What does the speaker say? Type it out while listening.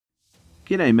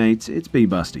G'day mates, it's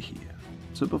Busta here.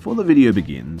 So before the video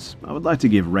begins, I would like to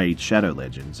give Raid Shadow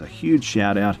Legends a huge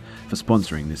shout out for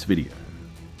sponsoring this video.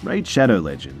 Raid Shadow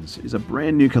Legends is a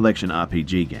brand new collection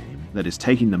RPG game that is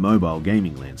taking the mobile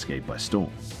gaming landscape by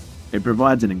storm. It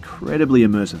provides an incredibly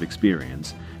immersive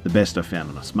experience, the best I've found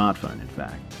on a smartphone in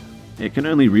fact. It can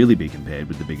only really be compared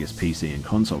with the biggest PC and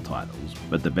console titles,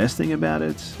 but the best thing about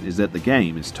it is that the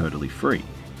game is totally free.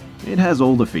 It has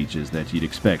all the features that you'd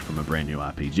expect from a brand new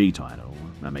RPG title.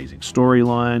 Amazing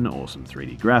storyline, awesome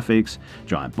 3D graphics,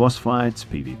 giant boss fights,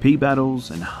 PvP battles,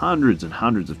 and hundreds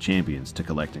of champions to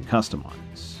collect and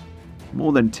customize.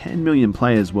 More than 10 million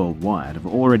players worldwide have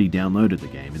already downloaded the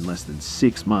game in less than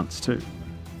 6 months too.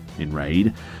 In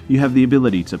Raid, you have the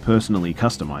ability to personally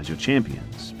customize your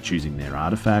champions, choosing their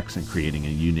artifacts and creating a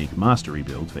unique mastery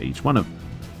build for each one of them.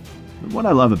 And what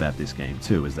I love about this game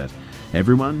too is that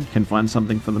everyone can find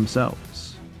something for themselves.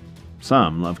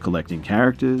 Some love collecting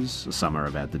characters, some are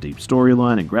about the deep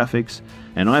storyline and graphics,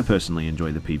 and I personally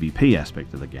enjoy the PvP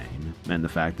aspect of the game, and the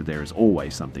fact that there is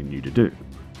always something new to do.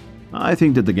 I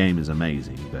think that the game is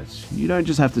amazing, but you don't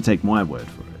just have to take my word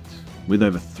for it. With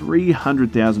over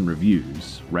 300,000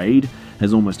 reviews, Raid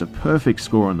has almost a perfect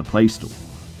score on the Play Store.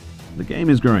 The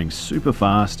game is growing super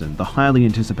fast, and the highly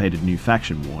anticipated new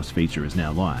Faction Wars feature is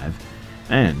now live,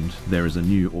 and there is a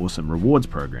new awesome rewards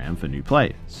program for new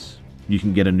players. You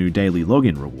can get a new daily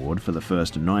login reward for the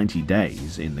first 90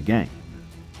 days in the game.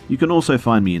 You can also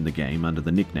find me in the game under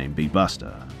the nickname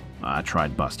Busta. I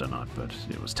tried Busta Nut, but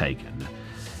it was taken.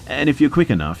 And if you're quick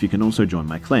enough, you can also join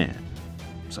my clan.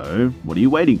 So, what are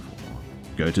you waiting for?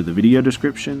 Go to the video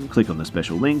description, click on the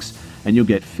special links, and you'll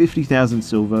get 50,000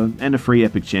 silver and a free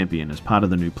epic champion as part of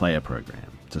the new player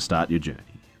program to start your journey.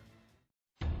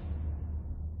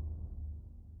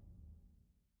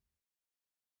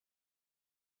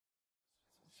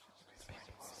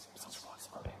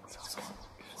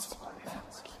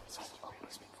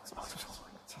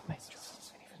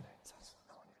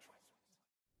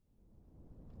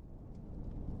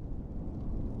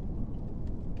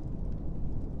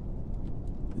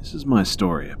 This is my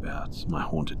story about my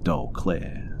haunted doll,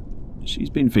 Claire. She's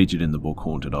been featured in the book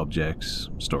Haunted Objects,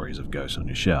 Stories of Ghosts on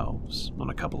Your Shelves, on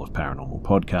a couple of paranormal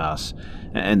podcasts,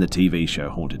 and the TV show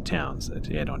Haunted Towns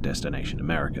that aired on Destination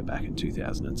America back in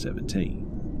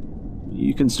 2017.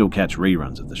 You can still catch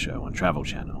reruns of the show on Travel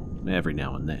Channel every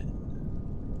now and then.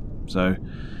 So,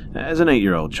 as an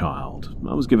 8-year-old child,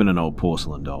 I was given an old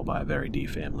porcelain doll by a very dear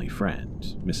family friend,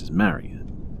 Mrs. Marion.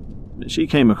 She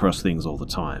came across things all the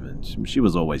time, and she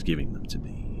was always giving them to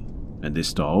me. And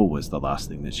this doll was the last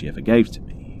thing that she ever gave to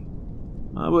me.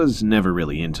 I was never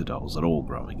really into dolls at all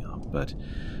growing up, but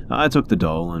I took the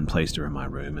doll and placed her in my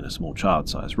room in a small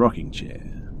child-sized rocking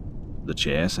chair. The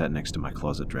chair sat next to my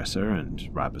closet dresser and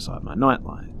right beside my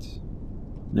nightlight.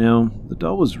 Now, the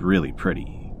doll was really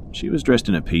pretty. She was dressed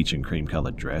in a peach and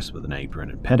cream-coloured dress with an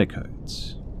apron and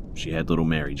petticoats. She had little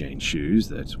Mary Jane shoes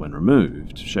that, when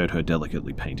removed, showed her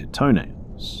delicately painted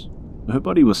toenails. Her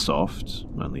body was soft,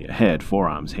 only her head,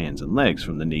 forearms, hands and legs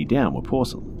from the knee down were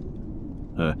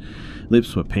porcelain. Her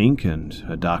lips were pink and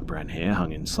her dark brown hair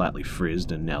hung in slightly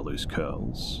frizzed and now loose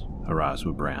curls. Her eyes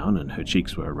were brown and her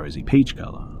cheeks were a rosy peach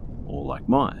colour, all like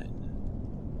mine.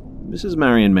 Mrs.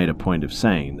 Marion made a point of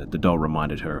saying that the doll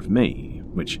reminded her of me,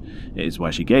 which is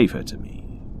why she gave her to me.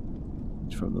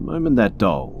 From the moment that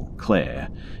doll, Claire,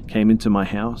 came into my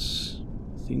house,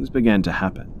 things began to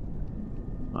happen.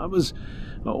 I was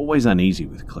always uneasy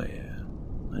with Claire.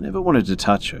 I never wanted to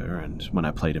touch her, and when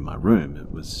I played in my room,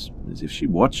 it was as if she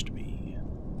watched me.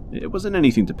 It wasn't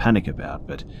anything to panic about,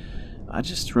 but I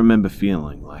just remember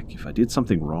feeling like if I did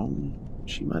something wrong,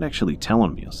 she might actually tell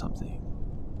on me or something.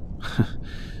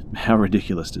 How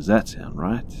ridiculous does that sound,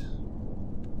 right?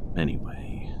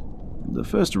 Anyway, the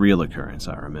first real occurrence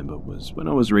I remember was when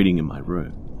I was reading in my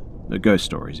room. Ghost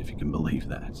stories, if you can believe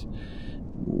that.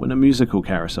 When a musical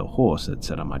carousel horse that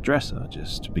sat on my dresser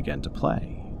just began to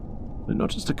play. And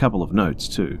not just a couple of notes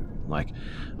too, like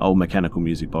old mechanical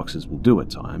music boxes will do at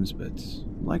times, but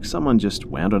like someone just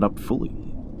wound it up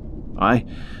fully. I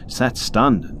sat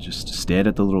stunned and just stared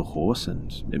at the little horse,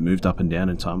 and it moved up and down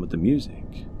in time with the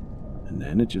music. And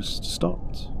then it just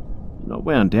stopped. Not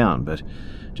wound down, but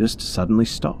just suddenly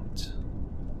stopped.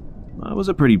 I was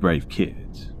a pretty brave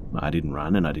kid. I didn't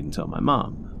run and I didn't tell my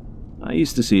mum. I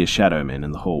used to see a shadow man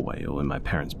in the hallway or in my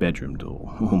parents' bedroom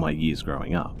door all my years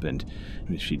growing up, and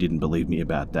if she didn't believe me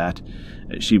about that,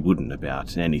 she wouldn't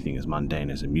about anything as mundane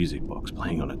as a music box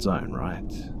playing on its own,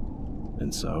 right?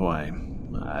 And so I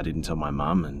didn't tell my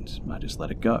mum and I just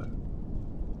let it go.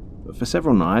 For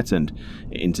several nights and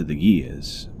into the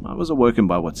years, I was awoken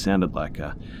by what sounded like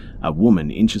a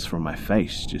woman inches from my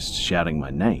face just shouting my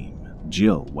name.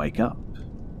 Jill, wake up.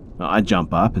 I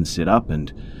jump up and sit up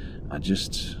and I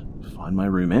just find my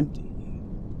room empty.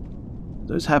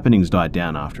 Those happenings died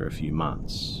down after a few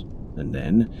months, and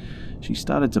then she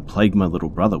started to plague my little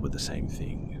brother with the same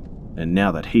thing. And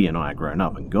now that he and I are grown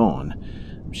up and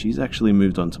gone, she's actually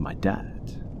moved on to my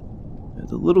dad.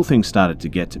 The little things started to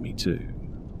get to me too.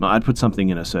 I'd put something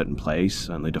in a certain place,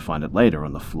 only to find it later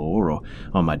on the floor or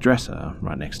on my dresser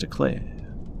right next to Claire.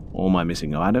 All my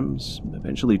missing items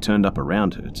eventually turned up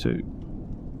around her too.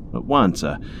 At once,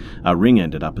 a ring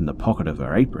ended up in the pocket of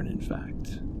her apron, in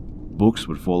fact. Books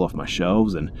would fall off my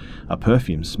shelves and a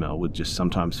perfume smell would just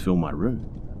sometimes fill my room.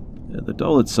 The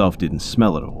doll itself didn't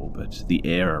smell at all, but the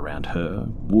air around her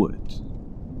would.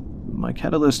 My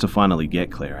catalyst to finally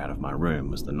get Claire out of my room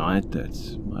was the night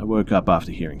that I woke up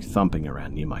after hearing thumping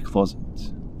around near my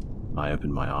closet. I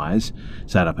opened my eyes,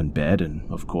 sat up in bed, and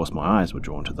of course my eyes were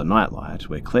drawn to the nightlight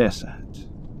where Claire sat.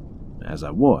 As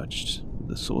I watched,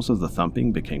 the source of the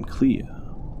thumping became clear.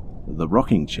 The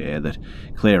rocking chair that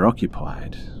Claire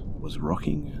occupied was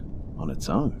rocking on its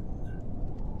own.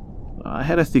 I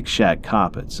had a thick shag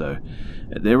carpet, so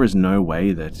there was no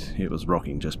way that it was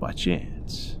rocking just by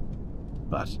chance.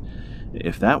 But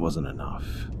if that wasn't enough,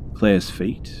 Claire's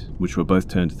feet, which were both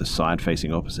turned to the side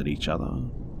facing opposite each other,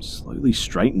 slowly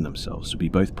straightened themselves to be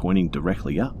both pointing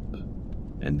directly up.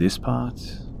 And this part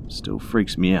still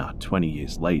freaks me out 20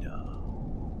 years later.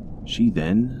 She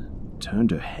then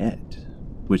turned her head,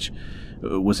 which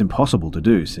was impossible to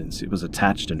do since it was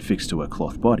attached and fixed to her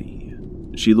cloth body.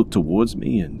 She looked towards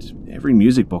me and every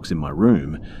music box in my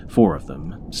room, 4 of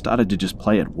them, started to just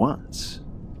play at once.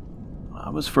 I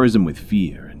was frozen with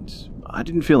fear and I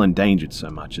didn't feel endangered so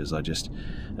much as I just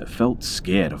felt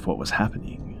scared of what was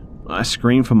happening. I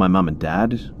screamed for my mum and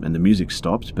dad and the music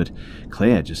stopped, but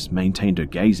Claire just maintained her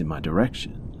gaze in my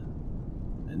direction.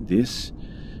 And this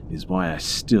is why I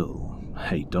still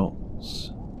hate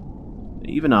dolls.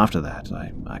 Even after that,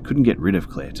 I couldn't get rid of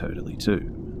Claire totally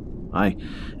too. I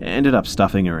ended up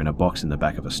stuffing her in a box in the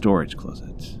back of a storage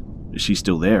closet. She's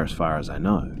still there as far as I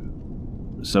know.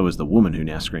 So is the woman who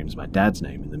now screams my dad's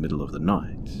name in the middle of the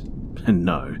night. And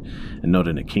no, and not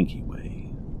in a kinky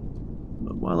way.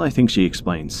 But while I think she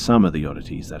explains some of the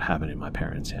oddities that happen in my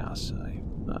parents' house,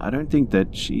 I don't think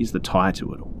that she's the tie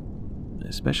to it all.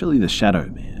 Especially the Shadow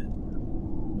Man.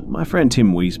 My friend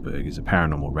Tim Wiesberg is a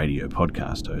paranormal radio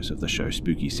podcast host of the show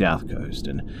Spooky South Coast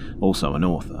and also an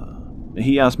author.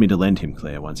 He asked me to lend him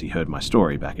Claire once he heard my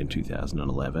story back in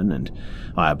 2011, and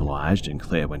I obliged, and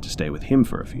Claire went to stay with him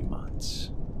for a few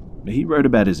months. He wrote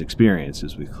about his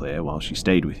experiences with Claire while she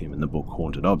stayed with him in the book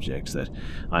Haunted Objects that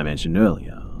I mentioned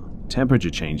earlier. Temperature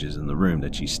changes in the room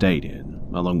that she stayed in,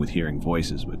 along with hearing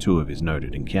voices, were 2 of his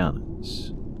noted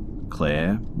encounters.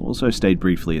 Claire also stayed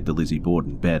briefly at the Lizzie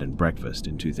Borden Bed and Breakfast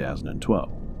in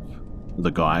 2012. The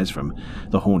guys from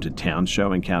the Haunted Town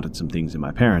show encountered some things in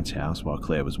my parents' house while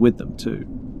Claire was with them too.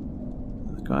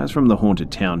 The guys from the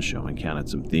Haunted Town show encountered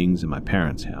some things in my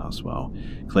parents' house while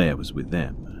Claire was with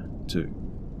them too.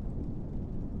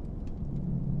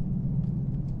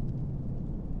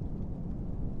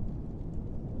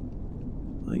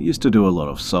 I used to do a lot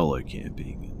of solo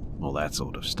camping and all that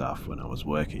sort of stuff when I was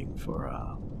working for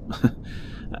a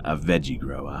veggie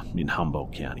grower in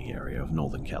Humboldt County area of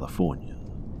Northern California.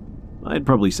 I had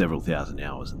probably several thousand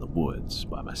hours in the woods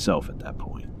by myself at that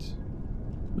point.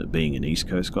 But being an East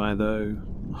Coast guy though,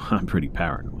 I'm pretty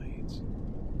paranoid.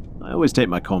 I always take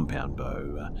my compound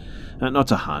bow, not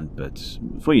to hunt, but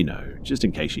for just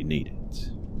in case you need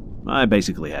it. I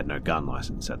basically had no gun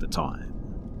license at the time.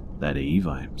 That eve,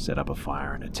 I set up a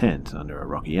fire in a tent under a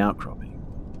rocky outcropping.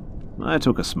 I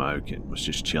took a smoke and was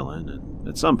just chilling, and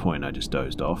at some point I just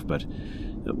dozed off, but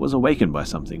was awakened by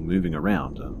something moving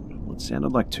around on what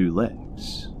sounded like 2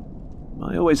 legs.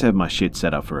 I always have my shit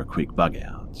set up for a quick bug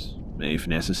out. If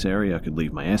necessary, I could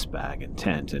leave my S-bag and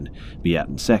tent and be out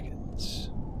in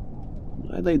seconds.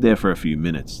 I laid there for a few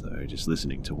minutes though, just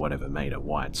listening to whatever made a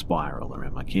wide spiral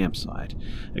around my campsite,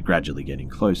 gradually getting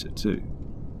closer too.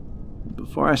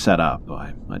 Before I sat up,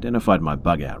 I identified my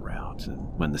bug-out route,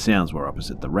 and when the sounds were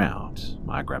opposite the route,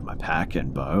 I grabbed my pack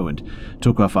and bow and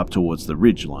took off up towards the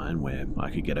ridge line where I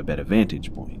could get a better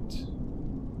vantage point.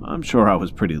 I'm sure I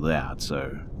was pretty loud,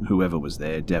 so whoever was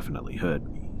there definitely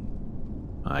heard me.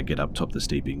 I get up top the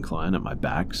steep incline at my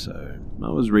back, so I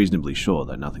was reasonably sure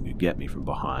that nothing could get me from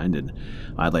behind, and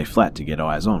I lay flat to get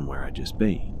eyes on where I'd just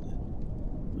been.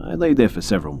 I lay there for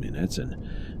several minutes, and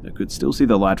I could still see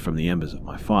the light from the embers of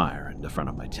my fire in the front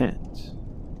of my tent.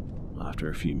 After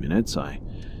a few minutes, I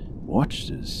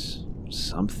watched as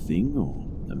something, or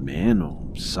a man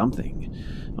or something,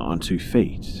 on 2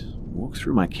 feet, walked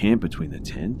through my camp between the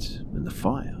tent and the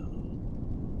fire.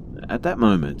 At that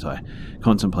moment, I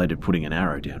contemplated putting an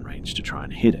arrow downrange to try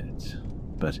and hit it,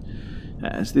 but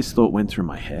as this thought went through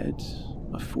my head,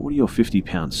 a 40 or 50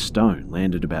 pound stone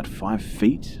landed about 5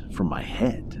 feet from my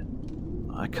head.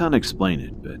 I can't explain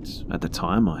it, but at the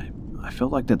time I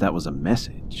felt like that was a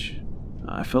message.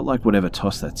 I felt like whatever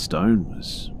tossed that stone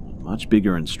was much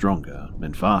bigger and stronger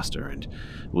and faster, and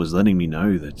was letting me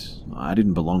know that I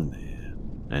didn't belong there.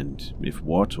 And if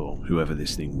what or whoever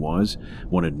this thing was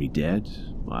wanted me dead,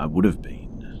 I would have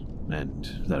been.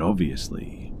 And that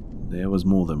obviously there was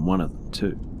more than one of them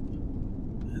too.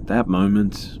 At that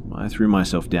moment, I threw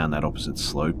myself down that opposite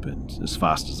slope and, as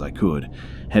fast as I could,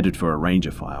 headed for a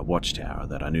ranger fire watchtower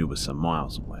that I knew was some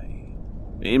miles away.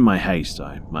 In my haste,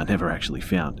 I never actually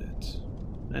found it.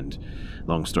 And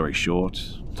long story short,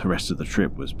 the rest of the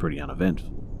trip was pretty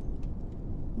uneventful.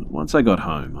 Once I got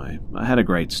home, I had a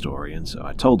great story, and so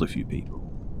I told a few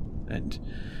people. And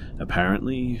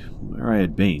apparently, where I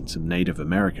had been, some Native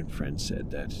American friends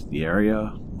said that the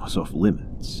area was off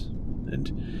limits,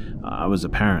 and I was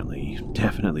apparently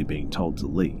definitely being told to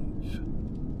leave.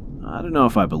 I don't know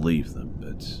if I believe them,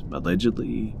 but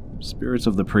allegedly, spirits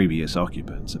of the previous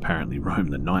occupants apparently roam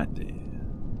the night there.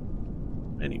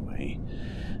 Anyway,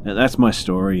 that's my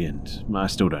story, and I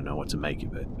still don't know what to make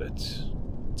of it, but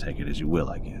take it as you will,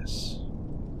 I guess.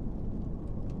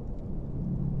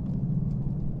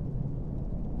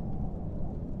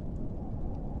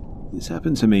 This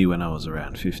happened to me when I was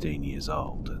around 15 years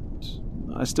old,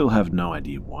 and I still have no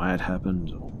idea why it happened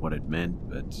or what it meant,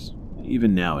 but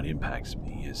even now it impacts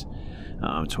me as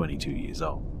I'm 22 years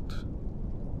old.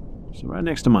 So right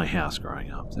next to my house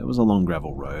growing up, there was a long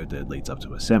gravel road that leads up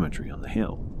to a cemetery on the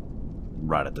hill.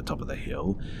 Right at the top of the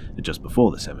hill, just before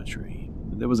the cemetery,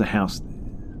 there was a house there.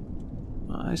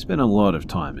 I spent a lot of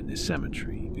time in this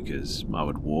cemetery because I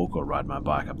would walk or ride my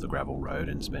bike up the gravel road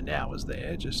and spend hours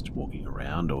there just walking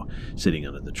around or sitting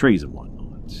under the trees and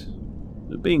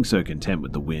whatnot. Being so content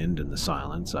with the wind and the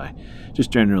silence, I just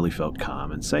generally felt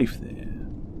calm and safe there.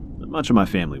 Much of my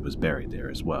family was buried there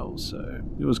as well, so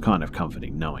it was kind of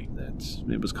comforting knowing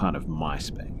that it was kind of my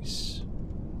space.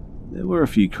 There were a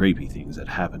few creepy things that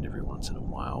happened every once in a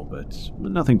while, but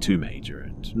nothing too major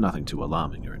and nothing too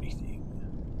alarming or anything.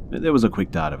 There was a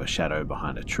quick dart of a shadow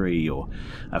behind a tree or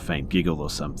a faint giggle or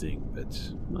something,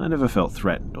 but I never felt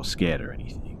threatened or scared or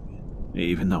anything,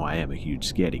 even though I am a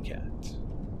huge scaredy cat.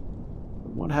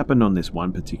 What happened on this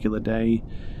one particular day,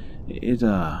 it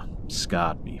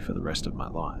scarred me for the rest of my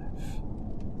life.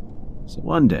 So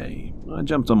one day, I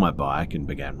jumped on my bike and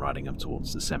began riding up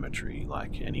towards the cemetery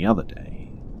like any other day.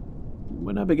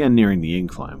 When I began nearing the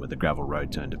incline where the gravel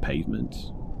road turned to pavement,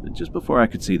 just before I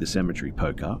could see the cemetery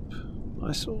poke up,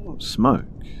 I saw smoke.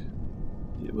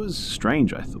 It was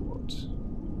strange, I thought,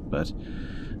 but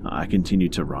I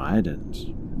continued to ride and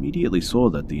immediately saw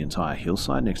that the entire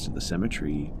hillside next to the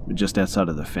cemetery, just outside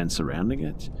of the fence surrounding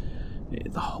it,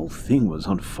 the whole thing was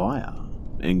on fire,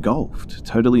 engulfed,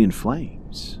 totally in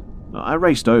flames. I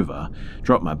raced over,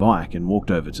 dropped my bike and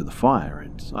walked over to the fire,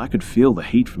 and I could feel the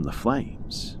heat from the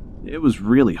flames. It was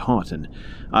really hot, and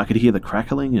I could hear the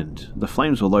crackling, and the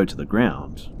flames were low to the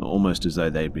ground, almost as though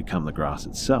they had become the grass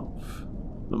itself.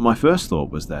 My first thought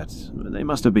was that they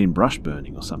must have been brush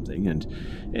burning or something, and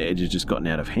it had just gotten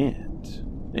out of hand.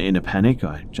 In a panic,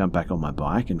 I jumped back on my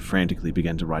bike and frantically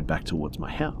began to ride back towards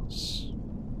my house.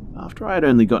 After I had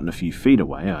only gotten a few feet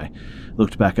away, I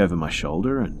looked back over my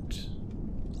shoulder, and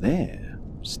there,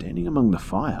 standing among the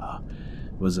fire,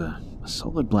 was a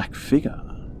solid black figure.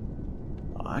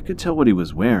 I could tell what he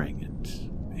was wearing,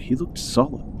 and he looked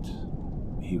solid.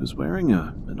 He was wearing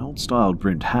an old-style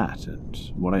brimmed hat and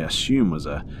what I assume was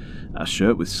a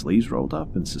shirt with sleeves rolled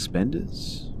up and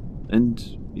suspenders, and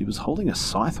he was holding a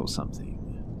scythe or something.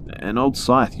 An old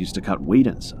scythe used to cut wheat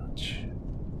and such.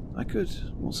 I could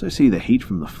also see the heat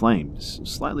from the flames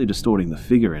slightly distorting the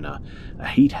figure in a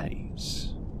heat haze.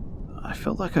 I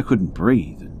felt like I couldn't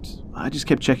breathe, and I just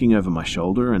kept checking over my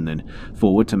shoulder and then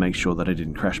forward to make sure that I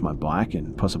didn't crash my bike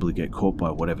and possibly get caught by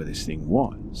whatever this thing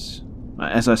was.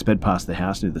 As I sped past the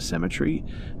house near the cemetery,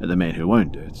 the man who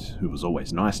owned it, who was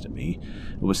always nice to me,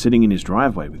 was sitting in his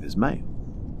driveway with his mail.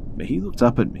 He looked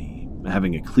up at me,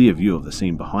 having a clear view of the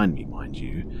scene behind me, mind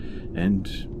you,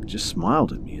 and just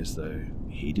smiled at me as though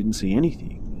he didn't see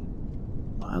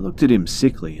anything. I looked at him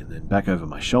sickly and then back over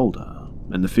my shoulder,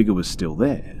 and the figure was still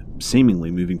there,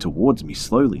 seemingly moving towards me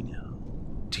slowly now.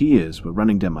 Tears were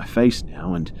running down my face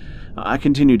now, and I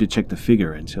continued to check the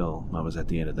figure until I was at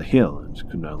the end of the hill and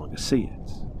could no longer see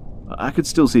it. I could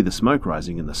still see the smoke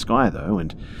rising in the sky though,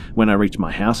 and when I reached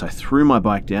my house I threw my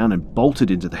bike down and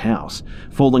bolted into the house,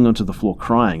 falling onto the floor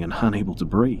crying and unable to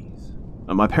breathe.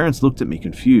 My parents looked at me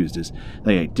confused as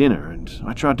they ate dinner, and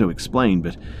I tried to explain,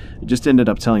 but just ended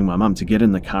up telling my mum to get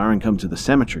in the car and come to the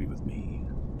cemetery with me.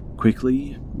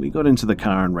 Quickly, we got into the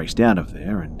car and raced out of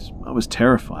there, and I was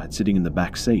terrified sitting in the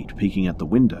back seat peeking out the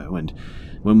window, and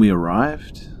when we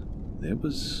arrived, there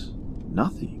was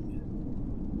nothing.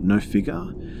 No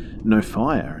figure, no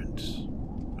fire,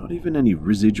 and not even any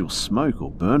residual smoke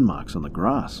or burn marks on the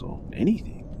grass or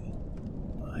anything.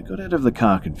 I got out of the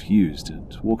car confused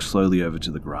and walked slowly over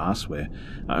to the grass where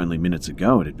only minutes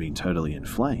ago it had been totally in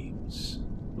flames.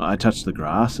 I touched the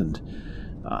grass and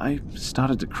I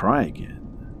started to cry again.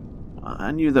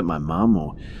 I knew that my mum,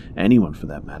 or anyone for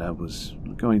that matter, was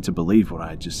not going to believe what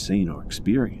I had just seen or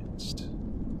experienced.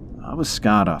 I was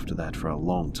scarred after that for a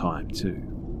long time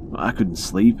too. I couldn't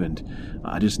sleep and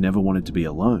I just never wanted to be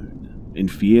alone, in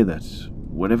fear that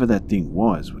whatever that thing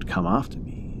was would come after me.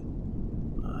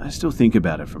 I still think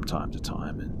about it from time to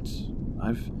time, and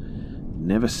I've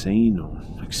never seen or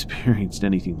experienced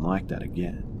anything like that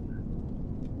again.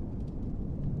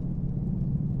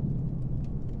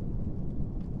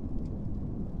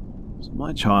 So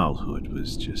my childhood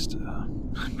was just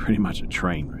pretty much a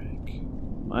train wreck.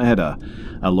 I had a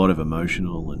lot of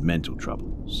emotional and mental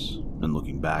troubles, and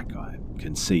looking back, I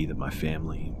can see that my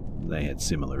family, they had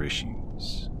similar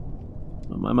issues.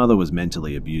 My mother was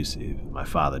mentally abusive, my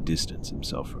father distanced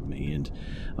himself from me, and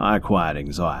I acquired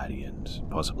anxiety and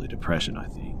possibly depression, I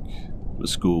think. The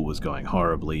school was going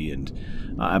horribly, and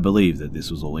I believe that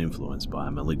this was all influenced by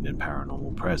a malignant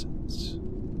paranormal presence.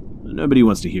 Nobody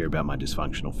wants to hear about my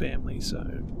dysfunctional family, so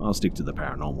I'll stick to the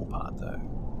paranormal part though.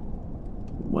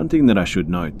 One thing that I should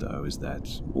note though is that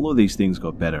all of these things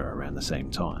got better around the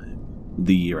same time,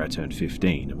 the year I turned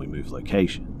 15 and we moved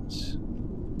locations.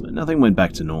 Nothing went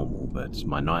back to normal, but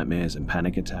my nightmares and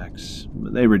panic attacks,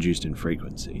 they reduced in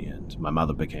frequency, and my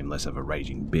mother became less of a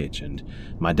raging bitch, and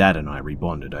my dad and I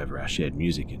rebonded over our shared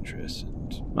music interests,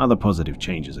 and other positive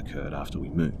changes occurred after we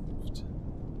moved.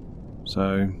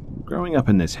 So, growing up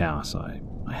in this house, I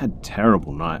had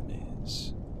terrible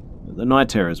nightmares. The night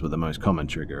terrors were the most common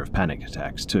trigger of panic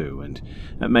attacks too, and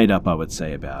it made up, I would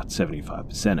say, about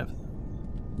 75% of them.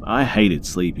 I hated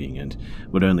sleeping and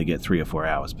would only get 3 or 4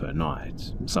 hours per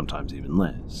night, sometimes even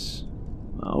less.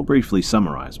 I'll briefly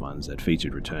summarize ones that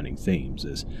featured returning themes,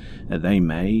 as they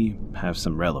may have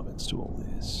some relevance to all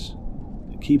this.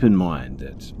 Keep in mind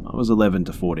that I was 11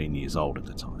 to 14 years old at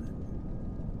the time.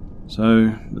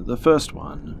 So, the first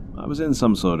one, I was in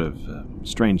some sort of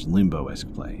strange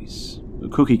limbo-esque place,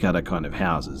 cookie-cutter kind of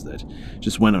houses that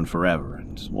just went on forever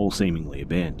and all seemingly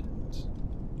abandoned.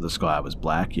 The sky was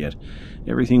black, yet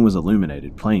everything was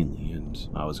illuminated plainly, and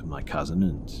I was with my cousin,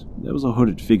 and there was a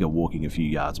hooded figure walking a few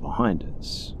yards behind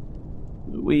us.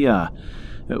 We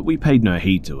paid no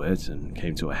heed to it and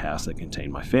came to a house that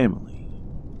contained my family.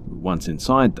 Once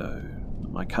inside, though,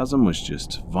 my cousin was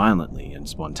just violently and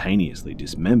spontaneously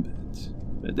dismembered.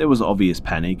 There was obvious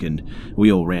panic, and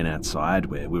we all ran outside,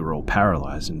 where we were all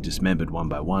paralyzed and dismembered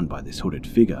one by this hooded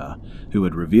figure who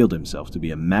had revealed himself to be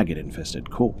a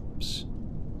maggot-infested corpse.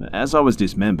 As I was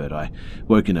dismembered, I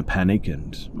woke in a panic,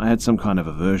 and I had some kind of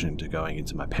aversion to going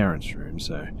into my parents' room,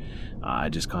 so I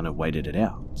just kind of waited it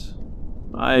out.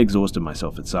 I exhausted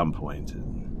myself at some point,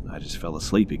 and I just fell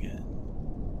asleep again.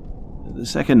 The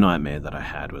second nightmare that I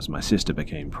had was my sister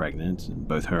became pregnant, and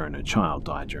both her and her child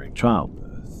died during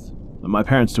childbirth. My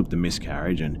parents took the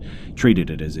miscarriage and treated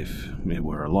it as if it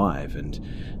were alive, and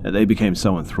they became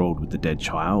so enthralled with the dead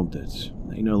child that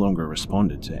they no longer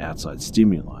responded to outside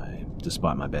stimuli,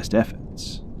 despite my best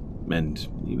efforts. And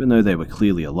even though they were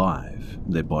clearly alive,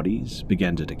 their bodies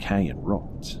began to decay and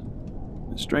rot.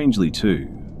 Strangely too,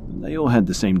 they all had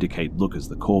the same decayed look as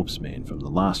the corpse man from the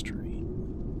last dream.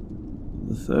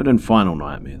 The third and final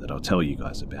nightmare that I'll tell you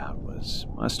guys about was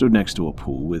I stood next to a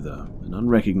pool with an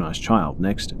unrecognized child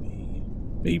next to me.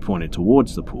 He pointed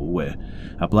towards the pool where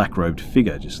a black-robed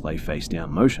figure just lay face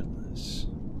down motionless.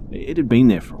 It had been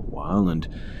there for a while and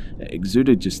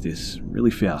exuded just this really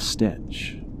foul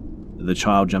stench. The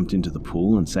child jumped into the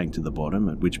pool and sank to the bottom,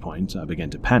 at which point I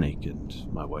began to panic and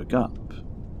I woke up.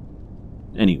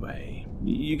 Anyway,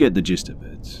 you get the gist of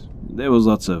it. There was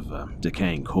lots of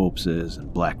decaying corpses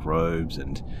and black robes,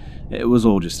 and it was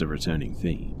all just a returning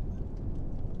theme.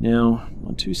 Now,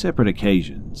 on 2 separate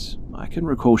occasions, I can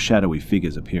recall shadowy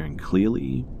figures appearing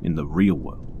clearly in the real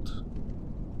world.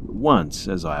 Once,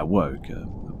 as I awoke, a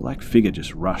black figure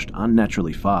just rushed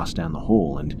unnaturally fast down the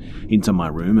hall and into my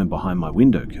room and behind my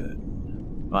window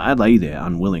curtain. I lay there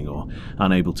unwilling or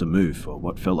unable to move for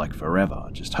what felt like forever,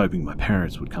 just hoping my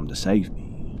parents would come to save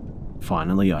me.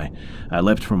 Finally, I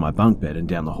leapt from my bunk bed and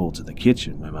down the hall to the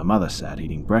kitchen where my mother sat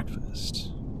eating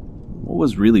breakfast. What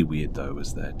was really weird though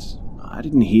was that I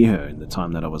didn't hear her in the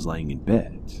time that I was laying in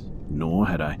bed, nor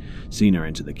had I seen her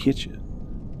enter the kitchen.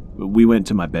 We went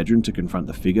to my bedroom to confront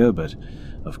the figure, but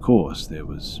of course there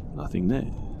was nothing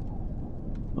there.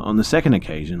 On the second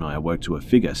occasion, I awoke to a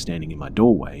figure standing in my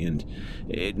doorway, and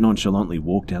it nonchalantly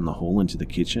walked down the hall into the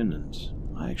kitchen, and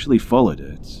I actually followed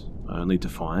it, only to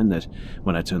find that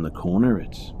when I turned the corner,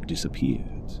 it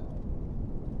disappeared.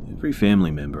 Every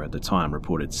family member at the time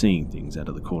reported seeing things out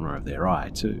of the corner of their eye,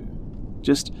 too.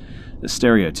 Just the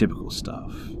stereotypical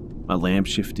stuff. A lamp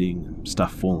shifting,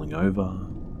 stuff falling over.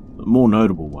 More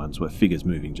notable ones were figures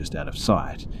moving just out of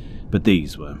sight, but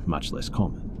these were much less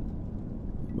common.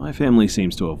 My family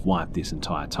seems to have wiped this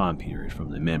entire time period from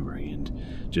their memory and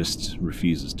just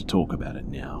refuses to talk about it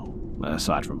now,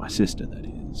 aside from my sister, that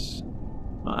is.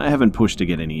 I haven't pushed to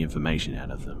get any information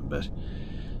out of them, but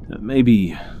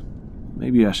maybe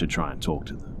I should try and talk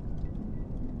to them.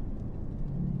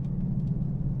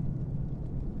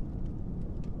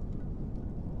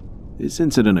 This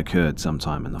incident occurred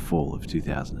sometime in the fall of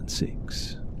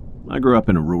 2006. I grew up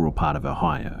in a rural part of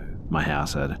Ohio. My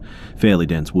house had fairly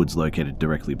dense woods located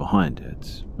directly behind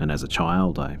it, and as a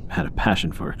child I had a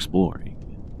passion for exploring,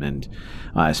 and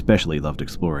I especially loved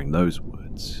exploring those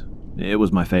woods. It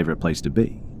was my favorite place to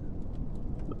be.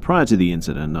 Prior to the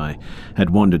incident, I had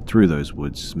wandered through those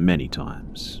woods many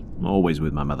times, always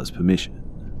with my mother's permission.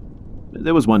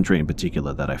 There was one tree in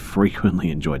particular that I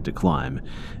frequently enjoyed to climb,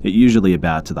 usually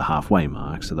about to the halfway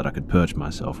mark so that I could perch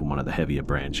myself on one of the heavier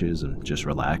branches and just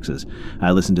relax as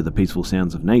I listened to the peaceful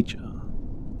sounds of nature.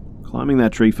 Climbing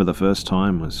that tree for the first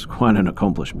time was quite an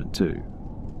accomplishment too.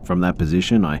 From that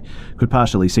position, I could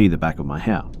partially see the back of my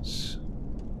house.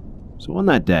 So on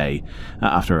that day,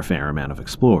 after a fair amount of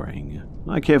exploring,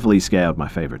 I carefully scaled my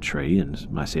favorite tree and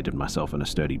I seated myself on a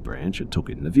sturdy branch and took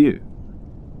in the view.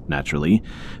 Naturally,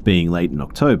 being late in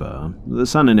October, the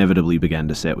sun inevitably began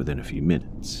to set within a few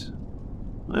minutes.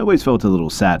 I always felt a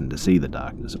little saddened to see the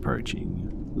darkness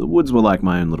approaching. The woods were like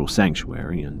my own little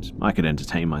sanctuary, and I could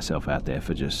entertain myself out there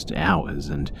for just hours,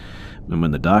 and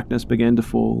when the darkness began to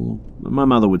fall, my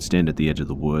mother would stand at the edge of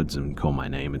the woods and call my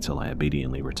name until I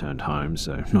obediently returned home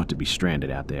so not to be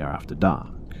stranded out there after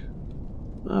dark.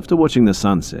 After watching the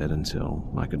sunset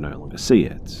until I could no longer see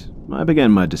it, I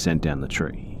began my descent down the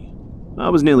tree. I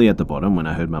was nearly at the bottom when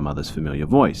I heard my mother's familiar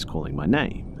voice calling my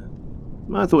name.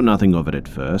 I thought nothing of it at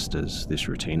first, as this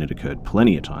routine had occurred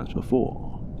plenty of times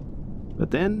before.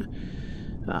 But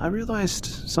then, I realized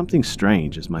something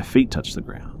strange as my feet touched the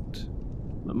ground.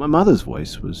 My mother's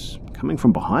voice was coming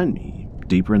from behind me,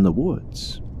 deeper in the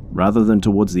woods, rather than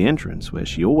towards the entrance where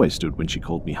she always stood when she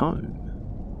called me home.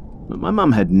 My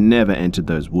mum had never entered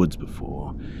those woods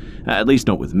before, at least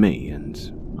not with me,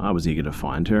 and I was eager to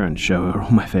find her and show her all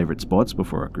my favorite spots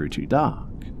before it grew too dark.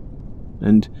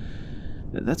 And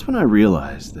that's when I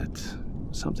realized that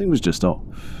something was just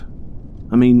off.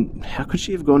 I mean, how could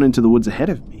she have gone into the woods ahead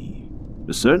of me?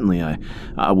 Certainly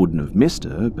I wouldn't have missed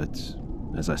her, but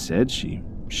as I said, she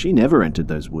never entered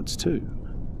those woods too.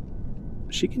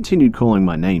 She continued calling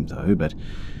my name though, but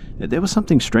there was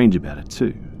something strange about it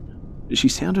too. She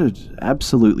sounded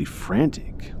absolutely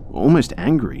frantic, almost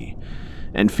angry,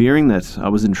 and fearing that I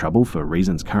was in trouble for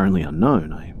reasons currently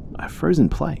unknown, I froze in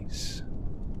place.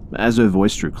 As her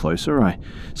voice drew closer, I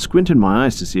squinted my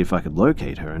eyes to see if I could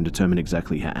locate her and determine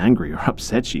exactly how angry or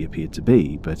upset she appeared to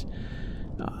be, but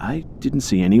I didn't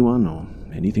see anyone or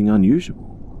anything unusual.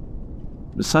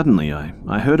 Suddenly,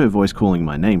 I heard her voice calling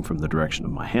my name from the direction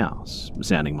of my house,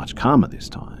 sounding much calmer this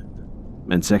time,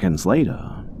 and seconds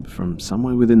later, from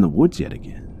somewhere within the woods yet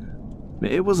again.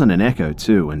 It wasn't an echo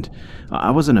too, and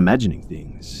I wasn't imagining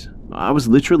things. I was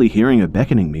literally hearing her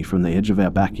beckoning me from the edge of our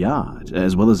backyard,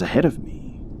 as well as ahead of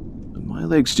me. My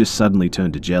legs just suddenly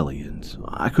turned to jelly, and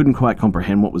I couldn't quite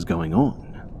comprehend what was going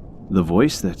on. The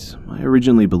voice that I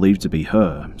originally believed to be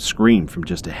her screamed from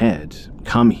just ahead,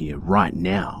 "Come here right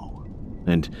now."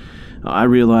 And I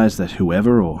realized that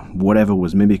whoever or whatever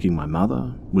was mimicking my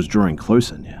mother was drawing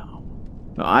closer now.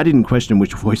 I didn't question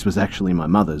which voice was actually my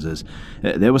mother's, as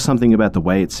there was something about the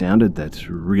way it sounded that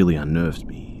really unnerved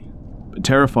me.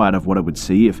 Terrified of what I would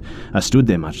see if I stood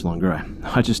there much longer,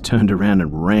 I just turned around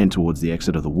and ran towards the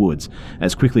exit of the woods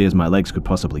as quickly as my legs could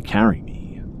possibly carry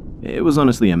me. It was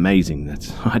honestly amazing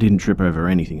that I didn't trip over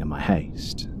anything in my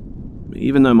haste.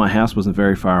 Even though my house wasn't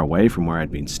very far away from where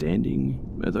I'd been standing,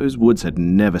 those woods had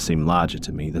never seemed larger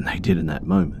to me than they did in that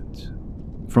moment.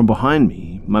 From behind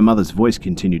me, my mother's voice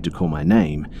continued to call my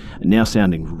name, now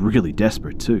sounding really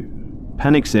desperate too.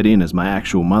 Panic set in as my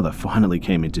actual mother finally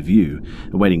came into view,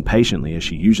 waiting patiently as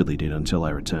she usually did until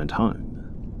I returned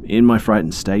home. In my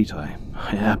frightened state, I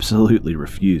absolutely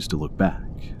refused to look back.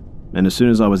 And as soon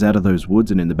as I was out of those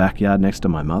woods and in the backyard next to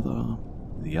my mother,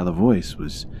 the other voice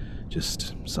was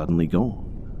just suddenly gone.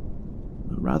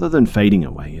 Rather than fading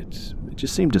away, it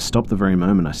just seemed to stop the very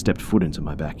moment I stepped foot into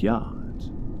my backyard.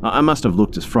 I must have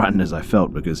looked as frightened as I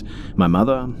felt because my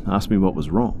mother asked me what was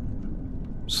wrong.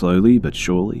 Slowly but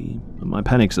surely, my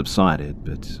panic subsided,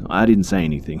 but I didn't say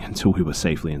anything until we were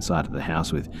safely inside of the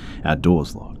house with our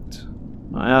doors locked.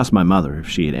 I asked my mother if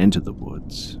she had entered the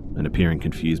woods, and appearing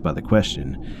confused by the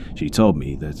question, she told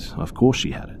me that of course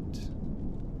she hadn't.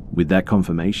 With that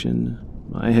confirmation,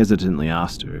 I hesitantly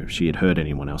asked her if she had heard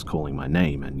anyone else calling my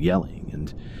name and yelling,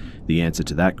 and the answer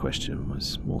to that question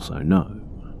was also no.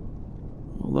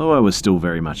 Although I was still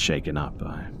very much shaken up,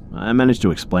 I managed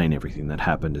to explain everything that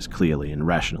happened as clearly and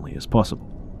rationally as possible.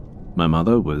 My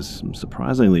mother was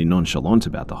surprisingly nonchalant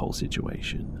about the whole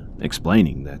situation,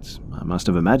 explaining that I must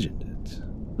have imagined it,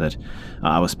 that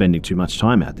I was spending too much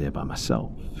time out there by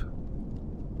myself.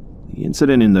 The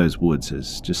incident in those woods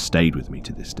has just stayed with me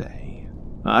to this day.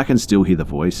 I can still hear the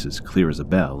voice as clear as a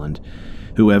bell, and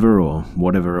whoever or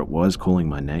whatever it was calling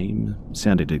my name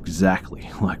sounded exactly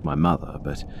like my mother,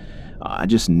 but I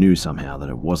just knew somehow that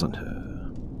it wasn't her.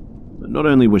 Not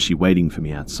only was she waiting for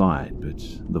me outside, but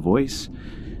the voice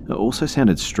also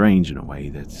sounded strange in a way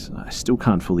that I still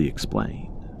can't fully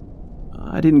explain.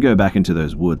 I didn't go back into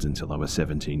those woods until I was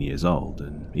 17 years old,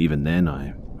 and even then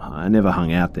I never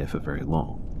hung out there for very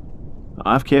long.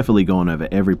 I've carefully gone over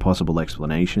every possible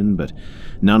explanation, but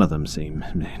none of them seem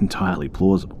entirely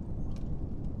plausible.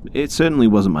 It certainly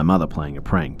wasn't my mother playing a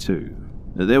prank too.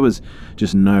 There was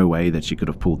just no way that she could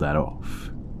have pulled that off.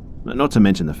 Not to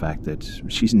mention the fact that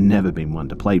she's never been one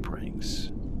to play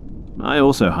pranks. I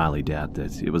also highly doubt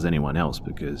that it was anyone else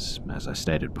because, as I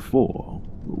stated before,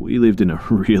 we lived in a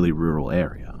really rural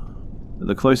area.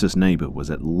 The closest neighbor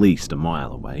was at least a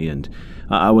mile away, and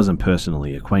I wasn't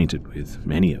personally acquainted with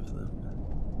many of them.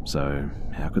 So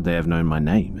how could they have known my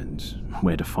name and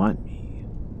where to find me?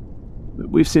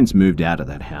 We've since moved out of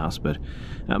that house, but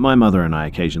my mother and I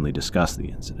occasionally discuss the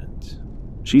incident.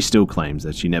 She still claims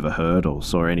that she never heard or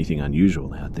saw anything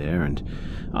unusual out there, and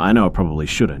I know I probably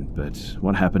shouldn't, but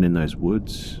what happened in those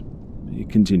woods, it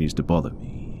continues to bother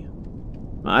me.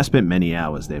 I spent many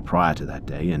hours there prior to that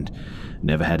day and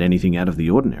never had anything out of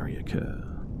the ordinary occur.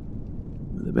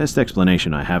 The best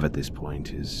explanation I have at this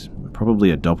point is probably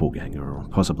a doppelganger or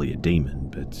possibly a demon,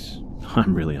 but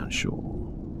I'm really unsure.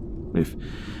 If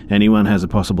anyone has a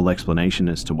possible explanation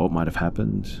as to what might have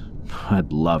happened,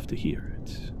 I'd love to hear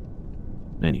it.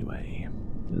 Anyway,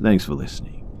 thanks for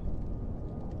listening.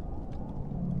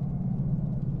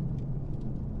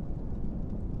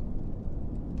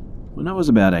 When I was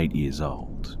about 8 years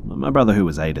old, my brother, who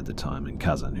was 8 at the time, and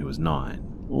cousin, who was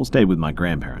 9, all stayed with my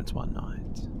grandparents one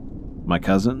night. My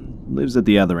cousin lives at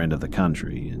the other end of the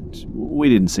country, and we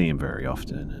didn't see him very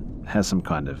often, and has some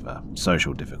kind of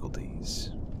social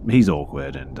difficulties. He's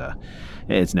awkward, and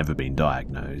it's never been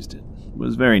diagnosed, and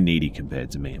was very needy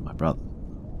compared to me and my brother.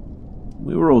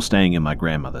 We were all staying in my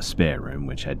grandmother's spare room,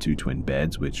 which had 2 twin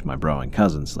beds, which my bro and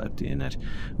cousin slept in at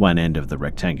one end of the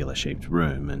rectangular-shaped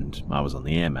room, and I was on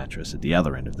the air mattress at the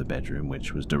other end of the bedroom,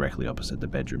 which was directly opposite the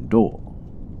bedroom door.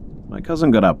 My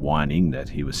cousin got up whining that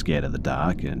he was scared of the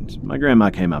dark, and my grandma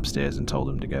came upstairs and told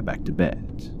him to go back to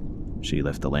bed. She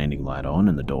left the landing light on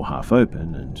and the door half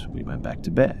open, and we went back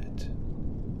to bed.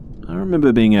 I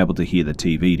remember being able to hear the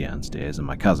TV downstairs, and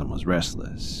my cousin was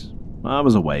restless. I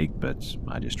was awake, but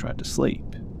I just tried to sleep.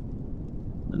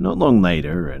 Not long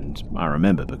later, and I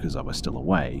remember because I was still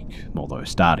awake, although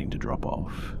starting to drop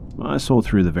off, I saw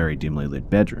through the very dimly lit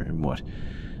bedroom what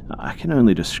I can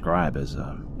only describe as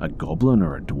a goblin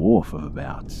or a dwarf of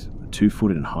about 2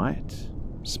 foot in height,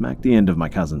 smack the end of my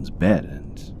cousin's bed,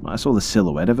 and I saw the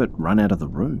silhouette of it run out of the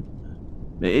room.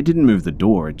 It didn't move the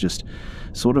door, it just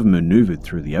sort of maneuvered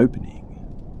through the opening.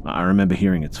 I remember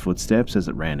hearing its footsteps as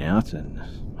it ran out, and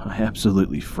I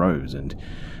absolutely froze, and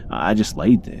I just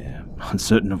laid there,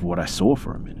 uncertain of what I saw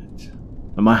for a minute.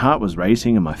 My heart was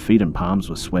racing and my feet and palms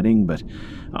were sweating, but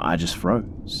I just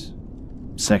froze.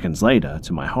 Seconds later,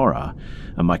 to my horror,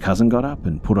 my cousin got up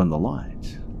and put on the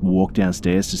light, walked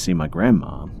downstairs to see my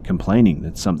grandma, complaining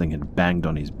that something had banged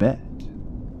on his bed.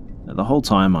 The whole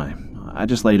time I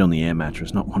just laid on the air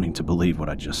mattress, not wanting to believe what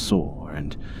I just saw,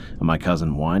 and my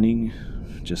cousin whining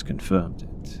just confirmed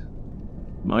it.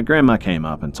 My grandma came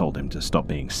up and told him to stop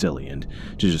being silly and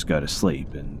to just go to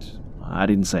sleep, and I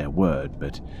didn't say a word,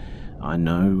 but I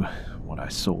know what I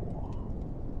saw.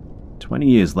 20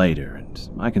 years later, and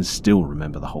I can still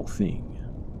remember the whole thing.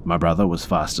 My brother was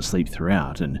fast asleep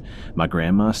throughout, and my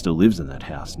grandma still lives in that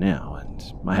house now, and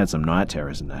I had some night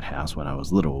terrors in that house when I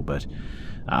was little, but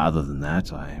other than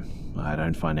that, I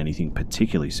don't find anything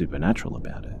particularly supernatural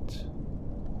about it.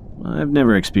 I've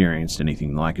never experienced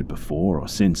anything like it before or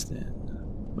since then.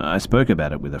 I spoke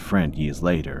about it with a friend years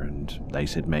later, and they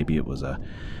said maybe it was a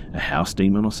house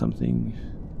demon or something.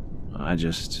 I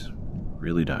just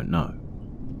really don't know.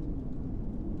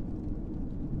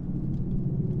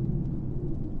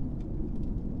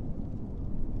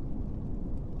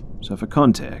 So for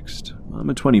context, I'm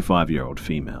a 25-year-old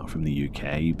female from the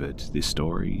UK, but this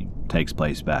story takes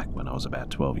place back when I was about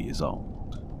 12 years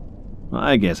old.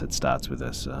 I guess it starts with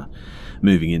us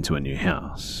moving into a new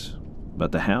house.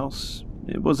 But the house,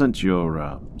 it wasn't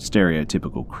your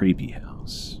stereotypical creepy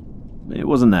house. It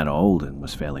wasn't that old and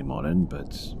was fairly modern,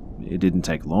 but it didn't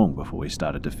take long before we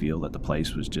started to feel that the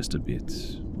place was just a bit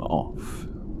off.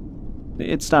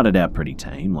 It started out pretty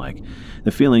tame, like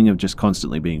the feeling of just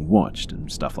constantly being watched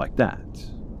and stuff like that.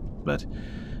 But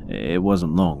it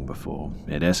wasn't long before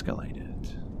it escalated.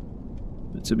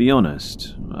 But to be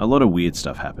honest, a lot of weird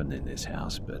stuff happened in this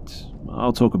house, but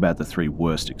I'll talk about the 3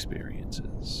 worst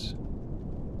experiences.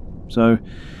 So,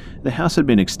 the house had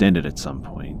been extended at some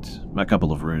point. A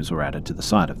couple of rooms were added to the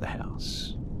side of the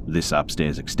house. This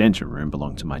upstairs extension room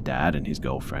belonged to my dad and his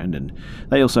girlfriend, and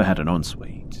they also had an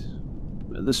ensuite.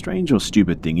 The strange or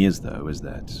stupid thing is, though, is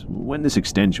that when this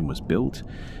extension was built,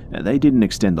 they didn't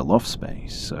extend the loft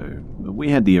space, so we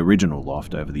had the original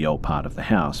loft over the old part of the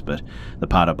house, but the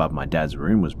part above my dad's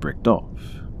room was bricked off.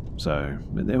 So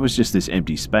there was just this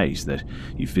empty space that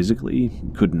you physically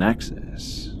couldn't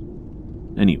access.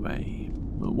 Anyway,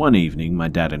 one evening my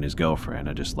dad and his girlfriend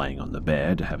are just laying on the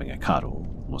bed having a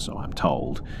cuddle, or so I'm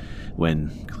told,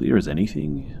 when, clear as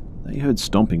anything, they heard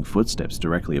stomping footsteps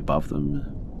directly above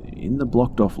them in the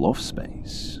blocked-off loft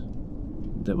space.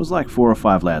 There was like 4 or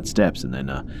 5 loud steps and then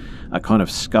a kind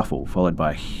of scuffle followed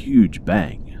by a huge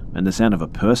bang and the sound of a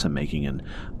person making an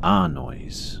 "ah"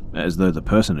 noise, as though the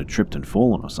person had tripped and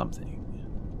fallen or something.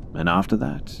 And after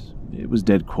that, it was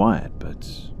dead quiet, but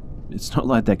it's not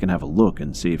like they can have a look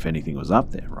and see if anything was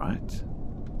up there, right?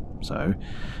 So,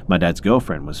 my dad's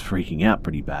girlfriend was freaking out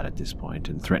pretty bad at this point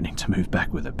and threatening to move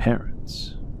back with her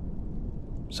parents.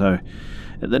 So,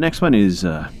 the next one is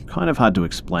kind of hard to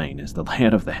explain as the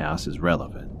layout of the house is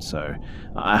relevant, so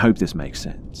I hope this makes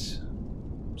sense.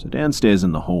 So downstairs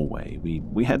in the hallway,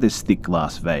 we had this thick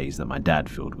glass vase that my dad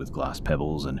filled with glass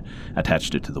pebbles and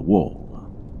attached it to the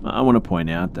wall. I want to point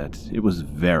out that it was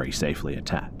very safely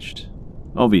attached.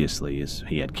 Obviously, as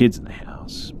he had kids in the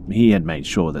house, he had made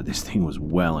sure that this thing was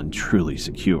well and truly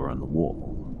secure on the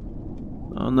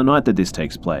wall. On the night that this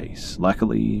takes place,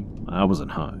 luckily, I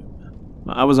wasn't home.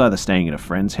 I was either staying at a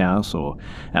friend's house or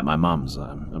at my mum's,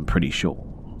 I'm pretty sure.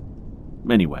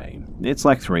 Anyway, it's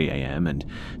like 3 AM and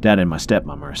Dad and my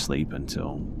stepmom are asleep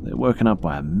until they're woken up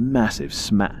by a massive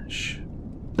smash.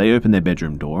 They open their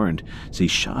bedroom door and see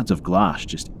shards of glass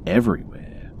just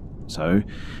everywhere. So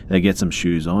they get some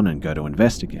shoes on and go to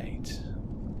investigate.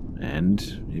 And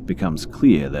it becomes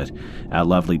clear that our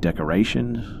lovely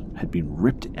decoration had been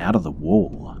ripped out of the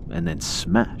wall and then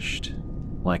smashed.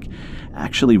 Like,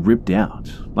 actually ripped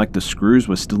out, like the screws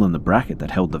were still in the bracket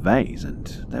that held the vase, and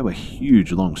they were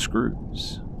huge long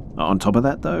screws. On top of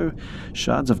that though,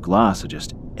 shards of glass are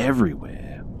just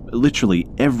everywhere, literally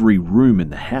every room in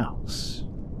the house.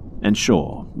 And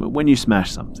sure, when you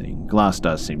smash something, glass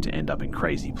does seem to end up in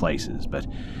crazy places, but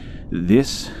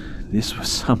this was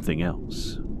something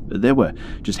else. There were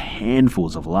just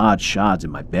handfuls of large shards in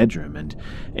my bedroom, and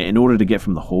in order to get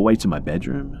from the hallway to my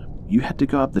bedroom, you had to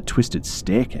go up the twisted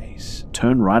staircase,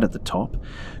 turn right at the top,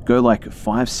 go like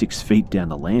 5-6 feet down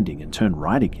the landing and turn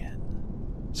right again.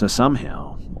 So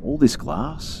somehow, all this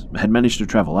glass had managed to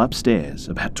travel upstairs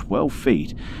about 12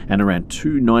 feet and around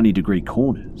 2 90-degree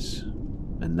corners.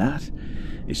 And that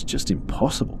is just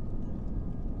impossible.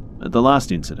 The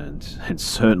last incident, and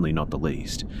certainly not the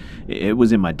least, it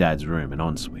was in my dad's room and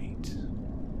ensuite.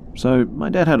 So my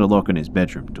dad had a lock on his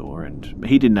bedroom door, and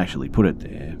he didn't actually put it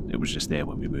there, it was just there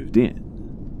when we moved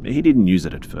in. He didn't use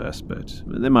it at first, but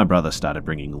then my brother started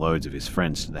bringing loads of his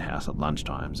friends to the house at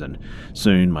lunchtimes, and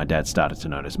soon my dad started to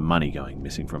notice money going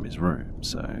missing from his room,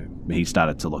 so he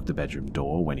started to lock the bedroom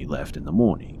door when he left in the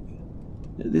morning.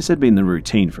 This had been the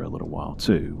routine for a little while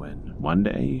too, when one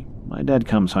day my dad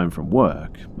comes home from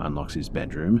work, unlocks his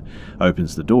bedroom,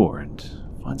 opens the door, and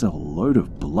finds a load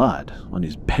of blood on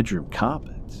his bedroom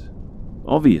carpet.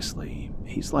 Obviously,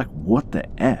 he's like, what the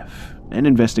F? And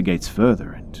investigates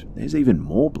further, and there's even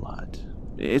more blood.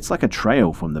 It's like a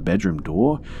trail from the bedroom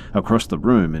door, across the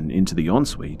room and into the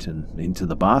ensuite and into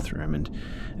the bathroom, and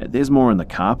there's more on the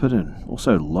carpet and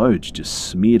also loads just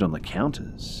smeared on the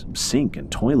counters, sink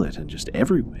and toilet and just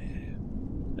everywhere.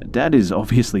 Dad is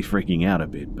obviously freaking out a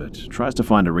bit, but tries to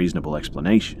find a reasonable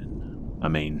explanation. I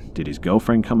mean, did his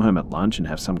girlfriend come home at lunch and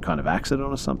have some kind of accident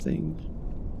or something?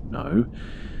 No.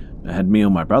 Had me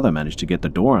or my brother managed to get the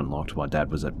door unlocked while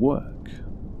Dad was at work?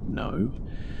 No.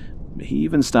 He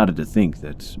even started to think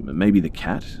that maybe the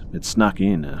cat had snuck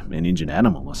in an injured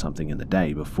animal or something in the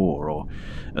day before, or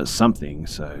something,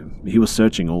 so he was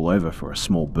searching all over for a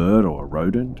small bird or a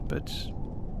rodent, but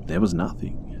there was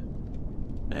nothing.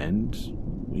 And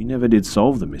we never did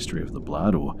solve the mystery of the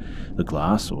blood, or the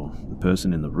glass, or the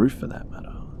person in the roof for that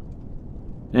matter.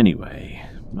 Anyway,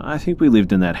 I think we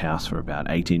lived in that house for about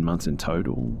 18 months in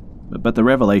total, but the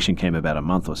revelation came about a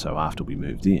month or so after we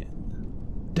moved in.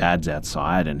 Dad's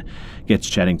outside and gets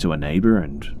chatting to a neighbour,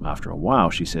 and after a while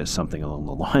she says something along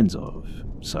the lines of,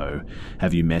 "So,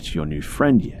 have you met your new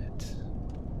friend yet?"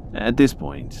 At this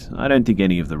point, I don't think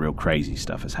any of the real crazy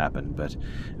stuff has happened, but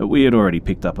we had already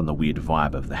picked up on the weird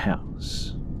vibe of the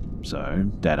house.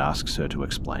 So, Dad asks her to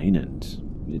explain, and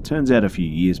it turns out a few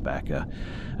years back,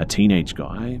 a teenage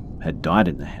guy had died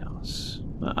in the house.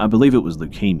 I believe it was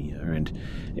leukemia, and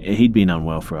he'd been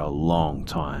unwell for a long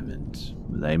time, and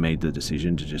they made the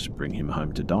decision to just bring him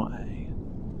home to die.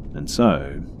 And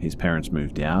so, his parents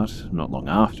moved out not long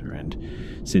after, and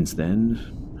since then,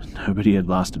 nobody had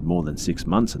lasted more than 6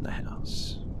 months in the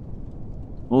house.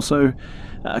 Also,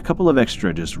 a couple of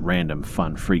extra just random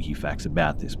fun freaky facts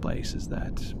about this place is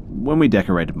that when we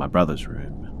decorated my brother's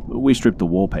room, we stripped the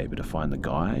wallpaper to find the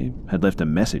guy had left a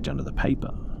message under the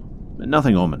paper.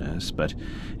 Nothing ominous, but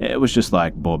it was just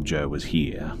like Bob Joe was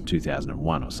here,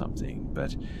 2001 or something,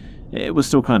 but it was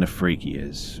still kind of freaky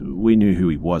as we knew who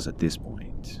he was at this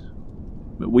point.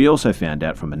 But we also found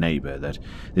out from a neighbour that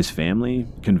this family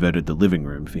converted the living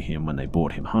room for him when they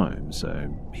brought him home,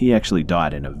 so he actually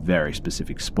died in a very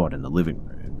specific spot in the living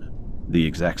room. The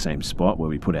exact same spot where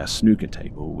we put our snooker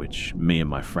table, which me and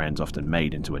my friends often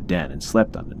made into a den and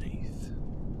slept underneath.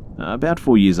 About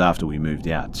 4 years after we moved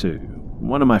out too,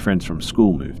 one of my friends from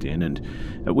school moved in, and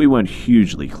we weren't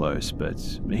hugely close,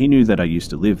 but he knew that I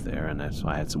used to live there and that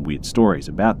I had some weird stories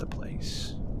about the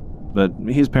place. But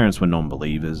his parents were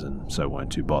non-believers and so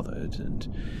weren't too bothered, and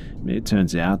it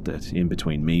turns out that in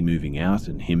between me moving out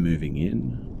and him moving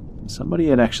in, somebody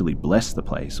had actually blessed the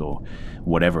place, or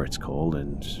whatever it's called,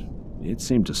 and it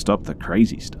seemed to stop the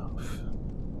crazy stuff.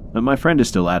 But my friend is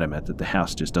still adamant that the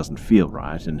house just doesn't feel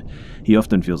right, and he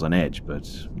often feels on edge, but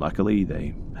luckily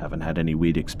they haven't had any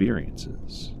weird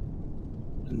experiences.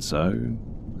 And so,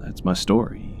 that's my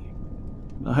story.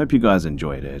 I hope you guys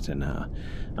enjoyed it, and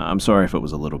I'm sorry if it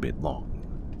was a little bit long.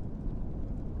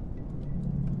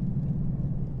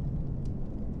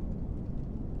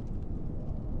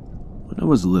 When I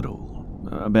was little,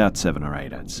 about 7 or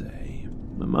 8 I'd say,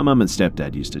 my mum and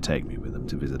stepdad used to take me with them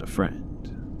to visit a friend.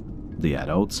 The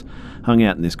adults hung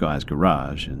out in this guy's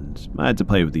garage, and I had to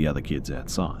play with the other kids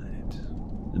outside.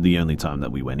 The only time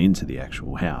that we went into the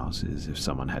actual house is if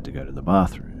someone had to go to the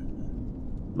bathroom.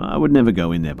 I would never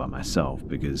go in there by myself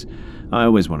because I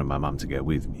always wanted my mum to go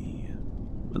with me.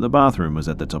 The bathroom was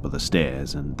at the top of the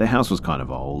stairs, and the house was kind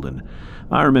of old, and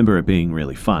I remember it being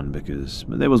really fun because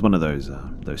there was one of those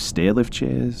stair lift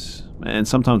chairs, and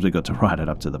sometimes we got to ride it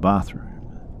up to the bathroom.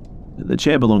 The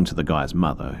chair belonged to the guy's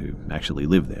mother, who actually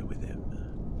lived there with him.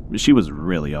 She was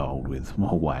really old, with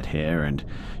all white hair, and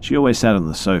she always sat on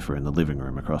the sofa in the living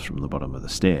room across from the bottom of the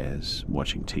stairs,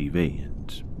 watching TV,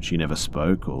 and she never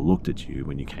spoke or looked at you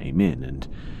when you came in, and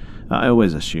I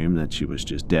always assumed that she was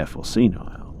just deaf or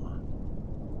senile.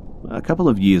 A couple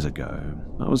of years ago,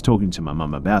 I was talking to my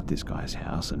mum about this guy's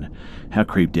house and how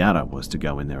creeped out I was to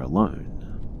go in there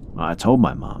alone. I told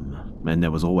my mum, and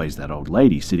there was always that old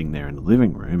lady sitting there in the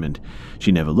living room, and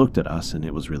she never looked at us, and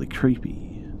it was really creepy.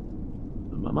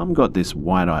 My mum got this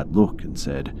wide-eyed look and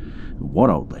said, "What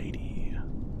old lady?"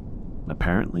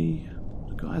 Apparently,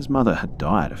 the guy's mother had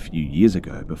died a few years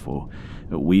ago before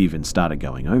we even started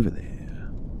going over there.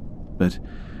 But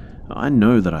I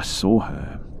know that I saw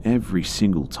her every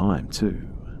single time too,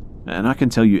 and I can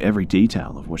tell you every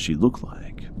detail of what she looked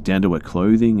like, down to her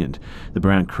clothing and the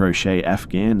brown crochet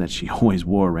afghan that she always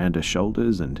wore around her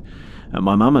shoulders, and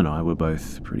my mum and I were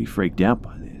both pretty freaked out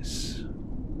by this.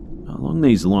 Along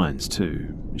these lines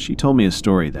too, she told me a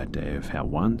story that day of how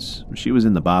once she was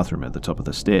in the bathroom at the top of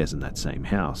the stairs in that same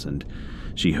house, and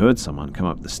she heard someone come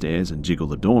up the stairs and jiggle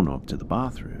the doorknob to the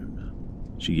bathroom.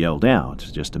 She yelled out,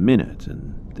 "Just a minute,"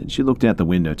 and then she looked out the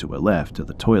window to her left to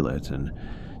the toilet and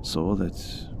saw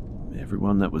that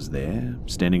everyone that was there,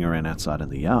 standing around outside in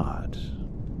the yard,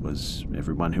 was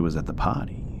everyone who was at the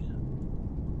party.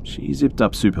 She zipped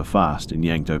up super fast and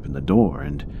yanked open the door,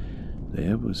 and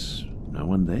there was no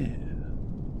one there.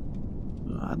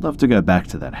 I'd love to go back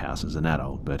to that house as an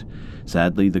adult, but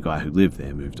sadly the guy who lived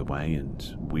there moved away,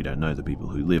 and we don't know the people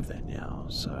who live there now,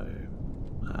 so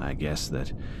I guess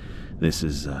that this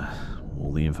is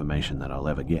all the information that I'll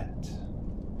ever get.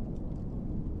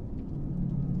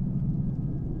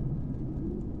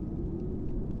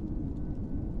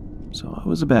 So I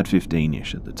was about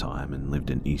 15-ish at the time and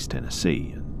lived in East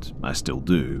Tennessee, and I still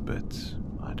do, but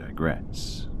I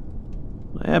digress.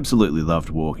 I absolutely loved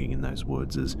walking in those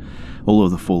woods, as all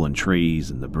of the fallen trees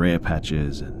and the briar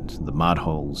patches and the mud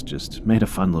holes just made a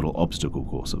fun little obstacle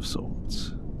course of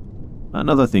sorts.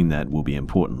 Another thing that will be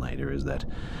important later is that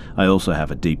I also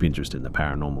have a deep interest in the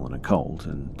paranormal and occult,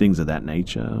 and things of that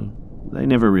nature. They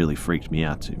never really freaked me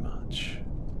out too much.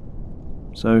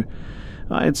 So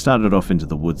I had started off into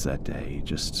the woods that day,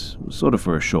 just sort of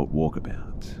for a short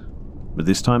walkabout. But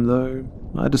this time, though,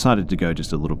 I decided to go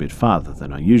just a little bit farther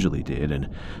than I usually did, and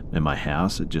my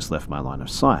house had just left my line of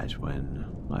sight when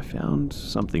I found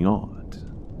something odd.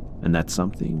 And that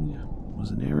something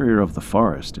was an area of the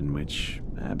forest in which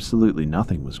absolutely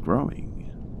nothing was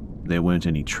growing. There weren't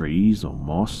any trees or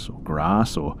moss or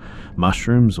grass or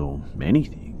mushrooms or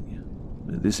anything.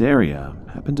 This area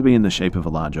happened to be in the shape of a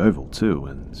large oval too,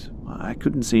 and I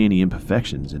couldn't see any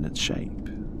imperfections in its shape.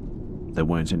 There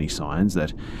weren't any signs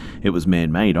that it was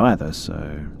man-made either,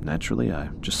 so naturally I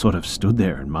just sort of stood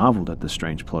there and marveled at the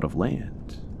strange plot of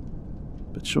land.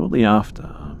 But shortly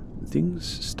after,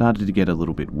 things started to get a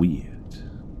little bit weird.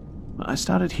 I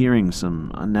started hearing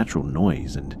some unnatural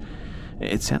noise, and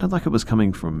it sounded like it was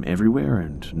coming from everywhere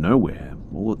and nowhere,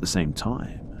 all at the same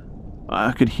time.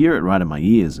 I could hear it right in my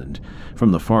ears and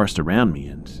from the forest around me,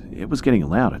 and it was getting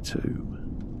louder too.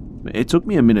 It took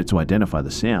me a minute to identify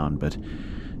the sound, but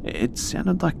it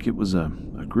sounded like it was a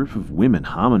group of women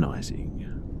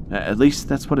harmonizing. At least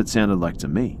that's what it sounded like to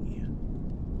me.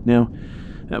 Now,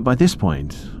 by this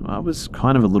point, I was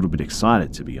kind of a little bit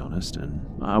excited, to be honest, and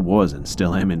I was and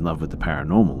still am in love with the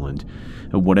paranormal,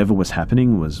 and whatever was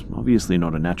happening was obviously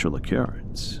not a natural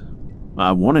occurrence.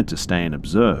 I wanted to stay and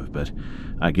observe, but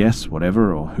I guess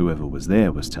whatever or whoever was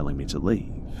there was telling me to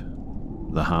leave.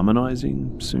 The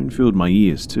harmonizing soon filled my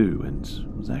ears too, and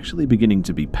was actually beginning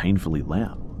to be painfully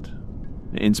loud.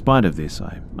 In spite of this,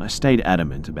 I stayed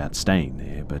adamant about staying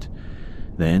there, but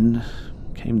then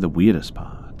came the weirdest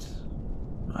part.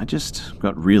 I just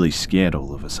got really scared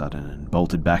all of a sudden and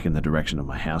bolted back in the direction of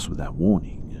my house without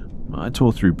warning. I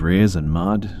tore through briars and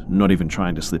mud, not even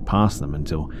trying to slip past them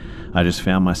until I just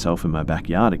found myself in my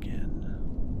backyard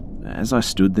again. As I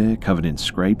stood there, covered in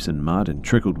scrapes and mud and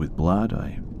trickled with blood,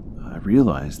 I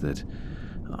realized that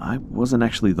I wasn't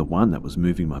actually the one that was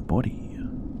moving my body.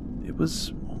 It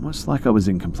was almost like I was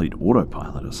in complete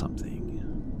autopilot or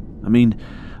something. I mean,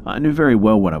 I knew very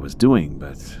well what I was doing,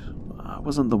 but I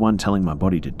wasn't the one telling my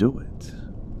body to do it.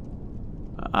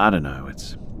 I don't know,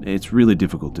 it's really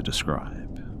difficult to describe.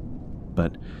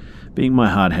 But being my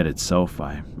hard-headed self,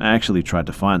 I actually tried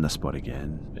to find the spot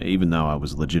again, even though I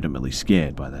was legitimately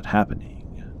scared by that happening.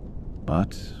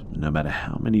 But no matter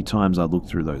how many times I looked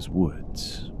through those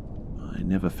woods, I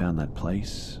never found that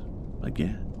place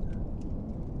again.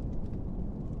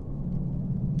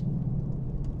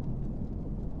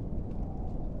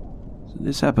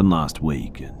 This happened last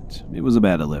week, and it was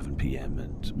about 11 PM,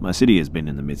 and my city has been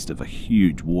in the midst of a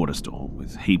huge water storm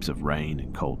with heaps of rain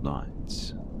and cold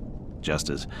nights.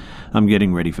 Just as I'm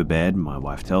getting ready for bed, my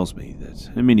wife tells me that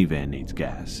her minivan needs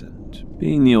gas, and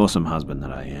being the awesome husband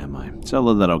that I am, I tell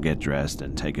her that I'll get dressed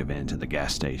and take her van to the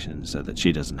gas station so that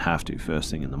she doesn't have to first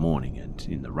thing in the morning and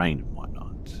in the rain and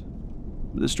whatnot.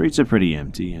 The streets are pretty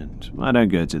empty, and I don't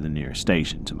go to the nearest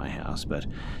station to my house, but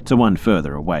to one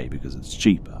further away because it's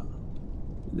cheaper.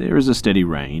 There is a steady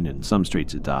rain, and some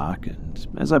streets are dark, and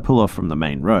as I pull off from the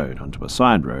main road onto a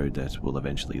side road that will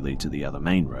eventually lead to the other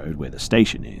main road where the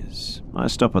station is, I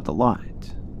stop at the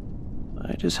light.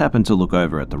 I just happen to look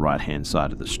over at the right-hand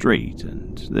side of the street,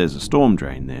 and there's a storm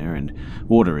drain there, and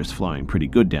water is flowing pretty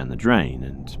good down the drain,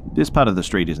 and this part of the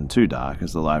street isn't too dark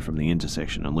as the light from the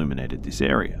intersection illuminated this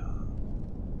area.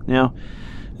 Now,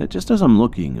 just as I'm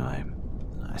looking, I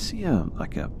see a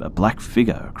black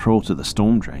figure crawl to the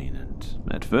storm drain, and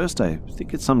at first I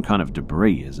think it's some kind of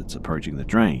debris as it's approaching the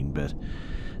drain, but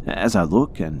as I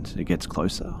look and it gets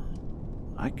closer,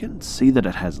 I can see that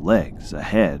it has legs, a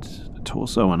head, a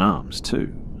torso and arms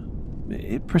too.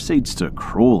 It proceeds to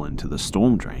crawl into the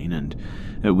storm drain, and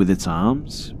with its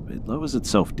arms, it lowers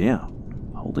itself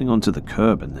down, holding onto the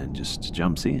curb and then just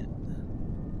jumps in.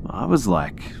 I was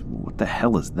like, what the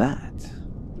hell is that?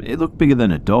 It looked bigger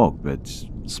than a dog, but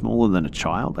smaller than a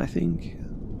child, I think.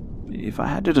 If I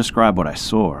had to describe what I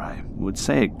saw, I would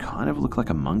say it kind of looked like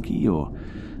a monkey or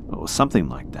something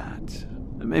like that.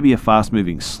 Maybe a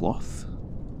fast-moving sloth.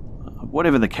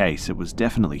 Whatever the case, it was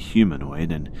definitely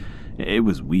humanoid, and it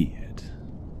was weird.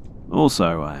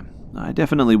 Also, I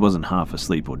definitely wasn't half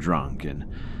asleep or drunk, and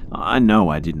I know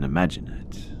I didn't imagine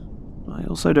it. I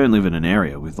also don't live in an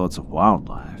area with lots of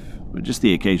wildlife, but just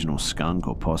the occasional skunk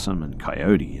or possum and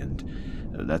coyote, and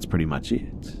that's pretty much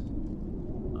it.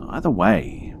 Either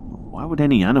way, why would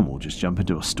any animal just jump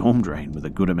into a storm drain with a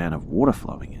good amount of water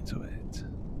flowing into it?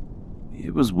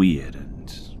 It was weird,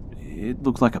 and it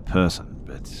looked like a person,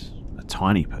 but a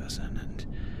tiny person,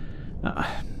 and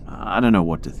I don't know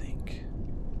what to think.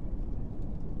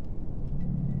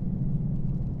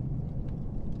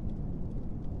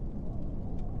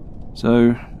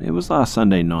 So, it was last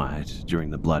Sunday night,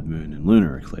 during the blood moon and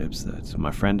lunar eclipse, that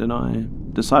my friend and I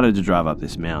decided to drive up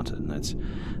this mountain that's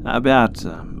about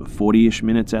 40-ish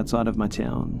minutes outside of my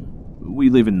town. We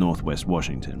live in northwest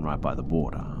Washington, right by the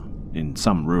border, in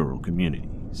some rural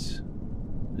communities.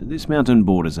 This mountain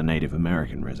borders a Native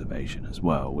American reservation as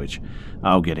well, which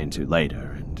I'll get into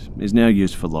later, and is now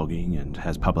used for logging and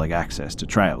has public access to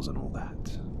trails and all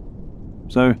that.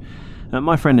 So,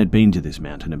 my friend had been to this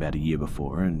mountain about a year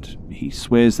before, and he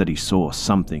swears that he saw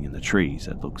something in the trees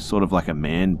that looked sort of like a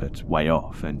man but way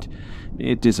off, and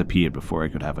it disappeared before he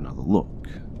could have another look.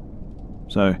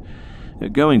 So,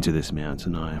 going to this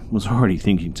mountain, I was already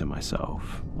thinking to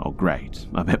myself, oh great,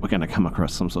 I bet we're going to come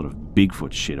across some sort of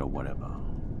Bigfoot shit or whatever.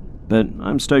 But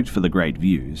I'm stoked for the great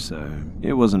views, so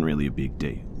it wasn't really a big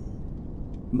deal.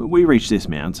 We reached this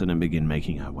mountain and begin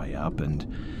making our way up,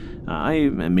 and I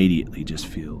immediately just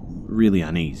feel really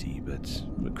uneasy, but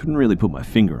I couldn't really put my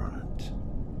finger on it.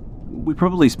 We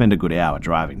probably spent a good hour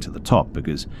driving to the top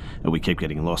because we kept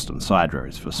getting lost on side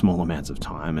roads for small amounts of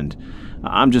time, and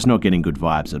I'm just not getting good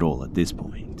vibes at all at this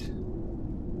point.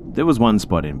 There was one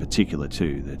spot in particular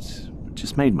too that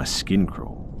just made my skin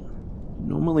crawl.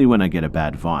 Normally when I get a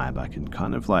bad vibe, I can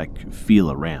kind of like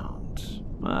feel around.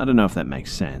 I don't know if that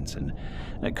makes sense, and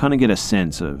I kind of get a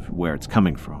sense of where it's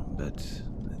coming from, but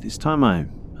this time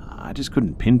I just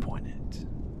couldn't pinpoint it.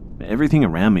 Everything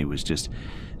around me was just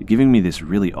giving me this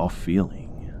really off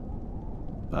feeling.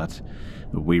 But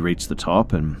we reached the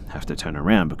top and have to turn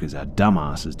around because our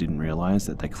dumbasses didn't realize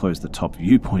that they closed the top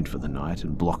viewpoint for the night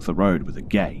and blocked the road with a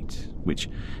gate, which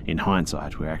in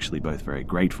hindsight we're actually both very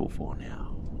grateful for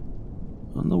now.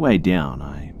 On the way down,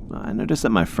 I noticed that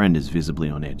my friend is visibly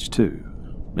on edge too,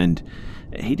 and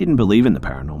he didn't believe in the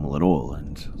paranormal at all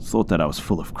and thought that I was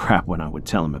full of crap when I would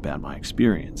tell him about my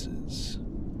experiences.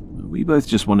 We both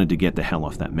just wanted to get the hell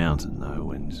off that mountain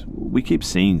though, and we keep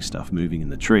seeing stuff moving in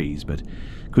the trees, but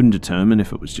couldn't determine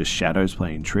if it was just shadows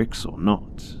playing tricks or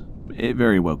not. It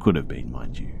very well could have been,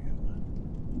 mind you.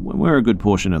 When we were a good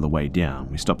portion of the way down,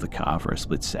 we stopped the car for a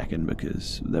split second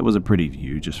because there was a pretty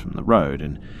view just from the road,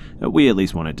 and we at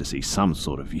least wanted to see some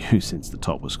sort of view since the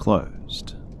top was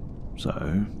closed.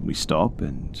 So we stop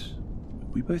and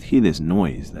we both hear this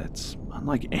noise that's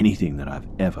unlike anything that I've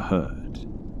ever heard.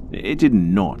 It did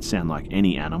not sound like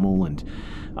any animal, and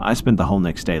I spent the whole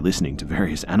next day listening to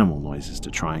various animal noises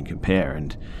to try and compare,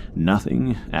 and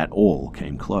nothing at all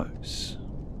came close.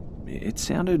 It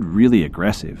sounded really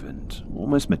aggressive and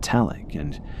almost metallic,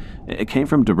 and it came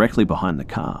from directly behind the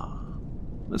car.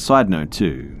 A side note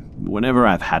too, whenever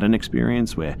I've had an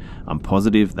experience where I'm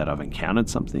positive that I've encountered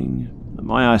something,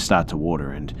 my eyes start to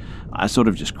water and I sort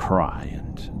of just cry,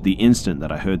 and the instant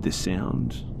that I heard this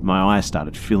sound, my eyes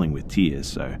started filling with tears,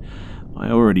 so I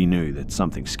already knew that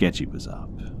something sketchy was up.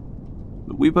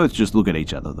 We both just look at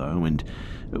each other though, and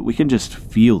we can just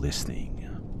feel this thing.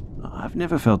 I've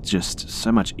never felt just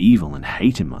so much evil and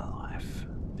hate in my life.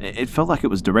 It felt like it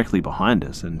was directly behind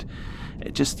us, and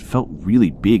it just felt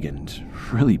really big and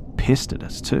really pissed at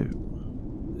us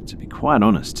too. To be quite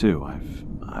honest too,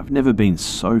 I've never been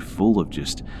so full of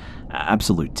just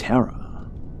absolute terror.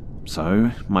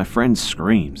 So my friend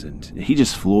screams and he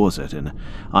just floors it, and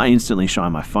I instantly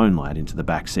shine my phone light into the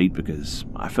back seat because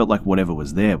I felt like whatever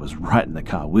was there was right in the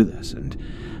car with us, and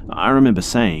I remember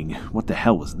saying, "What the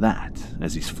hell was that?"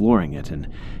 as he's flooring it, and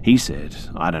he said,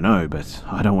 "I don't know, but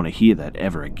I don't want to hear that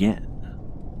ever again."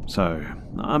 So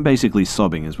I'm basically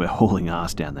sobbing as we're hauling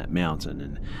ass down that mountain,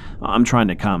 and I'm trying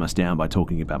to calm us down by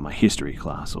talking about my history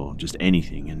class or just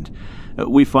anything, and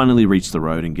we finally reach the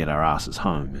road and get our asses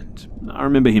home, and I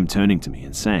remember him turning to me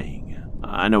and saying,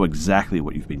 "I know exactly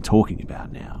what you've been talking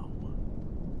about now."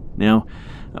 Now,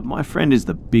 my friend is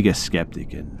the biggest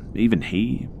skeptic, and even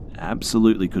he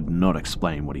absolutely could not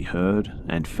explain what he heard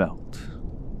and felt.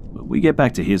 We get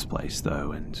back to his place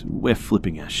though, and we're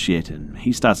flipping our shit, and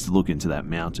he starts to look into that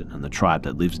mountain and the tribe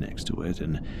that lives next to it,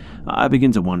 and I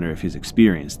begin to wonder if his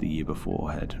experience the year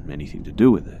before had anything to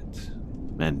do with it.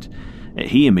 And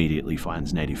he immediately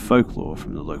finds native folklore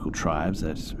from the local tribes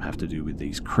that have to do with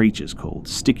these creatures called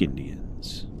stick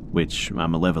Indians, which are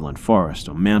malevolent forest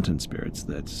or mountain spirits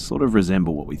that sort of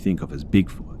resemble what we think of as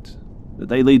Bigfoot.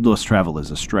 They lead lost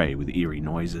travelers astray with eerie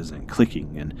noises and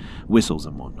clicking and whistles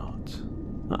and whatnot.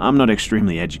 I'm not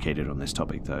extremely educated on this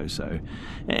topic though, so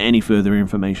any further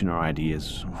information or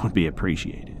ideas would be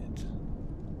appreciated.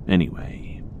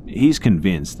 Anyway, he's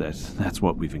convinced that that's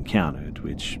what we've encountered,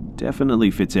 which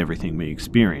definitely fits everything we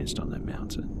experienced on that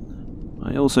mountain.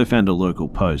 I also found a local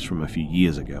post from a few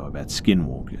years ago about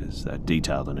skinwalkers that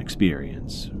detailed an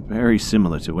experience very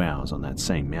similar to ours on that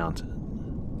same mountain.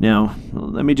 Now,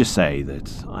 let me just say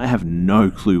that I have no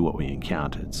clue what we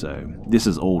encountered, so this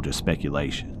is all just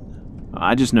speculation.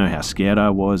 I just know how scared I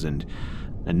was, and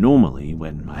normally,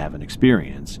 when I have an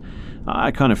experience,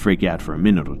 I kind of freak out for a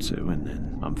minute or two, and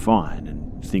then I'm fine,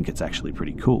 and think it's actually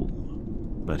pretty cool.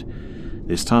 But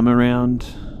this time around,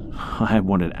 I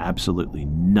wanted absolutely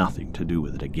nothing to do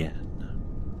with it again.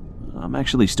 I'm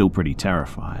actually still pretty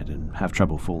terrified, and have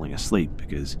trouble falling asleep,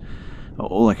 because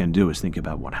all I can do is think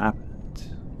about what happened.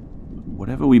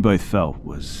 Whatever we both felt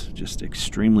was just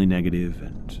extremely negative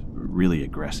and really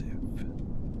aggressive.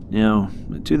 Now,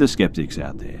 to the skeptics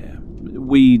out there,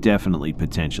 we definitely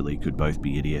potentially could both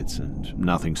be idiots and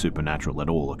nothing supernatural at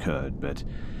all occurred, but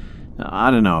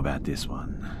I don't know about this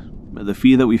one. The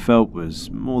fear that we felt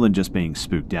was more than just being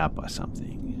spooked out by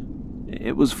something.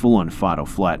 It was full-on fight or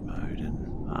flight mode,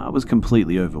 and I was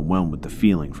completely overwhelmed with the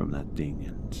feeling from that thing,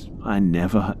 and I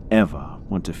never ever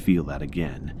want to feel that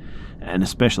again, and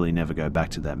especially never go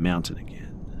back to that mountain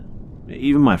again.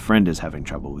 Even my friend is having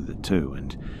trouble with it too,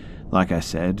 and like I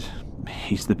said,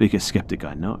 he's the biggest skeptic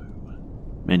I know.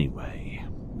 Anyway,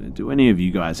 do any of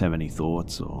you guys have any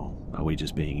thoughts, or are we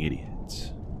just being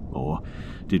idiots? Or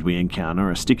did we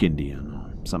encounter a stick Indian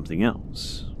or something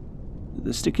else?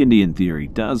 The stick Indian theory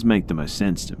does make the most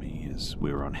sense to me, as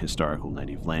we were on historical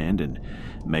native land, and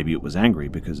maybe it was angry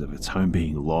because of its home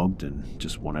being logged and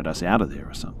just wanted us out of there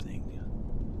or something.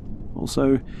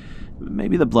 Also,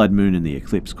 maybe the blood moon and the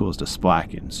eclipse caused a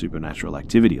spike in supernatural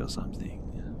activity or something.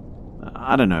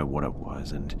 I don't know what it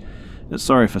was, and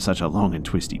sorry for such a long and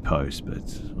twisty post,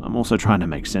 but I'm also trying to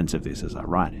make sense of this as I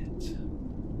write it.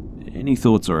 Any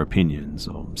thoughts or opinions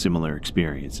or similar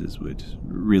experiences would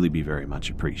really be very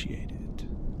much appreciated.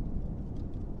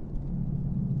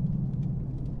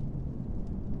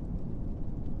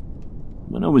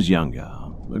 When I was younger,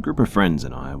 a group of friends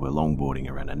and I were longboarding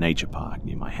around a nature park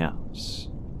near my house.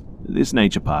 This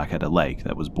nature park had a lake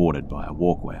that was bordered by a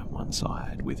walkway on one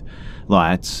side, with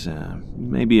lights,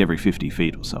 maybe every 50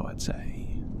 feet or so, I'd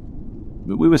say.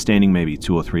 But we were standing maybe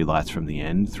 2 or 3 lights from the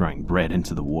end, throwing bread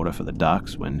into the water for the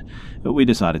ducks, when we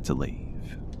decided to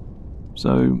leave.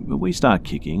 So we start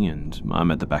kicking, and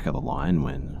I'm at the back of the line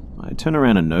when I turn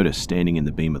around and notice standing in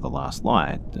the beam of the last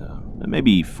light,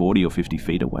 maybe 40 or 50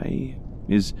 feet away,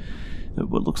 is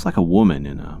what looks like a woman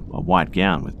in a white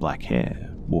gown with black hair,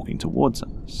 walking towards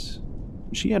us.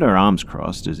 She had her arms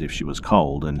crossed as if she was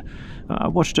cold, and I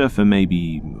watched her for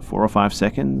maybe 4 or 5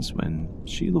 seconds when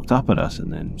she looked up at us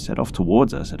and then set off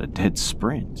towards us at a dead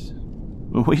sprint.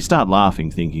 We start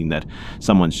laughing, thinking that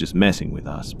someone's just messing with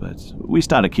us, but we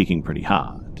started kicking pretty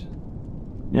hard.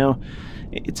 Now,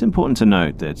 it's important to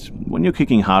note that when you're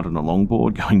kicking hard on a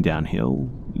longboard going downhill,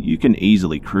 you can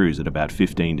easily cruise at about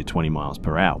 15 to 20 miles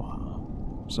per hour.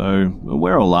 So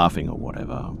we're all laughing or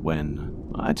whatever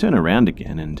when I turn around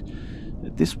again, and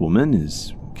this woman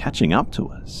is catching up to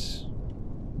us.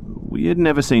 We had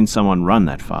never seen someone run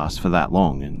that fast for that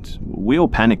long, and we all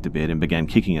panicked a bit and began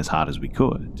kicking as hard as we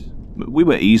could. We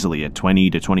were easily at 20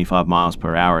 to 25 miles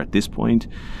per hour at this point,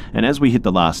 and as we hit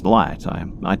the last light,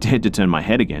 I dared to turn my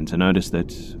head again to notice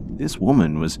that this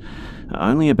woman was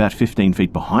only about 15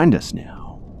 feet behind us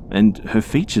now, and her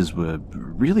features were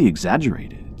really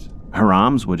exaggerated. Her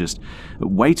arms were just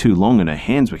way too long and her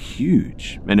hands were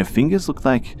huge, and her fingers looked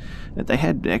like they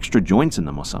had extra joints in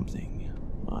them or something.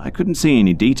 I couldn't see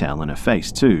any detail in her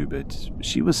face too, but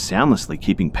she was soundlessly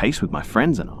keeping pace with my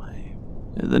friends and I.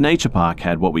 The nature park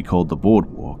had what we called the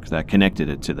boardwalk that connected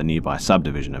it to the nearby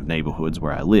subdivision of neighborhoods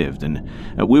where I lived, and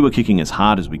we were kicking as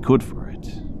hard as we could for it.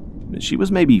 She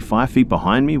was maybe 5 feet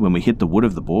behind me when we hit the wood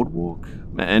of the boardwalk,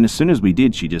 and as soon as we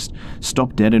did, she just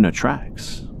stopped dead in her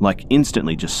tracks. Like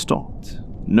instantly just stopped.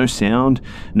 No sound,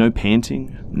 no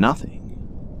panting, nothing.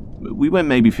 We went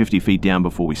maybe 50 feet down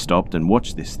before we stopped and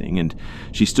watched this thing, and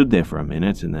she stood there for a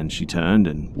minute and then she turned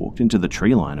and walked into the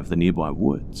tree line of the nearby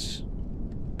woods.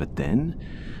 But then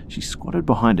she squatted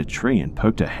behind a tree and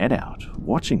poked her head out,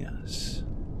 watching us.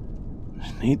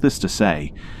 Needless to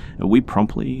say, we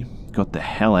promptly got the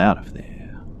hell out of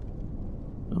there.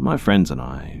 My friends and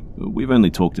I, we've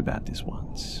only talked about this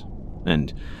once,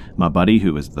 and my buddy,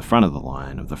 who was at the front of the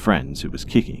line of the friends who was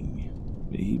kicking,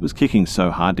 he was kicking so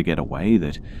hard to get away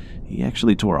that he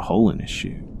actually tore a hole in his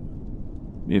shoe.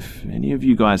 If any of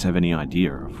you guys have any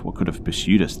idea of what could have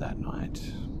pursued us that night,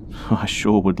 I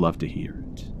sure would love to hear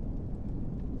it.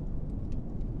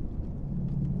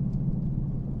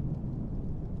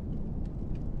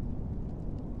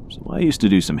 So I used to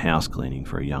do some house cleaning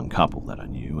for a young couple that I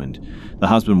knew, and the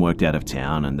husband worked out of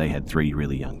town and they had 3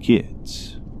 really young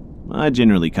kids. I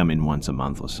generally come in once a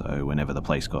month or so whenever the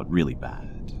place got really bad.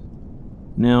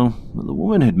 Now, the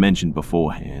woman had mentioned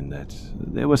beforehand that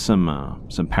there were some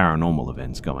paranormal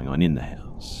events going on in the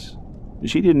house.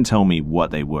 She didn't tell me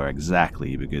what they were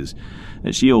exactly because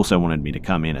she also wanted me to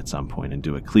come in at some point and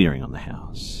do a clearing on the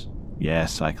house.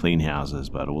 Yes, I clean houses,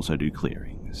 but also do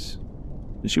clearings.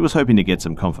 She was hoping to get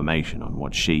some confirmation on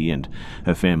what she and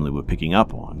her family were picking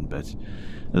up on, but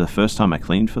the first time I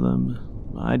cleaned for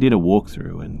them, I did a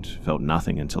walkthrough and felt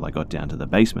nothing until I got down to the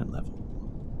basement level.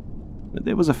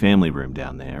 There was a family room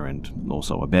down there and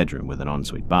also a bedroom with an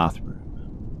ensuite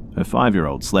bathroom. Her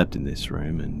 5-year-old slept in this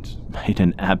room and made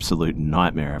an absolute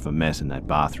nightmare of a mess in that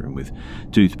bathroom with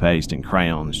toothpaste and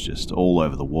crayons just all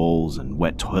over the walls and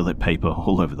wet toilet paper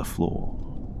all over the floor.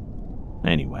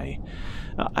 Anyway,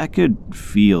 I could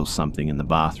feel something in the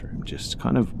bathroom just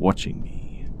kind of watching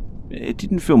me. It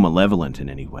didn't feel malevolent in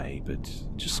any way, but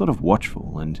just sort of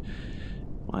watchful, and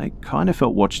I kind of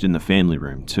felt watched in the family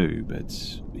room too, but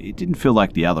it didn't feel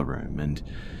like the other room, and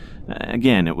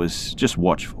again, it was just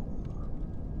watchful.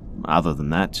 Other than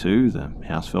that too, the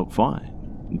house felt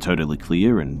fine, totally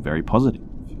clear and very positive.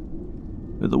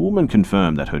 The woman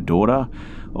confirmed that her daughter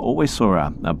always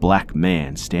saw a black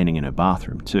man standing in her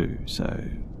bathroom too, so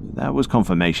that was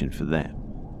confirmation for them.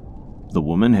 The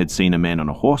woman had seen a man on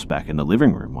a horseback in the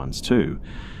living room once too.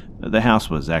 The house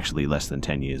was actually less than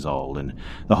 10 years old, and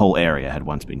the whole area had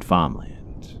once been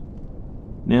farmland.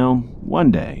 Now, one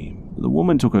day, the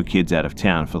woman took her kids out of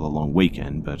town for the long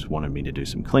weekend, but wanted me to do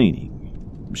some cleaning.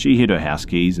 She hid her house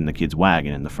keys in the kids'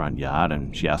 wagon in the front yard,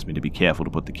 and she asked me to be careful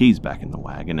to put the keys back in the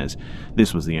wagon, as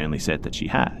this was the only set that she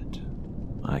had.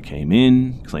 I came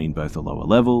in, cleaned both the lower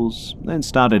levels, then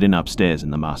started in upstairs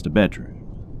in the master bedroom.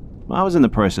 I was in the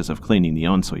process of cleaning the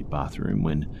ensuite bathroom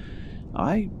when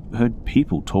I heard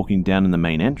people talking down in the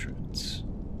main entrance.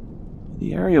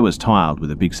 The area was tiled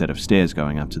with a big set of stairs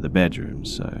going up to the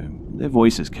bedrooms, so their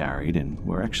voices carried and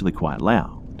were actually quite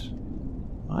loud.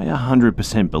 I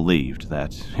 100% believed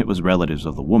that it was relatives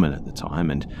of the woman at the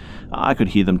time, and I could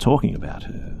hear them talking about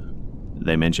her.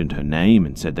 They mentioned her name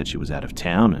and said that she was out of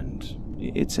town, and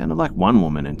it sounded like one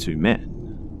woman and 2 men.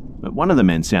 But one of the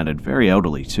men sounded very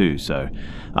elderly too, so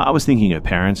I was thinking her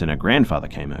parents and her grandfather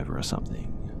came over or something.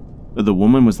 The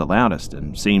woman was the loudest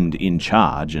and seemed in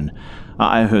charge, and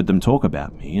I heard them talk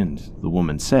about me, and the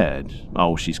woman said,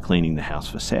 "Oh, she's cleaning the house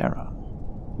for Sarah."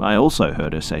 I also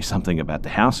heard her say something about the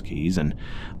house keys, and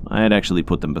I had actually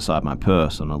put them beside my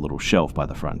purse on a little shelf by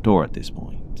the front door at this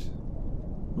point.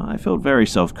 I felt very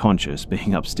self-conscious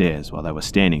being upstairs while they were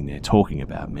standing there talking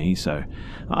about me, so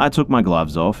I took my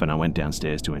gloves off and I went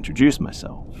downstairs to introduce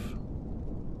myself.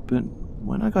 But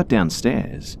when I got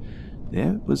downstairs,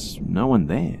 there was no one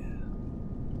there.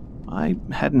 I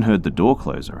hadn't heard the door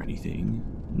close or anything,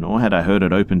 nor had I heard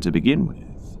it open to begin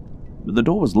with. The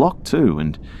door was locked too,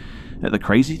 and the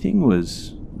crazy thing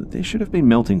was that there should have been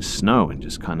melting snow and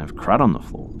just kind of crud on the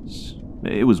floors.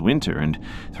 It was winter, and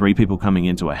 3 people coming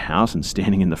into a house and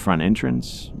standing in the front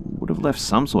entrance would have left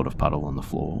some sort of puddle on the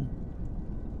floor.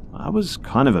 I was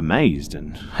kind of amazed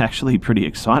and actually pretty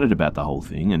excited about the whole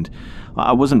thing, and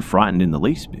I wasn't frightened in the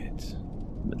least bit.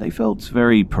 But they felt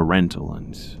very parental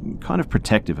and kind of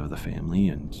protective of the family,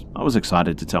 and I was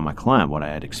excited to tell my client what I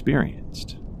had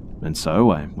experienced. And so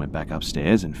I went back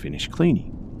upstairs and finished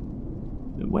cleaning.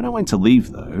 When I went to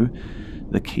leave though,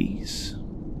 the keys,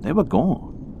 they were gone.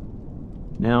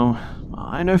 Now,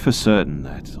 I know for certain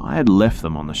that I had left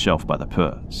them on the shelf by the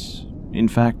purse. In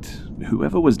fact,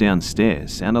 whoever was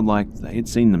downstairs sounded like they had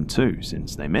seen them too,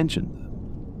 since they mentioned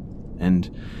them. And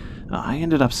I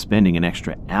ended up spending an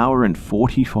extra hour and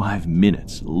 45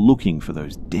 minutes looking for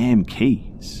those damn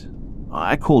keys.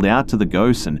 I called out to the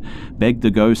ghosts and begged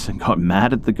the ghosts and got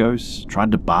mad at the ghosts,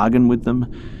 tried to bargain with them,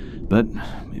 but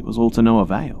it was all to no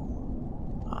avail.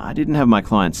 I didn't have my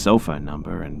client's cell phone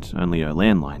number and only her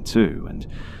landline too, and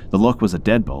the lock was a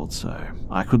deadbolt, so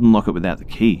I couldn't lock it without the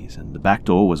keys, and the back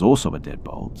door was also a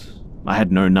deadbolt. I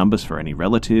had no numbers for any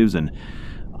relatives, and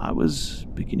I was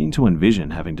beginning to envision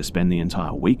having to spend the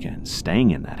entire weekend staying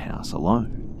in that house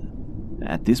alone.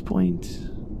 At this point,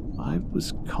 I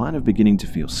was kind of beginning to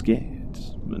feel scared,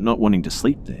 not wanting to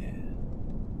sleep there.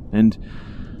 And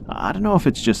I don't know if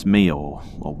it's just me or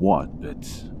what,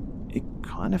 but it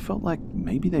kind of felt like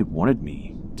maybe they wanted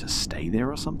me to stay there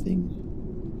or something.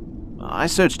 I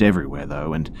searched everywhere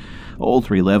though, and all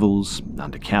 3 levels,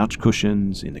 under couch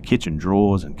cushions, in the kitchen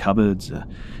drawers and cupboards,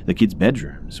 the kids'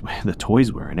 bedrooms, where the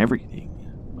toys were and everything.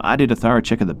 I did a thorough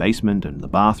check of the basement and the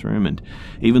bathroom, and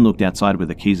even looked outside where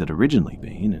the keys had originally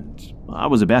been, and I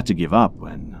was about to give up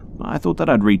when I thought that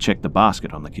I'd recheck the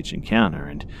basket on the kitchen counter,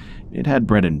 and it had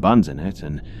bread and buns in it,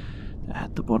 and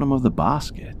at the bottom of the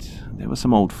basket there were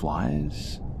some old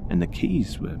flyers, and the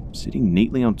keys were sitting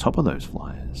neatly on top of those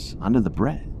flyers, under the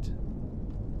bread.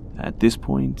 At this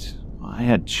point, I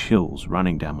had chills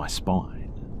running down my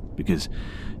spine, because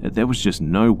there was just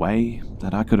no way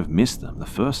that I could have missed them the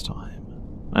first time.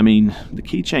 I mean, the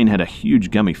keychain had a huge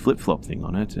gummy flip-flop thing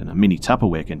on it, and a mini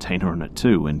Tupperware container on it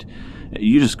too, and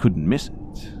you just couldn't miss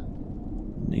it.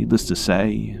 Needless to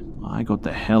say, I got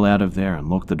the hell out of there and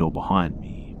locked the door behind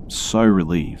me, so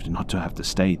relieved not to have to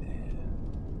stay there.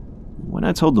 When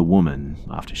I told the woman,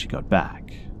 after she got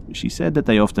back, she said that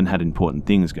they often had important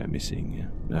things go missing,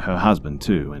 her husband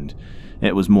too, and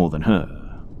it was more than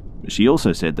her. She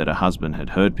also said that her husband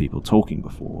had heard people talking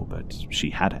before, but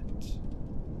she hadn't.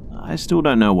 I still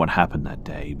don't know what happened that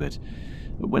day, but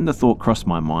when the thought crossed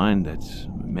my mind that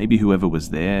maybe whoever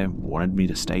was there wanted me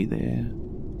to stay there,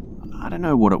 I don't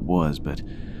know what it was, but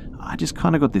I just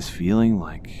kind of got this feeling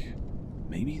like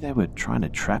maybe they were trying to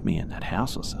trap me in that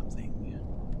house or something.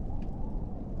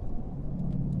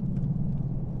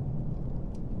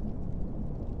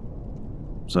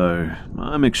 So,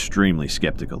 I'm extremely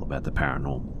skeptical about the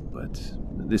paranormal,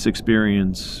 but this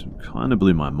experience kind of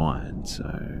blew my mind, so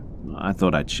I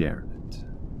thought I'd share it.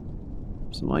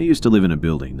 So I used to live in a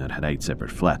building that had 8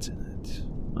 separate flats in it.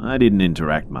 I didn't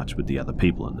interact much with the other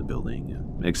people in the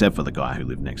building, except for the guy who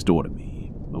lived next door to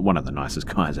me, one of the nicest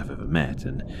guys I've ever met,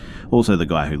 and also the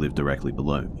guy who lived directly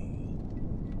below me.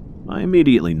 I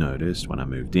immediately noticed when I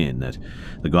moved in that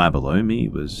the guy below me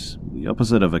was the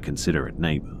opposite of a considerate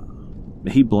neighbor.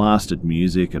 He blasted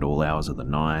music at all hours of the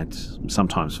night,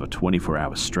 sometimes for 24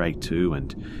 hours straight too,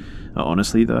 and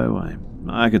honestly though,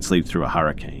 I could sleep through a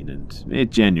hurricane, and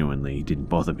it genuinely didn't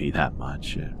bother me that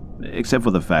much, except for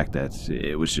the fact that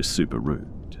it was just super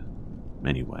rude.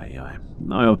 Anyway,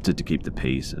 I opted to keep the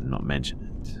peace and not mention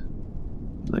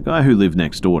it. The guy who lived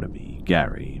next door to me,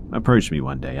 Gary, approached me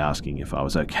one day asking if I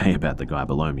was okay about the guy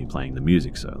below me playing the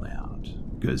music so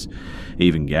loud, because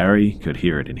even Gary could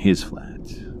hear it in his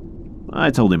flat. I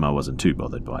told him I wasn't too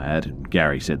bothered by it, and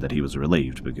Gary said that he was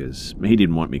relieved because he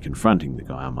didn't want me confronting the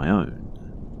guy on my own.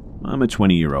 I'm a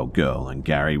 20-year-old girl, and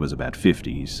Gary was about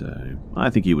 50, so I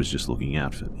think he was just looking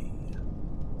out for me.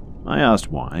 I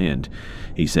asked why, and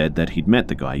he said that he'd met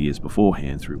the guy years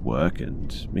beforehand through work,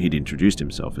 and he'd introduced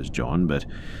himself as John, but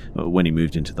when he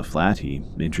moved into the flat, he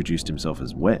introduced himself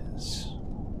as Wes.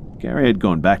 Gary had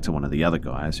gone back to one of the other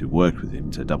guys who worked with him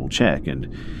to double check,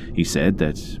 and he said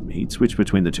that he'd switched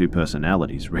between the 2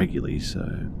 personalities regularly, so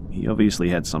he obviously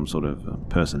had some sort of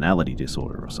personality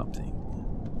disorder or something.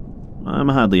 I'm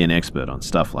hardly an expert on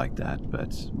stuff like that,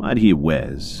 but I'd hear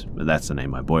Wes, that's the name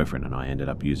my boyfriend and I ended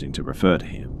up using to refer to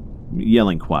him,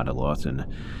 yelling quite a lot, and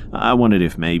I wondered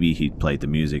if maybe he'd played the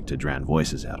music to drown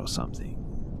voices out or something.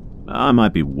 I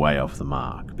might be way off the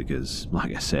mark, because,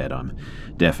 like I said, I'm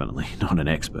definitely not an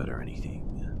expert or anything.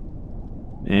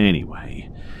 Anyway,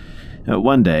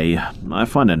 one day, I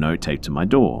find a note taped to my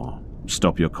door.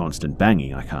 "Stop your constant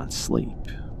banging, I can't sleep."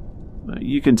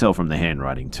 You can tell from the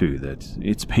handwriting too that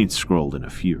it's been scrawled in a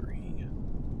fury.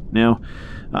 Now,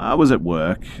 I was at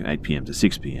work, 8 PM to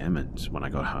 6 PM, and when I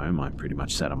got home, I pretty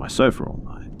much sat on my sofa all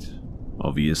night.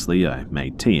 Obviously, I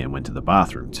made tea and went to the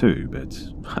bathroom too, but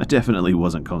I definitely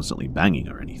wasn't constantly banging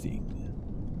or anything.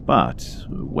 But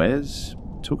Wes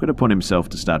took it upon himself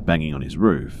to start banging on his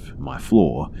roof, my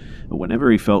floor, whenever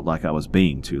he felt like I was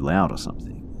being too loud or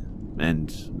something.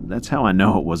 And that's how I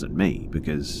know it wasn't me,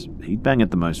 because he'd bang at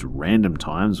the most random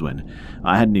times when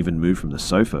I hadn't even moved from the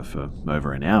sofa for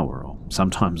over an hour, or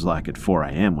sometimes like at 4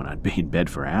 AM when I'd be in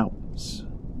bed for hours.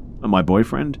 My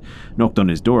boyfriend knocked on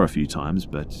his door a few times,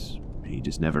 but he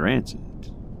just never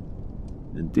answered.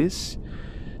 And this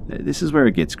is where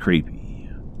it gets creepy.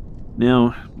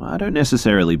 Now, I don't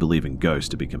necessarily believe in ghosts,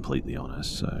 to be completely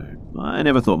honest, so I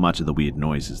never thought much of the weird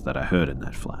noises that I heard in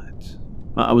that flat.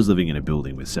 I was living in a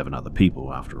building with 7 other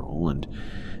people, after all, and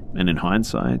in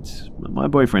hindsight, my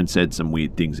boyfriend said some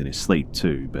weird things in his sleep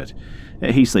too, but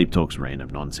he sleep talks random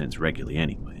nonsense regularly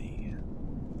anyway.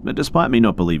 But despite me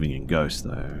not believing in ghosts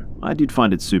though, I did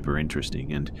find it super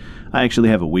interesting, and I actually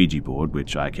have a Ouija board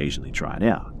which I occasionally tried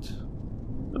out.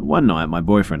 One night my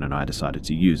boyfriend and I decided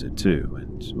to use it too,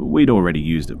 and we'd already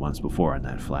used it once before in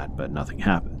that flat, but nothing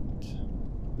happened.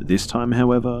 This time,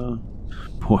 however,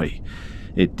 boy,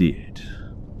 it did.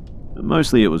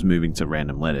 Mostly it was moving to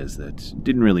random letters that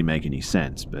didn't really make any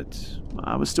sense, but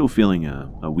I was still feeling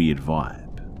a weird vibe.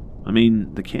 I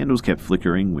mean, the candles kept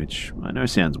flickering, which I know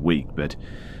sounds weak, but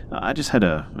I just had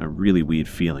a really weird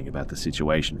feeling about the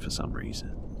situation for some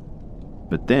reason.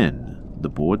 But then, the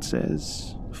board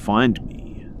says, "Find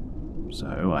me."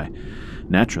 So I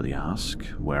naturally ask,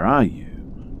 "Where are you?"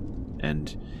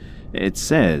 And it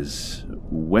says,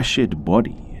 "Weshid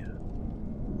body."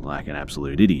 Like an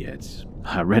absolute idiot,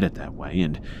 I read it that way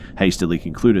and hastily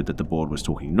concluded that the board was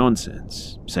talking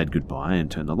nonsense, said goodbye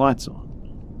and turned the lights on.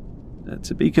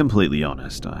 To be completely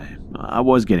honest, I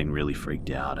was getting really freaked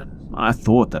out, and I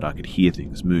thought that I could hear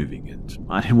things moving, and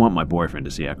I didn't want my boyfriend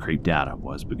to see how creeped out I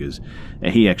was because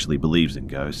he actually believes in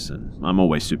ghosts and I'm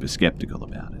always super skeptical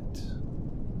about it.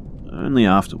 Only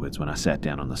afterwards, when I sat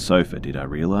down on the sofa, did I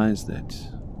realize that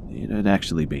it had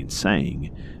actually been saying,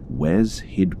 "Where's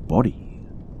hid body?"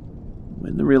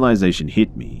 When the realization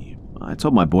hit me, I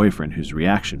told my boyfriend, whose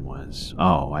reaction was,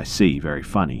 "Oh, I see, very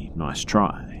funny, nice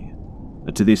try."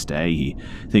 To this day, he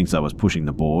thinks I was pushing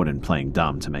the board and playing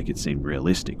dumb to make it seem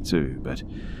realistic too, but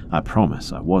I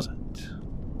promise I wasn't.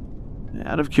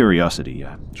 Out of curiosity,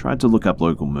 I tried to look up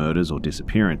local murders or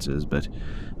disappearances, but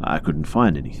I couldn't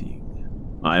find anything.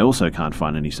 I also can't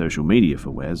find any social media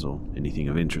for Wes or anything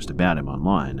of interest about him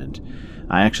online, and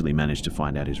I actually managed to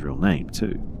find out his real name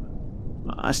too.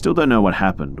 I still don't know what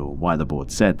happened or why the board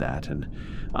said that, and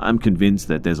I'm convinced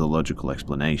that there's a logical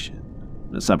explanation.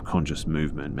 A subconscious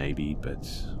movement maybe, but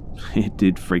it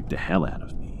did freak the hell out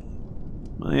of me.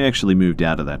 I actually moved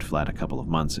out of that flat a couple of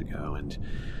months ago, and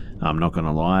I'm not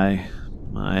gonna lie,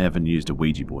 I haven't used a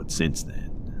Ouija board since then.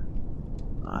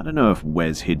 I don't know if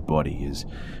Wes hid body is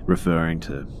referring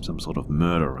to some sort of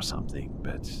murder or something,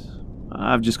 but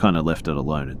I've just kind of left it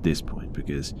alone at this point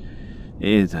because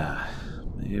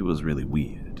it was really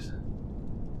weird.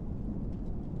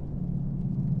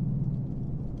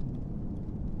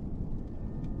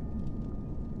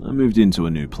 I moved into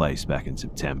a new place back in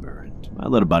September, and I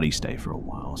let a buddy stay for a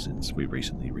while since we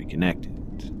recently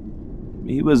reconnected.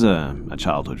 He was a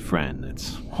childhood friend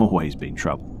that's always been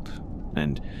troubled,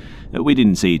 and we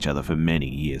didn't see each other for many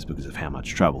years because of how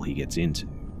much trouble he gets into.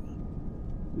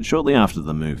 Shortly after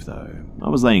the move, though, I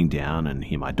was laying down and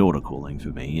hear my daughter calling for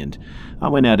me, and I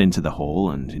went out into the hall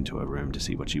and into her room to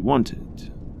see what she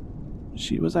wanted.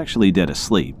 She was actually dead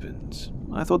asleep, and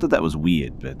I thought that was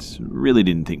weird, but really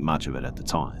didn't think much of it at the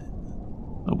time.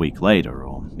 A week later,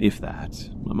 or if that,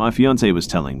 my fiancée was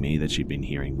telling me that she'd been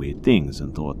hearing weird things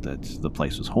and thought that the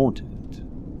place was haunted.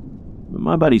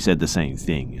 My buddy said the same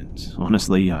thing, and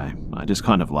honestly, I just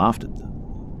kind of laughed at them.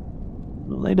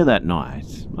 Later that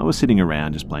night, I was sitting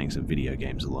around just playing some video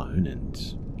games alone,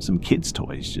 and some kids'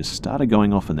 toys just started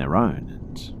going off on their own,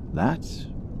 and that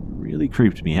really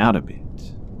creeped me out a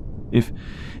bit. If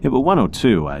it were one or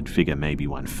two, I'd figure maybe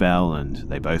one fell and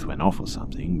they both went off or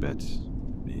something, but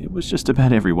it was just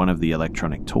about every one of the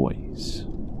electronic toys.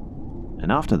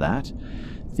 And after that,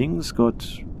 things got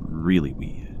really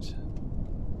weird.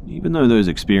 Even though those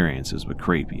experiences were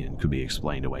creepy and could be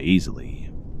explained away easily,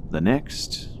 the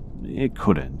next, it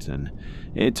couldn't, and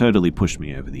it totally pushed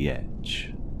me over the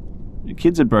edge. The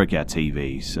kids had broke our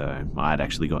TV, so I had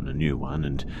actually gotten a new one,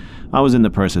 and I was in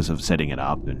the process of setting it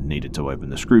up and needed to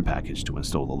open the screw package to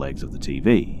install the legs of the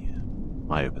TV.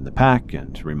 I opened the pack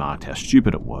and remarked how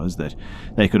stupid it was that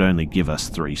they could only give us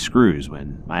 3 screws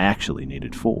when I actually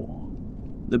needed 4.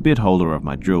 The bit holder of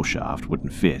my drill shaft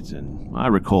wouldn't fit, and I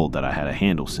recalled that I had a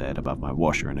handle set above my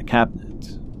washer in a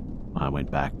cabinet. I went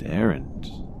back there, and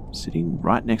sitting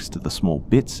right next to the small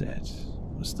bit set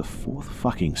was the 4th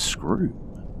fucking screw.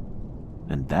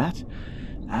 And that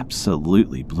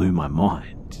absolutely blew my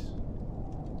mind.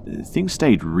 Things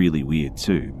stayed really weird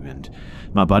too, and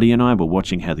my buddy and I were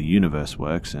watching how the universe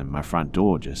works, and my front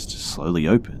door just slowly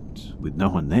opened, with no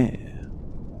one there.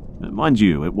 Mind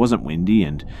you, it wasn't windy,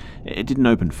 and it didn't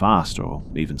open fast or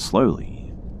even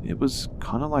slowly. It was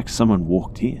kind of like someone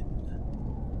walked in.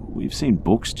 We've seen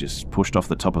books just pushed off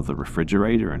the top of the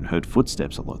refrigerator and heard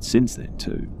footsteps a lot since then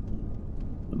too.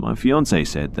 My fiancée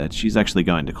said that she's actually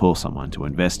going to call someone to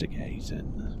investigate,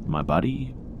 and my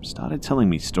buddy started telling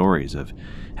me stories of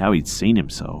how he'd seen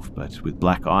himself, but with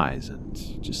black eyes and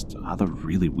just other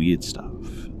really weird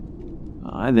stuff.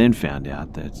 I then found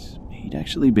out that he'd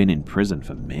actually been in prison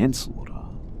for manslaughter.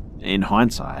 In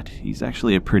hindsight, he's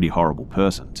actually a pretty horrible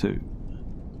person too.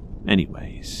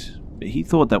 Anyways, he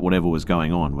thought that whatever was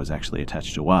going on was actually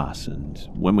attached to us, and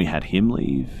when we had him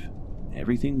leave,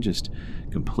 everything just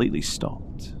completely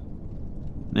stopped.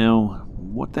 Now,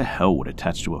 what the hell would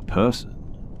attach to a person?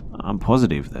 I'm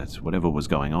positive that whatever was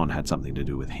going on had something to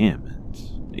do with him,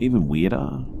 and even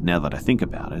weirder, now that I think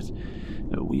about it,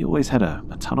 we always had a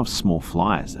ton of small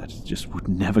flies that just would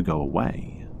never go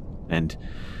away. And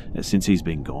since he's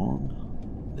been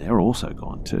gone, they're also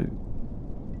gone too.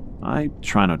 I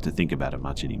try not to think about it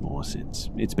much anymore since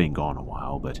it's been gone a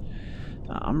while, but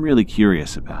I'm really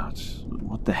curious about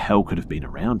what the hell could have been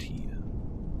around here.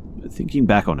 Thinking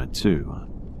back on it too,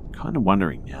 I'm kind of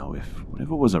wondering now if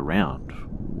whatever was around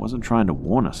wasn't trying to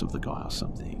warn us of the guy or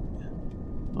something.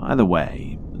 Either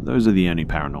way, those are the only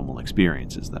paranormal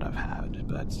experiences that I've had,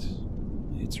 but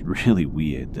it's really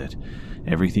weird that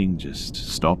everything just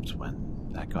stopped when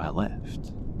that guy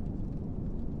left.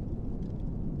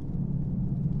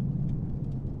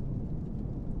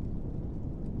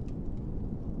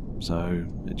 So,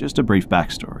 just a brief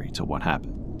backstory to what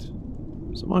happened.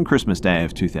 So on Christmas Day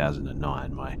of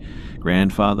 2009, my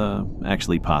grandfather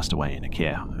actually passed away in a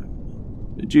care home.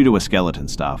 Due to a skeleton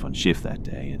staff on shift that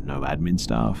day and no admin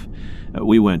staff,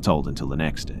 we weren't told until the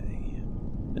next day.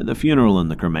 The funeral and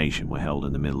the cremation were held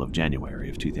in the middle of January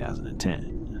of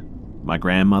 2010. My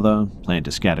grandmother planned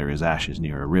to scatter his ashes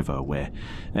near a river where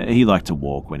he liked to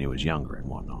walk when he was younger and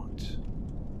whatnot.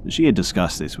 She had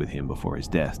discussed this with him before his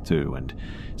death too, and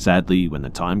sadly, when the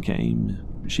time came,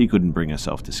 she couldn't bring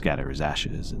herself to scatter his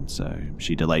ashes, and so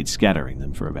she delayed scattering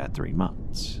them for about 3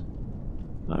 months.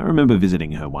 I remember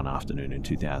visiting her one afternoon in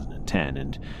 2010,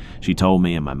 and she told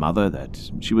me and my mother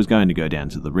that she was going to go down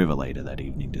to the river later that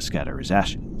evening to scatter his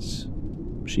ashes.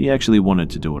 She actually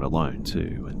wanted to do it alone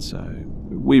too, and so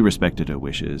we respected her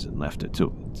wishes and left her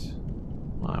to it.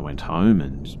 I went home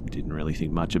and didn't really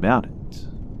think much about it.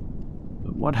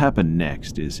 But what happened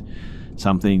next is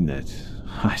something that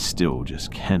I still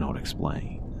just cannot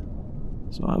explain.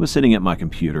 So I was sitting at my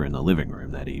computer in the living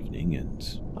room that evening,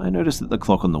 and I noticed that the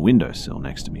clock on the windowsill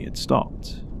next to me had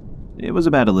stopped. It was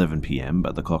about 11 PM,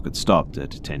 but the clock had stopped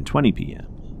at 10:20 PM.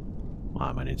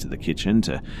 I went into the kitchen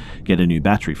to get a new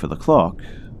battery for the clock,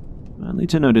 only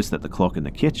to notice that the clock in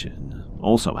the kitchen,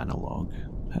 also analog,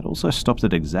 had also stopped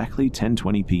at exactly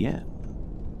 10:20 PM.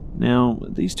 Now,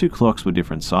 these two clocks were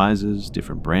different sizes,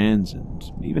 different brands, and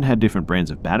even had different brands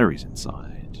of batteries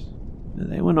inside.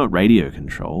 They were not radio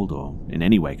controlled or in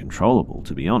any way controllable,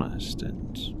 to be honest,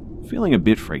 and feeling a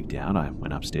bit freaked out, I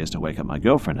went upstairs to wake up my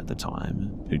girlfriend at the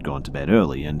time, who'd gone to bed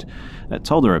early, and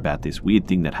told her about this weird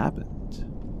thing that happened.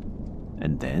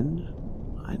 And then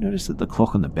I noticed that the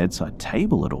clock on the bedside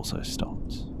table had also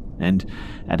stopped, and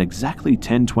at exactly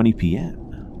 10:20 PM.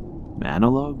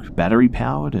 Analog,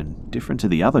 battery-powered, and different to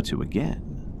the other two again.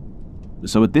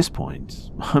 So at this point,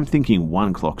 I'm thinking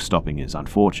 1 clock stopping is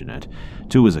unfortunate,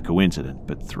 2 is a coincidence,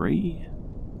 but 3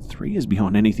 is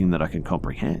beyond anything that I can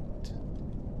comprehend.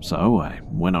 So I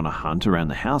went on a hunt around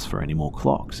the house for any more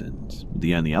clocks, and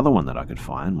the only other one that I could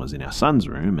find was in our son's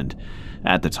room, and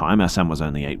at the time our son was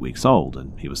only 8 weeks old,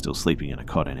 and he was still sleeping in a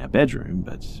cot in our bedroom,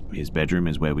 but his bedroom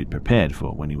is where we'd prepared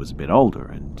for when he was a bit older,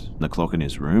 and the clock in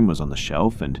his room was on the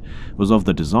shelf and was of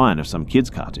the design of some kid's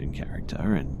cartoon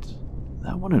character, and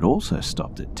that one had also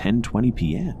stopped at 10:20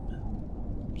 PM.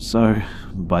 So,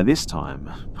 by this time,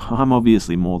 I'm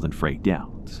obviously more than freaked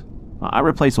out. I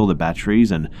replace all the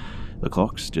batteries and the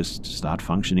clocks just start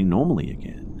functioning normally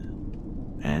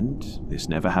again. And this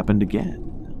never happened again.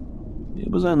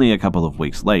 It was only a couple of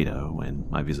weeks later when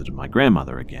I visited my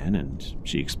grandmother again, and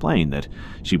she explained that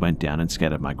she went down and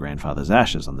scattered my grandfather's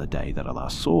ashes on the day that I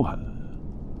last saw her.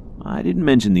 I didn't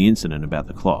mention the incident about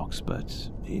the clocks,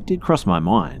 but it did cross my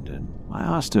mind, and I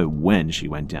asked her when she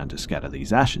went down to scatter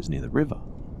these ashes near the river.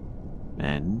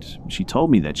 And she told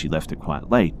me that she left it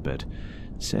quite late, but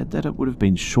said that it would have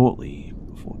been shortly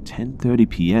before 10:30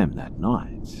 PM that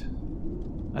night.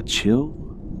 A chill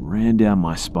ran down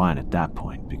my spine at that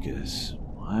point because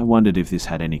I wondered if this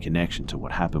had any connection to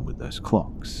what happened with those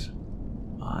clocks.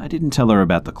 I didn't tell her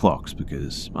about the clocks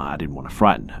because I didn't want to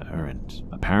frighten her, and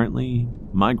apparently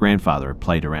my grandfather had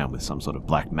played around with some sort of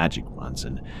black magic once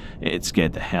and it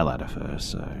scared the hell out of her,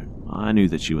 so I knew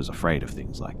that she was afraid of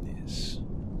things like this.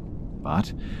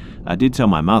 But I did tell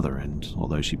my mother, and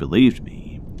although she believed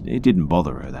me, It didn't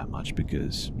bother her that much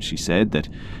because she said that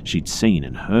she'd seen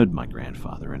and heard my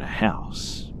grandfather in a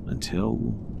house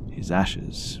until his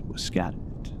ashes were scattered.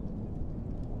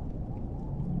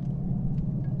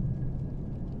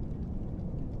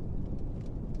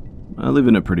 I live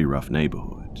in a pretty rough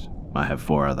neighborhood. I have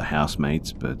 4 other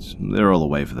housemates, but they're all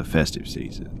away for the festive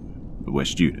season. We're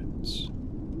students.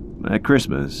 At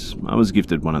Christmas, I was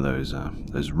gifted one of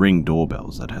those Ring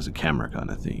doorbells that has a camera kind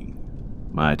of thing.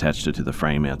 I attached it to the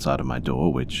frame outside of my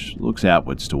door, which looks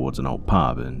outwards towards an old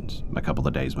pub, and a couple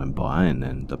of days went by and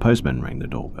then the postman rang the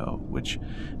doorbell, which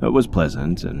was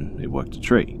pleasant and it worked a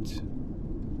treat.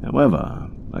 However,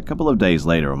 a couple of days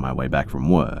later on my way back from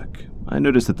work, I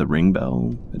noticed that the ring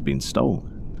bell had been stolen.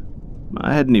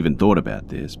 I hadn't even thought about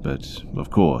this, but of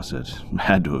course it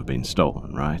had to have been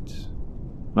stolen, right?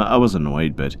 I was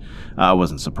annoyed, but I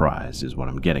wasn't surprised, is what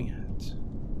I'm getting at.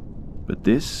 But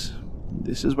this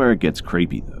is where it gets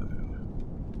creepy though.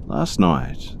 Last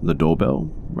night, the doorbell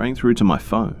rang through to my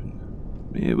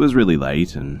phone. It was really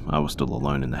late and I was still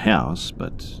alone in the house,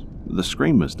 but the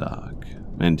screen was dark,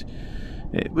 and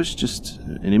it was just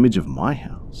an image of my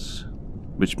house,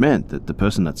 which meant that the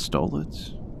person that stole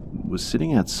it was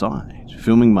sitting outside,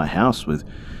 filming my house with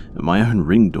my own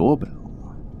Ring doorbell.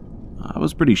 I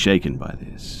was pretty shaken by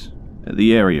this.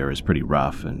 The area is pretty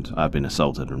rough and I've been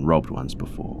assaulted and robbed once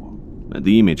before.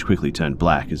 The image quickly turned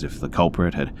black as if the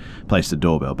culprit had placed the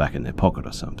doorbell back in their pocket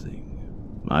or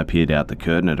something. I peered out the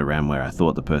curtain at around where I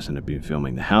thought the person had been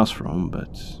filming the house from,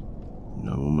 but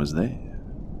no one was there.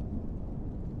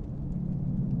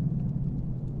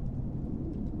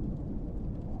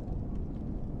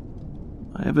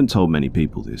 I haven't told many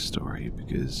people this story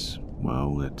because,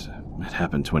 well, it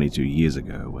happened 22 years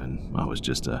ago when I was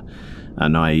just a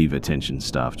naive,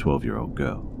 attention-starved 12-year-old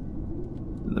girl.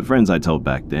 The friends I told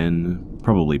back then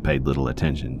probably paid little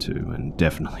attention to and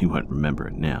definitely won't remember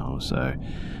it now, so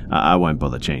I won't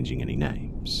bother changing any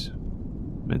names.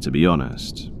 And to be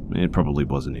honest, it probably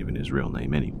wasn't even his real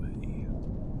name anyway.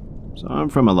 So I'm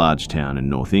from a large town in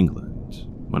North England.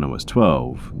 When I was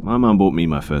 12, my mum bought me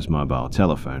my first mobile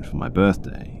telephone for my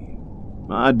birthday.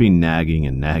 I'd been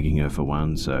nagging her for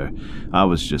one, so I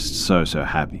was just so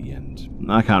happy, and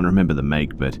I can't remember the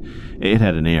make, but it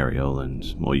had an aerial and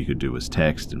all you could do was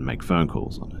text and make phone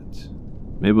calls on it.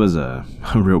 It was a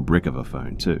real brick of a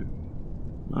phone too.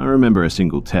 I remember a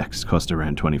single text cost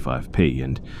around 25p,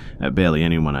 and barely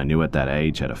anyone I knew at that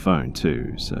age had a phone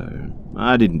too, so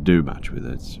I didn't do much with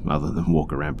it, other than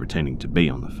walk around pretending to be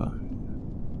on the phone.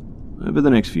 Over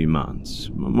the next few months,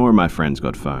 more of my friends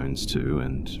got phones too,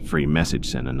 and free message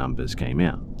center numbers came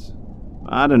out.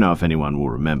 I don't know if anyone will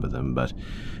remember them, but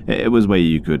it was where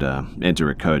you could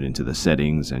enter a code into the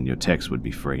settings and your text would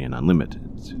be free and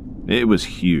unlimited. It was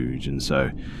huge, and so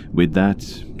with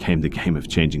that came the game of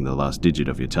changing the last digit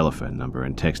of your telephone number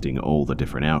and texting all the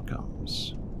different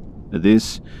outcomes.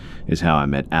 This is how I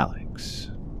met Alex.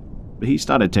 He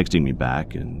started texting me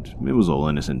back, and it was all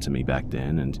innocent to me back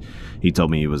then, and he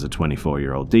told me he was a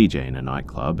 24-year-old DJ in a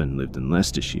nightclub and lived in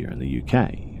Leicestershire in the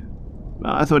UK.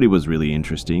 I thought he was really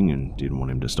interesting and didn't want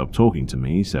him to stop talking to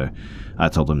me, so I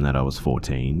told him that I was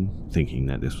 14, thinking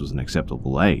that this was an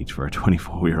acceptable age for a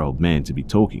 24-year-old man to be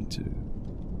talking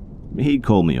to. He'd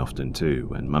call me often too,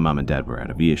 when my mum and dad were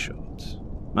out of earshot.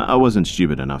 I wasn't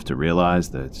stupid enough to realize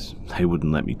that they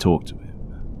wouldn't let me talk to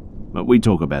him. But we'd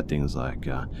talk about things like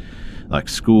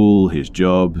school, his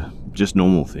job, just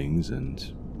normal things,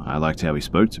 and I liked how he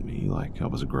spoke to me, like I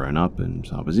was a grown-up and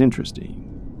I was interesting.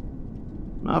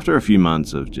 After a few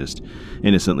months of just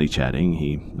innocently chatting,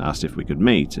 he asked if we could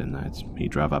meet and that he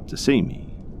drove up to see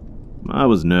me. I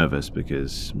was nervous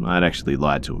because I'd actually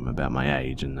lied to him about my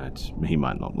age and that he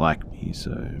might not like me,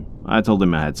 so I told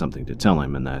him I had something to tell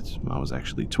him and that I was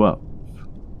actually 12.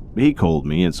 He called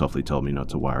me and softly told me not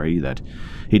to worry, that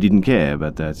he didn't care,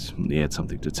 but that he had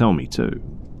something to tell me too.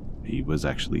 He was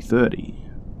actually 30.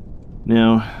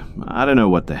 Now, I don't know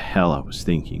what the hell I was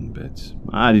thinking, but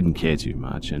I didn't care too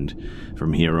much, and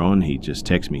from here on he'd just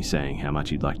text me saying how much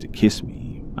he'd like to kiss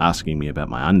me, asking me about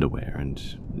my underwear,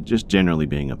 and just generally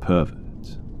being a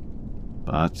pervert.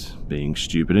 But, being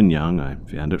stupid and young, I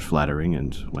found it flattering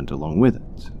and went along with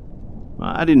it.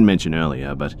 I didn't mention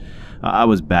earlier, but I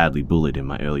was badly bullied in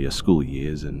my earlier school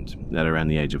years, and at around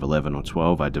the age of 11 or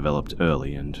 12 I developed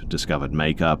early and discovered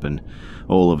makeup, and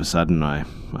all of a sudden I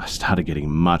started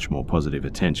getting much more positive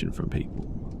attention from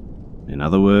people. In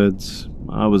other words,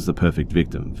 I was the perfect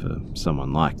victim for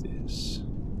someone like this.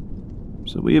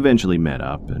 So we eventually met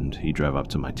up, and he drove up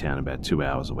to my town about 2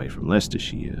 hours away from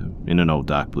Leicestershire in an old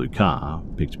dark blue car,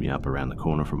 picked me up around the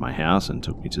corner from my house and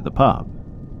took me to the pub.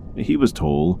 He was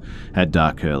tall, had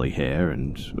dark curly hair,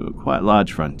 and quite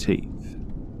large front teeth.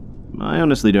 I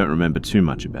honestly don't remember too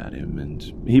much about him,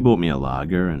 and he bought me a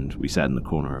lager, and we sat in the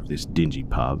corner of this dingy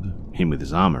pub, him with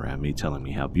his arm around me telling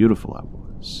me how beautiful I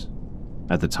was.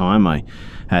 At the time, I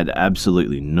had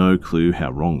absolutely no clue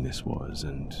how wrong this was,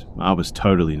 and I was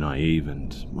totally naive,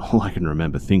 and all I can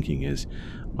remember thinking is,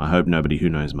 I hope nobody who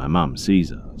knows my mum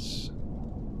sees us.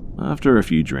 After a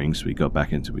few drinks, we got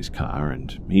back into his car,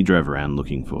 and he drove around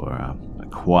looking for a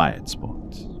quiet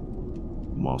spot.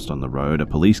 Whilst on the road, a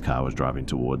police car was driving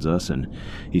towards us, and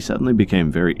he suddenly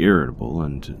became very irritable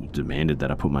and demanded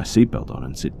that I put my seatbelt on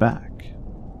and sit back.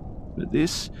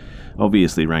 This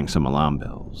obviously rang some alarm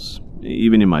bells,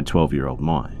 even in my 12-year-old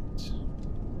mind.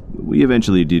 We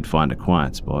eventually did find a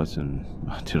quiet spot, and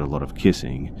I did a lot of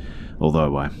kissing,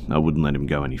 although I wouldn't let him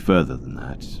go any further than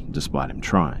that, despite him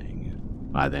trying.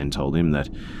 I then told him that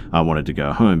I wanted to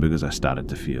go home because I started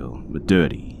to feel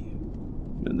dirty.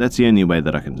 That's the only way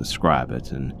that I can describe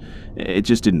it, and it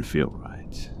just didn't feel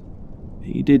right.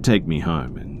 He did take me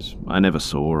home, and I never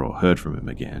saw or heard from him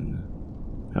again.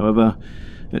 However,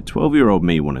 12-year-old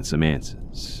me wanted some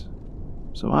answers.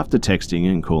 So after texting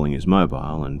and calling his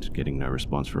mobile and getting no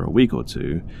response for a week or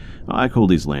two, I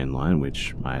called his landline,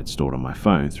 which I had stored on my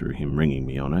phone through him ringing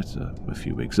me on it a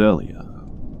few weeks earlier.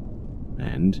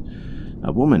 And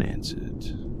a woman answered.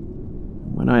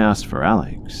 When I asked for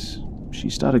Alex, she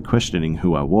started questioning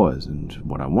who I was and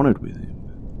what I wanted with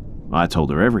him. I told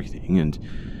her everything, and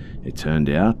it turned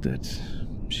out that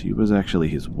she was actually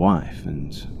his wife,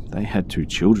 and they had 2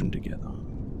 children together.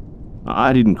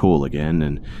 I didn't call again,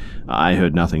 and I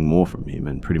heard nothing more from him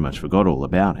and pretty much forgot all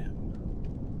about him.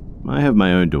 I have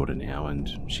my own daughter now, and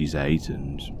she's 8,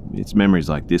 and it's memories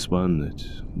like this one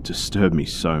that disturb me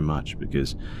so much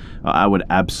because I would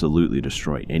absolutely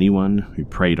destroy anyone who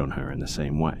preyed on her in the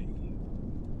same way.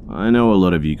 I know a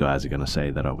lot of you guys are going to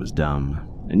say that I was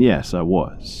dumb, and yes, I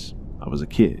was. I was a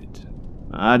kid.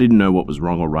 I didn't know what was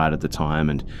wrong or right at the time,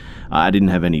 and I didn't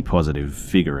have any positive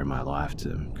figure in my life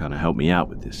to kind of help me out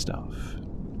with this stuff.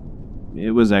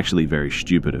 It was actually very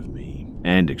stupid of me,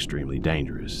 and extremely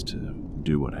dangerous to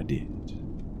do what I did.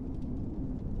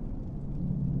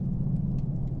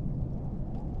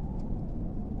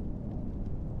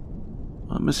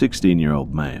 I'm a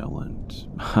 16-year-old male, and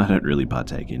I don't really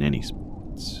partake in any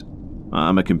sports.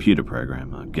 I'm a computer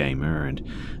programmer, gamer, and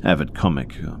avid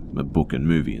comic, a book and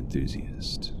movie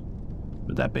enthusiast.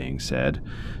 With that being said,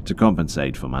 to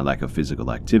compensate for my lack of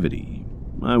physical activity,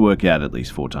 I work out at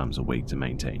least 4 times a week to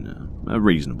maintain a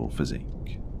reasonable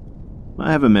physique.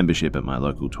 I have a membership at my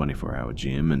local 24-hour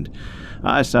gym, and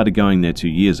I started going there 2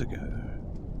 years ago.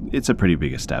 It's a pretty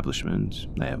big establishment.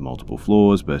 They have multiple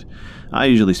floors, but I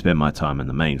usually spend my time in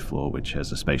the main floor, which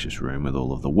has a spacious room with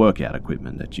all of the workout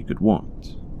equipment that you could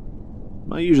want.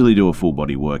 I usually do a full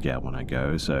body workout when I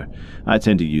go, so I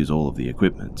tend to use all of the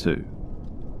equipment too.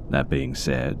 That being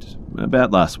said,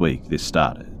 about last week this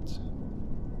started.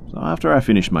 So after I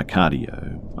finish my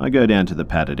cardio, I go down to the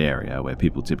padded area where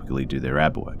people typically do their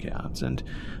ab workouts, and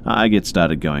I get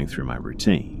started going through my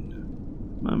routine.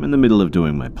 I'm in the middle of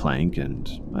doing my plank, and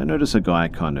I notice a guy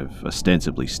kind of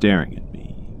ostensibly staring at me.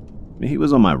 He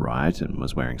was on my right and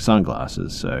was wearing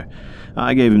sunglasses, so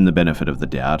I gave him the benefit of the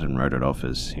doubt and wrote it off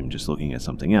as him just looking at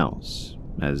something else,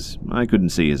 as I couldn't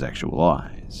see his actual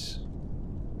eyes.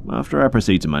 After I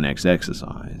proceed to my next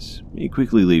exercise, he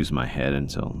quickly leaves my head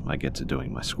until I get to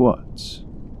doing my squats.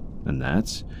 And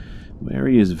that's where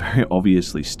he is very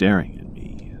obviously staring at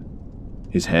me.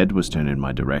 His head was turned in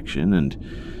my direction,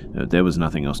 and there was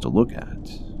nothing else to look at.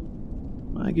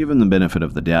 I give him the benefit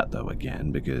of the doubt though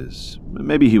again, because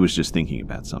maybe he was just thinking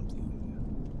about something.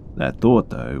 That thought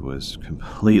though was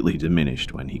completely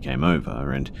diminished when he came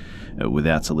over and,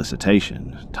 without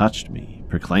solicitation, touched me,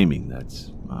 proclaiming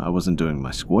that I wasn't doing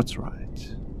my squats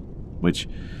right, which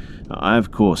I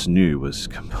of course knew was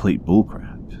complete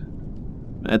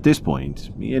bullcrap. At this point,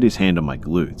 he had his hand on my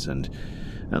glutes, and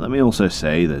let me also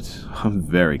say that I'm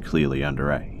very clearly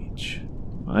underage.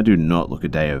 I do not look a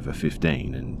day over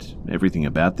 15, and everything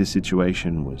about this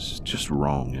situation was just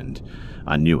wrong, and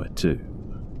I knew it too.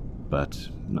 But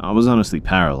I was honestly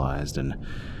paralyzed, and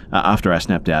after I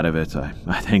snapped out of it,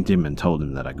 I thanked him and told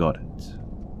him that I got it.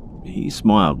 He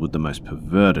smiled with the most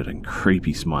perverted and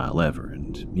creepy smile ever,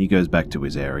 and he goes back to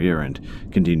his area and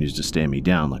continues to stare me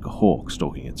down like a hawk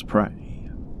stalking its prey.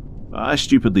 I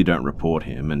stupidly don't report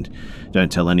him and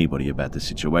don't tell anybody about the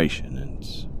situation,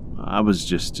 and I was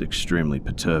just extremely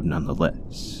perturbed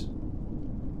nonetheless.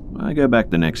 I go back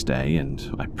the next day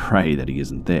and I pray that he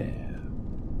isn't there.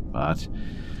 But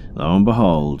lo and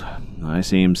behold, I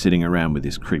see him sitting around with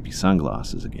his creepy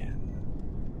sunglasses again.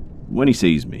 When he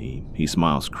sees me, he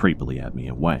smiles creepily at me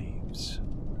and waves.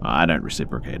 I don't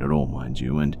reciprocate at all, mind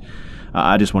you, and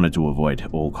I just wanted to avoid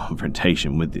all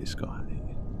confrontation with this guy.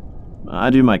 I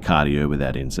do my cardio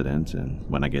without incident, and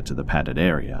when I get to the padded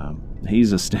area,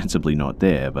 he's ostensibly not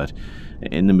there, but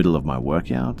in the middle of my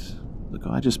workout, the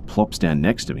guy just plops down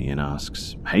next to me and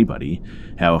asks, "Hey buddy,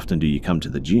 how often do you come to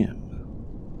the gym?"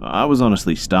 I was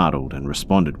honestly startled and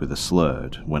responded with a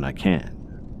slurred, "When I can."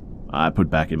 I put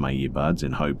back in my earbuds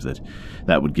in hope that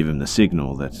that would give him the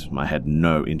signal that I had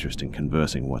no interest in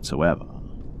conversing whatsoever.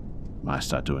 I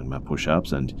start doing my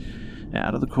push-ups, and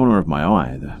out of the corner of my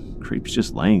eye, the creep's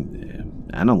just laying there,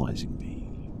 analyzing me.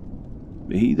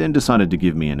 He then decided to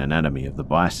give me an anatomy of the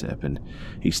bicep, and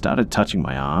he started touching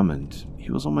my arm, and he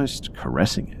was almost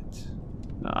caressing it.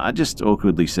 I just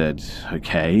awkwardly said,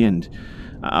 "Okay," and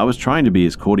I was trying to be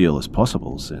as cordial as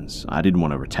possible since I didn't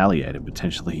want to retaliate and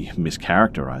potentially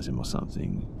mischaracterize him or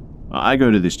something. I go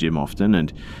to this gym often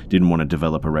and didn't want to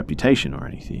develop a reputation or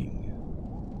anything.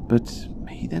 But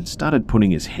he then started putting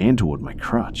his hand toward my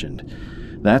crotch, and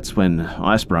that's when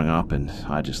I sprung up and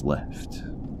I just left.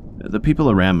 The people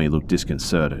around me looked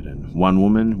disconcerted, and one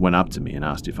woman went up to me and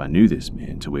asked if I knew this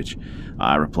man, to which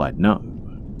I replied no.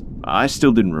 I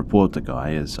still didn't report the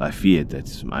guy, as I feared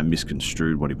that I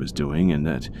misconstrued what he was doing and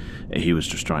that he was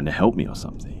just trying to help me or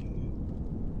something.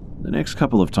 The next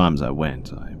couple of times I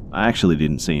went, I actually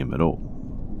didn't see him at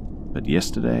all. But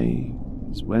yesterday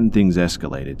is when things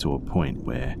escalated to a point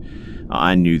where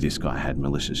I knew this guy had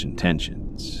malicious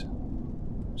intentions.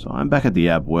 So I'm back at the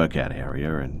ab workout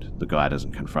area, and the guy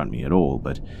doesn't confront me at all,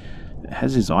 but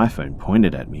has his iPhone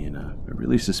pointed at me in a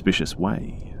really suspicious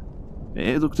way.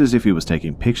 It looked as if he was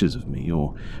taking pictures of me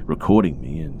or recording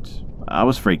me, and I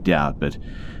was freaked out, but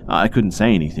I couldn't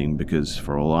say anything because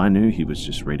for all I knew he was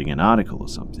just reading an article or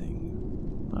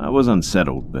something. I was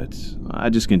unsettled, but I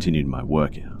just continued my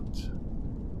workout.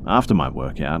 After my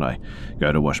workout, I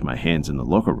go to wash my hands in the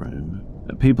locker room.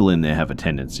 People in there have a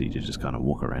tendency to just kind of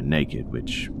walk around naked,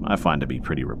 which I find to be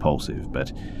pretty repulsive,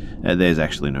 but there's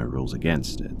actually no rules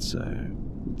against it, so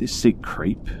this sick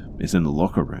creep is in the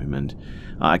locker room, and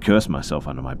I curse myself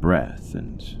under my breath,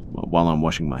 and while I'm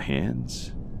washing my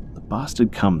hands, the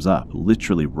bastard comes up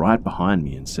literally right behind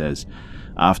me and says,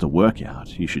 "After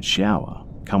workout, you should shower.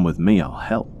 Come with me, I'll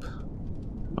help."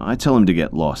 I tell him to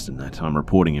get lost and that I'm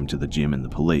reporting him to the gym and the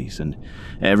police, and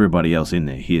everybody else in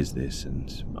there hears this,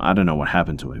 and I don't know what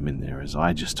happened to him in there as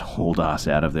I just hauled ass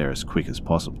out of there as quick as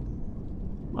possible.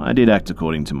 I did act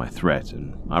according to my threat,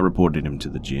 and I reported him to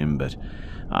the gym, but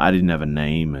I didn't have a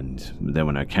name and there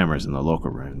were no cameras in the locker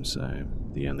room, so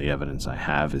the only evidence I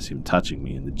have is him touching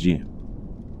me in the gym.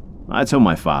 I tell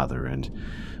my father, and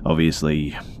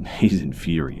obviously he's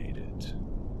infuriated.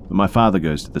 My father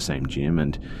goes to the same gym,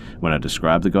 and when I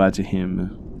described the guy to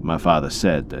him, my father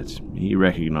said that he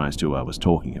recognized who I was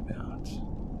talking about.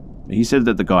 He said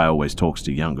that the guy always talks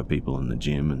to younger people in the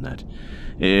gym and that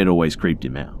it always creeped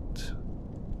him out.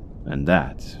 And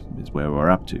that is where we're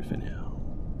up to for now.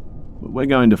 We're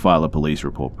going to file a police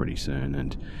report pretty soon,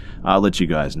 and I'll let you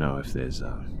guys know if there's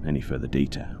any further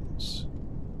details.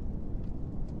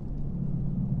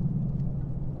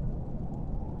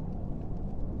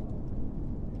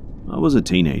 I was a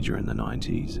teenager in the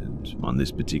 90s, and on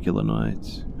this particular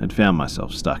night, had found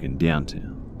myself stuck in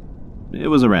downtown. It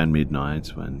was around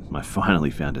midnight when I finally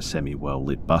found a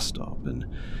semi-well-lit bus stop, and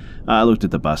I looked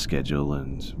at the bus schedule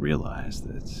and realized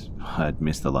that I'd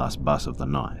missed the last bus of the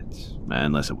night,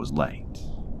 unless it was late.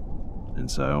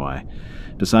 And so I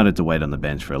decided to wait on the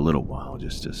bench for a little while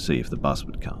just to see if the bus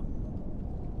would come.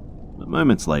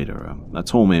 Moments later, a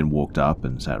tall man walked up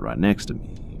and sat right next to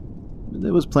me.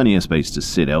 There was plenty of space to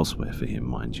sit elsewhere for him,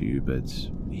 mind you, but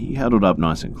he huddled up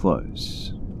nice and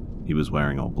close. He was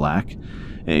wearing all black,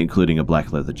 including a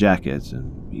black leather jacket,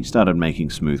 and he started making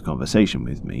smooth conversation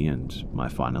with me, and I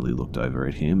finally looked over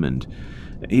at him, and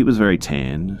he was very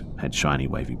tan, had shiny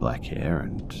wavy black hair,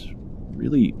 and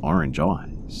really orange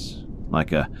eyes,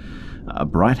 like a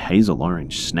bright hazel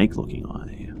orange snake-looking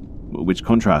eye, which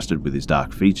contrasted with his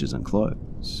dark features and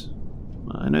clothes.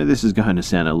 I know this is going to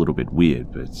sound a little bit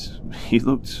weird, but he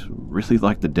looked really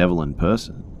like the devil in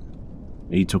person.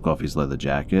 He took off his leather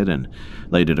jacket and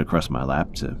laid it across my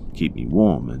lap to keep me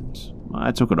warm, and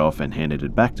I took it off and handed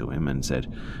it back to him and said,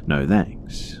 "No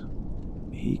thanks."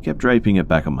 He kept draping it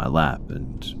back on my lap,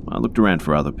 and I looked around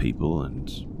for other people and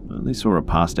only saw a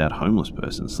passed-out homeless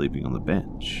person sleeping on the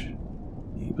bench.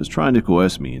 He was trying to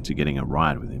coerce me into getting a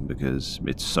ride with him because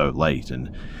it's so late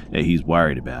and he's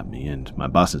worried about me and my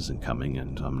bus isn't coming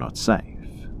and I'm not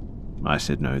safe. I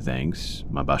said no thanks,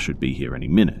 my bus should be here any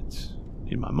minute.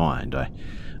 In my mind,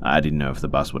 I didn't know if the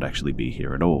bus would actually be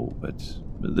here at all, but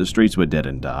the streets were dead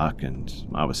and dark, and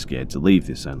I was scared to leave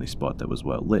this only spot that was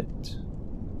well lit.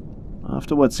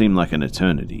 After what seemed like an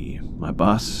eternity, my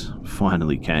bus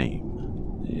finally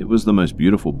came. It was the most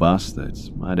beautiful bus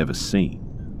that I'd ever seen.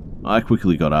 I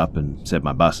quickly got up and said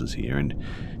my bus is here, and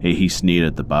he sneered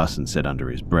at the bus and said under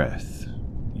his breath,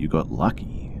 "You got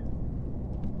lucky."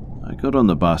 I got on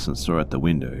the bus and saw at the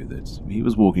window that he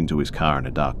was walking to his car in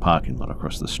a dark parking lot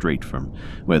across the street from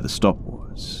where the stop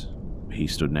was. He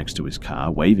stood next to his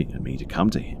car, waving at me to come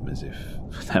to him as if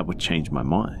that would change my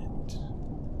mind.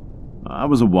 I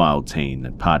was a wild teen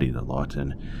that partied a lot,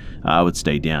 and I would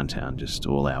stay downtown just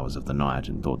all hours of the night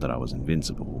and thought that I was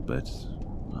invincible, but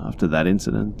after that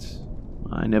incident,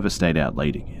 I never stayed out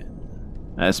late again,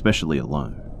 especially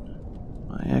alone.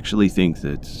 I actually think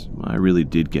that I really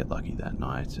did get lucky that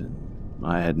night, and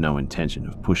I had no intention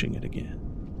of pushing it again.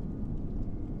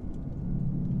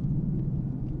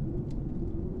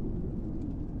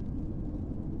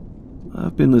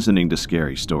 I've been listening to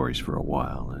scary stories for a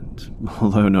while, and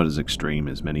although not as extreme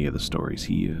as many of the stories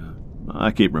here,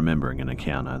 I keep remembering an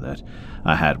encounter that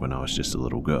I had when I was just a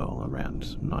little girl,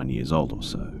 around 9 years old or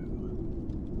so.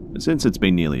 Since it's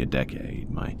been nearly a decade,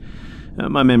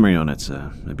 my memory on it's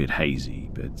a bit hazy,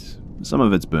 but some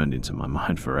of it's burned into my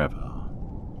mind forever.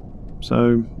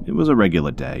 So, it was a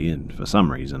regular day, and for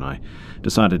some reason I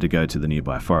decided to go to the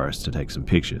nearby forest to take some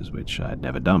pictures, which I had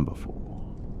never done before.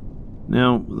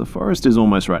 Now, the forest is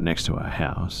almost right next to our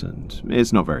house, and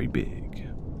it's not very big.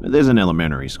 There's an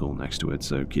elementary school next to it,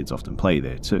 so kids often play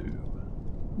there too.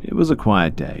 It was a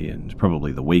quiet day, and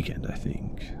probably the weekend, I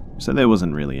think, so there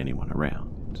wasn't really anyone around.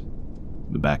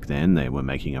 Back then, they were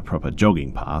making a proper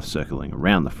jogging path circling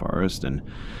around the forest, and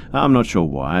I'm not sure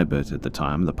why, but at the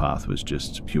time the path was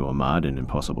just pure mud and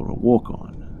impossible to walk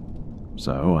on.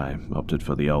 So I opted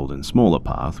for the old and smaller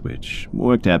path, which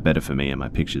worked out better for me and my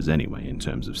pictures anyway in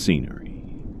terms of scenery.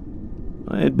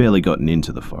 I had barely gotten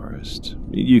into the forest.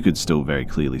 You could still very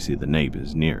clearly see the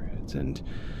neighbors near it, and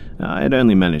I had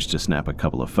only managed to snap a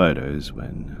couple of photos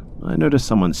when I noticed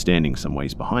someone standing some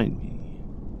ways behind me.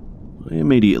 I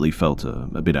immediately felt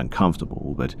a bit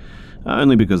uncomfortable, but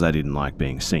only because I didn't like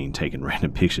being seen taking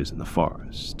random pictures in the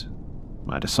forest.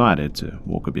 I decided to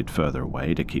walk a bit further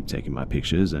away to keep taking my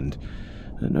pictures, and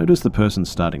I noticed the person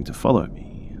starting to follow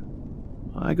me.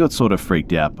 I got sort of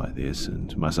freaked out by this,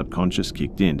 and my subconscious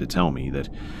kicked in to tell me that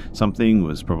something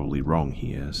was probably wrong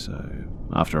here, so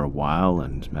after a while,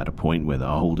 and at a point where the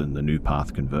old and the new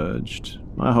path converged,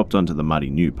 I hopped onto the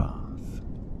muddy new path.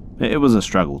 It was a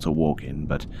struggle to walk in,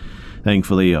 but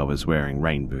thankfully I was wearing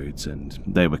rain boots, and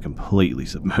they were completely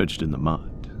submerged in the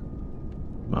mud.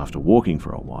 After walking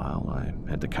for a while, I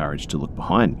had the courage to look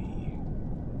behind me.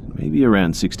 Maybe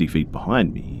around 60 feet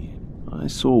behind me, I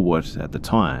saw what at the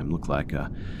time looked like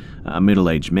a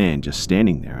middle-aged man just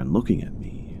standing there and looking at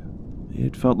me.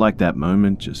 It felt like that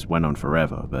moment just went on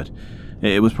forever, but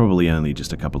it was probably only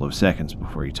just a couple of seconds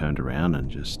before he turned around and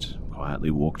just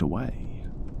quietly walked away.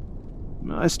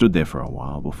 I stood there for a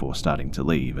while before starting to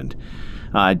leave, and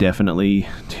I definitely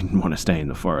didn't want to stay in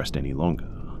the forest any longer.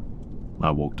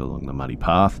 I walked along the muddy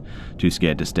path, too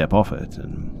scared to step off it,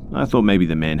 and I thought maybe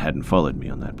the man hadn't followed me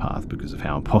on that path because of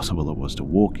how impossible it was to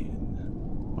walk in.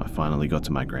 I finally got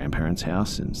to my grandparents'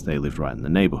 house, since they lived right in the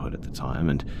neighborhood at the time,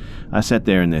 and I sat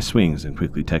there in their swings and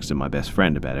quickly texted my best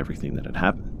friend about everything that had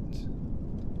happened.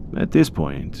 At this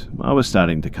point, I was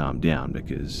starting to calm down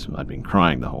because I'd been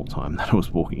crying the whole time that I was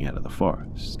walking out of the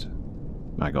forest.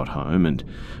 I got home and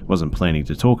wasn't planning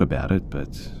to talk about it,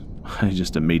 but I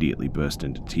just immediately burst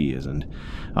into tears, and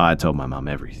I told my mum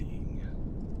everything.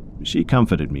 She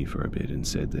comforted me for a bit and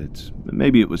said that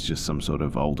maybe it was just some sort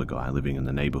of older guy living in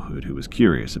the neighborhood who was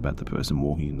curious about the person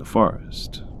walking in the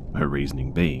forest. Her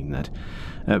reasoning being that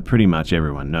pretty much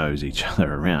everyone knows each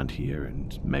other around here,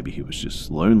 and maybe he was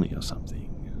just lonely or something.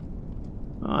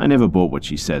 I never bought what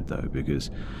she said though,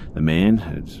 because the man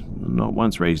had not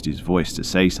once raised his voice to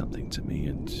say something to me,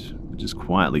 and just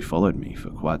quietly followed me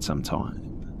for quite some time.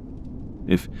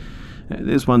 If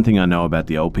there's one thing I know about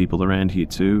the old people around here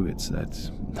too, it's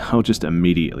that they'll just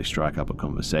immediately strike up a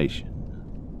conversation.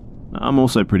 I'm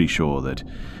also pretty sure that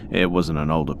it wasn't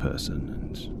an older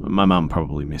person, and my mum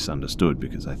probably misunderstood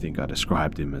because I think I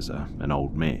described him as an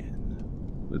old man.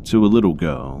 But to a little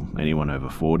girl, anyone over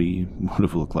 40 would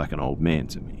have looked like an old man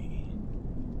to me.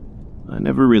 I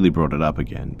never really brought it up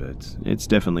again, but it's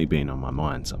definitely been on my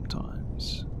mind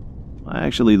sometimes. I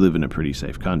actually live in a pretty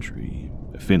safe country,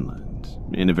 Finland,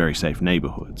 in a very safe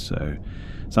neighborhood, so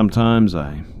sometimes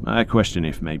I question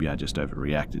if maybe I just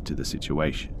overreacted to the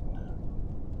situation.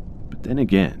 But then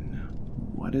again,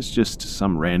 why does just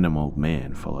some random old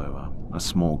man follow a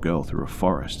small girl through a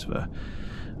forest for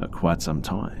quite some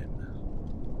time?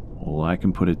 All I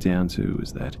can put it down to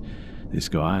is that this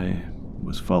guy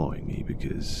was following me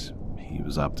because he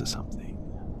was up to something.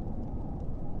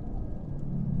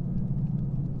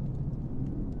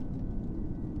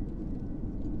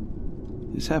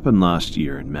 This happened last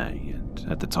year in May, and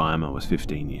at the time I was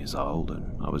 15 years old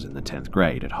and I was in the 10th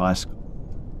grade at high school.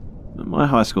 My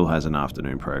high school has an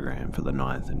afternoon program for the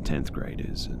 9th and 10th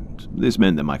graders, and this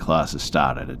meant that my classes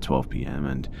started at 12 p.m.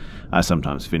 and I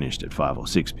sometimes finished at 5 or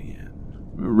 6 p.m,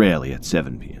 rarely at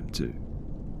 7 p.m. too.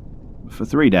 For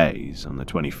 3 days, on the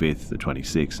 25th, the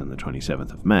 26th and the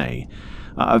 27th of May,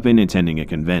 I've been attending a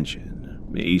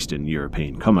convention, Eastern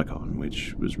European Comic-Con,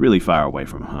 which was really far away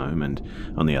from home and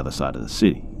on the other side of the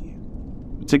city.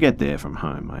 To get there from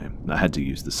home, I had to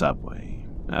use the subway,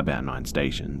 about 9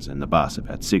 stations, and the bus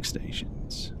about 6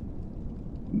 stations.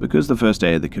 Because the first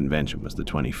day of the convention was the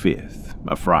 25th,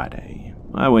 a Friday,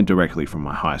 I went directly from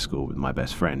my high school with my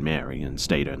best friend Mary and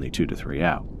stayed only 2 to 3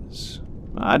 hours.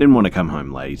 I didn't want to come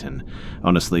home late, and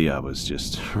honestly I was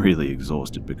just really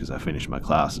exhausted because I finished my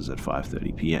classes at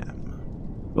 5:30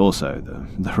 p.m. Also,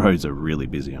 the roads are really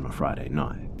busy on a Friday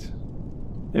night.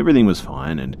 Everything was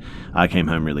fine, and I came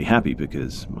home really happy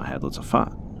because I had lots of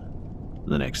fun.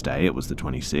 The next day, it was the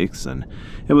 26th, and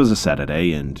it was a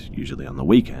Saturday, and usually on the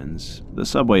weekends, the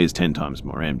subway is 10 times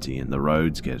more empty and the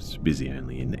roads get busy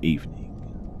only in the evening.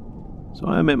 So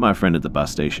I met my friend at the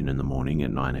bus station in the morning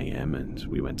at 9 a.m. and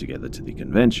we went together to the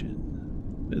convention.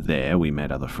 There, we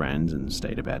met other friends and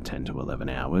stayed about 10 to 11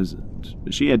 hours, and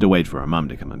she had to wait for her mum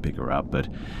to come and pick her up, but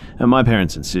my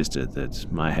parents insisted that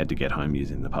I had to get home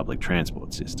using the public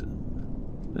transport system.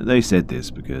 They said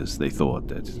this because they thought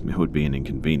that it would be an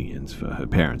inconvenience for her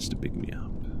parents to pick me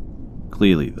up.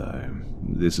 Clearly, though,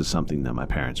 this is something that my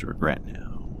parents regret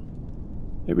now.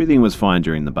 Everything was fine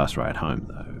during the bus ride home,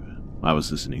 though. I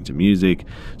was listening to music,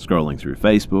 scrolling through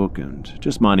Facebook, and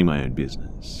just minding my own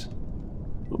business.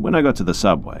 But when I got to the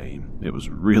subway, it was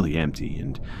really empty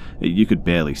and you could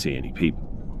barely see any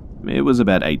people. It was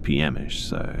about 8 p.m.-ish,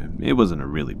 so it wasn't a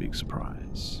really big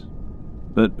surprise.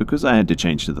 But because I had to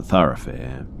change to the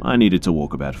thoroughfare, I needed to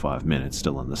walk about 5 minutes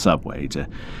still on the subway to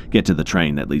get to the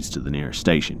train that leads to the nearest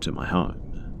station to my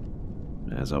home.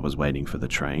 As I was waiting for the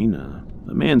train,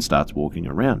 a man starts walking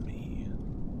around me.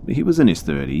 He was in his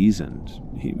 30s and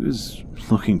he was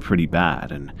looking pretty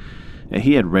bad, and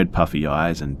he had red puffy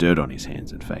eyes and dirt on his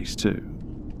hands and face too.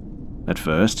 At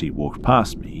first he walked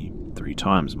past me, 3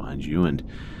 times mind you, and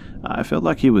I felt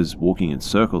like he was walking in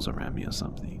circles around me or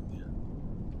something.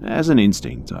 As an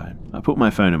instinct, I put my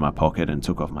phone in my pocket and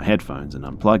took off my headphones and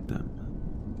unplugged them.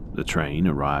 The train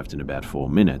arrived in about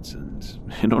 4 minutes, and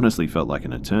it honestly felt like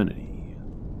an eternity.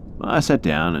 I sat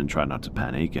down and tried not to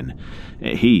panic, and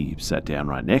he sat down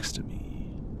right next to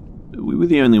me. We were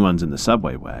the only ones in the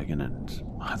subway wagon, and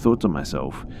I thought to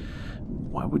myself,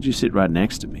 why would you sit right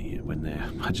next to me when there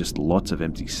are just lots of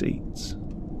empty seats?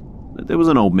 There was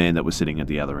an old man that was sitting at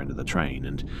the other end of the train,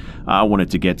 and I wanted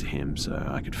to get to him so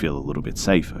I could feel a little bit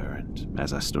safer, and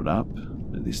as I stood up,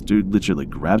 this dude literally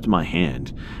grabbed my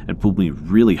hand and pulled me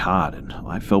really hard, and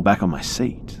I fell back on my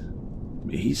seat.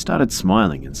 He started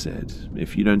smiling and said,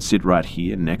 "If you don't sit right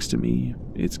here next to me,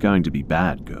 it's going to be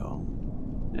bad, girl."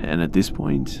 And at this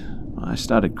point, I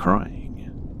started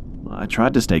crying. I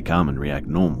tried to stay calm and react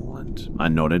normal, and I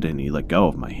nodded and he let go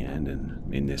of my hand,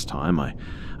 and in this time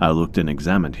I looked and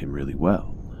examined him really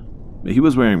well. He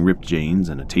was wearing ripped jeans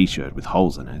and a t-shirt with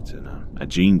holes in it and a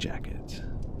jean jacket.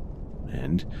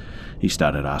 And he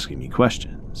started asking me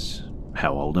questions.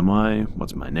 How old am I?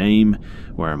 What's my name?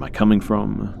 Where am I coming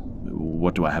from?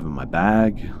 What do I have in my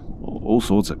bag? All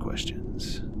sorts of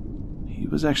questions. He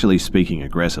was actually speaking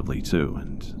aggressively too,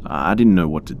 and I didn't know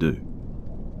what to do.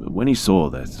 But when he saw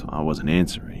that I wasn't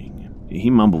answering, he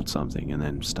mumbled something and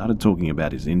then started talking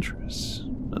about his interests,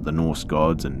 the Norse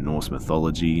gods and Norse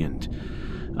mythology, and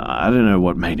I don't know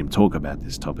what made him talk about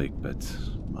this topic, but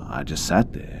I just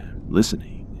sat there,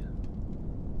 listening.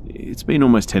 It's been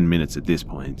almost 10 minutes at this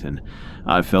point, and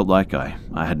I felt like I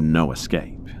had no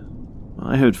escape.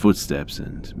 I heard footsteps,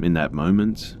 and in that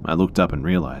moment, I looked up and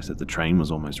realized that the train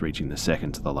was almost reaching the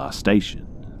second to the last station.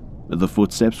 The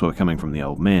footsteps were coming from the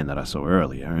old man that I saw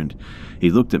earlier, and he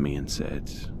looked at me and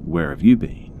said, "Where have you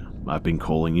been? I've been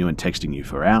calling you and texting you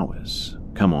for hours.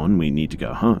 Come on, we need to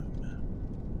go home."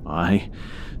 I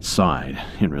sighed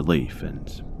in relief, and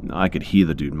I could hear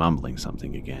the dude mumbling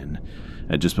something again.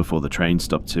 And just before the train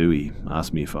stopped too, he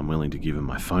asked me if I'm willing to give him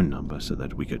my phone number so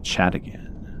that we could chat again.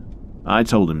 I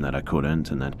told him that I couldn't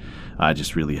and that I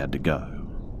just really had to go.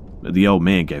 The old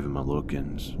man gave him a look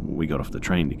and we got off the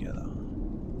train together.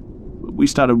 We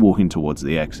started walking towards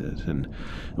the exit, and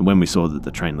when we saw that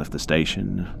the train left the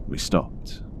station, we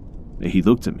stopped. He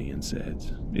looked at me and said,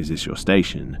 "Is this your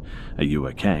station? Are you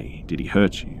okay? Did he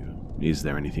hurt you? Is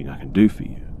there anything I can do for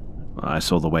you? I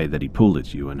saw the way that he pulled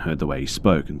at you and heard the way he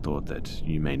spoke and thought that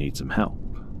you may need some help."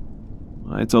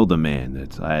 I told the man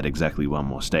that I had exactly one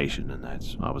more station and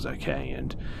that I was okay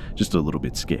and just a little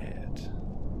bit scared.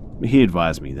 He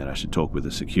advised me that I should talk with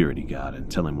the security guard and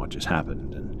tell him what just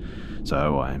happened, and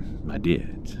so I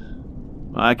did.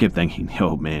 I kept thanking the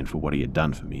old man for what he had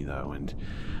done for me, though, and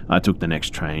I took the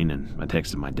next train and I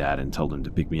texted my dad and told him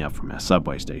to pick me up from our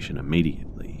subway station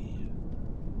immediately.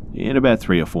 In about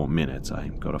 3 or 4 minutes, I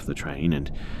got off the train and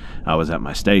I was at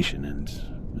my station, and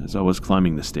as I was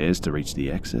climbing the stairs to reach the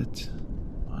exit,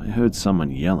 I heard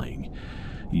someone yelling,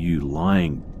 "You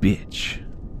lying bitch."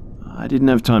 I didn't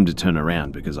have time to turn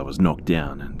around because I was knocked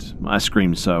down, and I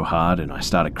screamed so hard and I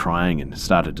started crying and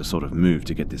started to sort of move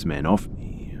to get this man off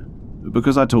me.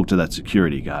 Because I talked to that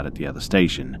security guard at the other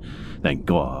station, thank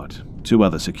God, 2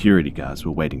 other security guards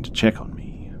were waiting to check on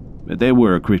me. They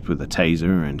were equipped with a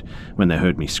taser, and when they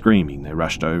heard me screaming, they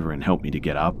rushed over and helped me to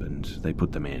get up, and they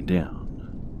put the man down.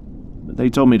 They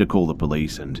told me to call the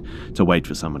police and to wait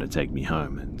for someone to take me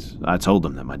home, and I told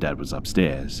them that my dad was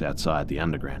upstairs, outside the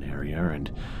underground area, and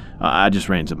I just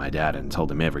ran to my dad and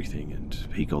told him everything, and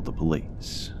he called the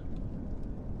police.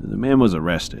 The man was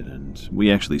arrested, and we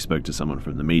actually spoke to someone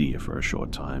from the media for a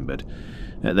short time, but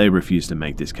they refused to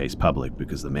make this case public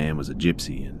because the man was a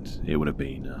gypsy, and it would have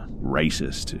been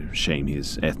racist to shame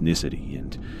his ethnicity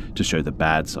and to show the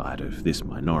bad side of this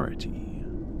minority.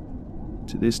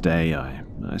 To this day, I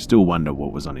still wonder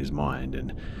what was on his mind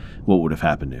and what would have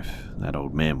happened if that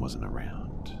old man wasn't around.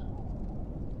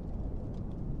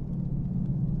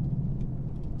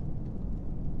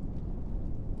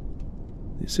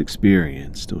 This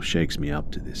experience still shakes me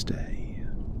up to this day.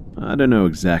 I don't know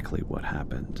exactly what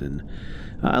happened, and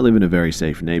I live in a very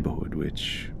safe neighborhood,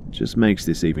 which just makes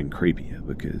this even creepier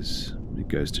because it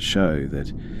goes to show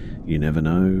that you never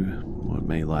know what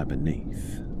may lie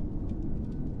beneath.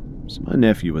 So my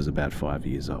nephew was about 5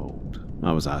 years old.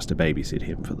 I was asked to babysit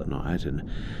him for the night, and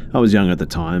I was young at the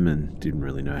time and didn't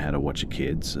really know how to watch a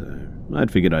kid, so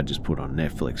I'd figured I'd just put on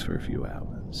Netflix for a few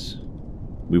hours.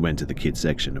 We went to the kids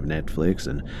section of Netflix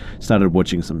and started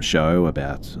watching some show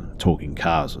about talking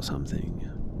cars or something.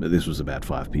 This was about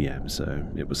 5 p.m, so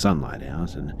it was sunlight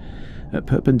out, and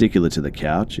perpendicular to the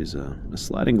couch is a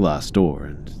sliding glass door,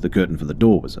 and the curtain for the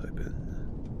door was open.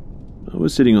 I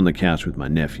was sitting on the couch with my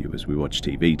nephew as we watched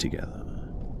TV together.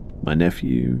 My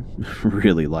nephew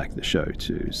really liked the show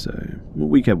too, so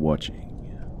we kept watching.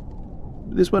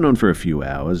 This went on for a few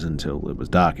hours until it was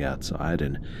dark outside,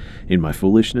 and in my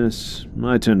foolishness,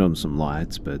 I turned on some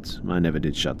lights, but I never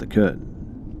did shut the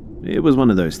curtain. It was one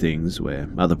of those things where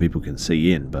other people can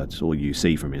see in, but all you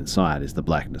see from inside is the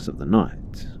blackness of the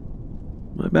night.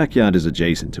 My backyard is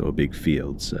adjacent to a big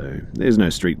field, so there's no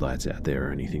streetlights out there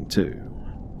or anything too.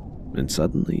 And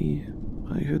suddenly,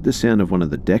 I heard the sound of one of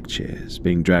the deck chairs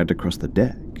being dragged across the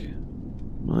deck.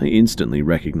 I instantly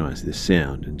recognized this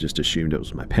sound and just assumed it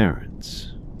was my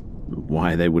parents.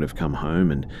 Why they would have come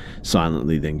home and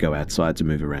silently then go outside to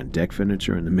move around deck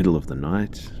furniture in the middle of the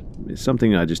night is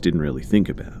something I just didn't really think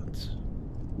about.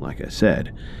 Like I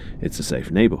said, it's a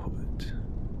safe neighborhood.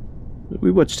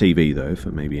 We watched TV though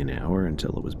for maybe an hour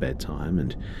until it was bedtime,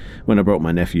 and when I brought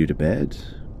my nephew to bed,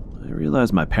 I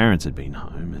realized my parents had been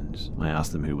home, and I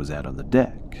asked them who was out on the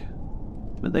deck.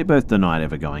 But they both denied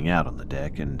ever going out on the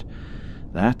deck, and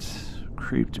that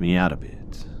creeped me out a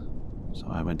bit. So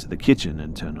I went to the kitchen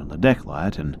and turned on the deck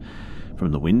light, and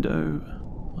from the window,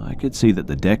 I could see that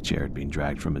the deck chair had been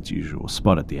dragged from its usual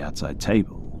spot at the outside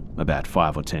table, about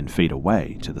 5 or 10 feet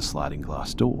away to the sliding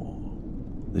glass door.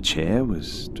 The chair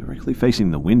was directly facing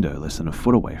the window, less than a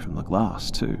foot away from the glass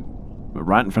too,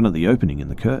 right in front of the opening in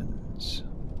the curtains.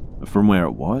 From where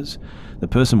it was, the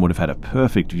person would have had a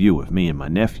perfect view of me and my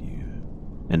nephew,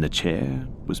 and the chair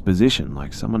was positioned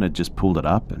like someone had just pulled it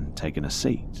up and taken a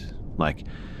seat, like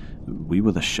we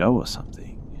were the show or something.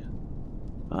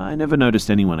 I never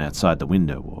noticed anyone outside the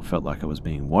window or felt like I was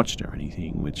being watched or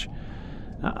anything, which,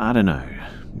 I don't know,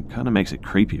 kind of makes it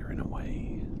creepier in a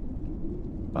way.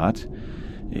 But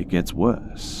it gets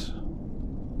worse.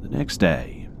 The next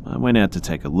day, I went out to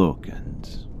take a look, and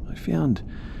I found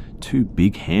 2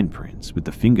 big handprints with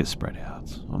the fingers spread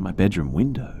out on my bedroom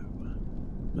window.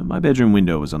 My bedroom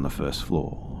window was on the first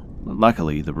floor.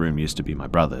 Luckily, the room used to be my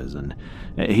brother's, and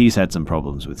he's had some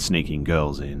problems with sneaking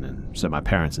girls in, and so my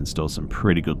parents installed some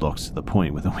pretty good locks to the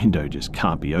point where the window just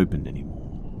can't be opened anymore.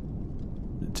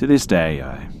 To this day,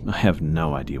 I have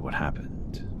no idea what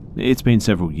happened. It's been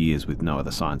several years with no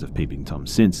other signs of Peeping Tom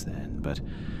since then, but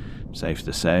safe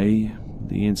to say,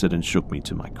 the incident shook me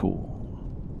to my core.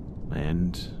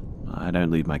 And I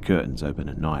don't leave my curtains open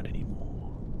at night anymore.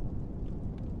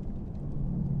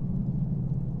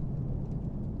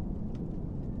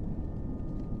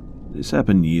 This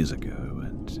happened years ago,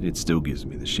 and it still gives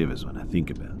me the shivers when I think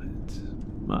about it.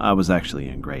 I was actually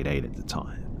in grade 8 at the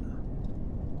time.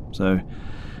 So,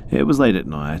 it was late at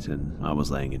night, and I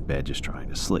was laying in bed just trying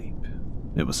to sleep.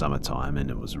 It was summertime, and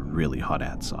it was really hot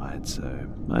outside, so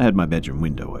I had my bedroom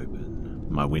window open.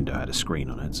 My window had a screen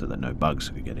on it so that no bugs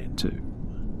could get in too.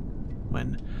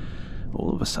 When,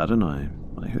 all of a sudden, I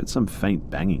heard some faint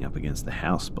banging up against the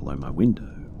house below my window.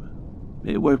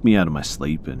 It woke me out of my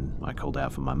sleep, and I called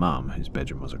out for my mum, whose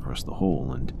bedroom was across the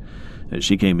hall, and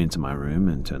she came into my room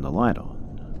and turned the light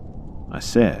on. I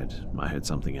said I heard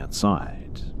something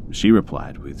outside. She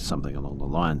replied with something along the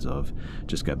lines of,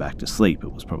 "Just go back to sleep,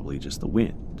 it was probably just the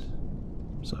wind."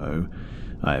 So,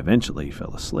 I eventually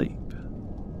fell asleep.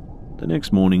 The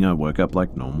next morning I woke up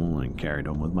like normal and carried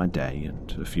on with my day,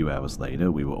 and a few hours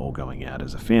later we were all going out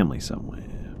as a family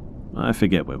somewhere. I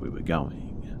forget where we were going.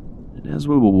 And as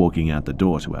we were walking out the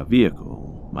door to our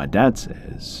vehicle, my dad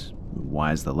says,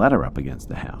 "Why is the ladder up against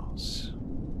the house?"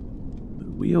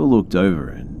 We all looked over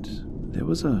and there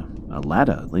was a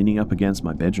ladder leaning up against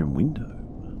my bedroom window.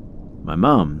 My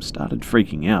mum started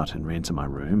freaking out and ran to my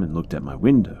room and looked at my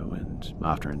window, and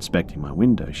after inspecting my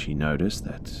window she noticed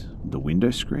that the window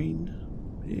screen,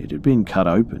 it had been cut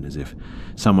open as if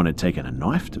someone had taken a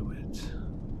knife to it.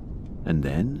 And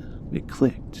then it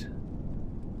clicked.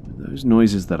 Those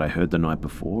noises that I heard the night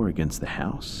before against the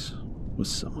house was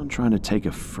someone trying to take a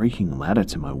freaking ladder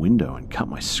to my window and cut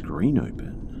my screen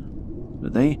open.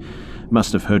 But they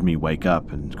must have heard me wake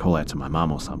up and call out to my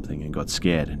mum or something and got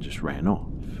scared and just ran off.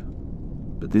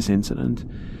 But this incident,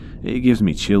 it gives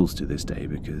me chills to this day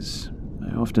because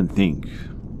I often think,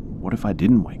 what if I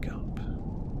didn't wake up?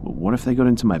 What if they got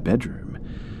into my bedroom?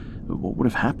 What would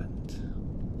have happened?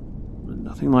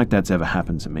 Nothing like that's ever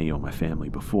happened to me or my family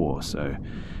before, so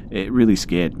it really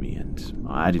scared me and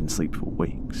I didn't sleep for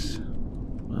weeks.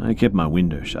 I kept my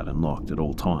window shut and locked at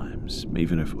all times,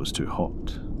 even if it was too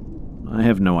hot. I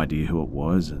have no idea who it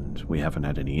was, and we haven't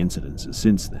had any incidences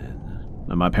since then.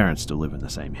 And my parents still live in the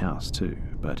same house too,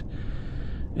 but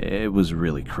it was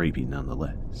really creepy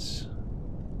nonetheless.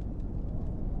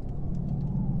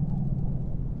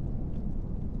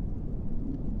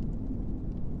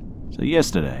 So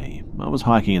yesterday, I was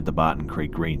hiking at the Barton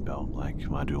Creek Greenbelt like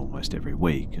I do almost every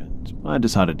week, and I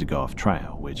decided to go off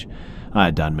trail, which I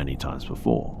had done many times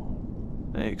before.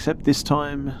 Except this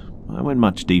time, I went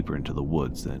much deeper into the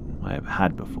woods than I ever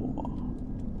had before.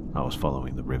 I was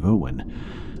following the river when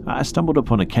I stumbled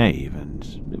upon a cave, and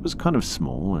it was kind of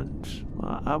small, and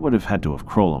I would have had to have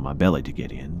crawled on my belly to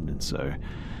get in, and so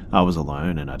I was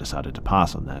alone and I decided to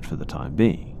pass on that for the time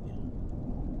being.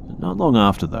 Not long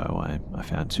after, though, I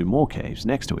found two more caves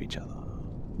next to each other.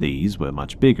 These were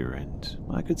much bigger, and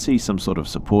I could see some sort of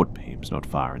support beams not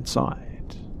far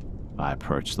inside. I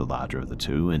approached the larger of the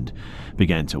two and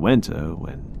began to enter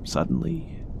when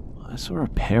suddenly I saw a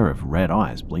pair of red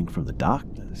eyes blink from the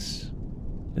darkness.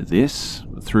 This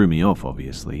threw me off,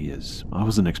 obviously, as I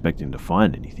wasn't expecting to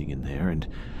find anything in there, and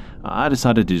I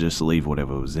decided to just leave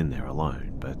whatever was in there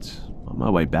alone. But on my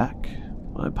way back,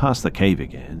 I passed the cave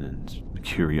again, and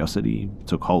curiosity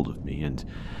took hold of me, and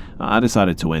I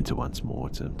decided to enter once more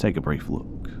to take a brief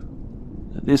look.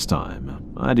 This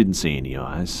time, I didn't see any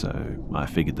eyes, so I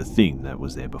figured the thing that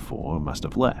was there before must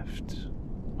have left.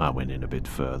 I went in a bit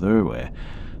further, where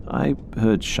I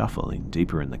heard shuffling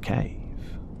deeper in the cave.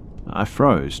 I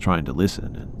froze trying to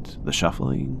listen, and the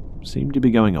shuffling seemed to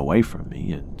be going away from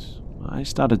me, and I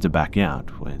started to back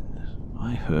out when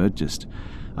I heard just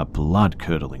a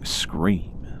blood-curdling scream.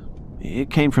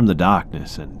 It came from the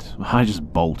darkness, and I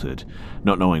just bolted,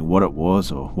 not knowing what it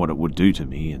was or what it would do to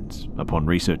me, and upon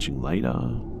researching later,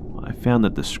 I found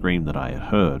that the scream that I had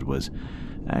heard was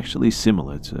actually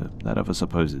similar to that of a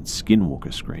supposed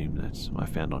skinwalker scream that I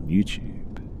found on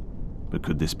YouTube. But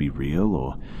could this be real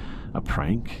or a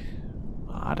prank?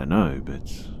 I don't know,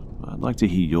 but I'd like to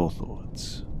hear your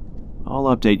thoughts. I'll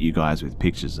update you guys with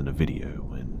pictures and a video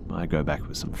when I go back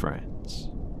with some friends.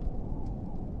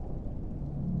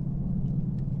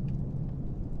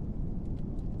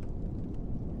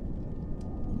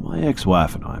 My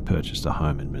ex-wife and I purchased a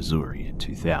home in Missouri in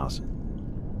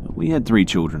 2000. We had 3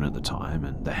 children at the time,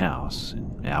 and the house,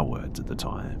 in our words at the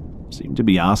time, seemed to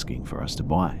be asking for us to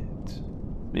buy it.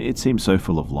 It seemed so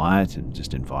full of light and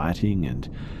just inviting, and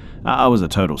I was a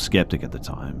total skeptic at the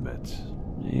time, but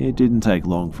it didn't take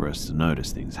long for us to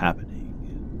notice things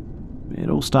happening. It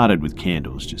all started with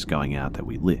candles just going out that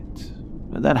we lit.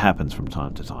 That happens from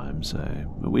time to time, so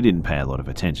we didn't pay a lot of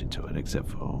attention to it except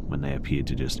for when they appeared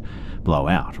to just blow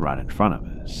out right in front of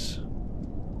us.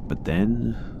 But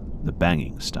then the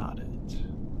banging started.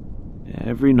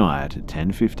 Every night at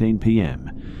 10:15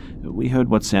 p.m, we heard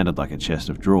what sounded like a chest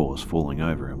of drawers falling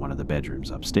over in one of the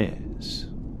bedrooms upstairs.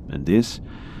 And this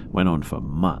went on for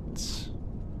months.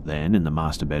 Then, in the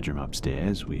master bedroom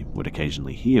upstairs, we would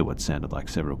occasionally hear what sounded like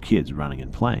several kids running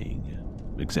and playing,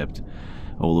 except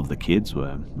all of the kids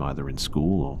were either in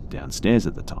school or downstairs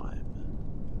at the time.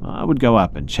 I would go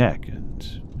up and check,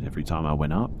 and every time I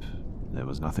went up, there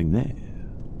was nothing there.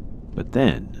 But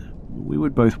then, we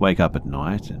would both wake up at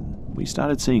night, and we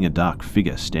started seeing a dark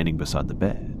figure standing beside the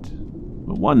bed.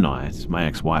 But one night, my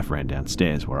ex-wife ran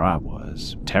downstairs where I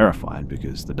was, terrified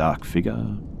because the dark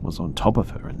figure was on top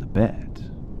of her in the bed.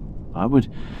 I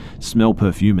would smell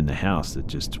perfume in the house that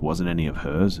just wasn't any of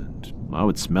hers, and I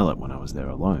would smell it when I was there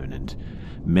alone, and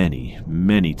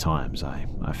many times I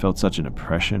felt such an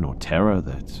oppression or terror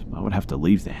that I would have to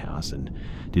leave the house and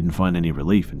didn't find any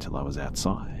relief until I was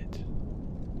outside.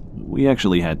 We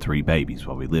actually had 3 babies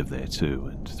while we lived there too,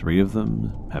 and 3 of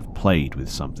them have played with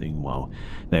something while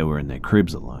they were in their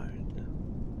cribs alone.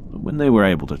 When they were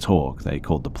able to talk, they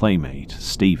called the playmate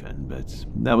Stephen, but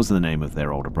that was the name of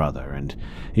their older brother, and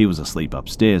he was asleep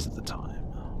upstairs at the time.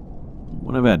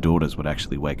 One of our daughters would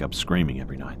actually wake up screaming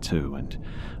every night too, and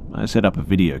I set up a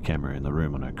video camera in the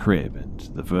room on her crib, and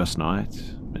the first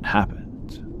night, it happened.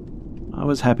 I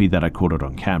was happy that I caught it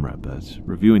on camera, but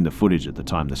reviewing the footage at the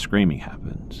time the screaming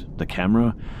happened, the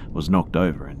camera was knocked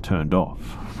over and turned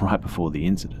off right before the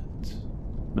incident.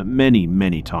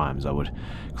 Many times I would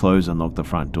close and lock the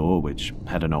front door, which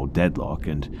had an old deadlock,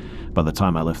 and by the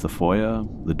time I left the foyer,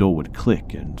 the door would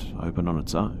click and open on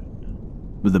its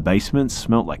own. The basement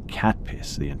smelt like cat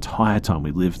piss the entire time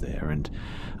we lived there, and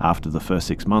after the first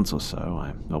 6 months or so,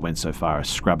 I went so far as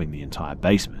scrubbing the entire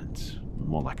basement,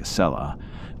 more like a cellar,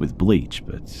 with bleach,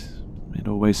 but it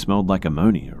always smelled like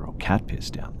ammonia or cat piss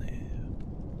down there.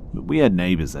 But we had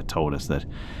neighbors that told us that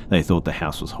they thought the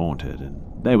house was haunted, and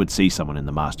they would see someone in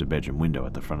the master bedroom window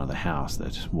at the front of the house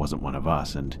that wasn't one of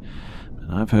us, and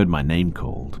I've heard my name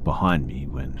called behind me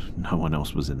when no one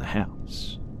else was in the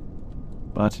house.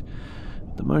 But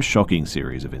the most shocking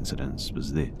series of incidents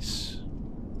was this.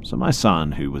 So my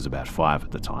son, who was about 5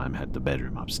 at the time, had the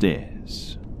bedroom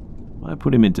upstairs. I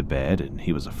put him into bed and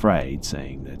he was afraid,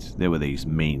 saying that there were these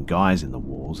mean guys in the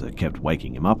walls that kept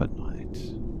waking him up at night.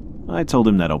 I told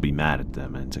him that I'll be mad at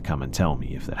them and to come and tell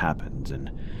me if that happened,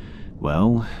 and,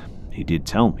 well, he did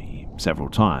tell me several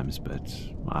times, but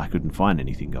I couldn't find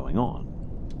anything going on.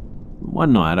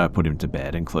 One night I put him to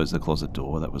bed and closed the closet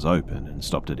door that was open and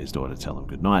stopped at his door to tell him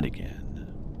goodnight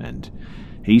again, and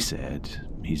he said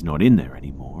he's not in there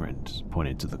anymore and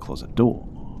pointed to the closet door.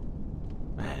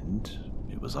 And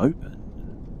it was open.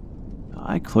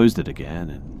 I closed it again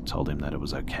and told him that it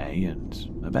was okay,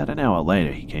 and about an hour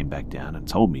later he came back down and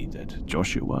told me that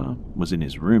Joshua was in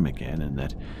his room again and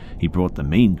that he brought the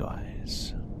mean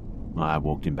guys. I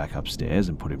walked him back upstairs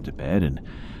and put him to bed and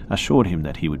assured him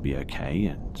that he would be okay,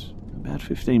 and about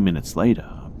 15 minutes later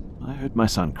I heard my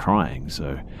son crying,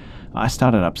 so I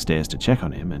started upstairs to check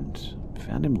on him and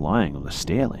found him lying on the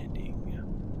stair landing.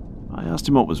 I asked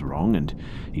him what was wrong, and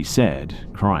he said,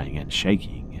 crying and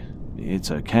shaking,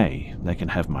 "It's okay, they can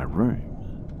have my room."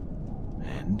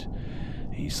 And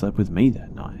he slept with me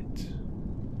that night.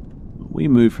 We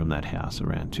moved from that house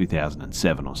around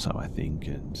 2007 or so, I think,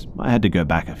 and I had to go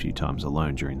back a few times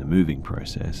alone during the moving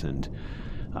process, and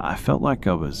I felt like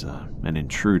I was an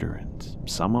intruder and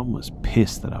someone was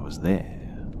pissed that I was there.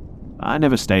 I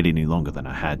never stayed any longer than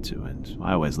I had to, and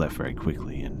I always left very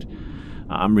quickly, and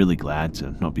I'm really glad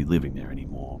to not be living there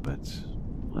anymore, but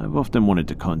I've often wanted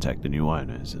to contact the new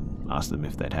owners and ask them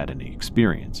if they'd had any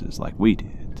experiences like we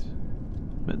did.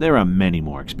 But there are many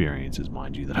more experiences,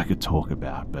 mind you, that I could talk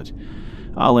about, but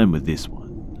I'll end with this one.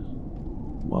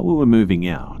 While we were moving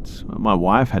out, my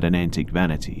wife had an antique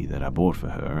vanity that I bought for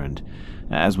her, and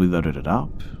as we loaded it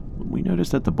up, we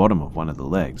noticed at the bottom of one of the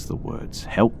legs the words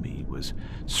 "Help Me" was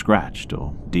scratched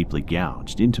or deeply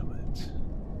gouged into it.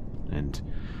 And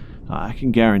I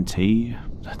can guarantee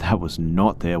that was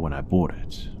not there when I bought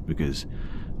it, because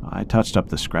I touched up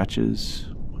the scratches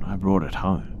when I brought it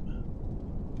home.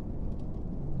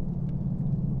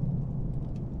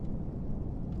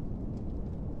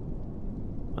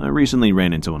 I recently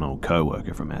ran into an old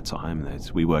co-worker from our time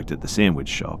that we worked at the sandwich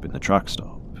shop in the truck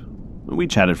stop. We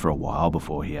chatted for a while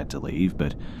before he had to leave,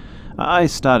 but I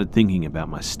started thinking about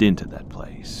my stint at that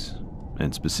place,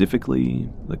 and specifically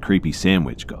the creepy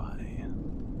sandwich guy.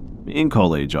 In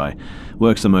college, I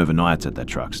worked some overnights at that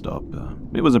truck stop.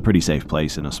 It was a pretty safe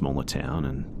place in a smaller town,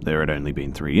 and there had only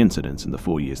been 3 incidents in the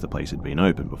 4 years the place had been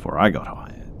open before I got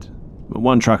hired.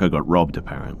 One trucker got robbed,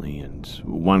 apparently, and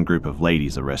one group of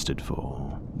ladies arrested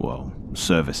for, well,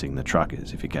 servicing the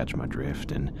truckers, if you catch my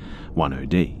drift, and one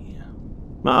OD.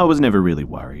 I was never really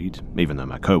worried, even though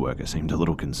my coworker seemed a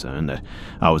little concerned that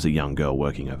I was a young girl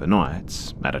working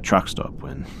overnights at a truck stop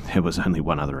when there was only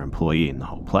one other employee in the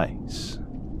whole place.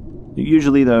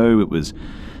 Usually, though, it was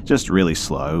just really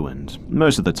slow, and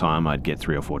most of the time I'd get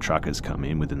 3 or 4 truckers come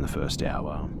in within the first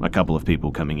hour. A couple of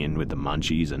people coming in with the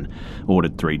munchies and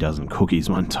ordered 3 dozen cookies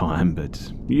one time,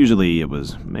 but usually it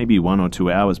was maybe 1 or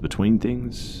 2 hours between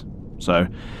things. So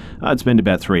I'd spend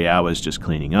about 3 hours just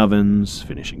cleaning ovens,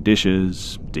 finishing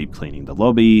dishes, deep cleaning the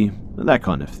lobby, that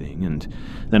kind of thing, and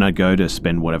then I'd go to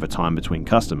spend whatever time between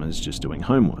customers just doing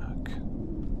homework.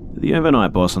 The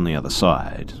overnight boss on the other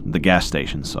side, the gas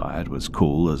station side, was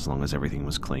cool as long as everything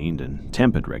was cleaned and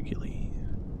tempered regularly.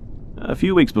 A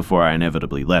few weeks before I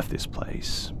inevitably left this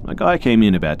place, a guy came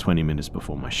in about 20 minutes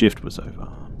before my shift was over,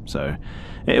 so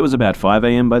it was about 5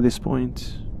 AM by this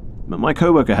point. But my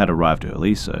coworker had arrived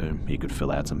early, so he could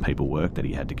fill out some paperwork that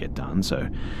he had to get done, so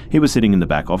he was sitting in the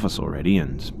back office already,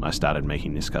 and I started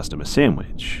making this customer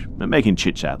sandwich, and making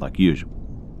chit-chat like usual.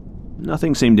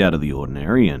 Nothing seemed out of the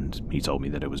ordinary, and he told me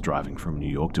that it was driving from New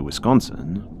York to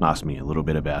Wisconsin, asked me a little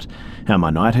bit about how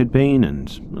my night had been,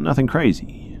 and nothing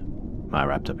crazy. I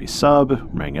wrapped up his sub,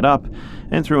 rang it up,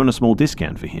 and threw in a small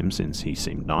discount for him since he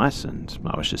seemed nice, and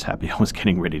I was just happy I was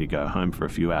getting ready to go home for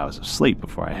a few hours of sleep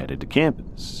before I headed to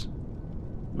campus.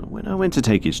 When I went to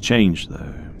take his change,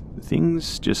 though,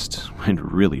 things just went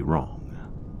really wrong.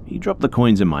 He dropped the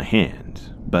coins in my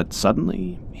hand, but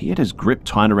suddenly he had his grip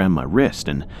tight around my wrist,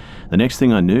 and the next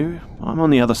thing I knew, I'm on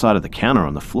the other side of the counter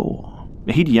on the floor.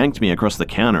 He'd yanked me across the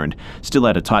counter and still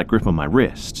had a tight grip on my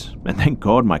wrist, and thank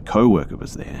God my coworker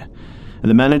was there. And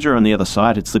the manager on the other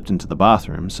side had slipped into the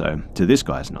bathroom, so to this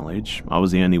guy's knowledge, I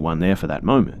was the only one there for that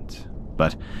moment.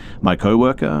 But my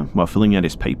coworker, while filling out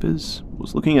his papers,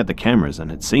 was looking at the cameras and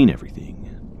had seen everything.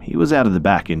 He was out of the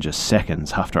back in just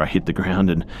seconds after I hit the ground,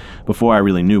 and before I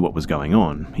really knew what was going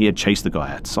on, he had chased the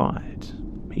guy outside.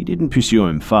 He didn't pursue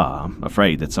him far,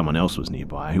 afraid that someone else was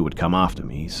nearby who would come after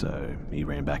me, so he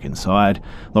ran back inside,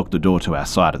 locked the door to our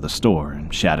side of the store,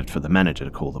 and shouted for the manager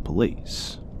to call the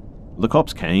police. The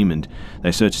cops came, and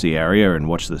they searched the area and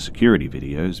watched the security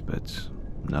videos, but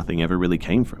nothing ever really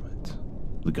came from it.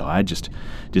 The guy just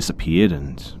disappeared,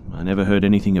 and I never heard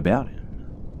anything about him.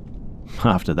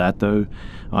 After that, though,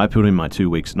 I put in my 2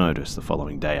 weeks' notice the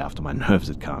following day after my nerves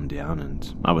had calmed down,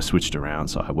 and I was switched around,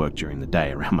 so I worked during the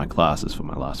day around my classes for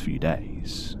my last few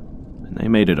days. And they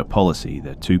made it a policy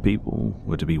that 2 people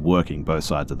were to be working both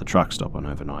sides of the truck stop on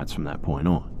overnights from that point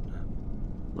on.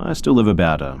 I still live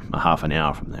about a half an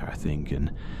hour from there, I think,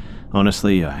 and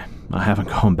honestly, I haven't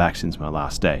gone back since my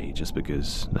last day, just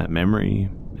because that memory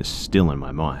is still in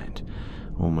my mind,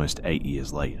 almost 8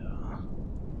 years later.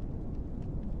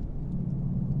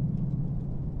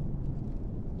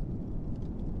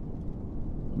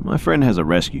 My friend has a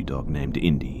rescue dog named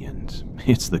Indy, and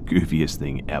it's the goofiest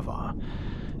thing ever.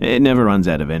 It never runs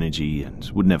out of energy and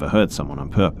would never hurt someone on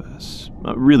purpose.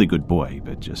 A really good boy,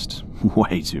 but just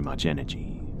way too much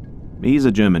energy. He's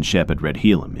a German Shepherd Red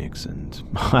Heeler mix, and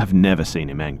I've never seen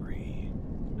him angry.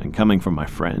 And coming from my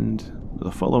friend,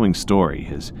 the following story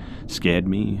has scared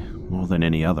me more than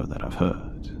any other that I've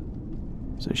heard.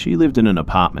 So she lived in an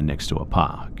apartment next to a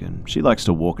park, and she likes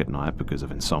to walk at night because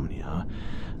of insomnia.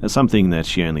 Something that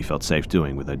she only felt safe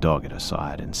doing with her dog at her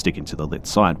side and sticking to the lit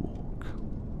sidewalk.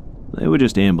 They were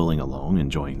just ambling along,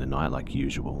 enjoying the night like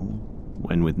usual,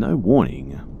 when with no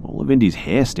warning, all of Indy's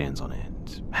hair stands on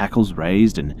end, hackles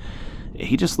raised, and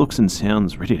he just looks and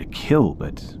sounds ready to kill,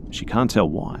 but she can't tell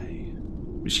why.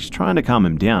 She's trying to calm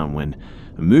him down when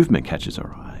a movement catches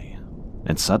her eye,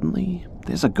 and suddenly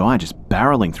there's a guy just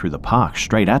barreling through the park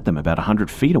straight at them about 100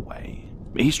 feet away.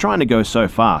 He's trying to go so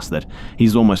fast that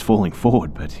he's almost falling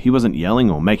forward, but he wasn't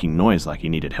yelling or making noise like he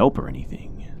needed help or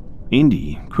anything.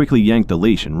 Indy quickly yanked the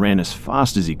leash and ran as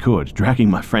fast as he could, dragging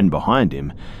my friend behind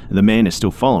him. The man is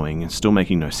still following and still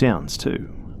making no sounds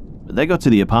too. They got to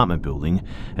the apartment building,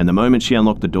 and the moment she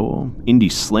unlocked the door, Indy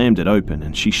slammed it open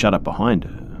and she shut up behind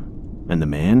her. And the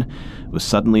man was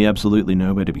suddenly absolutely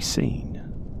nowhere to be seen.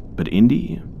 But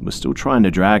Indy was still trying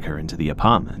to drag her into the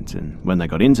apartment, and when they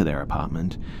got into their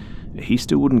apartment, he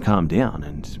still wouldn't calm down,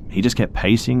 and he just kept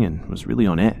pacing and was really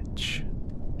on edge.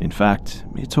 In fact,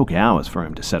 it took hours for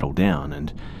him to settle down,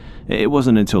 and it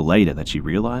wasn't until later that she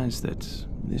realized that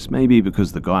this may be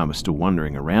because the guy was still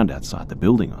wandering around outside the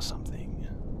building or something.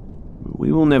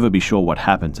 We will never be sure what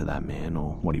happened to that man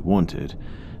or what he wanted.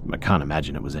 I can't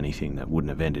imagine it was anything that wouldn't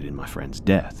have ended in my friend's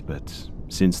death, but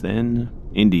since then,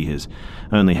 Indy has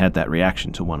only had that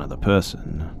reaction to one other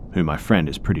person, who my friend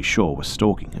is pretty sure was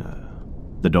stalking her.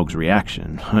 The dog's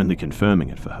reaction only confirming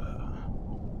it for her.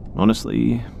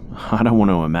 Honestly, I don't want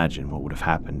to imagine what would have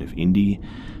happened if Indy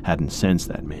hadn't sensed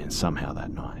that man somehow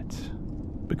that night.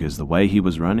 Because the way he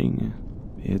was running,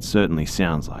 it certainly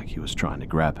sounds like he was trying to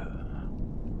grab her.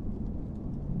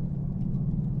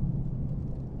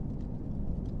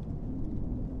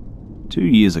 Two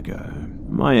years ago,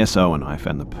 my SO and I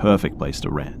found the perfect place to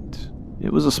rent.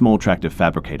 It was a small tract of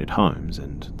fabricated homes,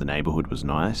 and the neighbourhood was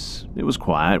nice. It was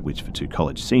quiet, which for two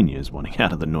college seniors wanting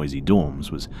out of the noisy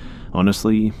dorms was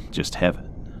honestly just heaven.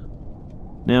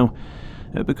 Now,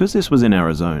 because this was in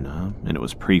Arizona, and it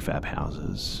was prefab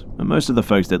houses, most of the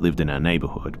folks that lived in our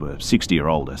neighbourhood were 60 or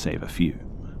older, save a few.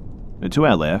 To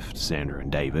our left, Sandra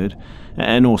and David,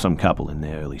 an awesome couple in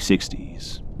their early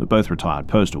 60s, were both retired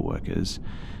postal workers.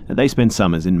 They spent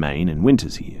summers in Maine and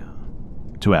winters here.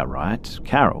 To our right,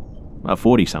 Carol, a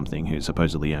 40-something who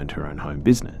supposedly owned her own home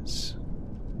business.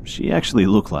 She actually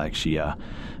looked like she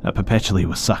perpetually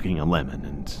was sucking a lemon,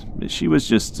 and she was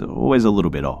just always a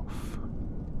little bit off.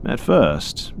 At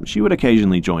first, she would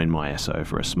occasionally join my SO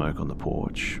for a smoke on the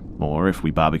porch, or if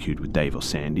we barbecued with Dave or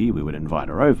Sandy, we would invite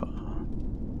her over.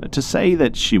 To say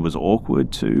that she was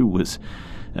awkward too was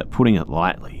putting it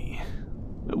lightly.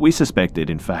 We suspected,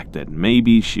 in fact, that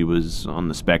maybe she was on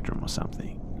the spectrum or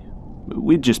something.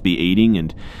 We'd just be eating,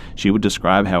 and she would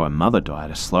describe how her mother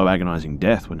died a slow, agonizing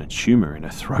death when a tumor in her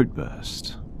throat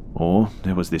burst. Or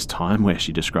there was this time where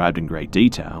she described in great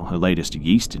detail her latest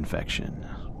yeast infection.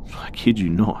 I kid you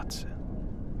not.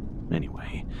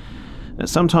 Anyway,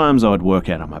 sometimes I would work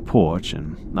out on my porch,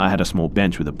 and I had a small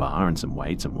bench with a bar and some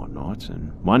weights and whatnot,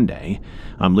 and one day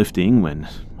I'm lifting when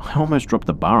I almost dropped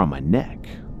the bar on my neck,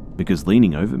 because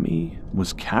leaning over me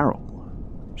was Carol.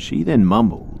 She then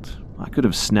mumbled, "I could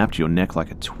have snapped your neck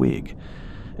like a twig."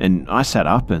 And I sat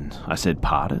up and I said,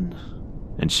 "Pardon?"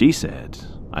 And she said,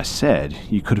 "I said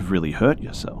you could have really hurt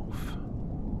yourself."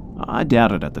 I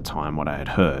doubted at the time what I had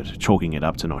heard, chalking it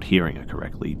up to not hearing her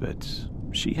correctly, but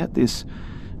she had this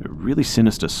really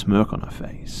sinister smirk on her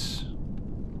face.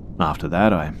 After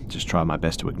that, I just tried my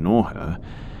best to ignore her.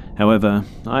 However,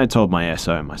 I had told my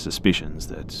SO my suspicions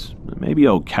that maybe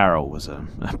old Carol was a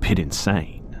bit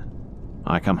insane.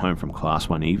 I come home from class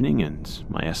one evening and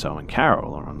my SO and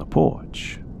Carol are on the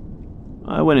porch.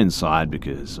 I went inside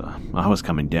because I was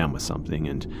coming down with something,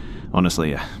 and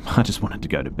honestly, I just wanted to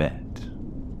go to bed.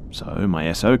 So my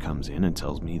SO comes in and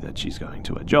tells me that she's going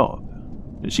to a job.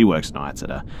 She works nights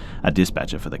at a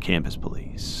dispatcher for the campus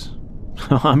police.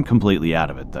 I'm completely out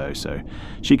of it though, so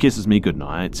she kisses me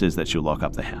goodnight, says that she'll lock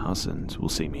up the house and will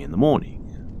see me in the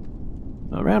morning.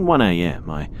 Around 1 a.m,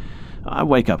 I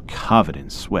wake up covered in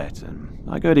sweat and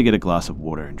I go to get a glass of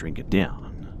water and drink it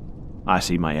down. I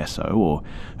see my SO, or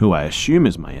who I assume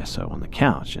is my SO, on the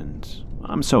couch, and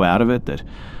I'm so out of it that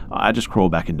I just crawl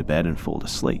back into bed and fall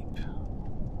asleep.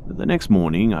 The next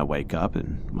morning I wake up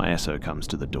and my SO comes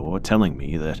to the door telling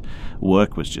me that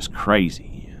work was just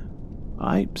crazy.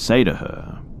 I say to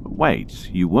her, "Wait,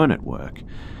 you weren't at work.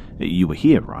 You were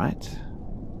here, right?"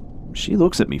 She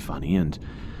looks at me funny and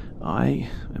I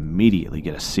immediately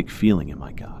get a sick feeling in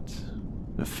my gut.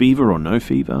 A fever or no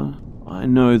fever, I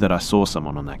know that I saw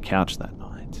someone on that couch that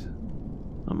night.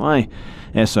 My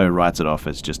SO writes it off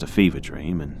as just a fever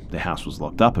dream and the house was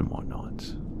locked up and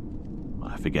whatnot.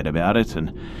 I forget about it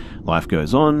and life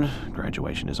goes on,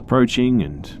 graduation is approaching,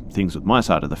 and things with my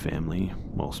side of the family,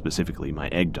 well specifically my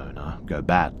egg donor, go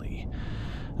badly.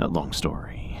 A long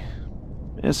story.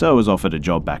 SO was offered a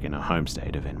job back in her home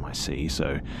state of NYC,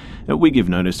 so we give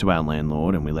notice to our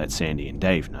landlord and we let Sandy and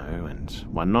Dave know, and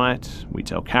one night we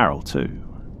tell Carol too.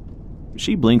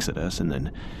 She blinks at us and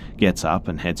then gets up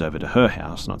and heads over to her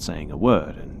house, not saying a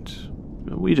word, and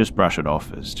we just brush it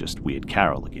off as just weird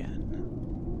Carol again.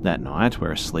 That night,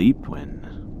 we're asleep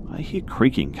when I hear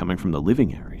creaking coming from the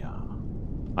living area.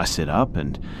 I sit up,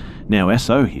 and now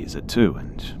SO hears it too,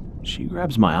 and she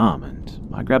grabs my arm, and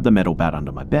I grab the metal bat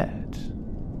under my bed.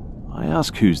 I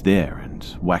ask who's there, and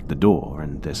whack the door,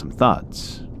 and there's some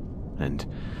thuds. And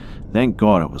thank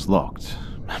God it was locked.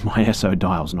 My SO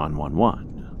dials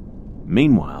 911.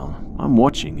 Meanwhile, I'm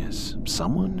watching as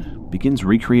someone begins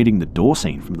recreating the door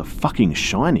scene from The fucking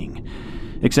Shining,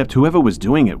 except whoever was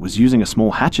doing it was using a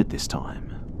small hatchet this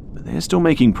time. They're still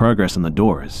making progress on the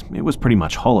door as it was pretty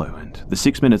much hollow, and the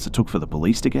 6 minutes it took for the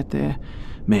police to get there,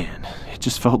 man, it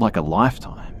just felt like a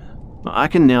lifetime. I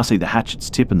can now see the hatchet's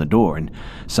tip in the door, and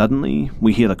suddenly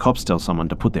we hear the cops tell someone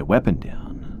to put their weapon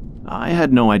down. I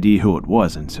had no idea who it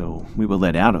was until we were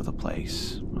let out of the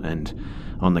place, and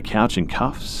on the couch in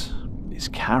cuffs is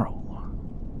Carol.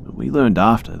 We learned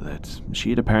after that she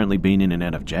had apparently been in and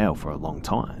out of jail for a long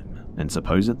time, and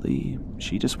supposedly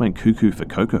she just went cuckoo for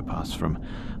Cocoa Puffs from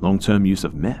long-term use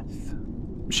of meth.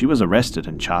 She was arrested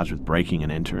and charged with breaking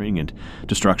and entering and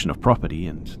destruction of property,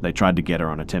 and they tried to get her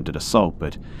on attempted assault,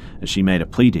 but she made a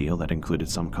plea deal that included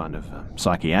some kind of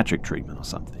psychiatric treatment or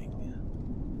something.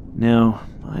 Now,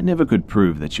 I never could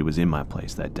prove that she was in my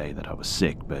place that day that I was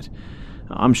sick, but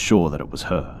I'm sure that it was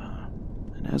her.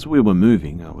 And as we were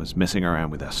moving, I was messing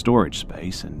around with our storage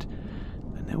space, and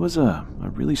there was a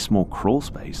really small crawl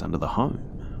space under the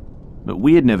home. But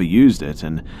we had never used it,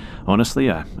 and honestly,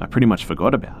 I pretty much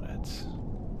forgot about it.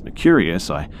 Curious,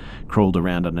 I crawled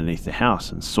around underneath the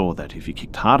house and saw that if you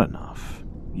kicked hard enough,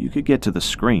 you could get to the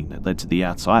screen that led to the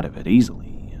outside of it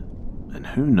easily. And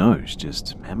who knows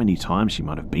just how many times she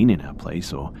might have been in our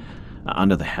place or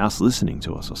under the house listening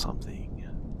to us or something.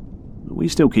 We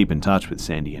still keep in touch with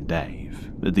Sandy and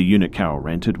Dave. The unit Carol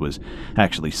rented was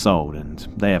actually sold, and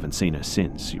they haven't seen her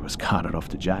since she was carted off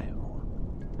to jail.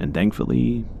 And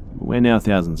thankfully, we're now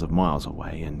thousands of miles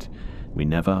away, and we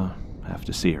never have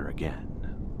to see her again.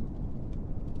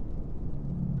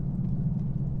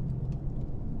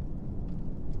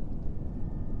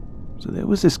 So there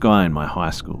was this guy in my high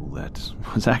school that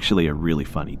was actually a really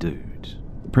funny dude.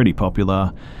 Pretty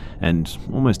popular, and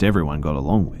almost everyone got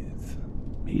along with.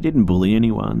 He didn't bully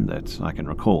anyone that I can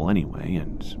recall anyway,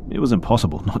 and it was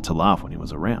impossible not to laugh when he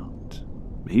was around.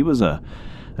 He was a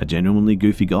genuinely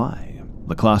goofy guy,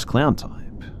 the class clown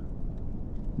type.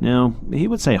 Now, he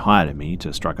would say hi to me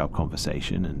to strike up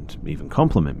conversation and even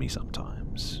compliment me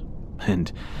sometimes.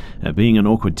 And being an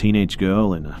awkward teenage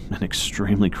girl in an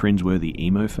extremely cringeworthy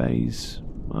emo phase,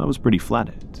 I was pretty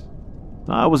flattered.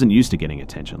 I wasn't used to getting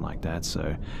attention like that,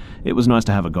 so it was nice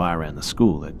to have a guy around the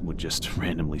school that would just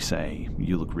randomly say,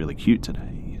 "You look really cute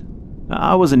today."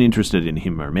 I wasn't interested in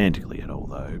him romantically at all,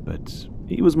 though, but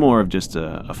he was more of just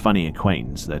a funny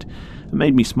acquaintance that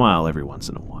made me smile every once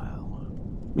in a while.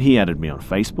 He added me on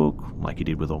Facebook, like he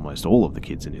did with almost all of the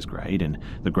kids in his grade, and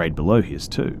the grade below his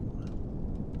too.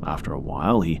 After a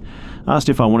while, he asked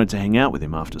if I wanted to hang out with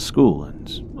him after school,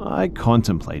 and I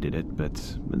contemplated it,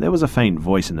 but there was a faint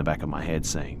voice in the back of my head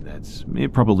saying that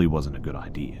it probably wasn't a good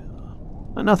idea.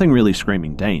 Nothing really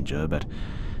screaming danger, but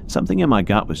something in my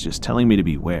gut was just telling me to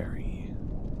be wary.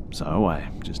 So I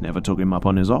just never took him up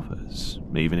on his offers,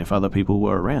 even if other people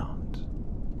were around.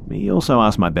 He also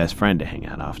asked my best friend to hang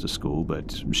out after school,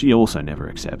 but she also never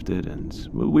accepted, and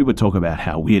we would talk about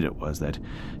how weird it was that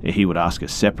he would ask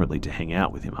us separately to hang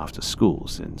out with him after school,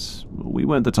 since we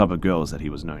weren't the type of girls that he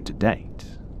was known to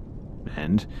date.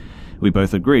 And we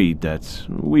both agreed that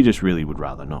we just really would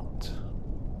rather not.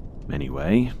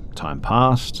 Anyway, time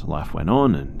passed, life went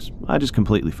on, and I just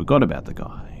completely forgot about the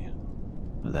guy.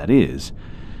 That is,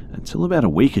 until about a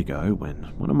week ago when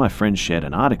one of my friends shared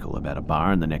an article about a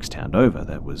bar in the next town over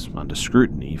that was under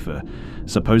scrutiny for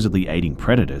supposedly aiding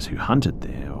predators who hunted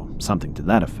there, or something to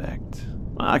that effect.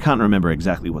 I can't remember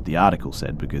exactly what the article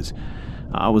said because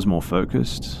I was more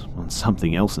focused on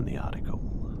something else in the article.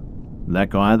 That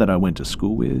guy that I went to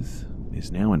school with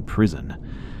is now in prison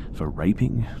for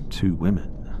raping 2 women,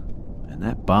 and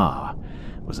that bar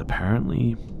was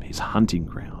apparently his hunting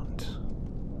ground.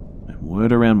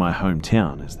 Word around my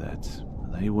hometown is that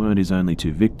they weren't his only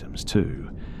 2 victims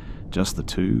too, just the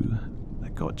 2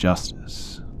 that got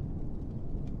justice.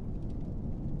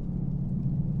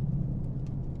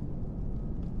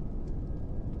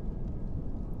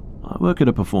 I work at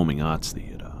a performing arts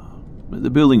theatre. The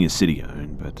building is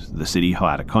city-owned, but the city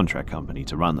hired a contract company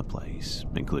to run the place,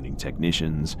 including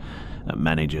technicians,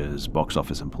 managers, box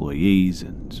office employees,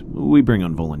 and we bring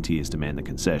on volunteers to man the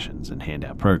concessions and hand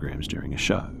out programs during a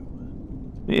show.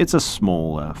 It's a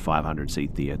small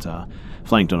 500-seat theatre,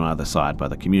 flanked on either side by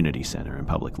the community centre and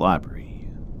public library.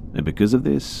 And because of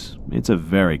this, it's a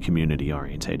very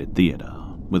community-orientated theatre,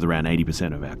 with around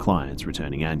 80% of our clients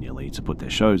returning annually to put their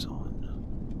shows on.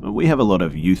 We have a lot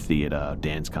of youth theatre,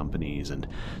 dance companies, and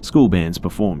school bands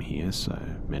perform here, so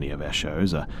many of our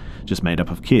shows are just made up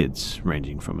of kids,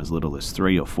 ranging from as little as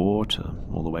 3 or 4 to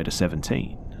all the way to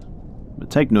 17.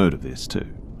 But take note of this too.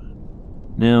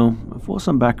 Now, for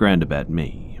some background about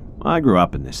me, I grew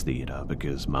up in this theatre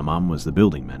because my mum was the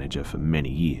building manager for many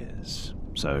years.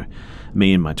 So,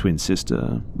 me and my twin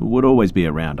sister would always be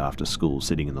around after school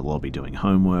sitting in the lobby doing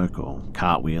homework or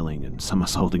cartwheeling and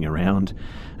somersaulting around,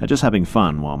 just having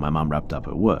fun while my mum wrapped up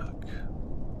her work.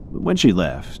 When she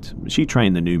left, she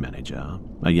trained the new manager,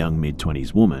 a young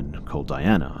mid-20s woman called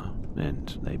Diana,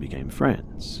 and they became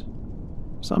friends.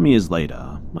 Some years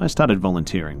later, I started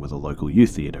volunteering with a local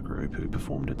youth theatre group who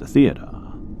performed at the theatre.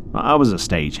 I was a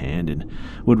stagehand and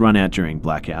would run out during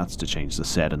blackouts to change the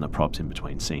set and the props in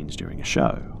between scenes during a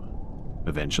show.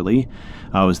 Eventually,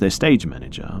 I was their stage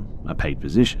manager, a paid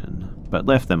position, but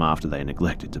left them after they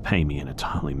neglected to pay me in a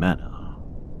timely manner.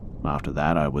 After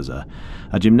that, I was a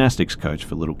gymnastics coach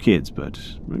for little kids, but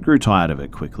grew tired of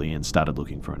it quickly and started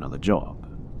looking for another job.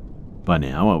 By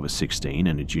now, I was 16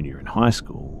 and a junior in high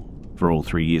school. For all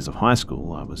 3 years of high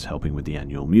school, I was helping with the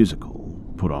annual musical,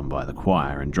 put on by the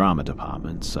choir and drama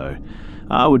department, so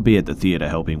I would be at the theatre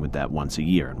helping with that once a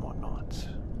year and whatnot.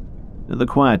 The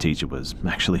choir teacher was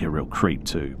actually a real creep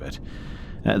too, but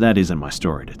that isn't my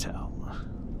story to tell.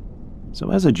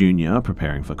 So as a junior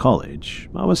preparing for college,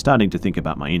 I was starting to think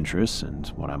about my interests and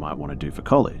what I might want to do for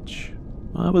college.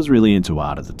 I was really into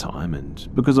art at the time, and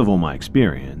because of all my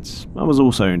experience, I was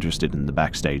also interested in the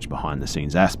backstage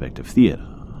behind-the-scenes aspect of theatre.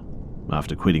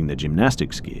 After quitting the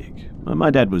gymnastics gig,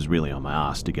 my dad was really on my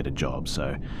ass to get a job,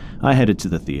 so I headed to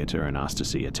the theatre and asked to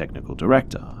see a technical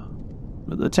director.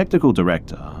 The technical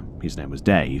director, his name was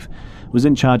Dave, was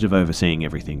in charge of overseeing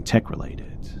everything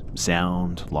tech-related.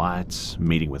 Sound, lights,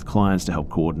 meeting with clients to help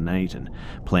coordinate and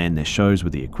plan their shows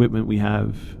with the equipment we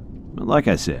have. Like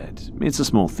I said, it's a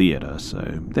small theatre, so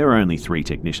there are only 3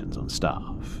 technicians on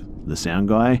staff. The sound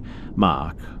guy,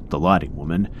 Mark, the lighting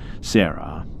woman,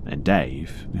 Sarah, and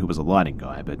Dave, who was a lighting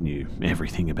guy but knew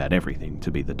everything about everything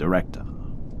to be the director.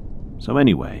 So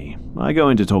anyway, I go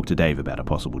in to talk to Dave about a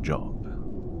possible job.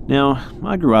 Now,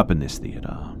 I grew up in this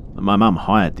theatre. My mum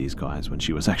hired these guys when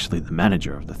she was actually the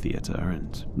manager of the theatre,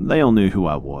 and they all knew who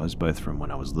I was, both from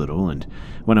when I was little and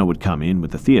when I would come in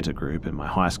with the theatre group in my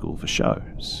high school for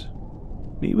shows.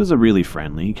 He was a really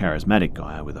friendly, charismatic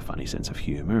guy with a funny sense of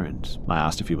humour, and I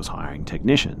asked if he was hiring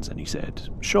technicians, and he said,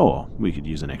 sure, we could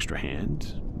use an extra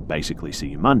hand, basically see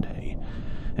you Monday.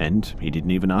 And he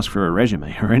didn't even ask for a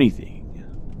resume or anything.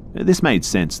 This made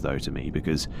sense though to me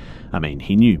because,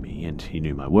 he knew me and he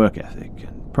knew my work ethic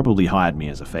and probably hired me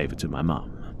as a favour to my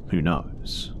mum. Who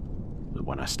knows?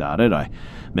 When I started, I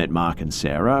met Mark and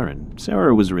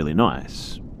Sarah was really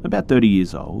nice. About 30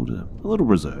 years old, a little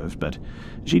reserved, but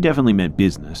she definitely meant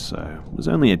business, so was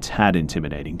only a tad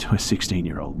intimidating to a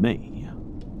 16-year-old me.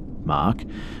 Mark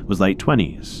was late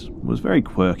 20s, was very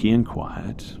quirky and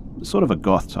quiet, sort of a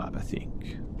goth type, I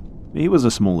think. He was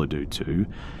a smaller dude too,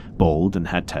 bald and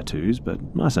had tattoos,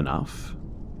 but nice enough.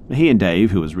 He and Dave,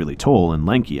 who was really tall and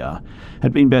lankier,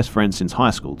 had been best friends since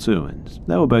high school too, and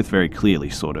they were both very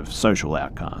clearly sort of social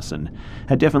outcasts and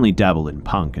had definitely dabbled in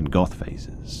punk and goth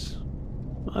phases.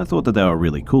 I thought that they were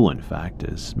really cool, in fact,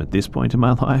 as at this point in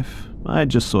my life, I had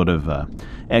just sort of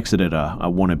exited a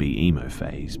wannabe emo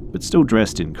phase, but still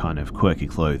dressed in kind of quirky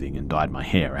clothing and dyed my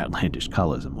hair outlandish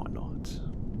colours and whatnot.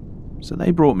 So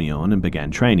they brought me on and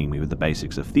began training me with the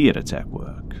basics of theatre tech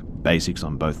work. Basics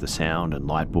on both the sound and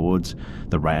light boards,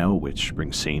 the rail which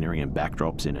brings scenery and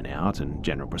backdrops in and out, and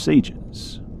general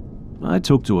procedures. I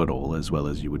took to it all as well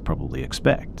as you would probably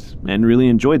expect, and really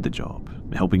enjoyed the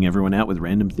job, helping everyone out with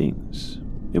random things.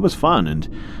 It was fun, and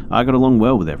I got along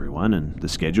well with everyone, and the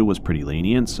schedule was pretty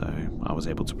lenient, so I was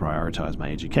able to prioritise my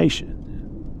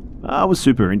education. I was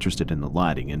super interested in the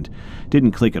lighting and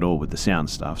didn't click at all with the sound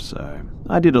stuff, so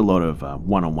I did a lot of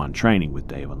one-on-one training with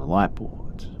Dave on the light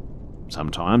board.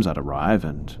 Sometimes I'd arrive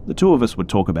and the two of us would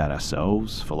talk about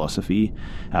ourselves, philosophy,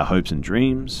 our hopes and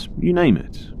dreams, you name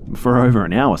it, for over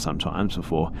an hour sometimes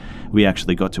before we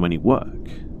actually got to any work.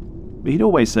 He'd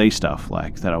always say stuff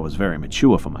like that I was very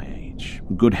mature for my age,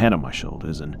 good head on my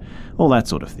shoulders, and all that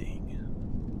sort of thing.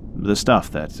 The stuff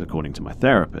that, according to my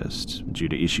therapist, due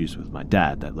to issues with my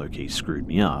dad that low-key screwed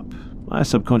me up, I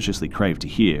subconsciously craved to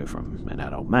hear from an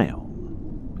adult male.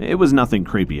 It was nothing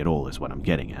creepy at all is what I'm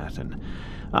getting at, and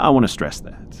I want to stress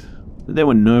that. There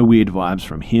were no weird vibes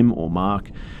from him or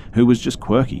Mark, who was just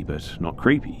quirky but not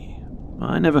creepy.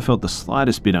 I never felt the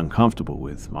slightest bit uncomfortable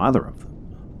with either of them.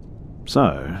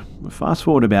 So, fast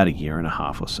forward about a year and a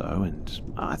half or so, and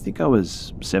I think I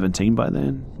was 17 by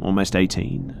then, almost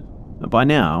 18. By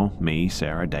now, me,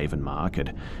 Sarah, Dave and Mark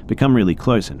had become really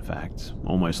close, in fact,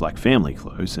 almost like family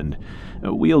close, and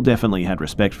we all definitely had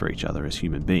respect for each other as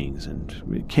human beings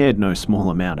and cared no small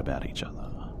amount about each other.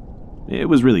 It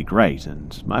was really great,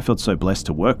 and I felt so blessed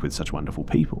to work with such wonderful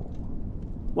people.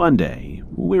 One day,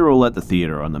 we were all at the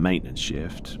theatre on the maintenance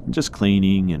shift, just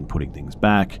cleaning and putting things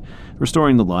back,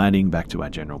 restoring the lighting back to our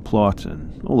general plot,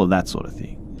 and all of that sort of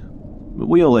thing.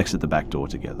 We all exit the back door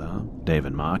together, Dave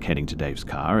and Mark heading to Dave's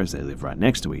car as they live right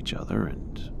next to each other,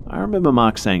 and I remember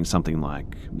Mark saying something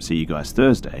like, "See you guys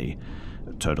Thursday,"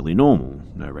 totally normal,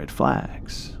 no red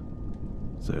flags.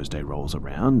 Thursday rolls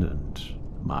around and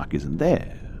Mark isn't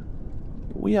there.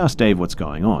 We asked Dave what's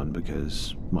going on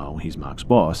because, well, he's Mark's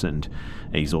boss and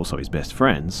he's also his best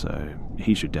friend, so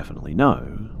he should definitely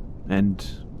know. And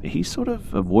he sort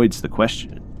of avoids the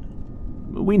question.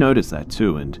 We noticed that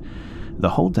too, and the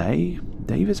whole day,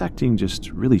 Dave is acting just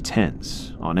really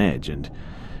tense, on edge, and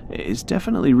is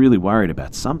definitely really worried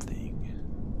about something.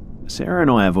 Sarah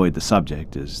and I avoid the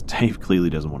subject as Dave clearly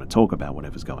doesn't want to talk about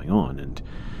whatever's going on, and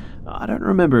I don't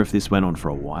remember if this went on for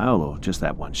a while or just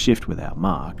that one shift without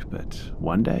Mark, but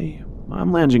one day,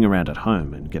 I'm lounging around at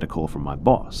home and get a call from my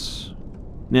boss.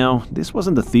 Now, this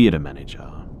wasn't the theatre manager,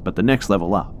 but the next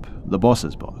level up, the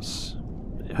boss's boss.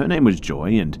 Her name was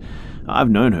Joy, and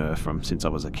I've known her from since I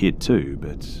was a kid too,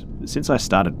 but since I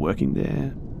started working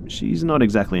there, she's not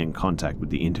exactly in contact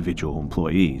with the individual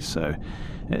employees, so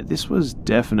this was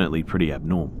definitely pretty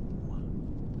abnormal.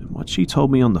 And what she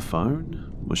told me on the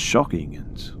phone was shocking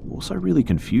and also really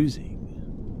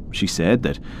confusing. She said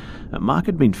that Mark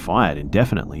had been fired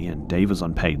indefinitely and Dave was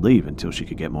on paid leave until she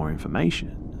could get more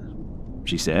information.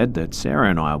 She said that Sarah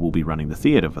and I will be running the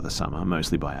theatre for the summer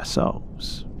mostly by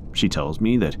ourselves. She tells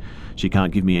me that she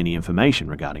can't give me any information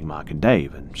regarding Mark and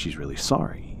Dave and she's really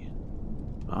sorry.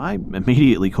 I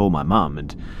immediately call my mum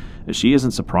and she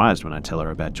isn't surprised when I tell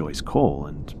her about Joy's call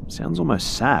and sounds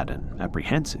almost sad and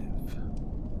apprehensive.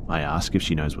 I ask if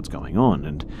she knows what's going on,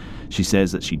 and she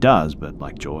says that she does, but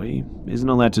like Joy, isn't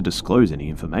allowed to disclose any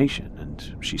information,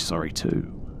 and she's sorry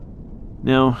too.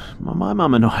 Now, my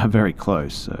mum and I are very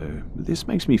close, so this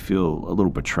makes me feel a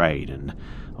little betrayed and,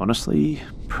 honestly,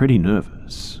 pretty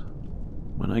nervous.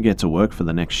 When I get to work for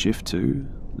the next shift too,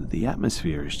 the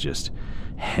atmosphere is just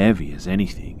heavy as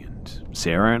anything, and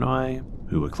Sarah and I,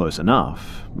 who were close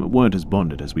enough, weren't as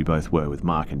bonded as we both were with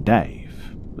Mark and Dave,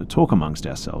 talk amongst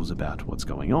ourselves about what's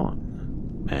going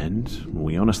on, and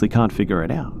we honestly can't figure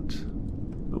it out.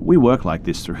 We work like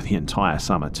this through the entire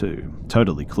summer too,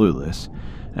 totally clueless,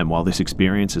 and while this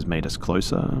experience has made us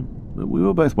closer, we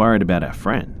were both worried about our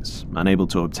friends, unable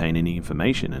to obtain any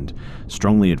information and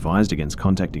strongly advised against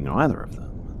contacting either of them.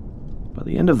 By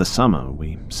the end of the summer,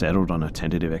 we settled on a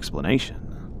tentative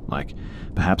explanation, like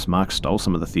perhaps Mark stole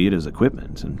some of the theatre's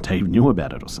equipment and Dave knew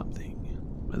about it or something.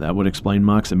 That would explain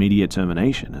Mark's immediate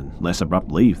termination and less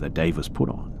abrupt leave that Dave was put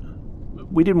on.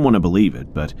 We didn't want to believe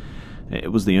it, but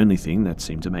it was the only thing that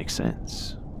seemed to make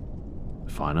sense.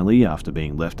 Finally, after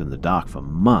being left in the dark for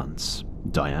months,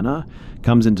 Diana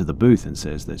comes into the booth and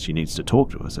says that she needs to talk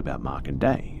to us about Mark and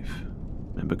Dave.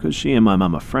 And because she and my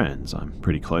mum are friends, I'm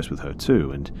pretty close with her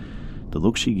too, and the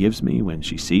look she gives me when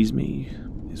she sees me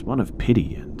is one of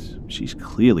pity, and she's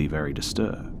clearly very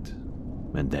disturbed.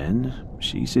 And then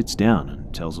she sits down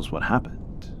and tells us what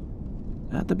happened.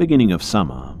 At the beginning of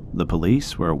summer, the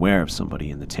police were aware of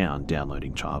somebody in the town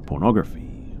downloading child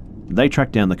pornography. They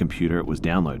tracked down the computer it was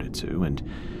downloaded to, and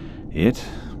it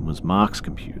was Mark's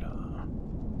computer.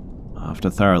 After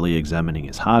thoroughly examining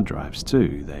his hard drives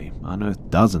too, they unearthed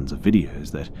dozens of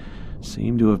videos that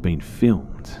seemed to have been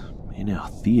filmed in our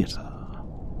theatre.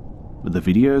 The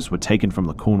videos were taken from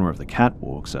the corner of the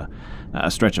catwalks,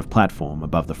 a stretch of platform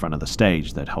above the front of the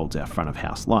stage that holds our front of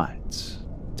house lights.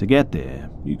 To get there,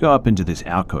 you go up into this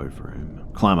alcove room,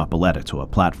 climb up a ladder to a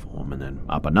platform, and then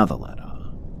up another ladder.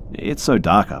 It's so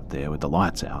dark up there with the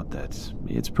lights out that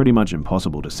it's pretty much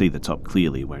impossible to see the top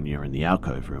clearly when you're in the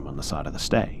alcove room on the side of the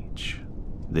stage.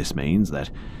 This means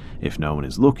that if no one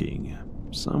is looking,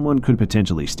 someone could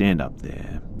potentially stand up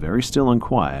there, very still and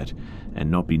quiet,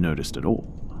 and not be noticed at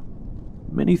all.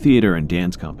 Many theatre and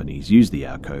dance companies use the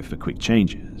alcove for quick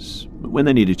changes, when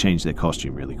they need to change their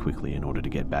costume really quickly in order to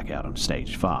get back out on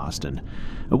stage fast, and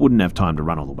wouldn't have time to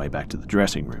run all the way back to the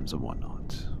dressing rooms and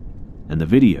whatnot. And the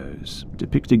videos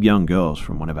depicted young girls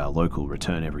from one of our local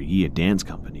return-every-year dance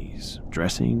companies,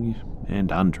 dressing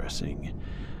and undressing,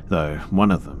 though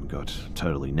one of them got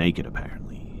totally naked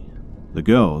apparently. The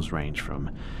girls range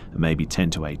from maybe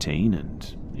 10 to 18,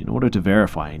 and in order to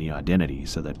verify any identity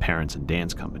so that parents and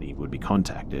dance company would be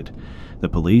contacted, the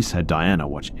police had Diana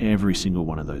watch every single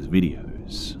one of those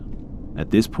videos.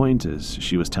 At this point, as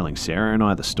she was telling Sarah and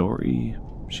I the story,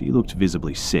 she looked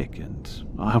visibly sick, and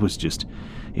I was just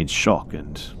in shock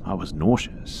and I was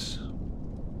nauseous.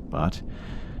 But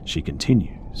she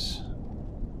continues.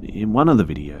 In one of the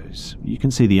videos, you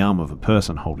can see the arm of a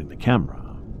person holding the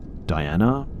camera.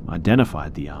 Diana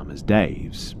identified the arm as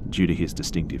Dave's due to his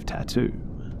distinctive tattoo.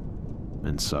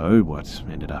 And so what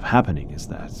ended up happening is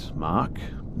that Mark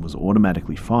was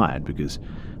automatically fired because,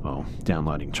 well,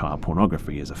 downloading child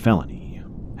pornography is a felony.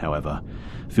 However,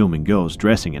 filming girls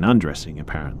dressing and undressing,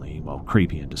 apparently, while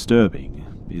creepy and disturbing,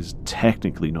 is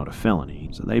technically not a felony,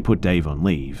 so they put Dave on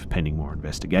leave pending more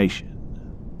investigation.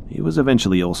 He was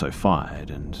eventually also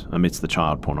fired, and amidst the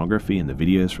child pornography and the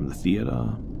videos from the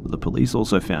theatre, the police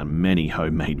also found many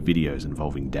homemade videos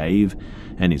involving Dave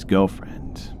and his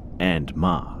girlfriend, and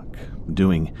Mark,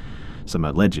 doing some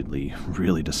allegedly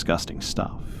really disgusting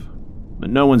stuff. But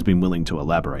no one's been willing to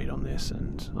elaborate on this,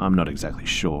 and I'm not exactly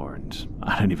sure, and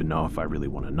I don't even know if I really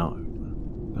want to know.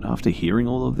 But after hearing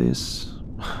all of this,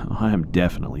 I am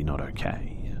definitely not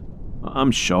okay.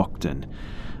 I'm shocked, and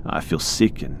I feel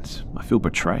sick, and I feel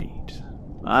betrayed.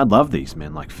 I love these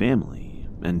men like family,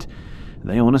 and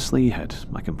they honestly had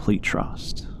my complete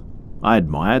trust. I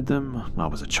admired them. I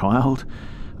was a child.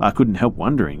 I couldn't help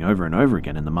wondering over and over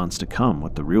again in the months to come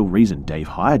what the real reason Dave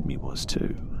hired me was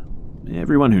too.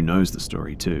 Everyone who knows the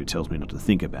story too tells me not to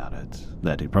think about it,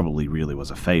 that it probably really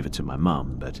was a favour to my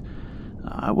mum, but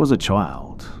I was a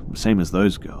child, same as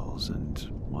those girls, and,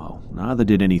 well, neither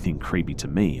did anything creepy to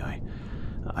me.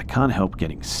 I can't help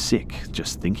getting sick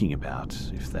just thinking about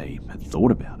if they had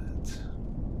thought about it.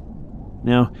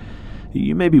 Now,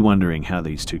 you may be wondering how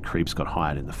these two creeps got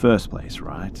hired in the first place,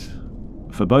 right?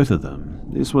 For both of them,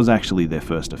 this was actually their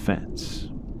first offence.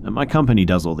 And my company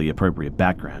does all the appropriate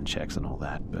background checks and all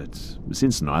that, but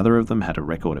since neither of them had a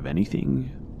record of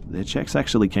anything, their checks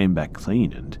actually came back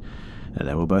clean and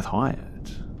they were both hired.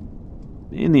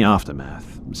 In the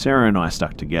aftermath, Sarah and I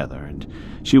stuck together, and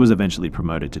she was eventually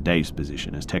promoted to Dave's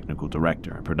position as technical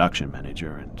director and production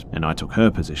manager, and I took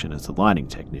her position as the lighting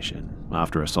technician,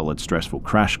 after a solid stressful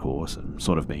crash course and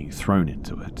sort of being thrown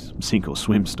into it, sink or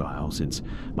swim style, since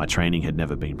my training had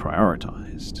never been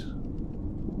prioritised.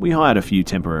 We hired a few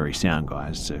temporary sound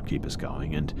guys to keep us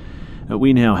going, and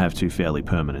we now have two fairly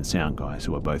permanent sound guys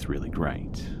who are both really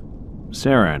great.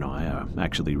 Sarah and I are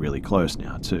actually really close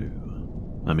now too.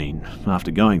 I mean, after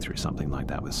going through something like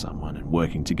that with someone and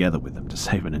working together with them to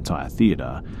save an entire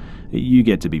theatre, you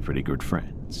get to be pretty good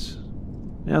friends.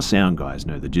 Our sound guys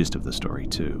know the gist of the story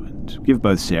too, and give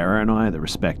both Sarah and I the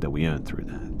respect that we earned through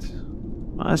that.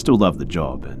 I still love the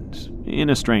job, and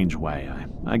in a strange way,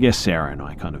 I guess Sarah and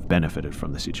I kind of benefited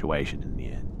from the situation in the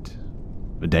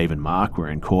end. Dave and Mark were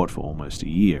in court for almost a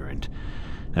year, and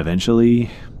eventually,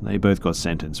 they both got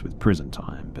sentenced with prison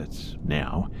time, but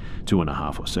now,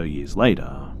 2.5 or so years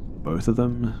later, both of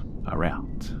them are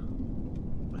out.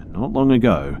 And not long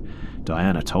ago,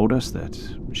 Diana told us that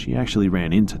she actually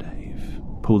ran into Dave,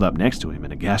 pulled up next to him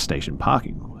in a gas station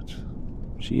parking lot.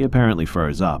 She apparently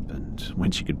froze up, and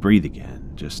when she could breathe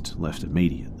again, just left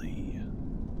immediately.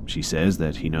 She says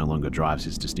that he no longer drives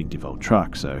his distinctive old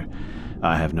truck, so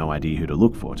I have no idea who to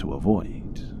look for to avoid.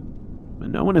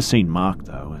 No one has seen Mark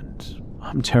though, and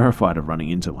I'm terrified of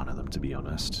running into one of them, to be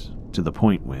honest, to the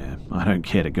point where I don't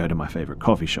care to go to my favourite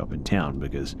coffee shop in town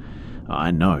because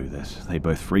I know that they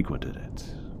both frequented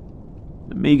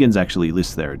it. Megan's actually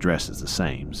lists their address as the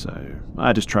same, so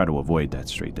I just try to avoid that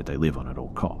street that they live on at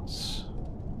all costs.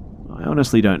 I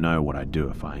honestly don't know what I'd do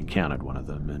if I encountered one of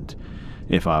them, and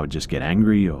if I would just get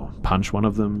angry or punch one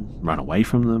of them, run away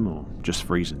from them, or just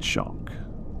freeze in shock.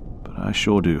 But I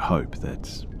sure do hope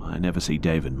that I never see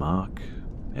Dave and Mark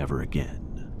ever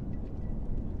again.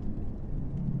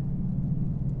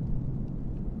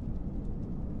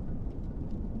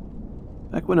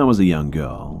 Back when I was a young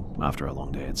girl, after a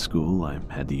long day at school, I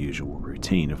had the usual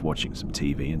routine of watching some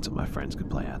TV until my friends could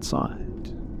play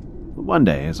outside. One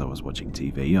day, as I was watching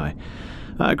TV,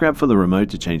 I grabbed for the remote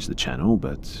to change the channel,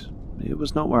 but it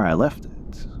was not where I left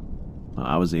it.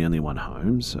 I was the only one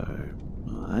home, so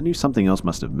I knew something else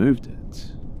must have moved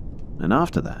it. And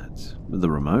after that, the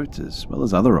remote, as well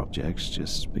as other objects,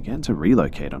 just began to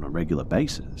relocate on a regular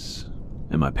basis.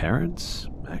 And my parents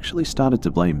actually started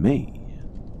to blame me.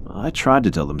 I tried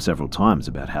to tell them several times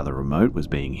about how the remote was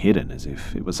being hidden as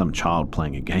if it was some child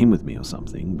playing a game with me or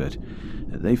something, but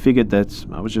they figured that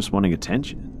I was just wanting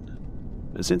attention.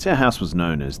 Since our house was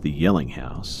known as the yelling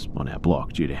house on our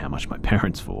block due to how much my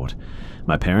parents fought,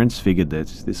 my parents figured that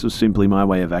this was simply my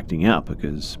way of acting out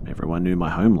because everyone knew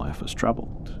my home life was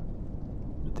troubled.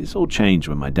 But this all changed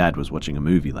when my dad was watching a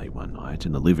movie late one night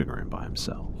in the living room by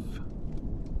himself.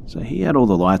 So he had all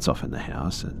the lights off in the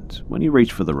house, and when he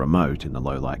reached for the remote in the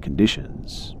low light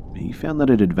conditions, he found that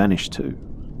it had vanished too.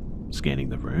 Scanning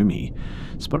the room, he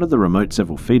spotted the remote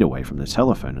several feet away from the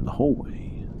telephone in the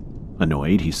hallway.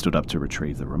 Annoyed, he stood up to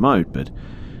retrieve the remote, but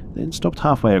then stopped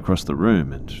halfway across the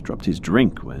room and dropped his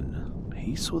drink when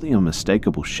he saw the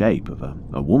unmistakable shape of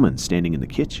a woman standing in the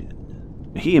kitchen.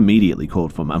 He immediately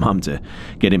called for my mum to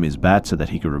get him his bat so that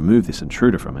he could remove this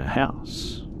intruder from our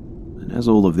house. And as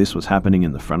all of this was happening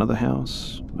in the front of the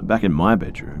house, back in my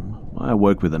bedroom, I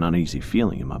awoke with an uneasy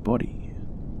feeling in my body.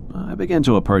 I began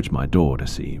to approach my door to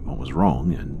see what was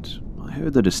wrong, and I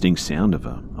heard the distinct sound of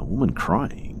a woman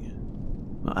crying.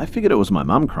 I figured it was my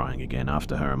mum crying again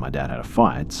after her and my dad had a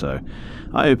fight, so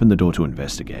I opened the door to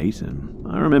investigate, and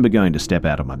I remember going to step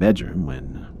out of my bedroom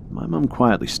when my mum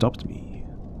quietly stopped me.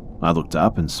 I looked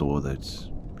up and saw that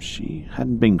she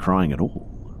hadn't been crying at all.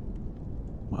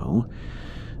 Well,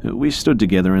 we stood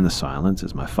together in the silence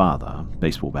as my father,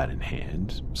 baseball bat in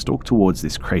hand, stalked towards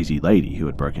this crazy lady who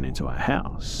had broken into our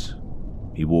house.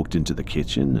 He walked into the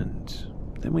kitchen,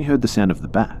 and then we heard the sound of the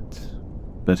bat.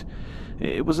 But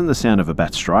it wasn't the sound of a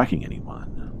bat striking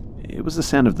anyone. It was the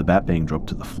sound of the bat being dropped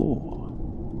to the floor.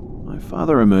 My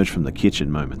father emerged from the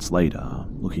kitchen moments later,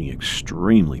 looking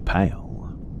extremely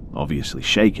pale. Obviously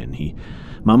shaken, he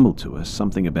mumbled to us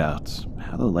something about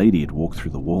how the lady had walked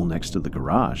through the wall next to the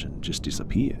garage and just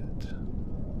disappeared.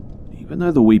 Even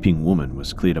though the weeping woman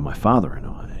was clear to my father and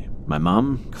I, my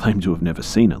mum claimed to have never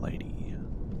seen a lady.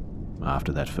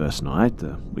 After that first night,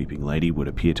 the weeping lady would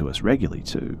appear to us regularly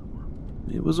too.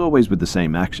 It was always with the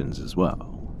same actions as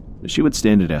well. She would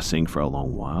stand at our sink for a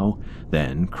long while,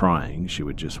 then, crying, she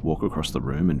would just walk across the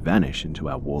room and vanish into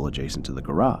our wall adjacent to the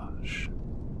garage.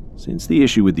 Since the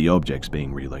issue with the objects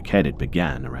being relocated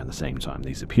began around the same time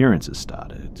these appearances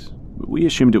started, we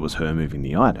assumed it was her moving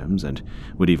the items and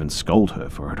would even scold her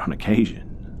for it on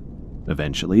occasion.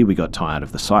 Eventually, we got tired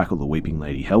of the cycle the weeping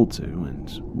lady held to,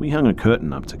 and we hung a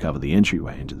curtain up to cover the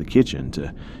entryway into the kitchen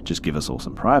to just give us all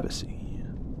some privacy.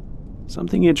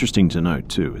 Something interesting to note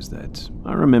too is that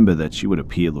I remember that she would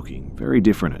appear looking very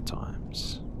different at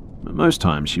times. Most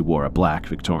times she wore a black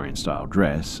Victorian-style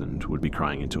dress and would be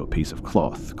crying into a piece of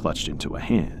cloth clutched into her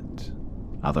hand.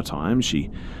 Other times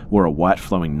she wore a white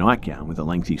flowing nightgown with a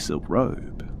lengthy silk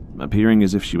robe, appearing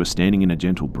as if she was standing in a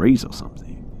gentle breeze or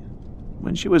something.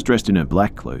 When she was dressed in her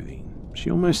black clothing, she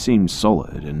almost seemed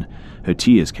solid and her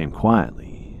tears came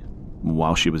quietly.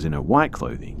 While she was in her white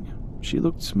clothing, she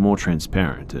looked more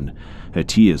transparent and her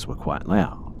tears were quite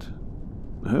loud.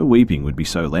 Her weeping would be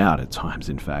so loud at times,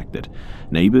 in fact, that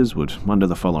neighbours would wonder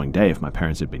the following day if my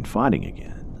parents had been fighting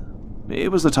again.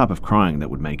 It was the type of crying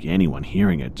that would make anyone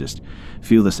hearing it just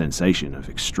feel the sensation of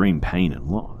extreme pain and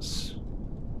loss.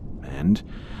 And,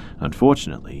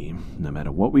 unfortunately, no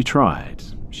matter what we tried,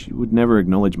 she would never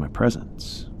acknowledge my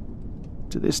presence.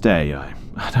 To this day, I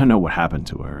don't know what happened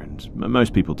to her, and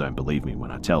most people don't believe me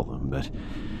when I tell them, but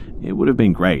it would have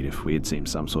been great if we had seen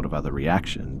some sort of other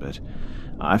reaction, but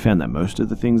I found that most of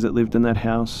the things that lived in that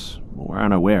house were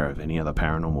unaware of any other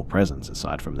paranormal presence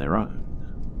aside from their own.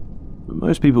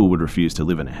 Most people would refuse to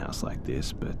live in a house like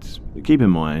this, but keep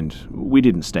in mind, we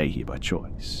didn't stay here by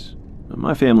choice.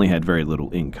 My family had very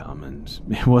little income, and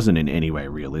it wasn't in any way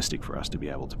realistic for us to be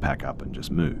able to pack up and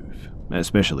just move,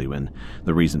 especially when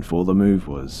the reason for the move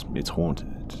was it's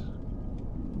haunted.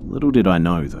 Little did I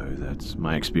know, though, that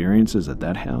my experiences at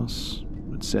that house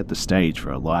would set the stage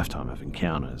for a lifetime of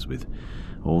encounters with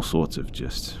all sorts of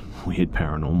just weird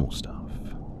paranormal stuff.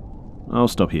 I'll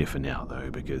stop here for now, though,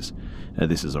 because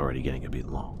this is already getting a bit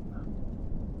long.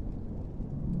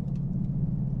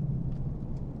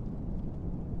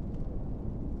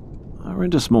 I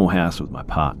rent a small house with my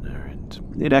partner,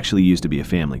 and it actually used to be a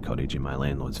family cottage in my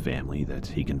landlord's family that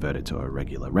he converted to a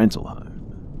regular rental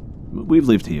home. We've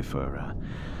lived here for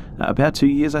about 2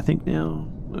 years, I think now,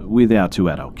 with our 2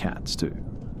 adult cats too.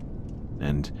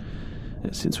 And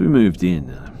since we moved in,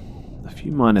 a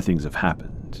few minor things have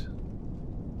happened.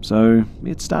 So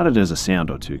it started as a sound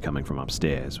or two coming from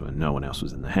upstairs when no one else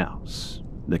was in the house.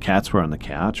 The cats were on the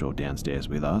couch or downstairs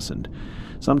with us, and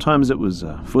sometimes it was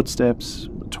footsteps,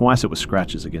 twice it was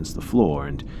scratches against the floor,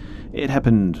 and it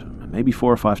happened maybe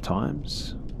 4 or 5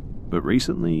 times. But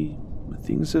recently,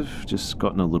 things have just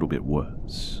gotten a little bit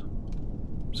worse.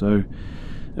 So,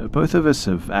 both of us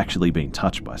have actually been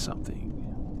touched by something.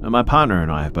 My partner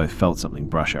and I have both felt something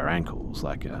brush our ankles,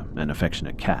 like an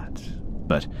affectionate cat,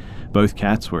 but both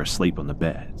cats were asleep on the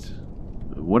bed.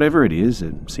 Whatever it is,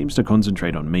 it seems to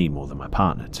concentrate on me more than my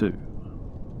partner too.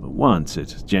 Once,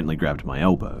 it gently grabbed my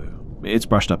elbow. It's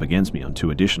brushed up against me on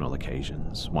 2 additional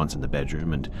occasions, once in the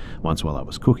bedroom and once while I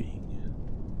was cooking.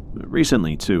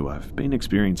 Recently too, I've been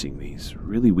experiencing these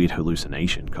really weird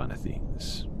hallucination kind of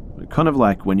things. Kind of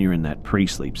like when you're in that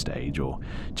pre-sleep stage or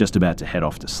just about to head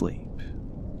off to sleep.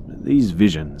 These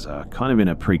visions are kind of in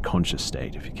a pre-conscious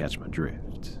state, if you catch my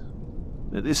drift.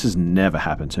 This has never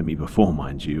happened to me before,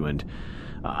 mind you, and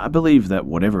I believe that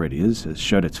whatever it is has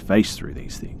showed its face through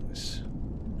these things.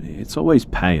 It's always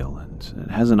pale, and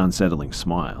it has an unsettling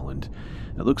smile, and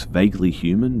it looks vaguely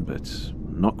human, but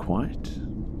not quite.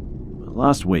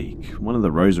 Last week, one of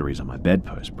the rosaries on my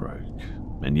bedpost broke,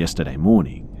 and yesterday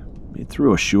morning, it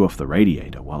threw a shoe off the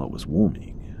radiator while it was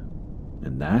warming.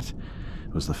 And that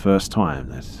was the first time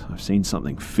that I've seen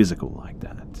something physical like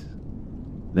that.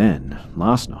 Then,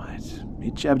 last night,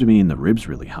 it jabbed me in the ribs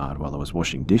really hard while I was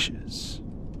washing dishes,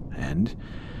 and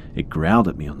it growled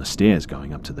at me on the stairs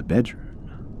going up to the bedroom.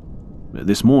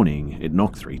 This morning, it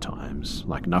knocked 3 times,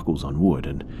 like knuckles on wood,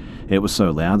 and it was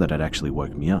so loud that it actually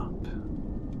woke me up.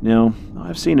 Now,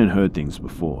 I've seen and heard things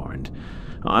before, and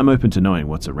I'm open to knowing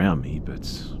what's around me,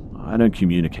 but I don't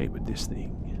communicate with this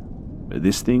thing.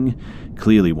 This thing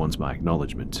clearly wants my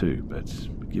acknowledgement too, but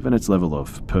given its level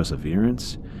of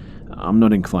perseverance, I'm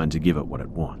not inclined to give it what it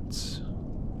wants.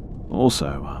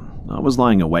 Also, I was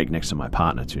lying awake next to my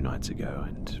partner 2 nights ago,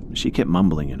 and she kept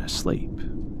mumbling in her sleep.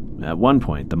 At one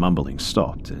point, the mumbling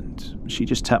stopped, and she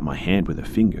just tapped my hand with her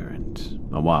finger, and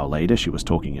a while later she was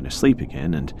talking in her sleep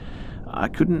again, and I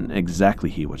couldn't exactly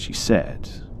hear what she said.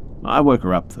 I woke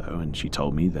her up though, and she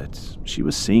told me that she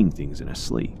was seeing things in her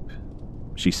sleep.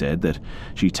 She said that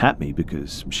she tapped me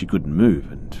because she couldn't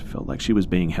move and felt like she was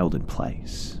being held in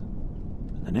place.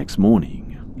 The next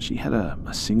morning, she had a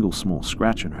single small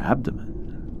scratch on her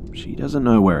abdomen. She doesn't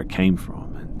know where it came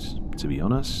from, and to be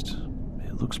honest,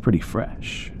 it looks pretty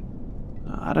fresh.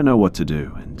 I don't know what to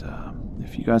do, and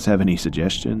if you guys have any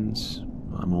suggestions,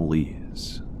 I'm all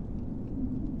ears.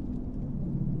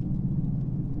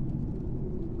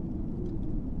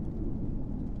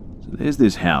 So there's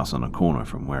this house on a corner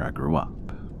from where I grew up.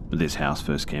 This house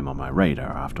first came on my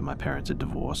radar after my parents had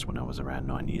divorced when I was around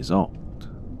 9 years old.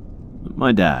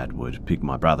 My dad would pick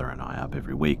my brother and I up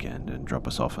every weekend and drop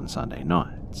us off on Sunday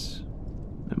nights.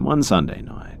 And one Sunday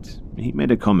night, he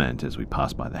made a comment as we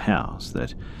passed by the house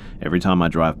that every time I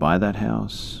drive by that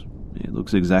house, it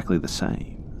looks exactly the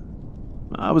same.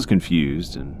 I was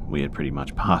confused, and we had pretty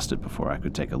much passed it before I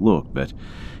could take a look, but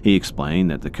he explained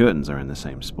that the curtains are in the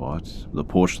same spot, the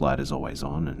porch light is always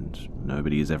on, and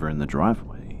nobody is ever in the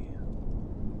driveway.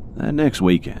 That next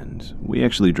weekend, we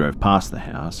actually drove past the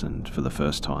house, and for the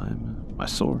first time, I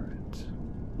saw it.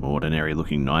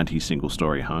 Ordinary-looking 90s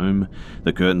single-story home,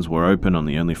 the curtains were open on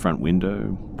the only front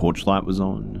window, porch light was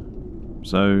on.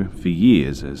 So, for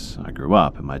years, as I grew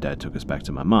up and my dad took us back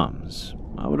to my mum's,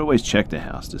 I would always check the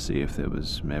house to see if there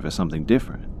was ever something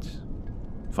different.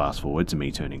 Fast forward to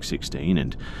me turning 16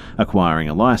 and acquiring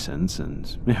a license,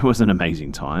 and it was an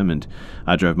amazing time, and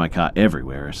I drove my car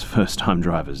everywhere as first-time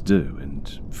drivers do,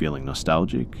 and feeling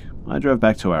nostalgic, I drove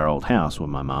back to our old house where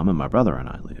my mum and my brother and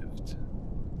I lived.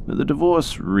 The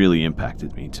divorce really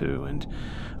impacted me too, and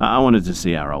I wanted to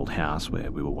see our old house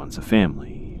where we were once a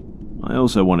family. I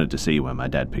also wanted to see where my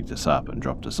dad picked us up and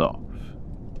dropped us off.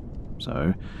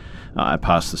 So, I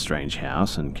passed the strange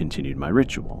house and continued my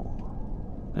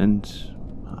ritual. And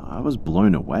I was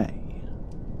blown away.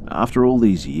 After all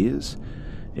these years,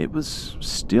 it was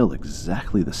still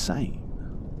exactly the same.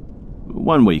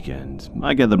 One weekend,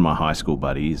 I gathered my high school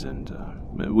buddies and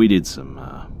we did some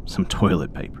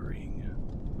toilet papering.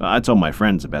 I told my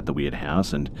friends about the weird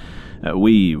house, and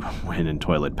we went and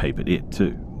toilet papered it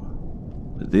too.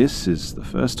 This is the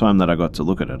first time that I got to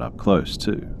look at it up close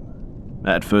too.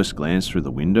 At first glance through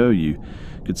the window, you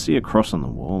could see a cross on the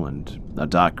wall and a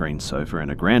dark green sofa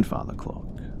and a grandfather clock.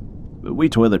 We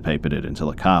toilet papered it until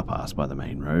a car passed by the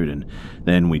main road, and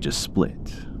then we just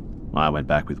split. I went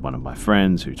back with one of my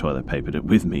friends who toilet papered it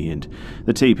with me, and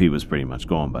the TP was pretty much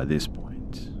gone by this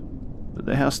point. But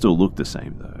the house still looked the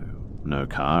same though. No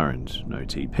car and no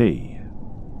TP.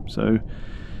 So,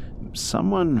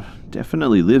 someone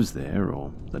definitely lives there,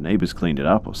 or the neighbors cleaned it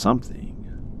up or something.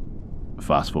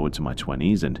 Fast forward to my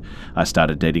 20s, and I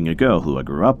started dating a girl who I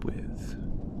grew up with.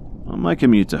 On my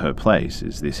commute to her place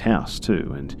is this house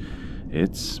too, and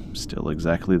it's still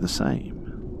exactly the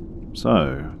same.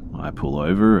 So, I pull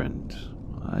over and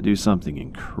I do something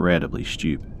incredibly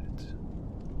stupid.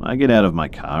 I get out of my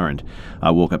car and I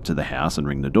walk up to the house and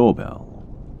ring the doorbell.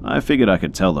 I figured I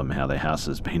could tell them how their house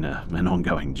has been an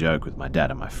ongoing joke with my dad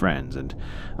and my friends, and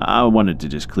I wanted to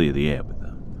just clear the air with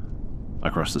them.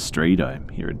 Across the street, I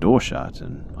hear a door shut,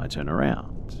 and I turn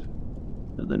around.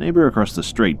 The neighbor across the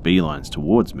street beelines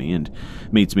towards me and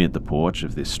meets me at the porch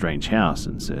of this strange house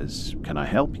and says, "Can I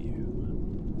help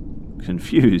you?"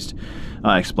 Confused,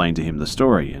 I explained to him the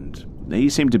story, and he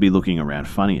seemed to be looking around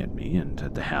funny at me and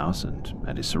at the house and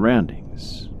at his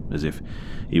surroundings, as if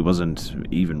he wasn't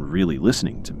even really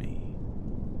listening to me.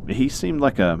 He seemed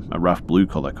like a rough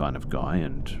blue-collar kind of guy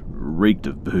and reeked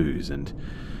of booze, and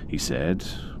he said,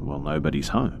 "Well, nobody's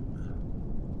home."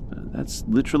 That's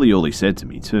literally all he said to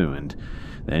me too, and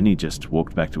then he just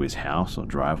walked back to his house or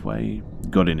driveway,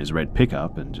 got in his red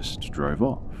pickup and just drove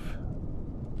off.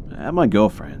 At my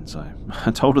girlfriend's, I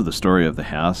told her the story of the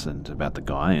house and about the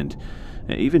guy, and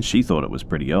even she thought it was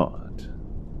pretty odd.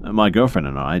 My girlfriend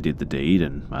and I did the deed,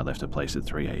 and I left her place at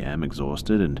 3 a.m.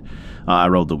 exhausted, and I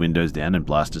rolled the windows down and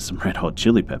blasted some red hot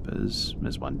chili peppers,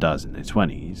 as one does in their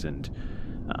 20s, and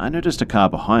I noticed a car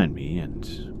behind me,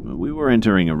 and we were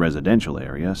entering a residential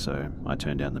area, so I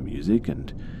turned down the music,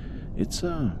 and it's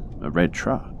a red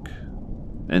truck.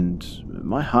 And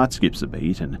my heart skips a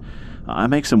beat, and I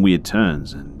make some weird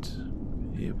turns,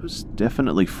 and it was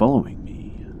definitely following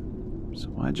me.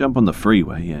 So I jump on the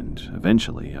freeway, and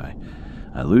eventually I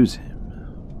lose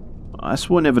him. I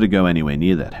swore never to go anywhere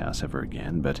near that house ever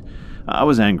again, but I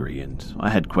was angry and I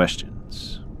had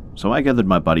questions. So I gathered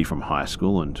my buddy from high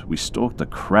school and we stalked the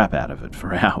crap out of it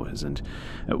for hours, and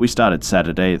we started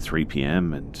Saturday at 3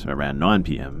 p.m. and around 9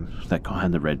 p.m. that guy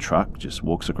in the red truck just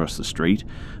walks across the street,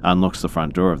 unlocks the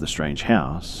front door of the strange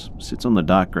house, sits on the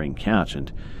dark green couch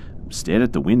and stared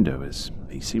at the window as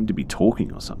he seemed to be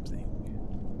talking or something.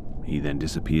 He then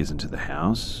disappears into the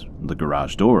house, the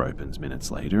garage door opens minutes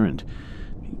later, and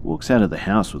he walks out of the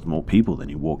house with more people than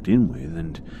he walked in with,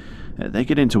 and they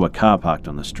get into a car parked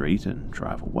on the street and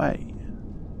drive away.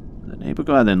 The neighbor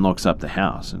guy then locks up the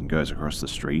house and goes across the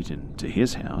street into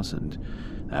his house, and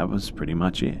that was pretty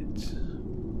much it.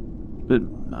 But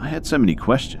I had so many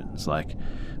questions, like,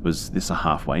 was this a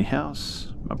halfway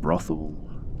house? A brothel?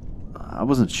 I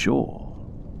wasn't sure.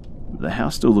 The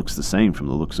house still looks the same from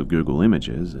the looks of Google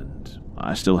Images, and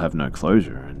I still have no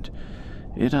closure, and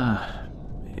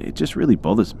it just really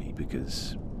bothers me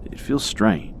because it feels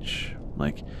strange,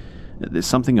 like there's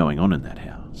something going on in that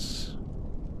house.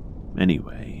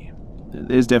 Anyway,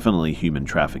 there's definitely human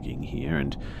trafficking here,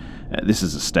 and this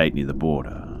is a state near the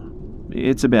border.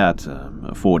 It's about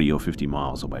 40 or 50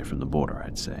 miles away from the border,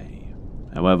 I'd say.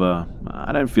 However,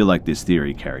 I don't feel like this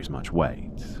theory carries much weight.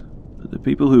 The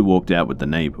people who walked out with the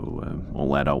neighbor were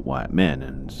all adult white men,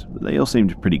 and they all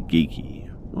seemed pretty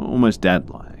geeky, almost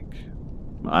dad-like.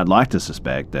 I'd like to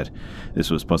suspect that this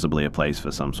was possibly a place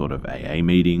for some sort of AA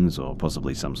meetings, or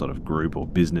possibly some sort of group or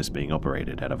business being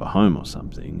operated out of a home or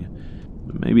something.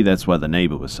 Maybe that's why the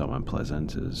neighbor was so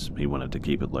unpleasant, as he wanted to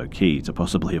keep it low-key to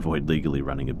possibly avoid legally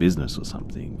running a business or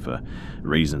something, for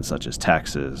reasons such as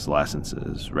taxes,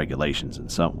 licenses, regulations,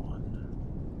 and so on.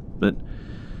 But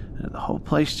the whole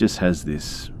place just has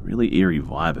this really eerie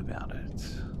vibe about it.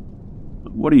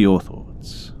 What are your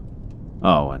thoughts?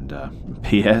 Oh, and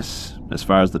P.S., as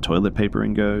far as the toilet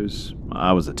papering goes,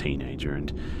 I was a teenager,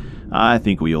 and I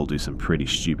think we all do some pretty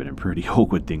stupid and pretty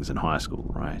awkward things in high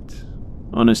school, right?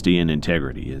 Honesty and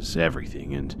integrity is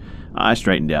everything, and I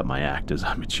straightened out my act as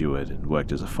I matured and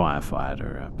worked as a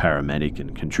firefighter, a paramedic,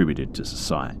 and contributed to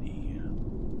society.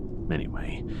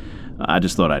 Anyway, I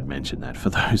just thought I'd mention that for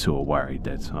those who are worried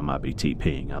that I might be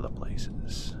TPing other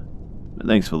places.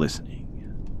 Thanks for listening.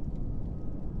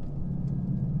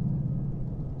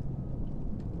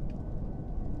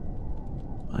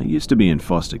 I used to be in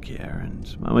foster care,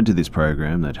 and I went to this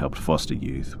program that helped foster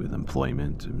youth with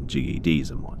employment and GEDs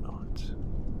and whatnot.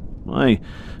 I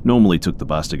normally took the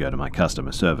bus to go to my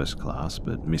customer service class,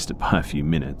 but missed it by a few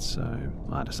minutes, so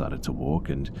I decided to walk,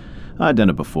 and I'd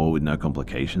done it before with no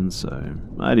complications, so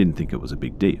I didn't think it was a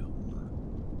big deal.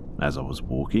 As I was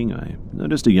walking, I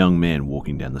noticed a young man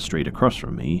walking down the street across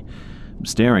from me,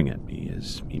 staring at me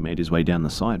as he made his way down the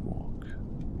sidewalk.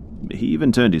 He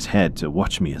even turned his head to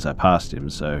watch me as I passed him,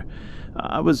 so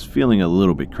I was feeling a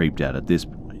little bit creeped out at this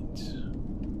point.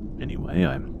 Anyway,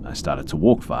 I started to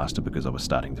walk faster because I was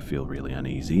starting to feel really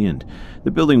uneasy, and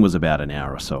the building was about an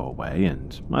hour or so away,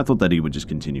 and I thought that he would just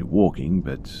continue walking,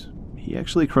 but he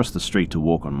actually crossed the street to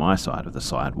walk on my side of the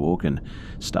sidewalk and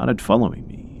started following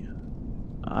me.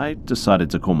 I decided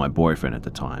to call my boyfriend at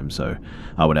the time, so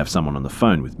I would have someone on the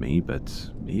phone with me,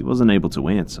 but he wasn't able to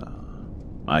answer.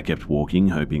 I kept walking,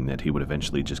 hoping that he would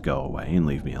eventually just go away and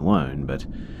leave me alone, but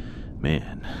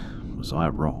man, was I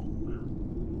wrong.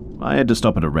 I had to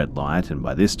stop at a red light, and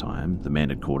by this time, the man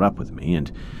had caught up with me,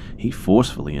 and he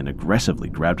forcefully and aggressively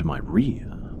grabbed my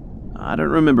rear. I don't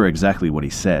remember exactly what he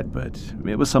said, but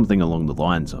it was something along the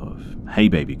lines of, "Hey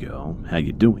baby girl, how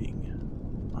you doing?"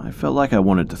 I felt like I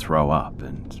wanted to throw up,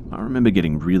 and I remember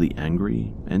getting really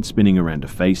angry and spinning around to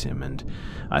face him, and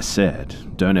I said,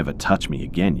 "Don't ever touch me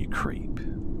again, you creep."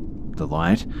 The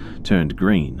light turned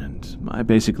green, and I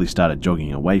basically started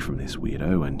jogging away from this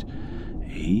weirdo, and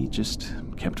he just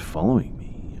kept following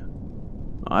me.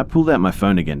 I pulled out my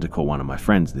phone again to call one of my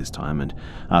friends this time and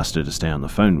asked her to stay on the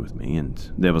phone with me,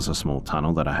 and there was a small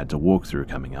tunnel that I had to walk through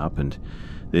coming up, and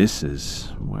this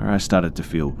is where I started to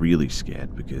feel really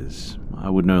scared because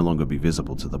I would no longer be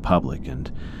visible to the public,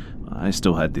 and I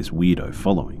still had this weirdo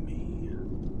following me.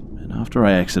 And after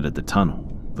I exited the tunnel,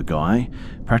 the guy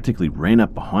practically ran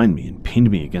up behind me and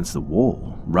pinned me against the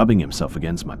wall, rubbing himself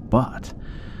against my butt.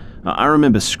 I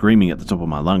remember screaming at the top of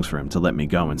my lungs for him to let me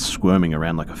go and squirming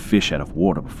around like a fish out of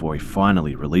water before he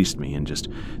finally released me and just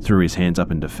threw his hands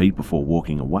up in defeat before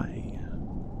walking away.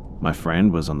 My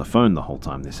friend was on the phone the whole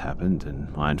time this happened,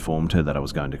 and I informed her that I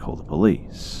was going to call the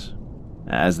police.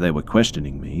 As they were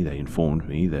questioning me, they informed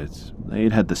me that they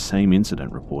had had the same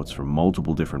incident reports from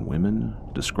multiple different women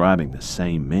describing the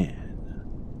same man.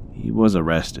 He was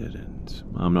arrested, and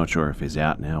I'm not sure if he's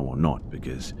out now or not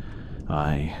because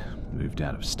I moved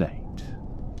out of state.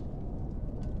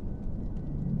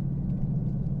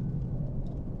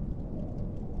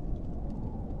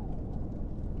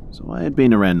 So I had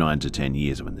been around 9 to 10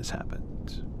 years when this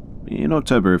happened. In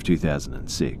October of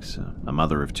 2006, a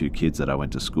mother of 2 kids that I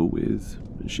went to school with,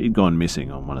 she'd gone missing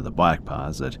on one of the bike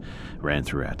paths that ran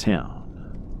through our town.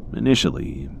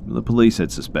 Initially, the police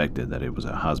had suspected that it was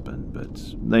her husband,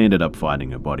 but they ended up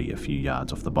finding her body a few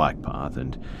yards off the bike path,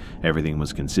 and everything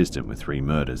was consistent with 3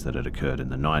 murders that had occurred in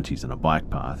the 90s on a bike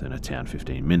path in a town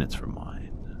 15 minutes from mine.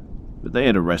 But they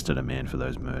had arrested a man for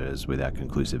those murders without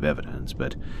conclusive evidence,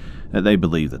 but they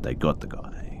believed that they got the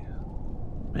guy.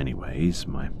 Anyways,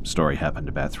 my story happened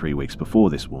about 3 weeks before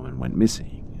this woman went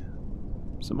missing.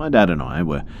 So my dad and I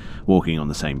were walking on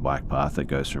the same bike path that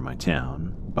goes through my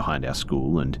town, behind our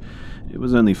school, and it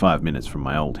was only 5 minutes from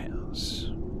my old house.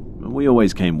 We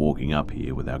always came walking up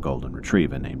here with our golden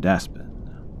retriever named Aspen.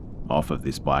 Off of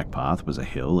this bike path was a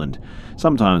hill, and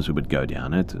sometimes we would go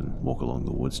down it and walk along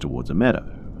the woods towards a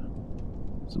meadow.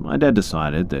 So my dad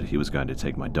decided that he was going to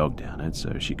take my dog down it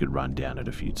so she could run down it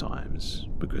a few times,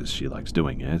 because she likes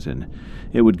doing it, and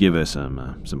it would give her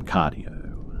some cardio.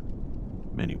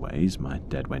 Anyways, my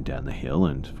dad went down the hill,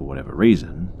 and for whatever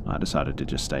reason, I decided to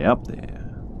just stay up there.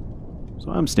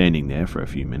 So I'm standing there for a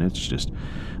few minutes, just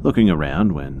looking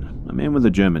around, when a man with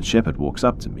a German Shepherd walks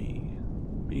up to me.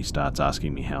 He starts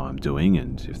asking me how I'm doing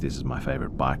and if this is my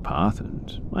favorite bike path,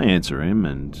 and I answer him,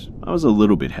 and I was a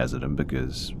little bit hesitant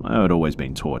because I had always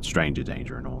been taught stranger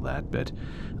danger and all that, but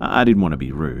I didn't want to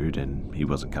be rude, and he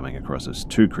wasn't coming across as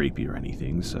too creepy or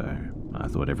anything, so I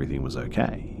thought everything was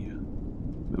okay.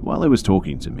 But while he was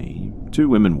talking to me, 2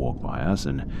 women walk by us,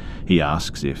 and he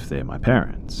asks if they're my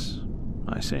parents.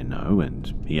 I say no,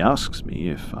 and he asks me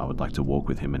if I would like to walk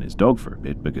with him and his dog for a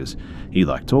bit because he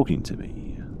liked talking to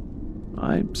me.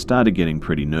 I started getting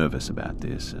pretty nervous about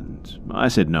this, and I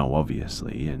said no,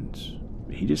 obviously, and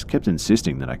he just kept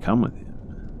insisting that I come with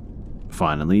him.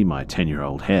 Finally, my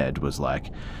 10-year-old head was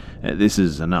like, this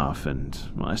is enough, and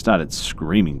I started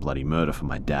screaming bloody murder for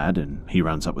my dad, and he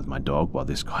runs up with my dog while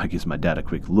this guy gives my dad a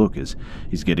quick look as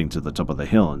he's getting to the top of the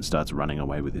hill and starts running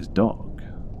away with his dog.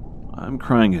 I'm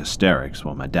crying hysterics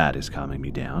while my dad is calming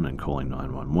me down and calling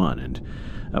 911, and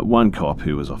one cop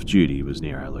who was off duty was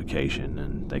near our location,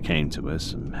 and they came to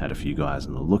us and had a few guys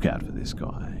on the lookout for this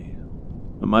guy.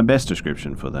 My best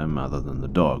description for them, other than the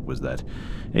dog, was that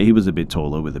he was a bit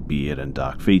taller with a beard and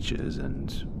dark features,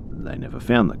 and they never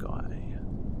found the guy.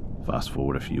 Fast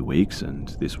forward a few weeks, and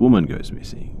this woman goes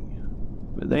missing.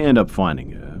 But they end up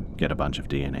finding her, get a bunch of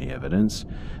DNA evidence,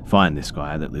 find this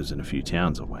guy that lives in a few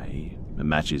towns away, and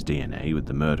match his DNA with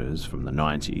the murders from the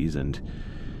 90s, and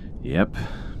yep,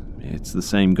 it's the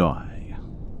same guy.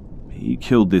 He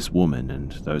killed this woman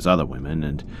and those other women,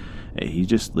 and he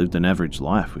just lived an average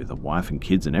life with a wife and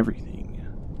kids and everything.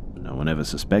 No one ever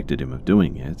suspected him of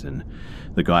doing it, and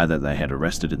the guy that they had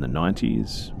arrested in the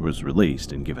 90s was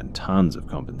released and given tons of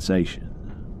compensation.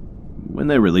 When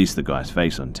they released the guy's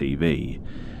face on TV,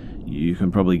 you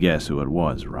can probably guess who it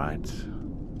was, right?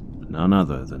 None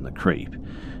other than the creep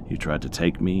who tried to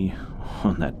take me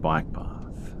on that bike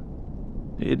path.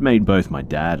 It made both my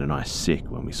dad and I sick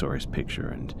when we saw his picture,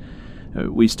 and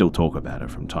we still talk about it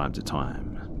from time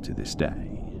to this day.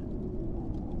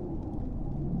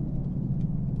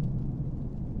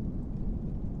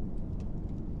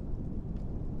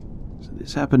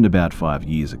 This happened about 5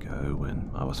 years ago when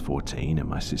I was 14 and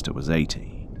my sister was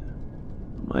 18.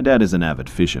 My dad is an avid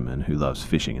fisherman who loves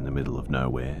fishing in the middle of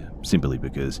nowhere, simply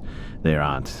because there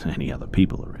aren't any other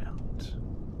people around.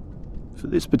 For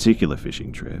this particular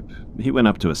fishing trip, he went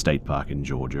up to a state park in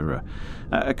Georgia,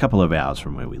 a couple of hours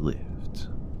from where we lived.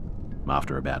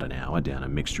 After about an hour down a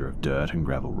mixture of dirt and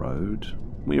gravel road,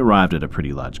 we arrived at a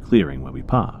pretty large clearing where we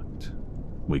parked.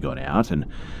 We got out and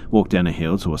walked down a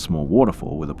hill to a small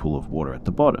waterfall with a pool of water at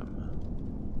the bottom.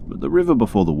 But the river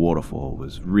before the waterfall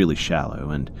was really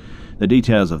shallow, and the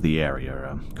details of the area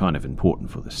are kind of important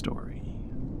for the story.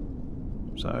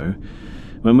 So,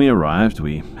 when we arrived,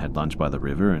 we had lunch by the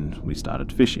river and we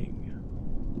started fishing.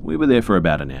 We were there for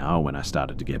about an hour when I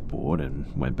started to get bored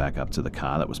and went back up to the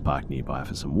car that was parked nearby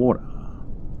for some water.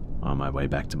 On my way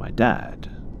back to my dad,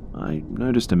 I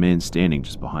noticed a man standing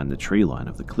just behind the tree line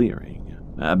of the clearing,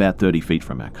 about 30 feet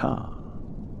from our car.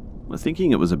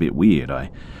 Thinking it was a bit weird,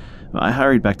 I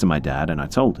hurried back to my dad and I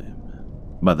told him.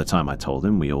 By the time I told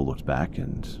him, we all looked back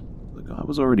and the guy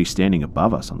was already standing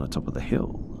above us on the top of the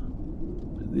hill.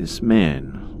 This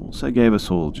man also gave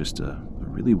us all just a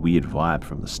really weird vibe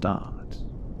from the start.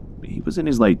 He was in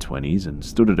his late 20s and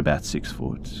stood at about 6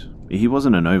 foot. He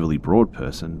wasn't an overly broad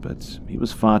person, but he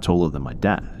was far taller than my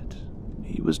dad.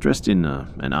 He was dressed in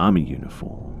an army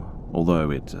uniform,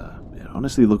 although it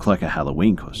honestly looked like a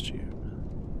Halloween costume.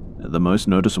 The most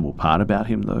noticeable part about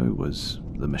him, though, was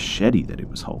the machete that he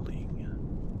was holding.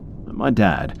 My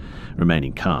dad,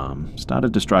 remaining calm,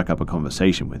 started to strike up a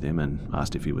conversation with him and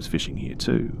asked if he was fishing here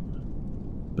too.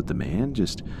 But the man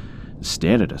just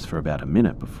stared at us for about a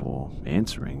minute before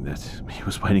answering that he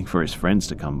was waiting for his friends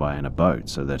to come by in a boat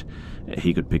so that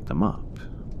he could pick them up.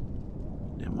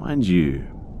 Now, mind you,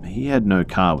 he had no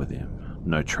car with him,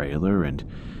 no trailer, and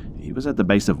he was at the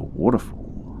base of a waterfall,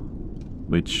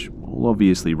 which all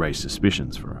obviously raised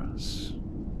suspicions for us.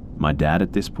 My dad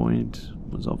at this point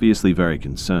was obviously very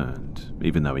concerned,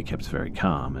 even though he kept very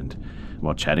calm, and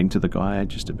while chatting to the guy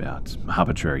just about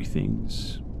arbitrary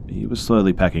things, he was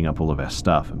slowly packing up all of our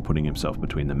stuff and putting himself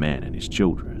between the man and his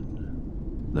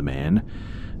children. The man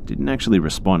didn't actually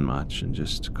respond much and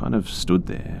just kind of stood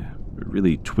there,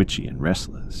 really twitchy and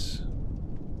restless.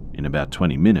 In about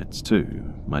 20 minutes,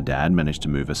 too, my dad managed to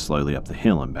move us slowly up the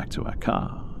hill and back to our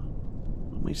car.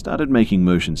 When we started making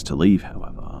motions to leave,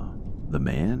 however, the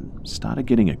man started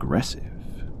getting aggressive.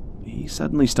 He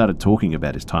suddenly started talking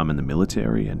about his time in the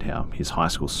military and how his high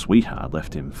school sweetheart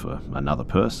left him for another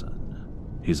person.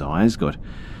 His eyes got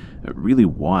really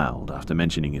wild after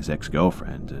mentioning his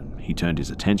ex-girlfriend, and he turned his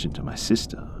attention to my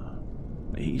sister.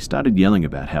 He started yelling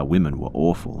about how women were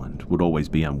awful and would always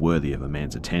be unworthy of a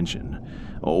man's attention,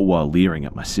 all while leering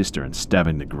at my sister and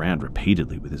stabbing the ground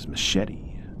repeatedly with his machete.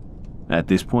 At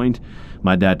this point,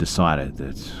 my dad decided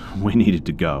that we needed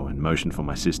to go and motioned for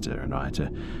my sister and I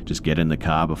to just get in the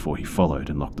car before he followed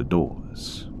and locked the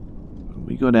doors.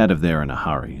 We got out of there in a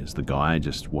hurry as the guy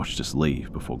just watched us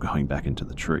leave before going back into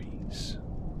the trees.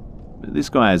 This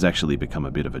guy has actually become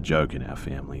a bit of a joke in our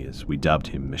family as we dubbed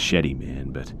him Machete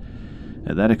Man, but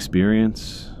that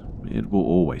experience, it will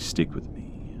always stick with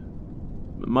me.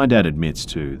 My dad admits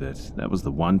too that was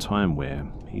the one time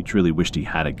where he truly wished he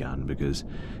had a gun because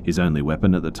his only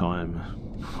weapon at the time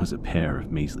was a pair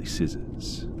of measly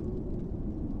scissors.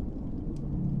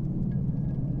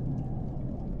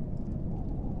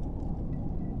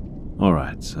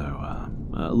 Alright, so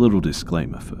a little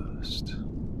disclaimer first.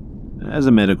 As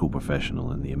a medical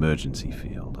professional in the emergency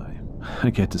field, I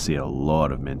get to see a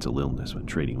lot of mental illness when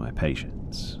treating my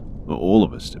patients. All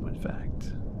of us do, in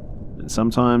fact. And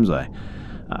sometimes I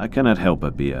cannot help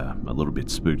but be a little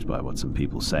bit spooked by what some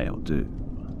people say or do.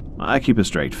 I keep a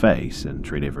straight face and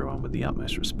treat everyone with the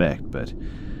utmost respect, but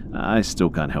I still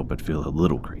can't help but feel a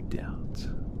little creeped out.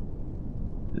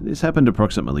 This happened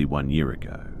approximately 1 year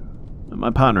ago. My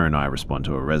partner and I respond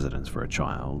to a residence for a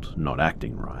child not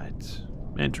acting right.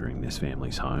 Entering this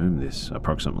family's home, this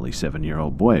approximately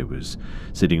 7-year-old boy was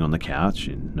sitting on the couch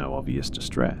in no obvious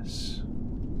distress.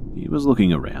 He was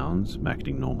looking around,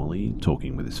 acting normally,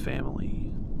 talking with his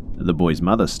family. The boy's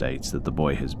mother states that the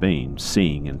boy has been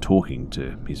seeing and talking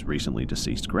to his recently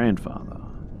deceased grandfather,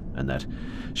 and that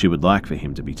she would like for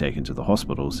him to be taken to the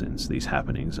hospital since these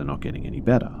happenings are not getting any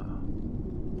better.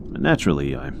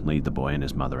 Naturally, I lead the boy and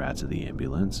his mother out to the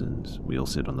ambulance, and we all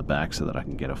sit on the back so that I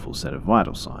can get a full set of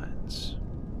vital signs.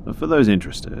 But for those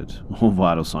interested, all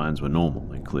vital signs were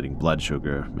normal, including blood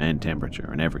sugar and temperature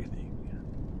and everything.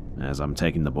 As I'm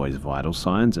taking the boy's vital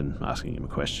signs and asking him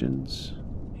questions,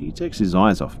 he takes his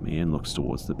eyes off me and looks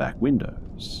towards the back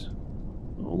windows.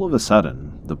 All of a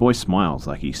sudden, the boy smiles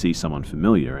like he sees someone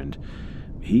familiar, and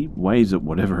he waves at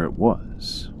whatever it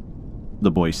was.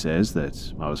 The boy says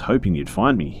that I was hoping you'd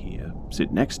find me here,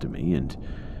 sit next to me, and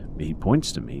he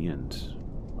points to me, and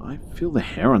I feel the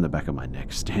hair on the back of my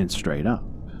neck stand straight up.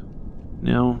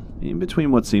 Now, in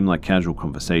between what seemed like casual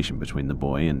conversation between the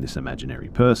boy and this imaginary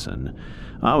person,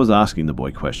 I was asking the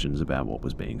boy questions about what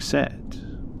was being said.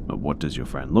 What does your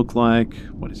friend look like?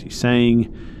 What is he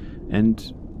saying?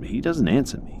 And he doesn't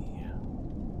answer me.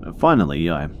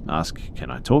 Finally, I ask, can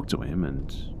I talk to him?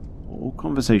 And all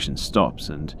conversation stops,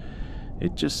 and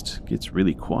it just gets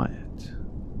really quiet.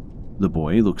 The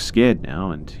boy looks scared now,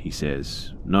 and he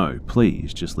says, no,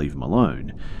 please, just leave him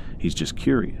alone. He's just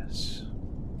curious.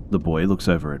 The boy looks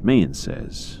over at me and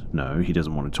says, no, he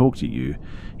doesn't want to talk to you.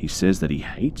 He says that he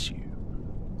hates you.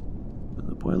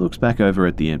 The boy looks back over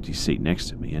at the empty seat next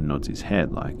to me and nods his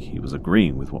head like he was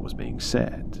agreeing with what was being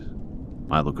said.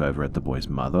 I look over at the boy's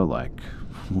mother like,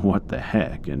 what the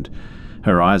heck, and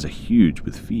her eyes are huge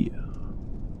with fear.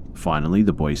 Finally,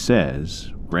 the boy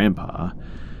says, "Grandpa,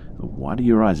 why do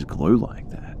your eyes glow like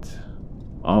that?"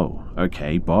 "Oh,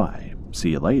 okay, bye.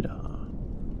 See you later."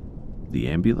 The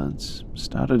ambulance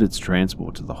started its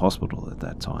transport to the hospital at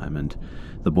that time, and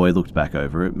the boy looked back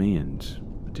over at me and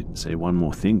didn't say one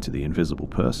more thing to the invisible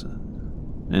person.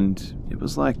 And it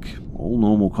was like all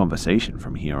normal conversation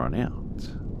from here on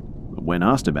out. When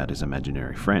asked about his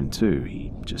imaginary friend too,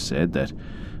 he just said that,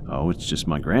 "Oh, it's just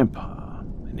my grandpa,"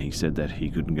 and he said that he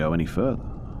couldn't go any further.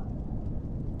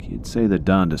 Kids say the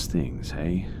darndest things,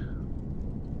 hey?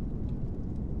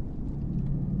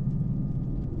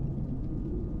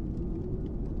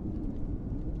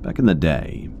 Back in the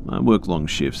day, I worked long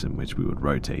shifts in which we would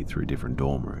rotate through different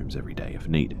dorm rooms every day if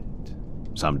needed.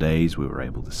 Some days we were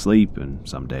able to sleep, and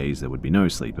some days there would be no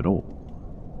sleep at all.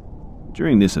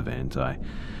 During this event, I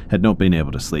had not been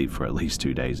able to sleep for at least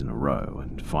 2 days in a row,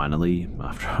 and finally,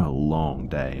 after a long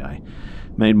day, I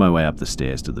made my way up the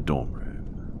stairs to the dorm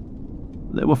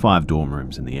room. There were 5 dorm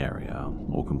rooms in the area,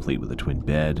 all complete with a twin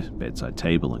bed, bedside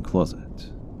table, and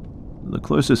closet. The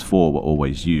closest 4 were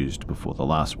always used before the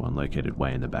last one located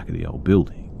way in the back of the old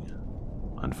building.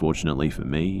 Unfortunately for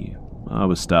me, I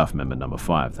was staff member number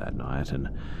 5 that night, and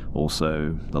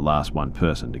also the last one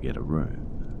person to get a room.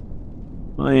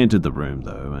 I entered the room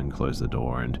though and closed the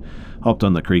door and hopped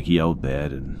on the creaky old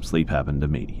bed, and sleep happened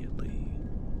immediately.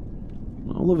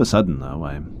 All of a sudden though,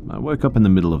 I woke up in the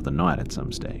middle of the night at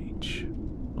some stage.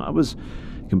 I was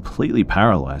completely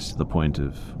paralyzed to the point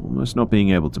of almost not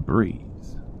being able to breathe.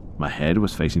 My head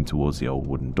was facing towards the old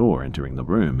wooden door entering the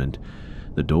room, and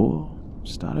the door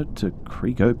started to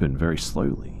creak open very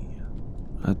slowly.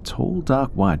 A tall,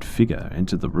 dark, white figure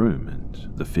entered the room,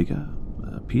 and the figure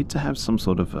appeared to have some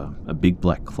sort of a big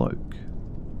black cloak.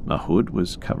 A hood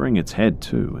was covering its head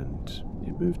too, and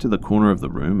it moved to the corner of the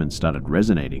room and started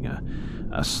resonating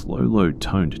a slow,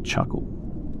 low-toned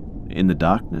chuckle. In the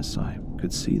darkness, I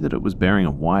could see that it was bearing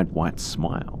a wide, white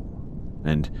smile.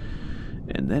 And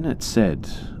then it said,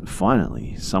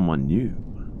 "Finally, someone new."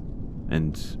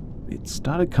 And it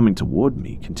started coming toward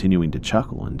me, continuing to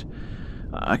chuckle, and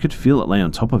I could feel it lay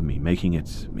on top of me, making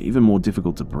it even more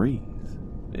difficult to breathe.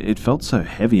 It felt so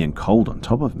heavy and cold on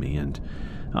top of me, and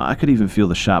I could even feel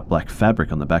the sharp black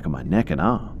fabric on the back of my neck and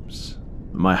arms.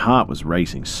 My heart was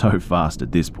racing so fast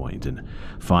at this point, and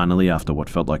finally, after what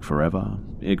felt like forever,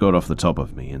 it got off the top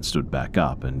of me and stood back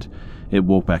up, and it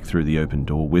walked back through the open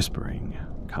door whispering,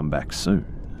 "Come back soon,"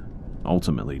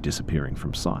 ultimately disappearing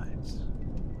from sight.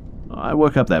 I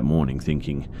woke up that morning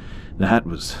thinking that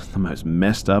was the most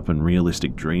messed up and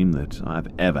realistic dream that I've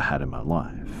ever had in my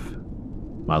life.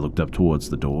 I looked up towards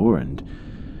the door and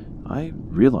I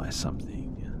realized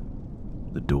something.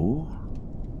 The door,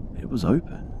 it was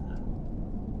open.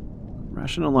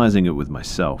 Rationalizing it with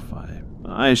myself,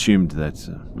 I assumed that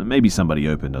maybe somebody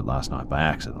opened it last night by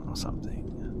accident or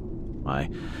something. I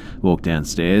walked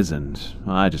downstairs and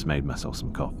I just made myself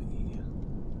some coffee.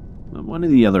 One of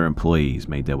the other employees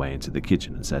made their way into the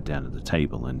kitchen and sat down at the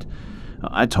table, and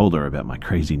I told her about my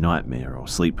crazy nightmare or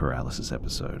sleep paralysis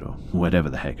episode or whatever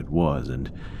the heck it was, and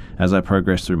as I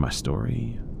progressed through my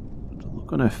story, the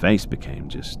look on her face became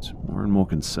just more and more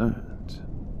concerned.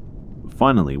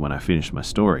 Finally, when I finished my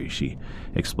story, she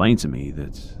explained to me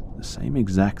that the same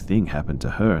exact thing happened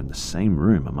to her in the same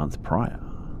room a month prior.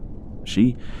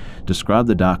 She described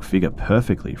the dark figure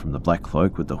perfectly, from the black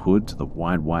cloak with the hood to the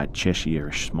wide white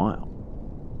Cheshire-ish smile.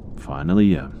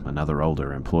 Finally, another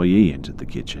older employee entered the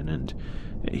kitchen, and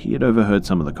he had overheard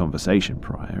some of the conversation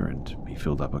prior, and he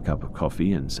filled up a cup of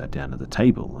coffee and sat down at the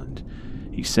table, and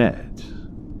he said,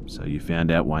 "So you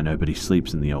found out why nobody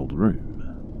sleeps in the old room?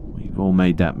 We've all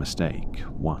made that mistake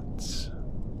once."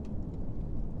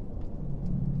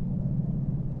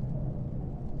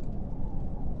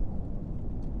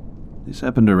 This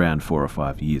happened around 4 or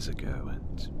 5 years ago,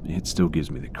 and it still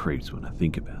gives me the creeps when I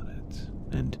think about it,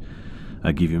 and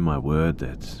I give you my word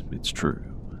that it's true.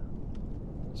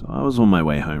 So I was on my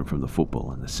way home from the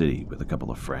football in the city with a couple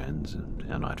of friends, and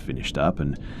our night finished up,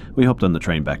 and we hopped on the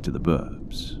train back to the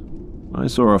burbs. I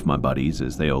saw off my buddies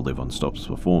as they all live on stops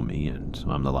before me, and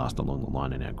I'm the last along the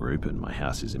line in our group, and my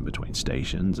house is in between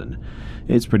stations, and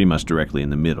it's pretty much directly in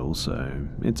the middle, so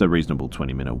it's a reasonable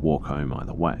 20-minute walk home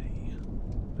either way.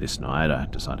 This night I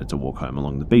decided to walk home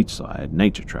along the beachside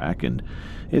nature track, and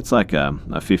it's like a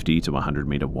 50 to 100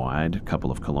 meter wide,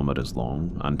 couple of kilometers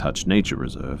long, untouched nature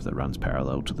reserve that runs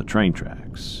parallel to the train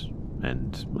tracks,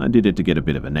 and I did it to get a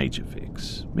bit of a nature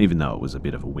fix, even though it was a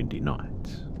bit of a windy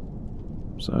night.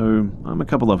 So I'm a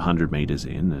couple of 100 meters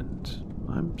in, and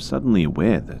I'm suddenly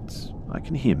aware that I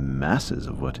can hear masses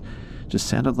of what just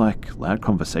sounded like loud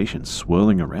conversations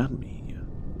swirling around me.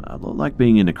 A lot like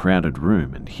being in a crowded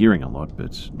room and hearing a lot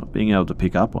but not being able to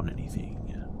pick up on anything,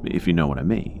 if you know what I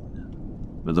mean.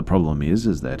 But the problem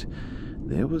is that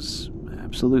there was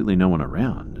absolutely no one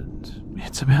around, and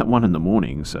it's about 1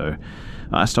 a.m, so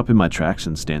I stop in my tracks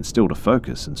and stand still to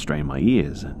focus and strain my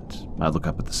ears, and I look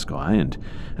up at the sky, and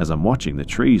as I'm watching, the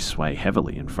trees sway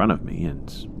heavily in front of me,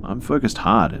 and I'm focused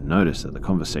hard and notice that the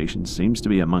conversation seems to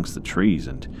be amongst the trees,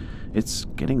 and it's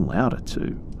getting louder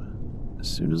too. As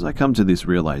soon as I come to this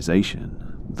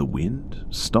realization, the wind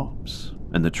stops,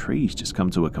 and the trees just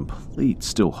come to a complete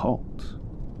still halt.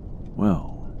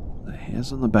 Well, the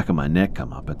hairs on the back of my neck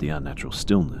come up at the unnatural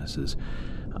stillness as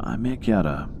I make out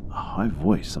a high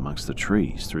voice amongst the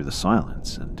trees through the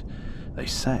silence, and they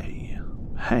say,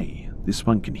 "Hey, this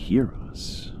one can hear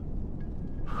us."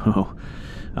 Well,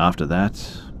 after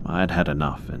that, I had had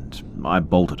enough, and I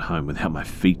bolted home without my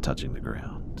feet touching the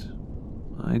ground.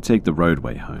 I take the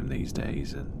roadway home these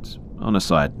days, and on a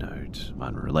side note,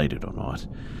 unrelated or not,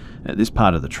 this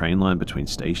part of the train line between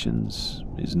stations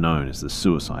is known as the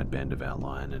suicide bend of our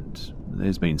line, and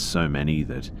there's been so many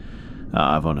that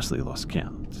I've honestly lost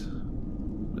count.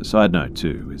 A side note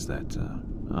too is that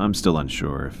I'm still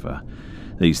unsure if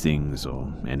these things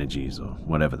or energies or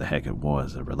whatever the heck it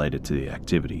was are related to the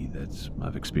activity that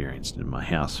I've experienced in my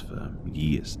house for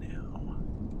years now.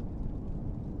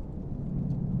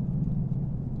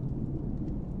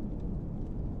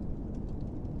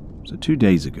 So 2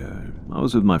 days ago, I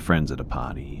was with my friends at a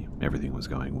party. Everything was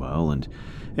going well, and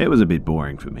it was a bit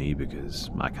boring for me because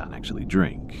I can't actually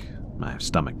drink. I have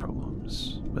stomach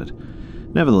problems. But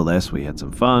nevertheless, we had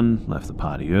some fun, left the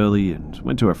party early, and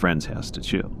went to a friend's house to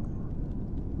chill.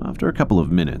 After a couple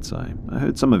of minutes, I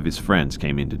heard some of his friends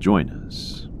came in to join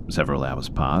us. Several hours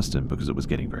passed, and because it was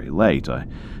getting very late, I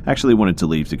actually wanted to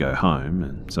leave to go home,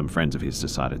 and some friends of his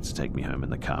decided to take me home in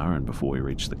the car, and before we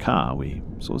reached the car, we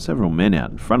saw several men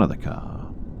out in front of the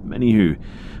car. Many who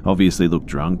obviously looked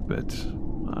drunk, but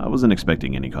I wasn't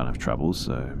expecting any kind of trouble,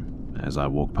 so as I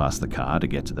walked past the car to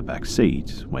get to the back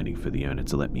seat, waiting for the owner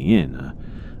to let me in,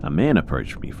 a man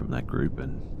approached me from that group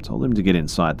and told him to get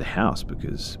inside the house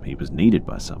because he was needed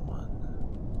by someone.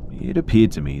 It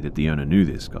appeared to me that the owner knew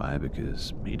this guy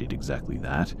because he did exactly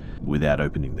that without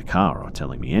opening the car or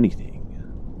telling me anything.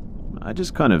 I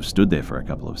just kind of stood there for a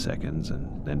couple of seconds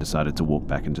and then decided to walk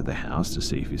back into the house to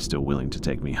see if he's still willing to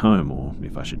take me home or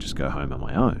if I should just go home on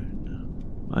my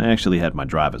own. I actually had my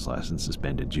driver's license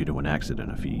suspended due to an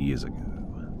accident a few years ago.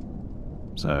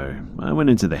 So I went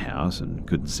into the house and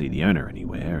couldn't see the owner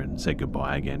anywhere and said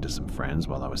goodbye again to some friends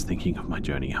while I was thinking of my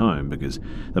journey home because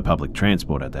the public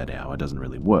transport at that hour doesn't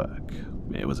really work.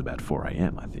 It was about 4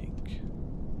 a.m, I think.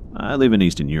 I live in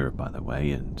Eastern Europe, by the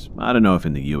way, and I don't know if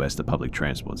in the US the public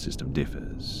transport system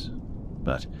differs.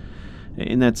 But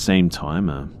in that same time,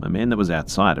 a man that was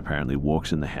outside apparently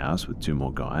walks in the house with 2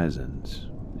 more guys, and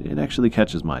it actually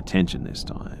catches my attention this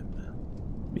time.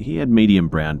 He had medium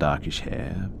brown darkish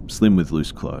hair, slim with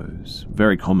loose clothes,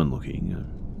 very common looking.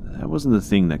 That wasn't the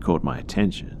thing that caught my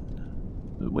attention.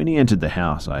 But when he entered the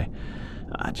house, I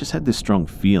just had this strong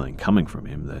feeling coming from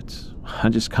him that I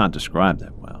just can't describe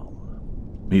that well.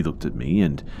 He looked at me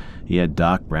and he had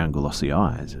dark brown glossy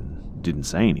eyes and didn't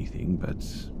say anything, but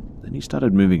then he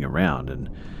started moving around and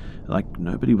like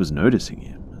nobody was noticing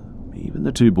him, even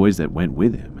the 2 boys that went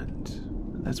with him,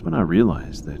 and that's when I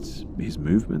realized that his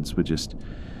movements were just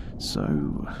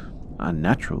so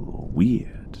unnatural or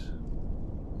weird.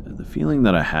 The feeling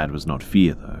that I had was not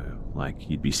fear though, like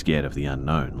you'd be scared of the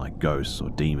unknown, like ghosts or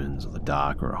demons or the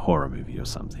dark or a horror movie or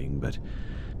something, but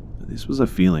this was a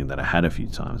feeling that I had a few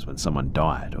times when someone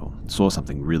died or saw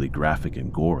something really graphic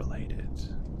and gore-related.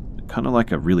 Kind of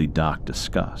like a really dark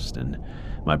disgust, and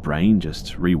my brain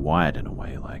just rewired in a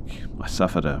way, like I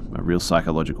suffered a real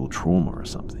psychological trauma or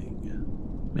something.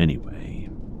 Anyway,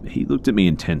 he looked at me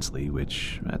intensely,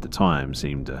 which at the time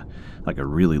seemed like a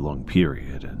really long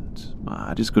period, and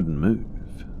I just couldn't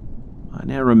move. I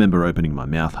now remember opening my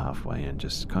mouth halfway and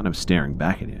just kind of staring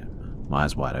back at him,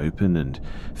 eyes wide open, and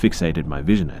fixated my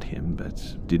vision at him,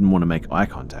 but didn't want to make eye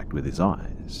contact with his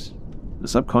eyes.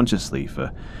 Subconsciously,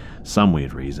 for some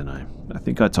weird reason, I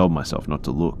think I told myself not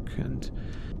to look, and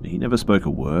he never spoke a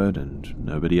word, and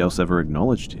nobody else ever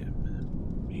acknowledged him.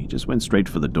 He just went straight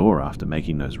for the door after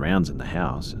making those rounds in the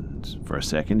house, and for a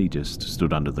second he just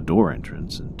stood under the door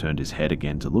entrance and turned his head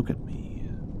again to look at me.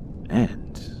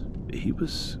 And he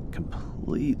was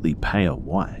completely pale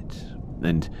white,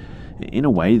 and in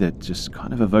a way that just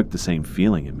kind of evoked the same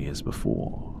feeling in me as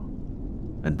before.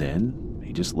 And then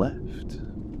he just left.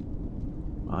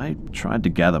 I tried to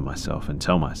gather myself and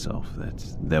tell myself that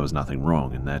there was nothing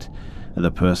wrong and that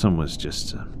the person was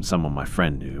just someone my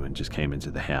friend knew and just came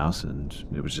into the house, and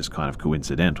it was just kind of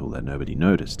coincidental that nobody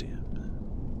noticed him.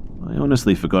 I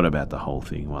honestly forgot about the whole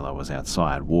thing while I was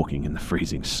outside walking in the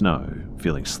freezing snow,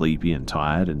 feeling sleepy and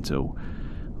tired, until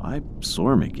I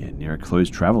saw him again near a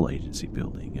closed travel agency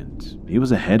building, and he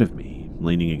was ahead of me,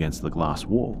 leaning against the glass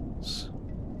walls.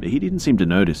 He didn't seem to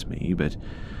notice me, but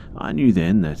I knew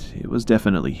then that it was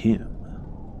definitely him.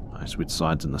 I switched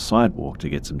sides on the sidewalk to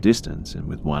get some distance, and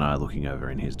with one eye looking over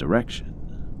in his direction.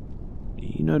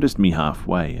 He noticed me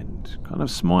halfway and kind of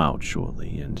smiled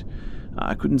shortly, and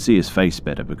I couldn't see his face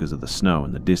better because of the snow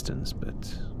and the distance,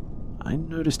 but I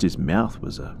noticed his mouth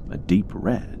was a deep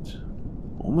red,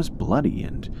 almost bloody,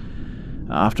 and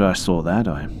after I saw that,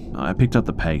 I picked up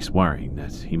the pace, worrying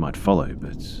that he might follow,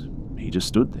 but he just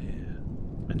stood there,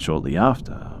 and shortly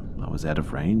after, I was out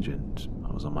of range and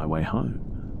I was on my way home.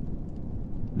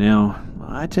 Now,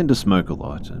 I tend to smoke a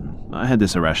lot, and I had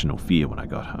this irrational fear when I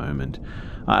got home, and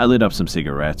I lit up some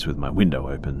cigarettes with my window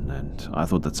open, and I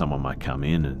thought that someone might come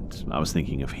in, and I was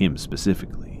thinking of him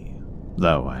specifically,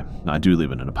 though I do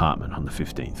live in an apartment on the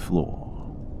 15th floor.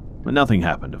 But nothing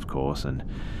happened, of course, and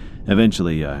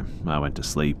eventually I went to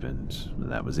sleep, and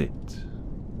that was it.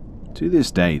 To this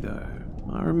day, though,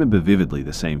 I remember vividly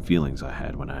the same feelings I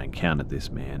had when I encountered this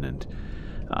man, and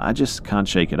I just can't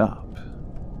shake it up.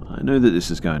 I know that this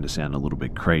is going to sound a little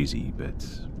bit crazy, but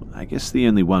I guess the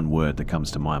only one word that comes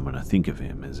to mind when I think of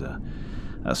him is a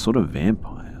sort of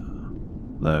vampire.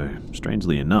 Though,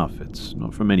 strangely enough, it's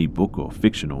not from any book or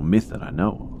fiction or myth that I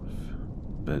know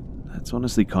of. But that's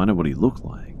honestly kind of what he looked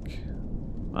like.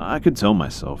 I could tell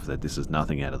myself that this is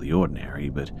nothing out of the ordinary,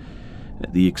 but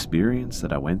the experience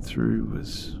that I went through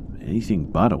was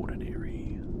anything but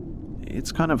ordinary.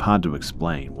 It's kind of hard to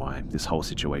explain why this whole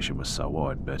situation was so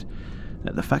odd, but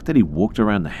the fact that he walked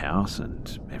around the house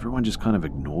and everyone just kind of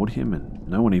ignored him and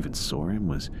no one even saw him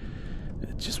was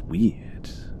just weird.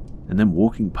 And then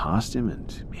walking past him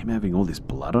and him having all this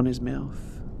blood on his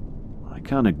mouth, I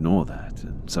can't ignore that,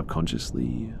 and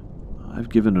subconsciously, I've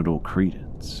given it all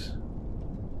credence.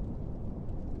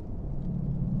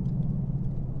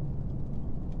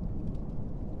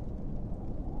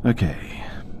 Okay,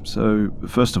 so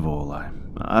first of all,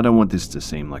 I don't want this to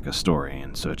seem like a story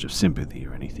in search of sympathy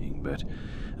or anything, but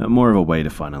more of a way to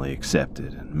finally accept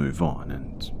it and move on,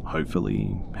 and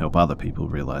hopefully help other people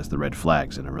realize the red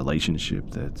flags in a relationship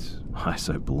that I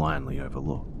so blindly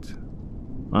overlooked.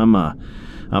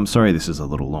 I'm sorry this is a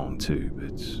little long too,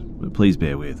 but please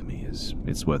bear with me, as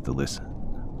it's worth the listen.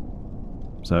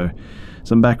 So,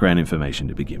 some background information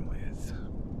to begin with.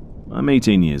 I'm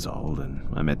 18 years old, and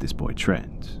I met this boy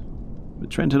Trent. But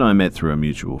Trent and I met through a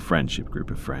mutual friendship group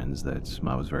of friends that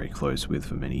I was very close with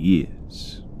for many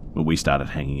years. We started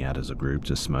hanging out as a group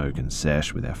to smoke and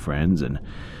sesh with our friends, and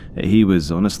he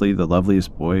was honestly the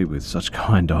loveliest boy with such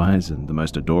kind eyes and the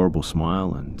most adorable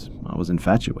smile, and I was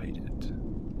infatuated.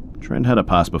 Trent had a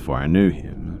past before I knew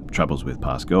him, troubles with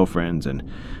past girlfriends, and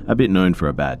a bit known for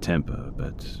a bad temper,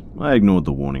 but I ignored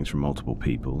the warnings from multiple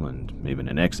people, and even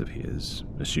an ex of his,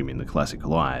 assuming the classic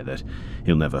lie that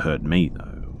he'll never hurt me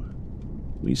though.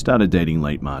 We started dating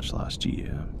late March last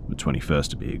year, the 21st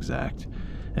to be exact,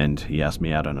 and he asked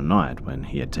me out on a night when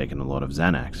he had taken a lot of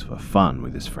Xanax for fun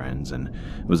with his friends and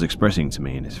was expressing to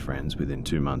me and his friends within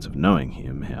 2 months of knowing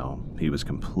him how he was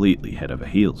completely head over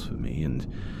heels for me,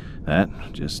 and that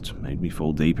just made me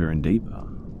fall deeper and deeper.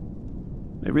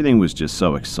 Everything was just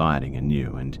so exciting and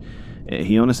new, and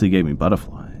he honestly gave me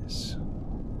butterflies.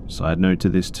 Side note to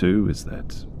this too is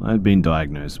that I had been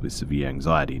diagnosed with severe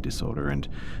anxiety disorder and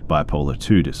bipolar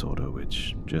 2 disorder,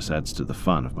 which just adds to the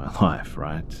fun of my life,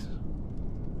 right?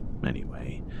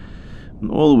 Anyway,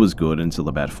 all was good until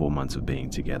about 4 months of being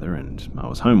together, and I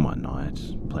was home one night,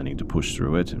 planning to push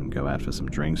through it and go out for some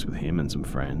drinks with him and some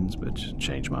friends, but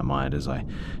changed my mind as I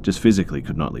just physically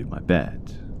could not leave my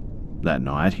bed. That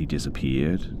night he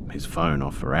disappeared, his phone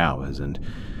off for hours, and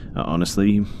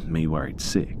honestly, me worried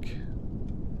sick.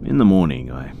 In the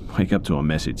morning, I wake up to a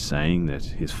message saying that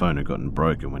his phone had gotten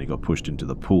broken when he got pushed into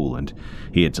the pool and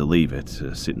he had to leave it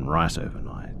to sit and write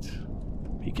overnight.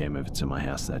 He came over to my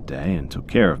house that day and took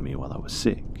care of me while I was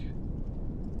sick.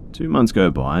 2 months go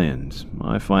by and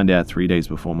I find out 3 days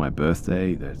before my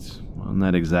birthday that on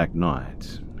that exact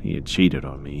night he had cheated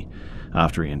on me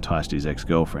after he enticed his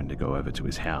ex-girlfriend to go over to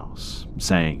his house,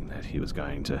 saying that he was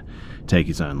going to take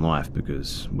his own life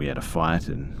because we had a fight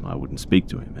and I wouldn't speak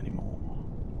to him anymore.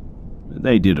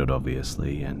 They did it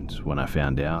obviously, and when I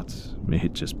found out,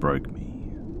 it just broke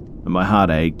me. My heart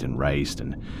ached and raced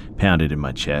and pounded in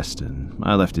my chest, and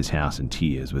I left his house in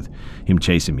tears with him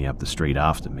chasing me up the street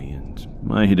after me, and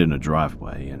I hid in a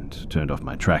driveway and turned off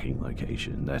my tracking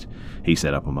location that he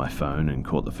set up on my phone and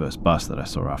caught the first bus that I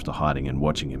saw after hiding and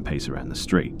watching him pace around the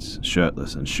streets,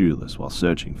 shirtless and shoeless while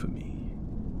searching for me.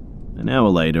 An hour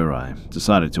later, I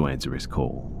decided to answer his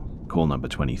call number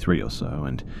 23 or so,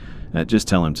 and just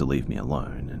tell him to leave me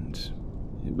alone, and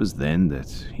it was then that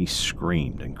he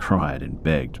screamed and cried and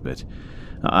begged, but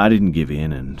I didn't give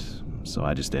in, and so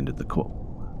I just ended the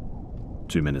call.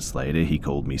 2 minutes later, he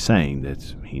called me saying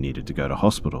that he needed to go to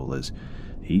hospital as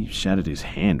he shattered his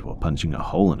hand while punching a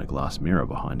hole in a glass mirror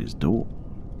behind his door.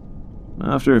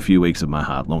 After a few weeks of my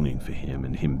heart longing for him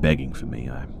and him begging for me,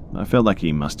 I felt like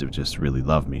he must have just really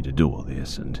loved me to do all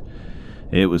this, and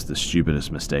it was the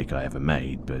stupidest mistake I ever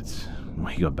made, but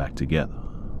we got back together.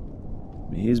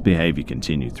 His behavior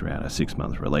continued throughout our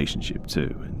 6-month relationship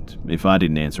too, and if I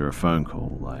didn't answer a phone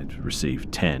call, I'd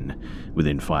receive 10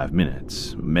 within 5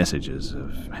 minutes, messages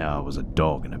of how I was a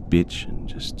dog and a bitch and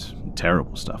just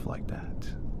terrible stuff like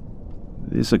that.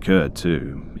 This occurred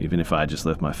too, even if I just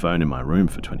left my phone in my room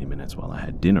for 20 minutes while I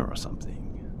had dinner or something.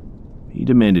 He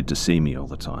demanded to see me all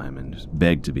the time and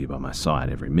begged to be by my side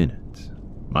every minute.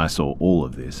 I saw all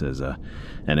of this as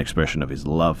an expression of his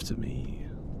love to me.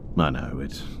 I know,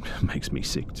 it makes me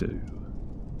sick too.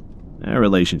 Our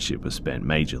relationship was spent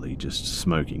majorly just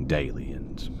smoking daily,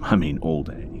 and I mean all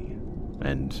day.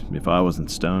 And if I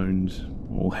wasn't stoned,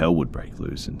 all hell would break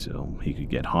loose until he could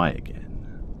get high again.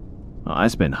 I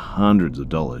spent hundreds of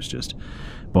dollars just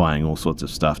buying all sorts of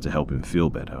stuff to help him feel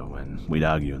better when we'd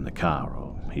argue in the car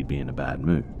or he'd be in a bad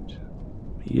mood.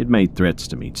 He had made threats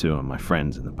to me too and my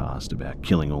friends in the past about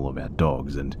killing all of our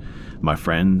dogs, and my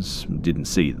friends didn't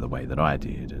see it the way that I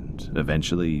did, and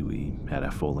eventually we had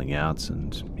our falling outs,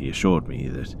 and he assured me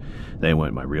that they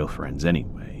weren't my real friends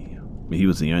anyway. He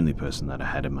was the only person that I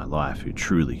had in my life who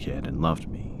truly cared and loved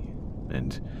me,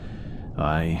 and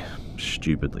I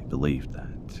stupidly believed that.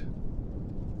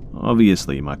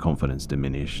 Obviously, my confidence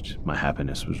diminished, my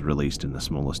happiness was released in the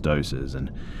smallest doses,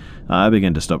 and I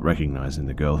began to stop recognizing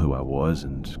the girl who I was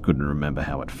and couldn't remember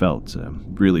how it felt to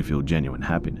really feel genuine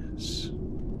happiness.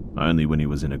 Only when he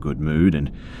was in a good mood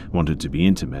and wanted to be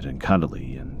intimate and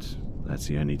cuddly, and that's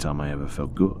the only time I ever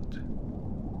felt good.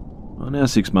 On our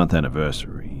 6-month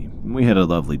anniversary, we had a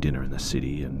lovely dinner in the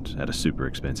city and at a super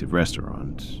expensive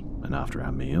restaurant, and after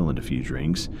our meal and a few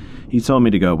drinks, he told me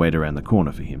to go wait around the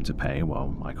corner for him to pay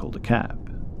while I called a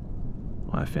cab.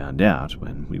 I found out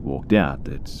when we walked out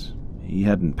that he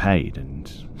hadn't paid,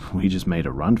 and we just made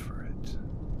a run for it.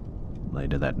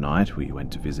 Later that night, we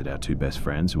went to visit our 2 best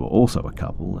friends who were also a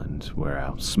couple and were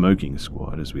our smoking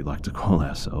squad, as we like to call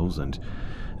ourselves, and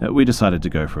we decided to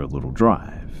go for a little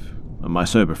drive. My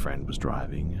sober friend was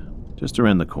driving, just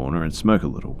around the corner, and smoke a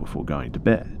little before going to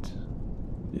bed.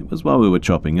 It was while we were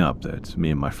chopping up that me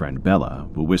and my friend Bella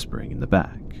were whispering in the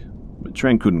back. But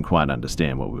Trent couldn't quite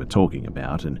understand what we were talking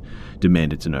about and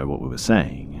demanded to know what we were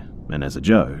saying, and as a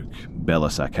joke,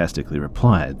 Bella sarcastically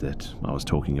replied that I was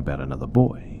talking about another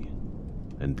boy.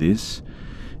 And this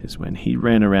is when he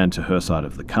ran around to her side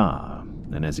of the car,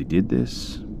 and as he did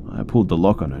this, I pulled the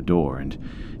lock on her door and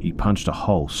he punched a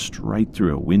hole straight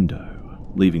through a window,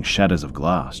 leaving shatters of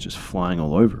glass just flying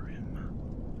all over him.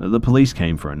 The police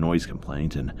came for a noise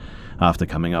complaint, and after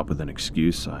coming up with an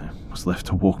excuse, I was left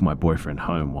to walk my boyfriend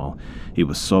home while he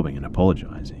was sobbing and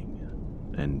apologizing.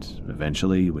 And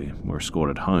eventually, we were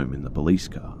escorted home in the police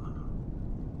car.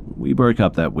 We broke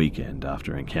up that weekend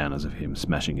after encounters of him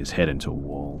smashing his head into a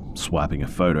wall, swiping a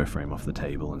photo frame off the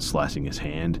table and slicing his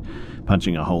hand,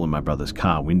 punching a hole in my brother's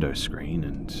car window screen,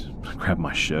 and grabbed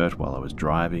my shirt while I was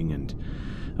driving, and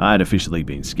I had officially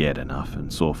been scared enough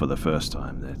and saw for the first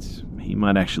time that he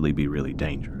might actually be really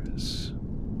dangerous.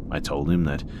 I told him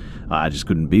that I just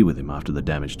couldn't be with him after the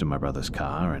damage to my brother's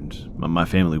car, and my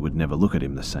family would never look at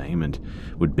him the same and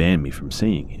would ban me from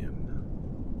seeing him.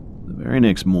 The very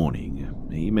next morning,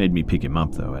 he made me pick him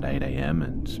up though at 8 a.m.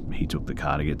 and he took the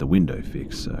car to get the window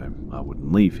fixed so I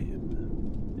wouldn't leave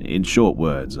him. In short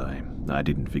words, I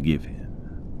didn't forgive him.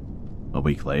 A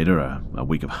week later, a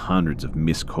week of hundreds of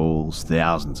missed calls,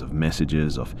 thousands of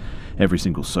messages of every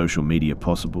single social media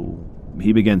possible,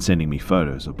 he began sending me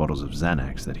photos of bottles of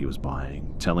Xanax that he was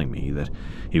buying, telling me that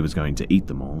he was going to eat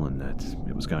them all and that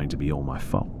it was going to be all my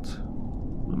fault.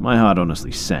 My heart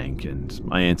honestly sank, and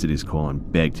I answered his call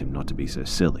and begged him not to be so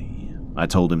silly. I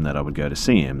told him that I would go to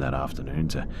see him that afternoon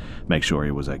to make sure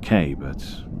he was okay, but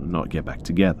not get back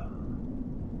together.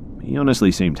 He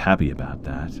honestly seemed happy about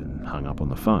that and hung up on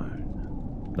the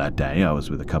phone. That day, I was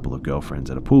with a couple of girlfriends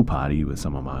at a pool party with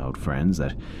some of my old friends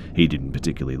that he didn't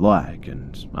particularly like,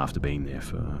 and after being there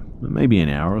for maybe an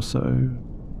hour or so,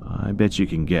 I bet you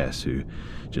can guess who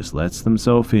just lets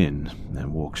themselves in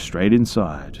and walks straight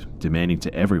inside, demanding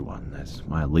to everyone that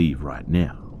I leave right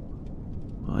now.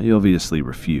 I obviously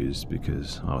refused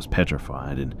because I was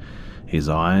petrified, and his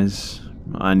eyes,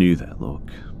 I knew that look,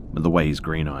 the way his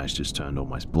green eyes just turned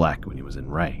almost black when he was in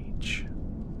rage.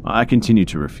 I continued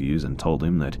to refuse and told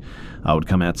him that I would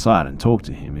come outside and talk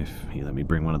to him if he let me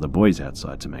bring one of the boys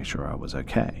outside to make sure I was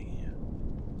okay.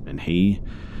 And he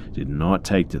did not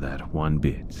take to that one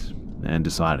bit and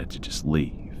decided to just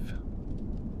leave.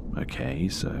 Okay,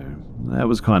 so that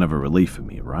was kind of a relief for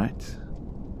me, right?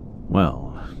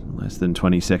 Well, less than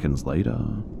 20 seconds later,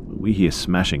 we hear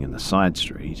smashing in the side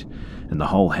street, and the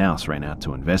whole house ran out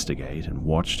to investigate and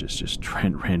watched as just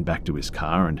Trent ran back to his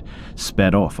car and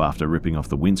sped off after ripping off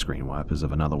the windscreen wipers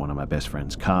of another one of my best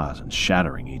friend's cars and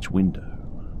shattering each window.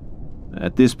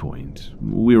 At this point,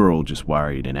 we were all just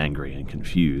worried and angry and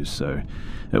confused, so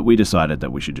we decided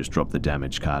that we should just drop the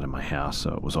damaged car to my house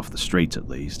so it was off the streets at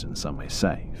least and somewhere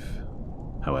safe.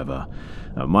 However,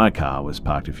 my car was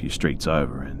parked a few streets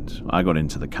over, and I got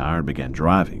into the car and began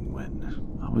driving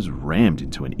when I was rammed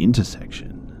into an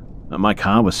intersection. My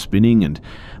car was spinning, and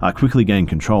I quickly gained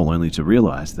control only to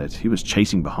realize that he was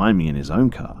chasing behind me in his own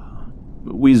car.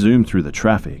 We zoomed through the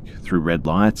traffic, through red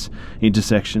lights,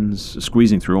 intersections,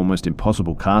 squeezing through almost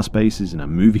impossible car spaces in a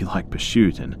movie-like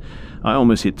pursuit, and I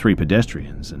almost hit 3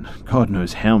 pedestrians and God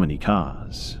knows how many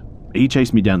cars. He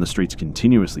chased me down the streets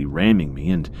continuously, ramming me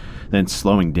and then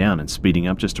slowing down and speeding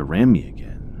up just to ram me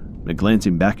again.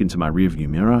 Glancing back into my rearview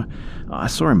mirror, I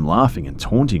saw him laughing and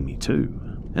taunting me too.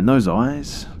 And those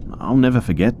eyes, I'll never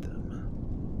forget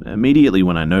them. Immediately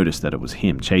when I noticed that it was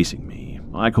him chasing me,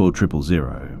 I called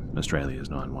 000, Australia's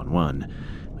 911,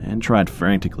 and tried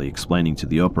frantically explaining to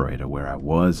the operator where I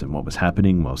was and what was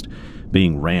happening whilst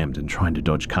being rammed and trying to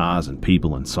dodge cars and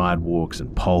people and sidewalks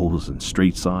and poles and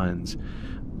street signs.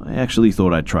 I actually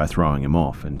thought I'd try throwing him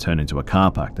off and turn into a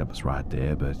car park that was right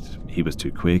there, but he was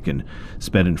too quick and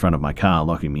sped in front of my car,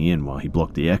 locking me in while he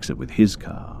blocked the exit with his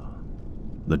car.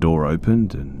 The door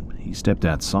opened and he stepped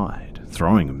outside,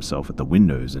 throwing himself at the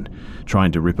windows and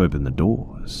trying to rip open the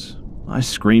doors. I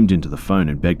screamed into the phone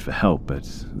and begged for help, but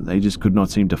they just could not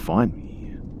seem to find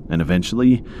me. And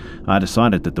eventually, I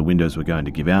decided that the windows were going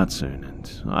to give out soon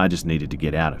and I just needed to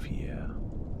get out of here.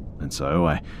 And so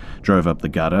I drove up the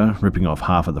gutter, ripping off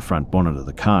half of the front bonnet of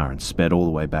the car and sped all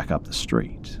the way back up the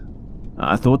street.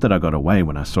 I thought that I got away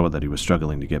when I saw that he was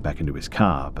struggling to get back into his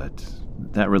car, but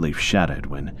that relief shattered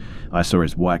when I saw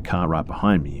his white car right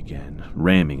behind me again,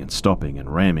 ramming and stopping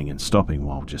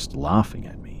while just laughing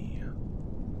at me.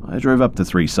 I drove up the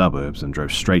 3 suburbs and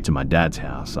drove straight to my dad's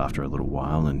house after a little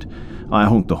while, and I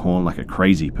honked the horn like a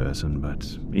crazy person,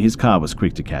 but his car was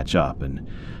quick to catch up, and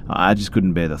I just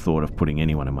couldn't bear the thought of putting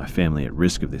anyone in my family at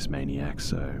risk of this maniac,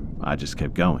 so I just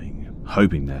kept going,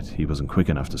 hoping that he wasn't quick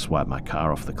enough to swipe my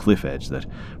car off the cliff edge that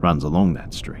runs along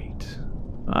that street.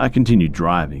 I continued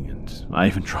driving, and I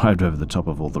even drove over the top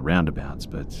of all the roundabouts,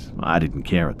 but I didn't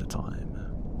care at the time.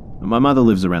 My mother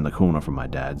lives around the corner from my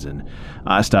dad's, and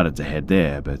I started to head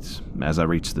there, but as I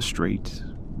reached the street,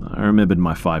 I remembered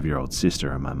my 5-year-old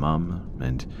sister and my mum,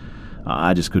 and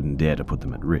I just couldn't dare to put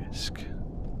them at risk.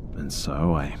 And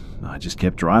so I just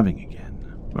kept driving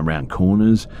again, around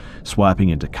corners, swiping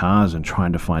into cars and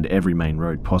trying to find every main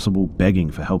road possible,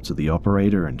 begging for help to the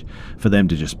operator and for them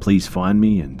to just please find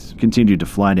me, and continued to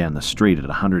fly down the street at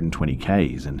 120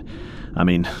 k's. And I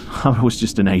mean, I was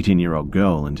just an 18-year-old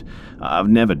girl, and I've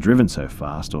never driven so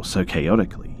fast or so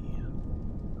chaotically.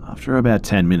 After about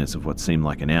 10 minutes of what seemed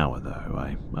like an hour,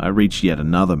 though, I reached yet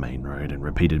another main road and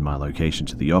repeated my location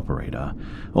to the operator,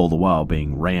 all the while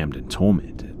being rammed and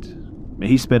tormented.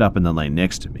 He sped up in the lane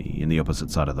next to me, in the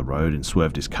opposite side of the road, and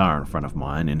swerved his car in front of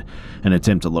mine in an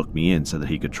attempt to lock me in so that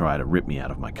he could try to rip me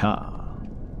out of my car.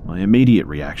 My immediate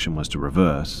reaction was to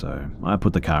reverse, so I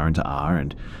put the car into R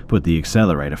and put the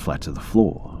accelerator flat to the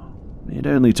floor. It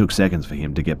only took seconds for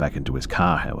him to get back into his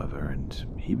car, however, and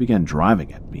he began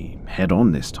driving at me,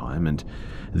 head-on this time, and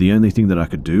the only thing that I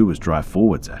could do was drive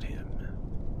forwards at him.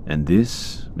 And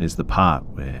this is the part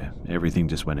where everything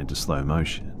just went into slow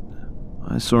motion.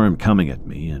 I saw him coming at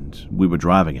me, and we were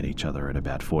driving at each other at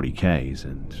about 40 k's,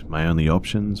 and my only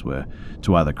options were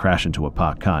to either crash into a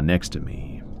parked car next to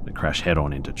me, crash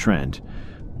head-on into Trent,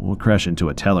 or crash into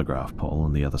a telegraph pole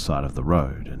on the other side of the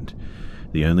road, and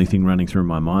the only thing running through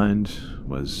my mind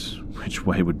was which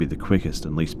way would be the quickest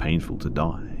and least painful to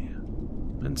die.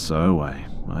 And so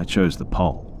I chose the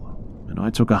pole, and I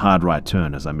took a hard right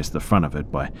turn as I missed the front of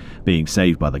it by being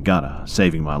saved by the gutter,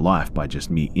 saving my life by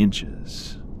just mere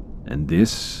inches. And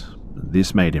this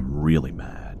made him really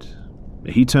mad.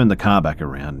 He turned the car back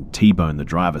around and T-boned the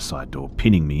driver's side door,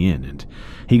 pinning me in, and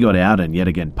he got out and yet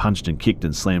again punched and kicked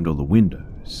and slammed all the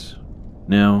windows.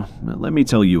 Now, let me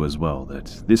tell you as well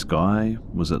that this guy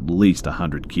was at least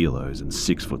 100 kilos and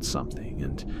 6 foot something,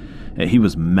 and he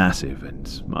was massive,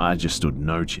 and I just stood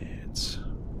no chance.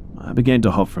 I began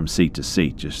to hop from seat to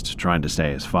seat, just trying to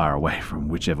stay as far away from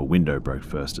whichever window broke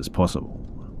first as possible.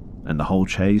 And the whole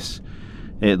chase,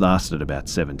 it lasted about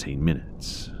 17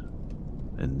 minutes.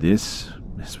 And this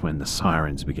is when the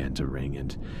sirens began to ring,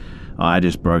 and I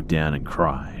just broke down and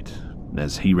cried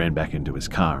as he ran back into his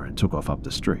car and took off up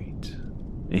the street.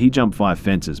 He jumped 5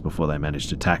 fences before they managed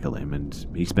to tackle him, and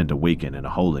he spent a weekend in a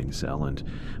holding cell and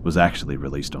was actually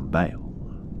released on bail.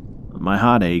 My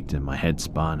heart ached and my head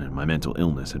spun and my mental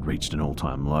illness had reached an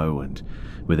all-time low, and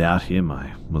without him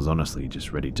I was honestly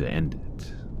just ready to end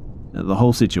it. The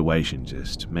whole situation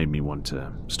just made me want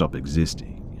to stop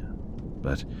existing.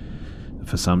 But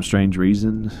for some strange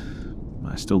reason,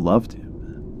 I still loved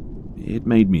him. It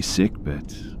made me sick,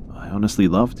 but I honestly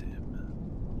loved him.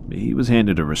 He was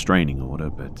handed a restraining order,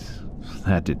 but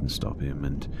that didn't stop him,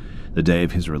 and the day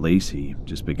of his release he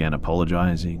just began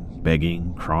apologizing,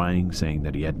 begging, crying, saying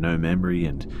that he had no memory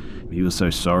and he was so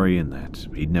sorry and that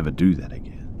he'd never do that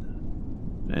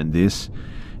again. And this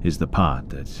is the part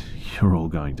that you're all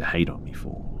going to hate on me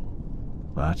for.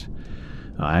 But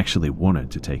I actually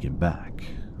wanted to take him back.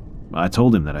 I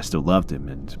told him that I still loved him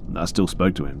and I still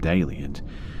spoke to him daily, and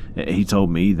he told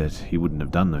me that he wouldn't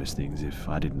have done those things if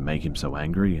I didn't make him so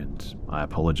angry, and I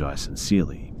apologized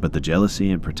sincerely. But the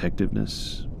jealousy and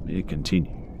protectiveness, it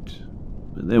continued.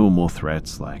 There were more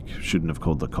threats like, shouldn't have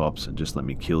called the cops and just let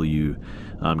me kill you,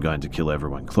 I'm going to kill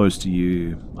everyone close to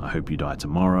you, I hope you die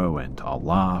tomorrow, and I'll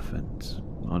laugh, and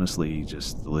honestly,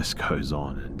 just the list goes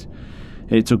on. And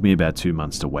it took me about 2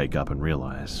 months to wake up and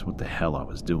realize what the hell I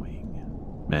was doing.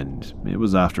 And it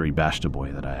was after he bashed a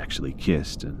boy that I actually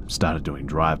kissed and started doing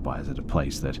drive-bys at a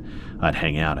place that I'd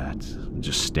hang out at,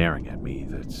 just staring at me,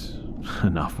 that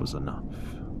enough was enough.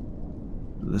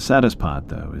 The saddest part,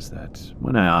 though, is that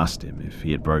when I asked him if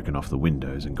he had broken off the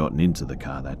windows and gotten into the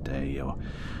car that day, or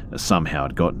somehow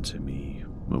had gotten to me,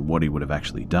 what he would have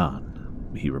actually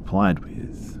done, he replied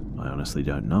with, I honestly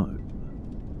don't know.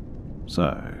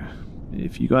 So,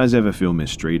 if you guys ever feel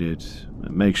mistreated,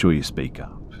 make sure you speak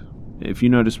up. If you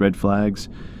notice red flags,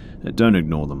 don't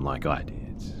ignore them like I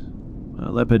did.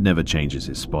 Leopard never changes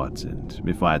his spots, and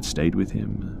if I had stayed with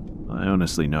him, I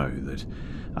honestly know that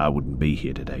I wouldn't be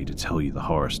here today to tell you the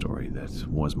horror story that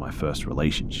was my first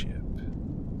relationship.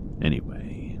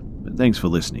 Anyway, thanks for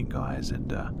listening, guys,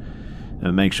 and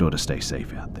make sure to stay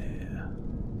safe out there.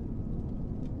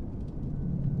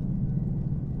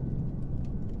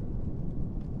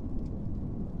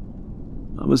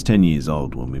 I was 10 years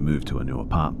old when we moved to a new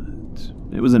apartment.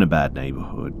 It was in a bad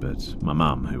neighborhood, but my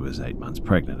mum, who was 8 months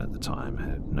pregnant at the time,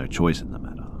 had no choice in the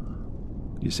matter.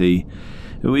 You see,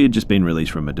 we had just been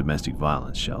released from a domestic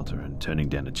violence shelter, and turning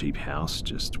down a cheap house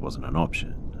just wasn't an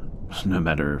option, no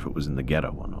matter if it was in the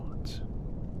ghetto or not.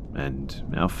 And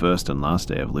our first and last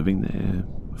day of living there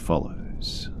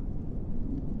follows.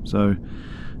 So,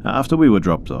 after we were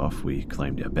dropped off, we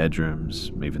claimed our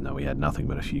bedrooms, even though we had nothing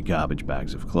but a few garbage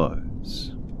bags of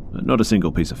clothes. Not a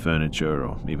single piece of furniture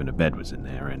or even a bed was in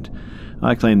there, and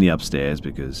I claimed the upstairs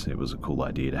because it was a cool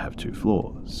idea to have 2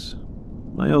 floors.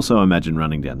 I also imagined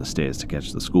running down the stairs to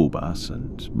catch the school bus,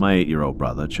 and my 8-year-old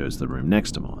brother chose the room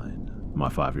next to mine. My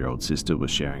 5-year-old sister was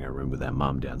sharing a room with our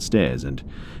mum downstairs, and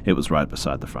it was right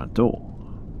beside the front door.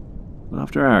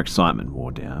 After our excitement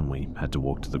wore down, we had to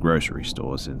walk to the grocery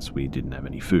store since we didn't have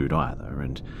any food either,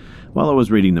 and while I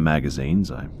was reading the magazines,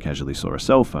 I casually saw a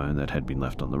cell phone that had been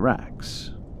left on the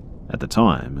racks. At the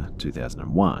time,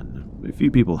 2001, a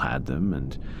few people had them,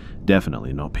 and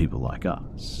definitely not people like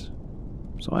us.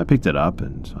 So I picked it up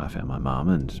and I found my mum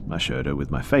and I showed her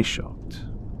with my face shocked.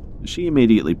 She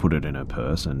immediately put it in her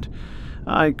purse, and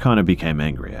I kind of became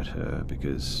angry at her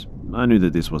because I knew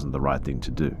that this wasn't the right thing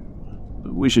to do.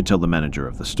 We should tell the manager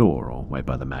of the store or wait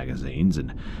by the magazines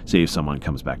and see if someone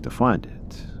comes back to find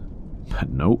it. But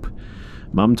nope,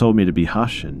 Mum told me to be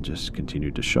hush and just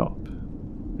continued to shop.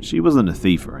 She wasn't a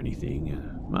thief or anything.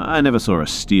 I never saw her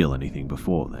steal anything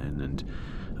before then, and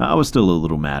I was still a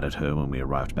little mad at her when we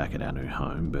arrived back at our new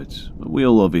home, but we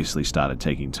all obviously started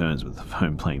taking turns with the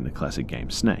phone playing the classic game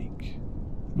Snake.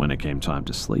 When it came time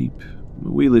to sleep,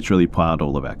 we literally piled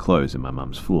all of our clothes in my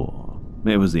mum's floor.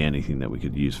 It was the only thing that we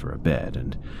could use for a bed,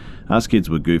 and us kids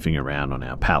were goofing around on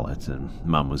our pallet, and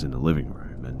Mum was in the living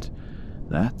room, and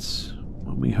that's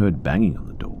when we heard banging on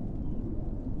the door.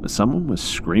 Someone was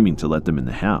screaming to let them in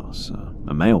the house,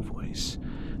 a male voice,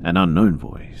 an unknown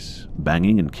voice,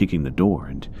 banging and kicking the door,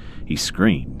 and he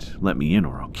screamed, "Let me in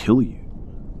or I'll kill you."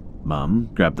 Mum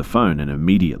grabbed the phone and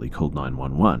immediately called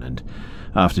 911, and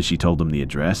after she told them the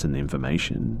address and the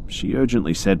information, she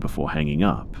urgently said before hanging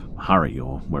up, "Hurry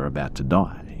or we're about to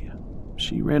die."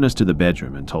 She ran us to the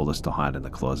bedroom and told us to hide in the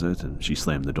closet, and she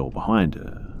slammed the door behind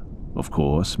her. Of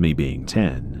course, me being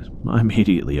 10, I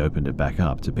immediately opened it back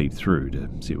up to peep through to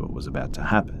see what was about to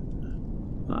happen.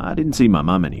 I didn't see my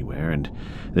mum anywhere, and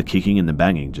the kicking and the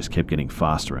banging just kept getting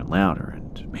faster and louder,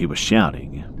 and he was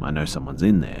shouting, "I know someone's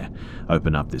in there,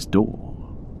 open up this door."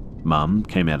 Mum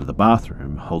came out of the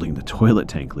bathroom holding the toilet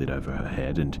tank lid over her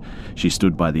head, and she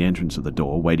stood by the entrance of the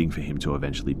door waiting for him to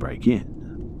eventually break in.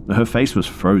 Her face was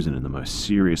frozen in the most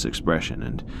serious expression,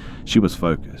 and she was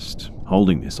focused,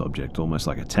 holding this object almost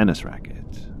like a tennis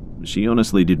racket. She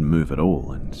honestly didn't move at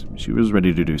all, and she was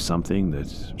ready to do something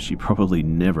that she probably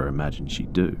never imagined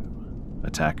she'd do.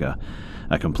 Attack a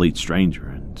complete stranger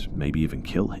and maybe even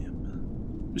kill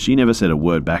him. She never said a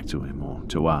word back to him or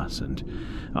to us, and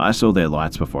I saw their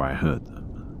lights before I heard them.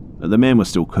 The man was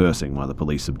still cursing while the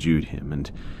police subdued him,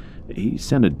 and he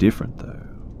sounded different though.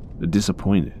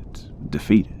 Disappointed,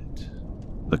 defeated.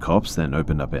 The cops then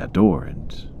opened up our door,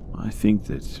 and I think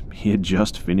that he had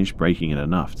just finished breaking it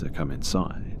enough to come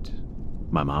inside.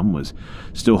 My mum was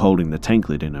still holding the tank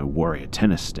lid in a warrior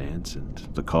tennis stance, and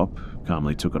the cop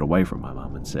calmly took it away from my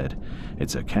mum and said,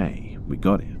 "It's okay, we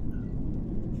got him."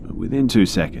 Within 2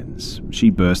 seconds, she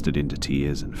bursted into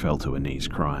tears and fell to her knees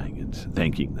crying and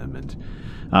thanking them, and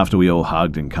after we all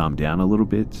hugged and calmed down a little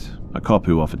bit, a cop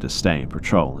who offered to stay and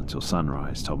patrol until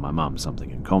sunrise told my mum something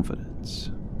in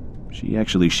confidence. She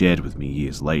actually shared with me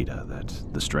years later that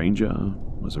the stranger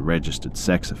was a registered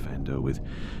sex offender with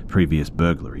previous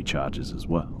burglary charges as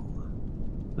well.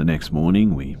 The next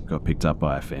morning, we got picked up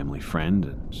by a family friend,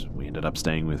 and we ended up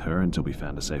staying with her until we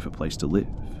found a safer place to live.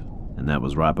 And that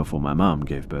was right before my mum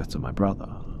gave birth to my brother.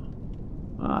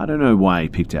 I don't know why he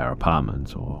picked our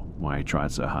apartment or why he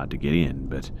tried so hard to get in,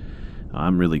 but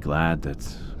I'm really glad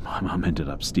that my mum ended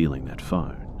up stealing that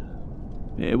phone.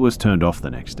 It was turned off the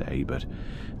next day, but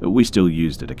we still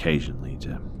used it occasionally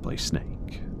to play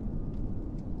Snake.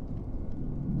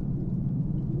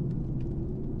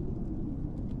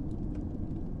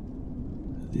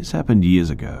 This happened years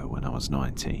ago when I was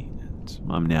 19, and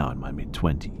I'm now in my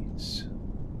mid-20s.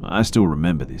 I still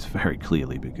remember this very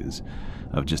clearly because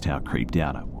of just how creeped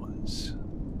out I was.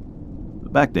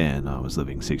 Back then, I was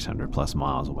living 600 plus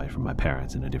miles away from my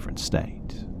parents in a different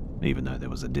state. Even though there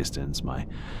was a distance, my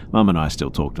mum and I still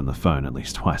talked on the phone at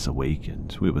least twice a week,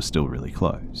 and we were still really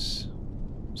close.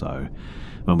 So,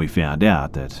 when we found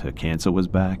out that her cancer was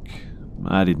back,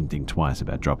 I didn't think twice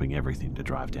about dropping everything to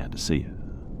drive down to see her.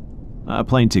 A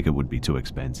plane ticket would be too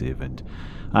expensive, and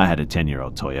I had a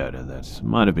 10-year-old Toyota that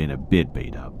might have been a bit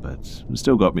beat up, but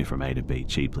still got me from A to B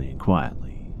cheaply and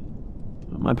quietly.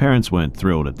 My parents weren't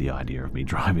thrilled at the idea of me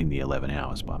driving the 11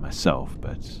 hours by myself,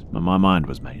 but my mind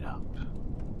was made up.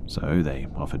 So they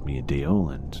offered me a deal,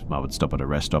 and I would stop at a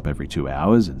rest stop every 2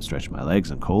 hours and stretch my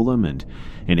legs and call them, and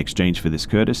in exchange for this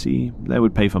courtesy, they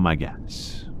would pay for my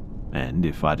gas. And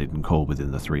if I didn't call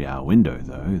within the 3-hour window,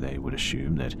 though, they would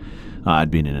assume that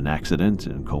I'd been in an accident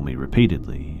and call me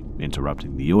repeatedly,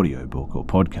 interrupting the audiobook or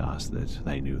podcast that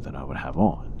they knew that I would have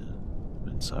on.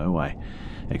 And so I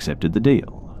accepted the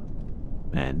deal.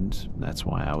 And that's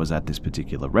why I was at this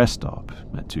particular rest stop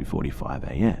at 2:45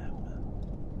 a.m.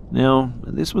 Now,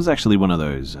 this was actually one of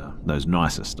those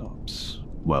nicer stops.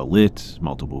 Well lit,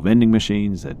 multiple vending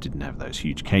machines that didn't have those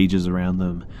huge cages around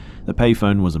them. The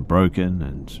payphone wasn't broken,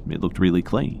 and it looked really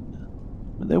clean.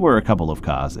 There were a couple of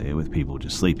cars there with people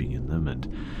just sleeping in them,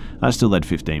 and I still had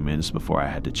 15 minutes before I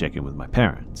had to check in with my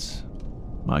parents.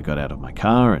 I got out of my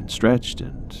car and stretched,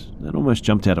 and it almost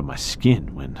jumped out of my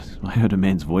skin when I heard a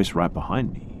man's voice right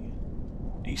behind me.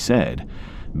 He said,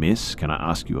 "Miss, can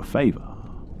I ask you a favor?"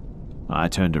 I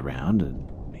turned around,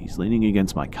 and he's leaning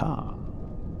against my car.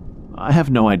 I have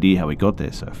no idea how he got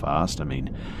there so fast. I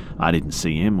mean, I didn't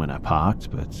see him when I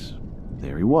parked, but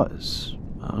there he was,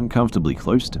 uncomfortably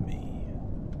close to me.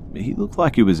 He looked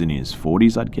like he was in his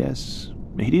 40s, I'd guess.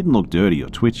 He didn't look dirty or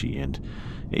twitchy, and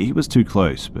he was too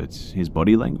close, but his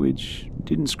body language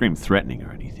didn't scream threatening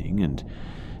or anything, and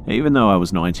even though I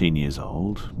was 19 years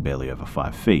old, barely over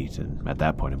 5 feet, and at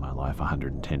that point in my life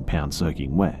 110 pounds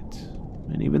soaking wet,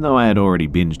 and even though I had already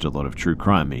binged a lot of true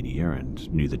crime media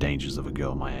and knew the dangers of a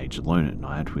girl my age alone at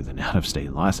night with an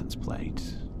out-of-state license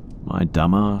plate, my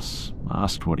dumbass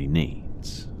asked what he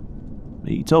needs.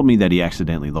 He told me that he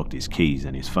accidentally locked his keys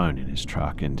and his phone in his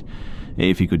truck, and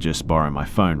if he could just borrow my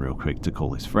phone real quick to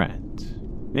call his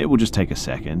friend. It would just take a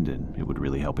second, and it would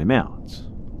really help him out.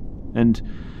 And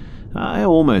I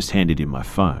almost handed him my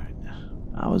phone.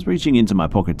 I was reaching into my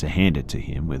pocket to hand it to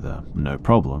him with a no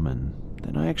problem, and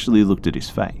then I actually looked at his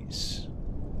face.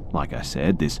 Like I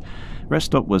said, this rest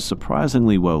stop was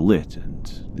surprisingly well lit,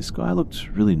 and this guy looked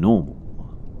really normal.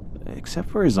 Except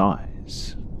for his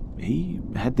eyes. He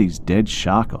had these dead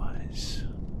shark eyes.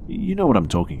 You know what I'm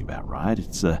talking about, right?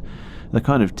 It's the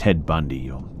kind of Ted Bundy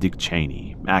or Dick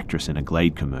Cheney, actress in a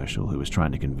Glade commercial who was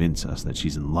trying to convince us that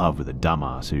she's in love with a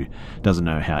dumbass who doesn't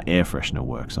know how air freshener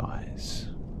works eyes.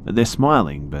 They're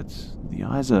smiling, but the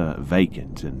eyes are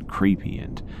vacant and creepy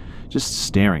and just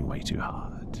staring way too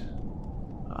hard.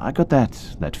 I got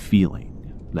that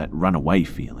feeling, that runaway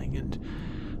feeling, and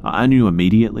I knew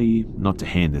immediately not to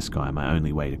hand this guy my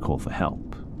only way to call for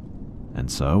help. And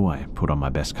so I put on my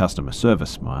best customer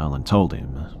service smile and told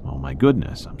him, "Oh my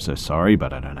goodness, I'm so sorry,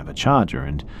 but I don't have a charger,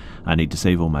 and I need to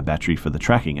save all my battery for the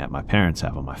tracking app my parents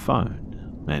have on my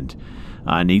phone. And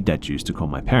I need that juice to call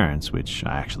my parents, which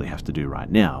I actually have to do right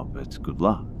now, but good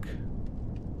luck."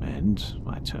 And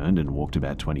I turned and walked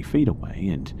about 20 feet away,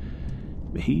 and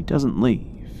he doesn't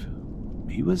leave.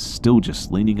 He was still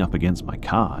just leaning up against my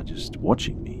car, just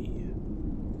watching me.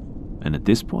 And at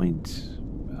this point,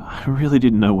 I really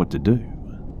didn't know what to do.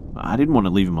 I didn't want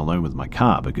to leave him alone with my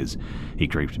car because he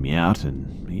creeped me out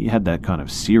and he had that kind of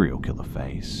serial killer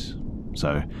face.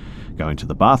 So going to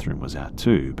the bathroom was out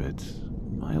too, but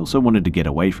I also wanted to get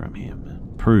away from him,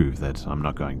 prove that I'm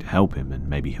not going to help him and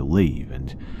maybe he'll leave,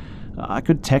 and I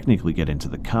could technically get into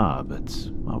the car,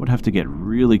 but I would have to get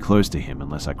really close to him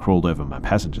unless I crawled over my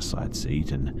passenger side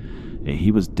seat, and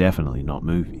he was definitely not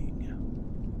moving.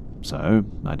 So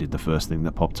I did the first thing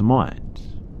that popped to mind.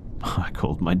 I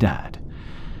called my dad.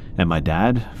 And my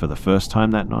dad, for the first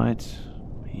time that night,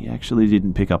 he actually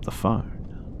didn't pick up the phone.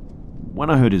 When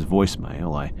I heard his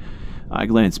voicemail, I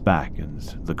glanced back and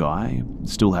the guy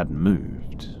still hadn't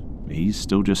moved. He's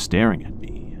still just staring at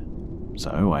me.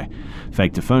 So I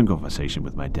faked a phone conversation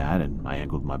with my dad and I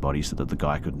angled my body so that the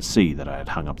guy couldn't see that I had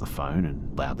hung up the phone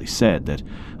and loudly said that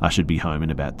I should be home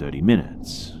in about 30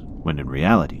 minutes, when in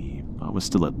reality, I was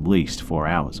still at least 4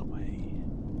 hours away.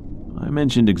 I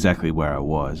mentioned exactly where I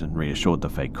was and reassured the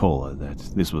fake caller that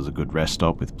this was a good rest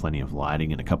stop with plenty of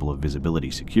lighting and a couple of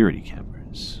visibility security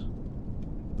cameras.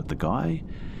 But the guy,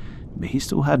 he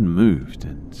still hadn't moved,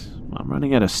 and I'm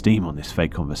running out of steam on this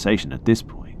fake conversation at this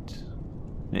point.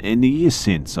 In the years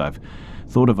since, I've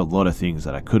thought of a lot of things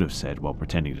that I could have said while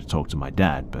pretending to talk to my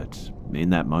dad, but in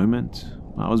that moment,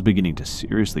 I was beginning to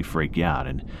seriously freak out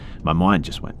and my mind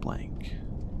just went blank.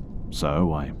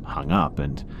 So I hung up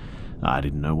and I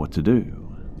didn't know what to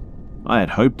do. I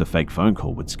had hoped the fake phone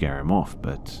call would scare him off,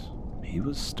 but he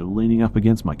was still leaning up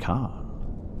against my car.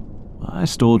 I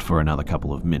stalled for another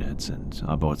couple of minutes and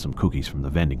I bought some cookies from the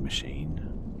vending machine.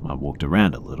 I walked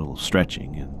around a little,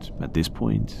 stretching, and at this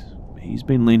point, he's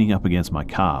been leaning up against my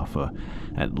car for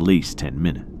at least 10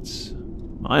 minutes.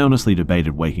 I honestly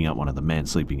debated waking up one of the men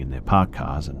sleeping in their parked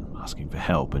cars and asking for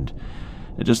help, and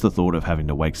just the thought of having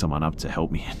to wake someone up to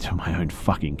help me into my own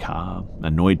fucking car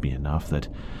annoyed me enough that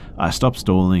I stopped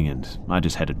stalling and I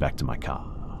just headed back to my car.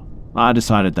 I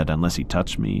decided that unless he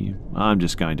touched me, I'm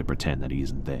just going to pretend that he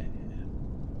isn't there.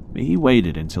 He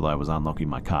waited until I was unlocking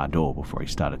my car door before he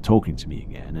started talking to me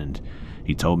again, and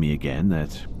he told me again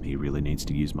that he really needs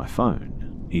to use my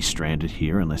phone. He's stranded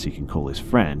here unless he can call his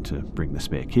friend to bring the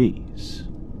spare keys.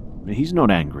 He's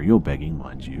not angry or begging,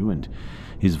 mind you, and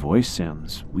his voice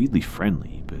sounds weirdly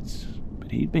friendly,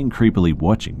 but he'd been creepily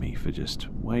watching me for just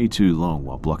way too long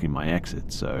while blocking my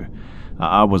exit, so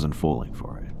I wasn't falling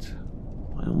for it.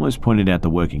 I almost pointed out the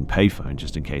working payphone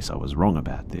just in case I was wrong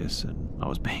about this, and I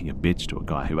was being a bitch to a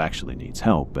guy who actually needs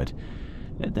help, but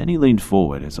then he leaned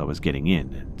forward as I was getting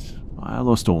in, and I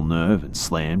lost all nerve and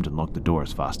slammed and locked the door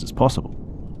as fast as possible.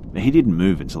 He didn't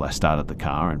move until I started the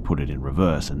car and put it in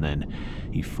reverse, and then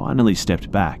he finally stepped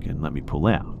back and let me pull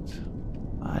out.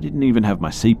 I didn't even have my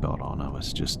seatbelt on, I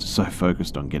was just so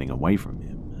focused on getting away from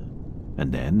him.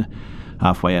 And then,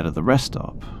 halfway out of the rest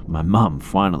stop, my mum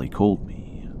finally called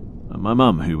me. My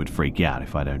mum who would freak out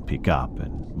if I don't pick up,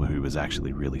 and who was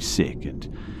actually really sick,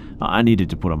 and I needed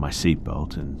to put on my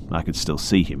seatbelt, and I could still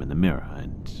see him in the mirror,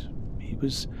 and he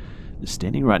was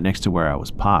standing right next to where I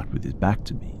was parked with his back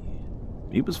to me.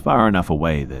 He was far enough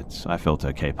away that I felt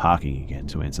okay parking again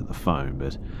to answer the phone,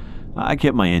 but I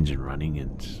kept my engine running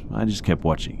and I just kept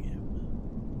watching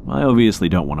him. I obviously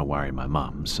don't want to worry my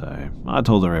mum, so I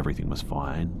told her everything was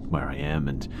fine, where I am,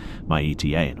 and my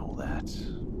ETA and all that.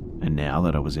 And now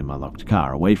that I was in my locked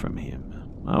car away from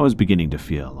him, I was beginning to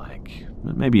feel like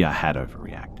maybe I had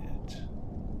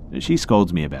overreacted. She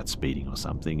scolds me about speeding or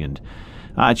something, and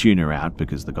I tune her out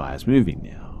because the guy is moving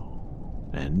now.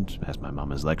 And as my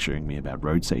mum is lecturing me about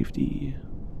road safety,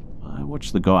 I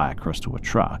watch the guy cross to a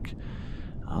truck,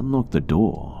 unlock the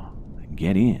door, and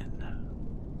get in.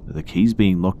 The keys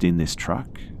being locked in this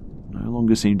truck no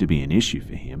longer seemed to be an issue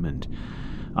for him, and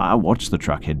I watched the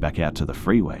truck head back out to the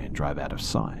freeway and drive out of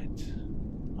sight.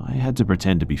 I had to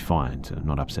pretend to be fine to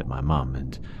not upset my mum,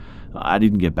 and I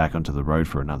didn't get back onto the road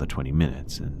for another 20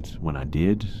 minutes, and when I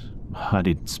did, I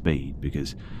didn't speed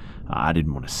because I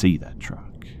didn't want to see that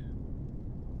truck.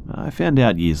 I found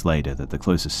out years later that the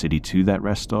closest city to that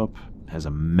rest stop has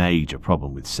a major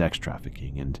problem with sex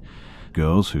trafficking, and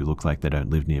girls who look like they don't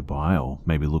live nearby or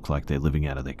maybe look like they're living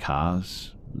out of their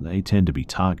cars, they tend to be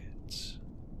targets.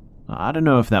 I don't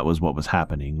know if that was what was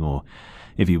happening or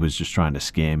if he was just trying to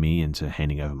scare me into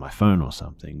handing over my phone or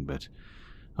something, but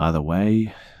either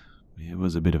way, it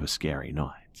was a bit of a scary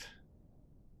night.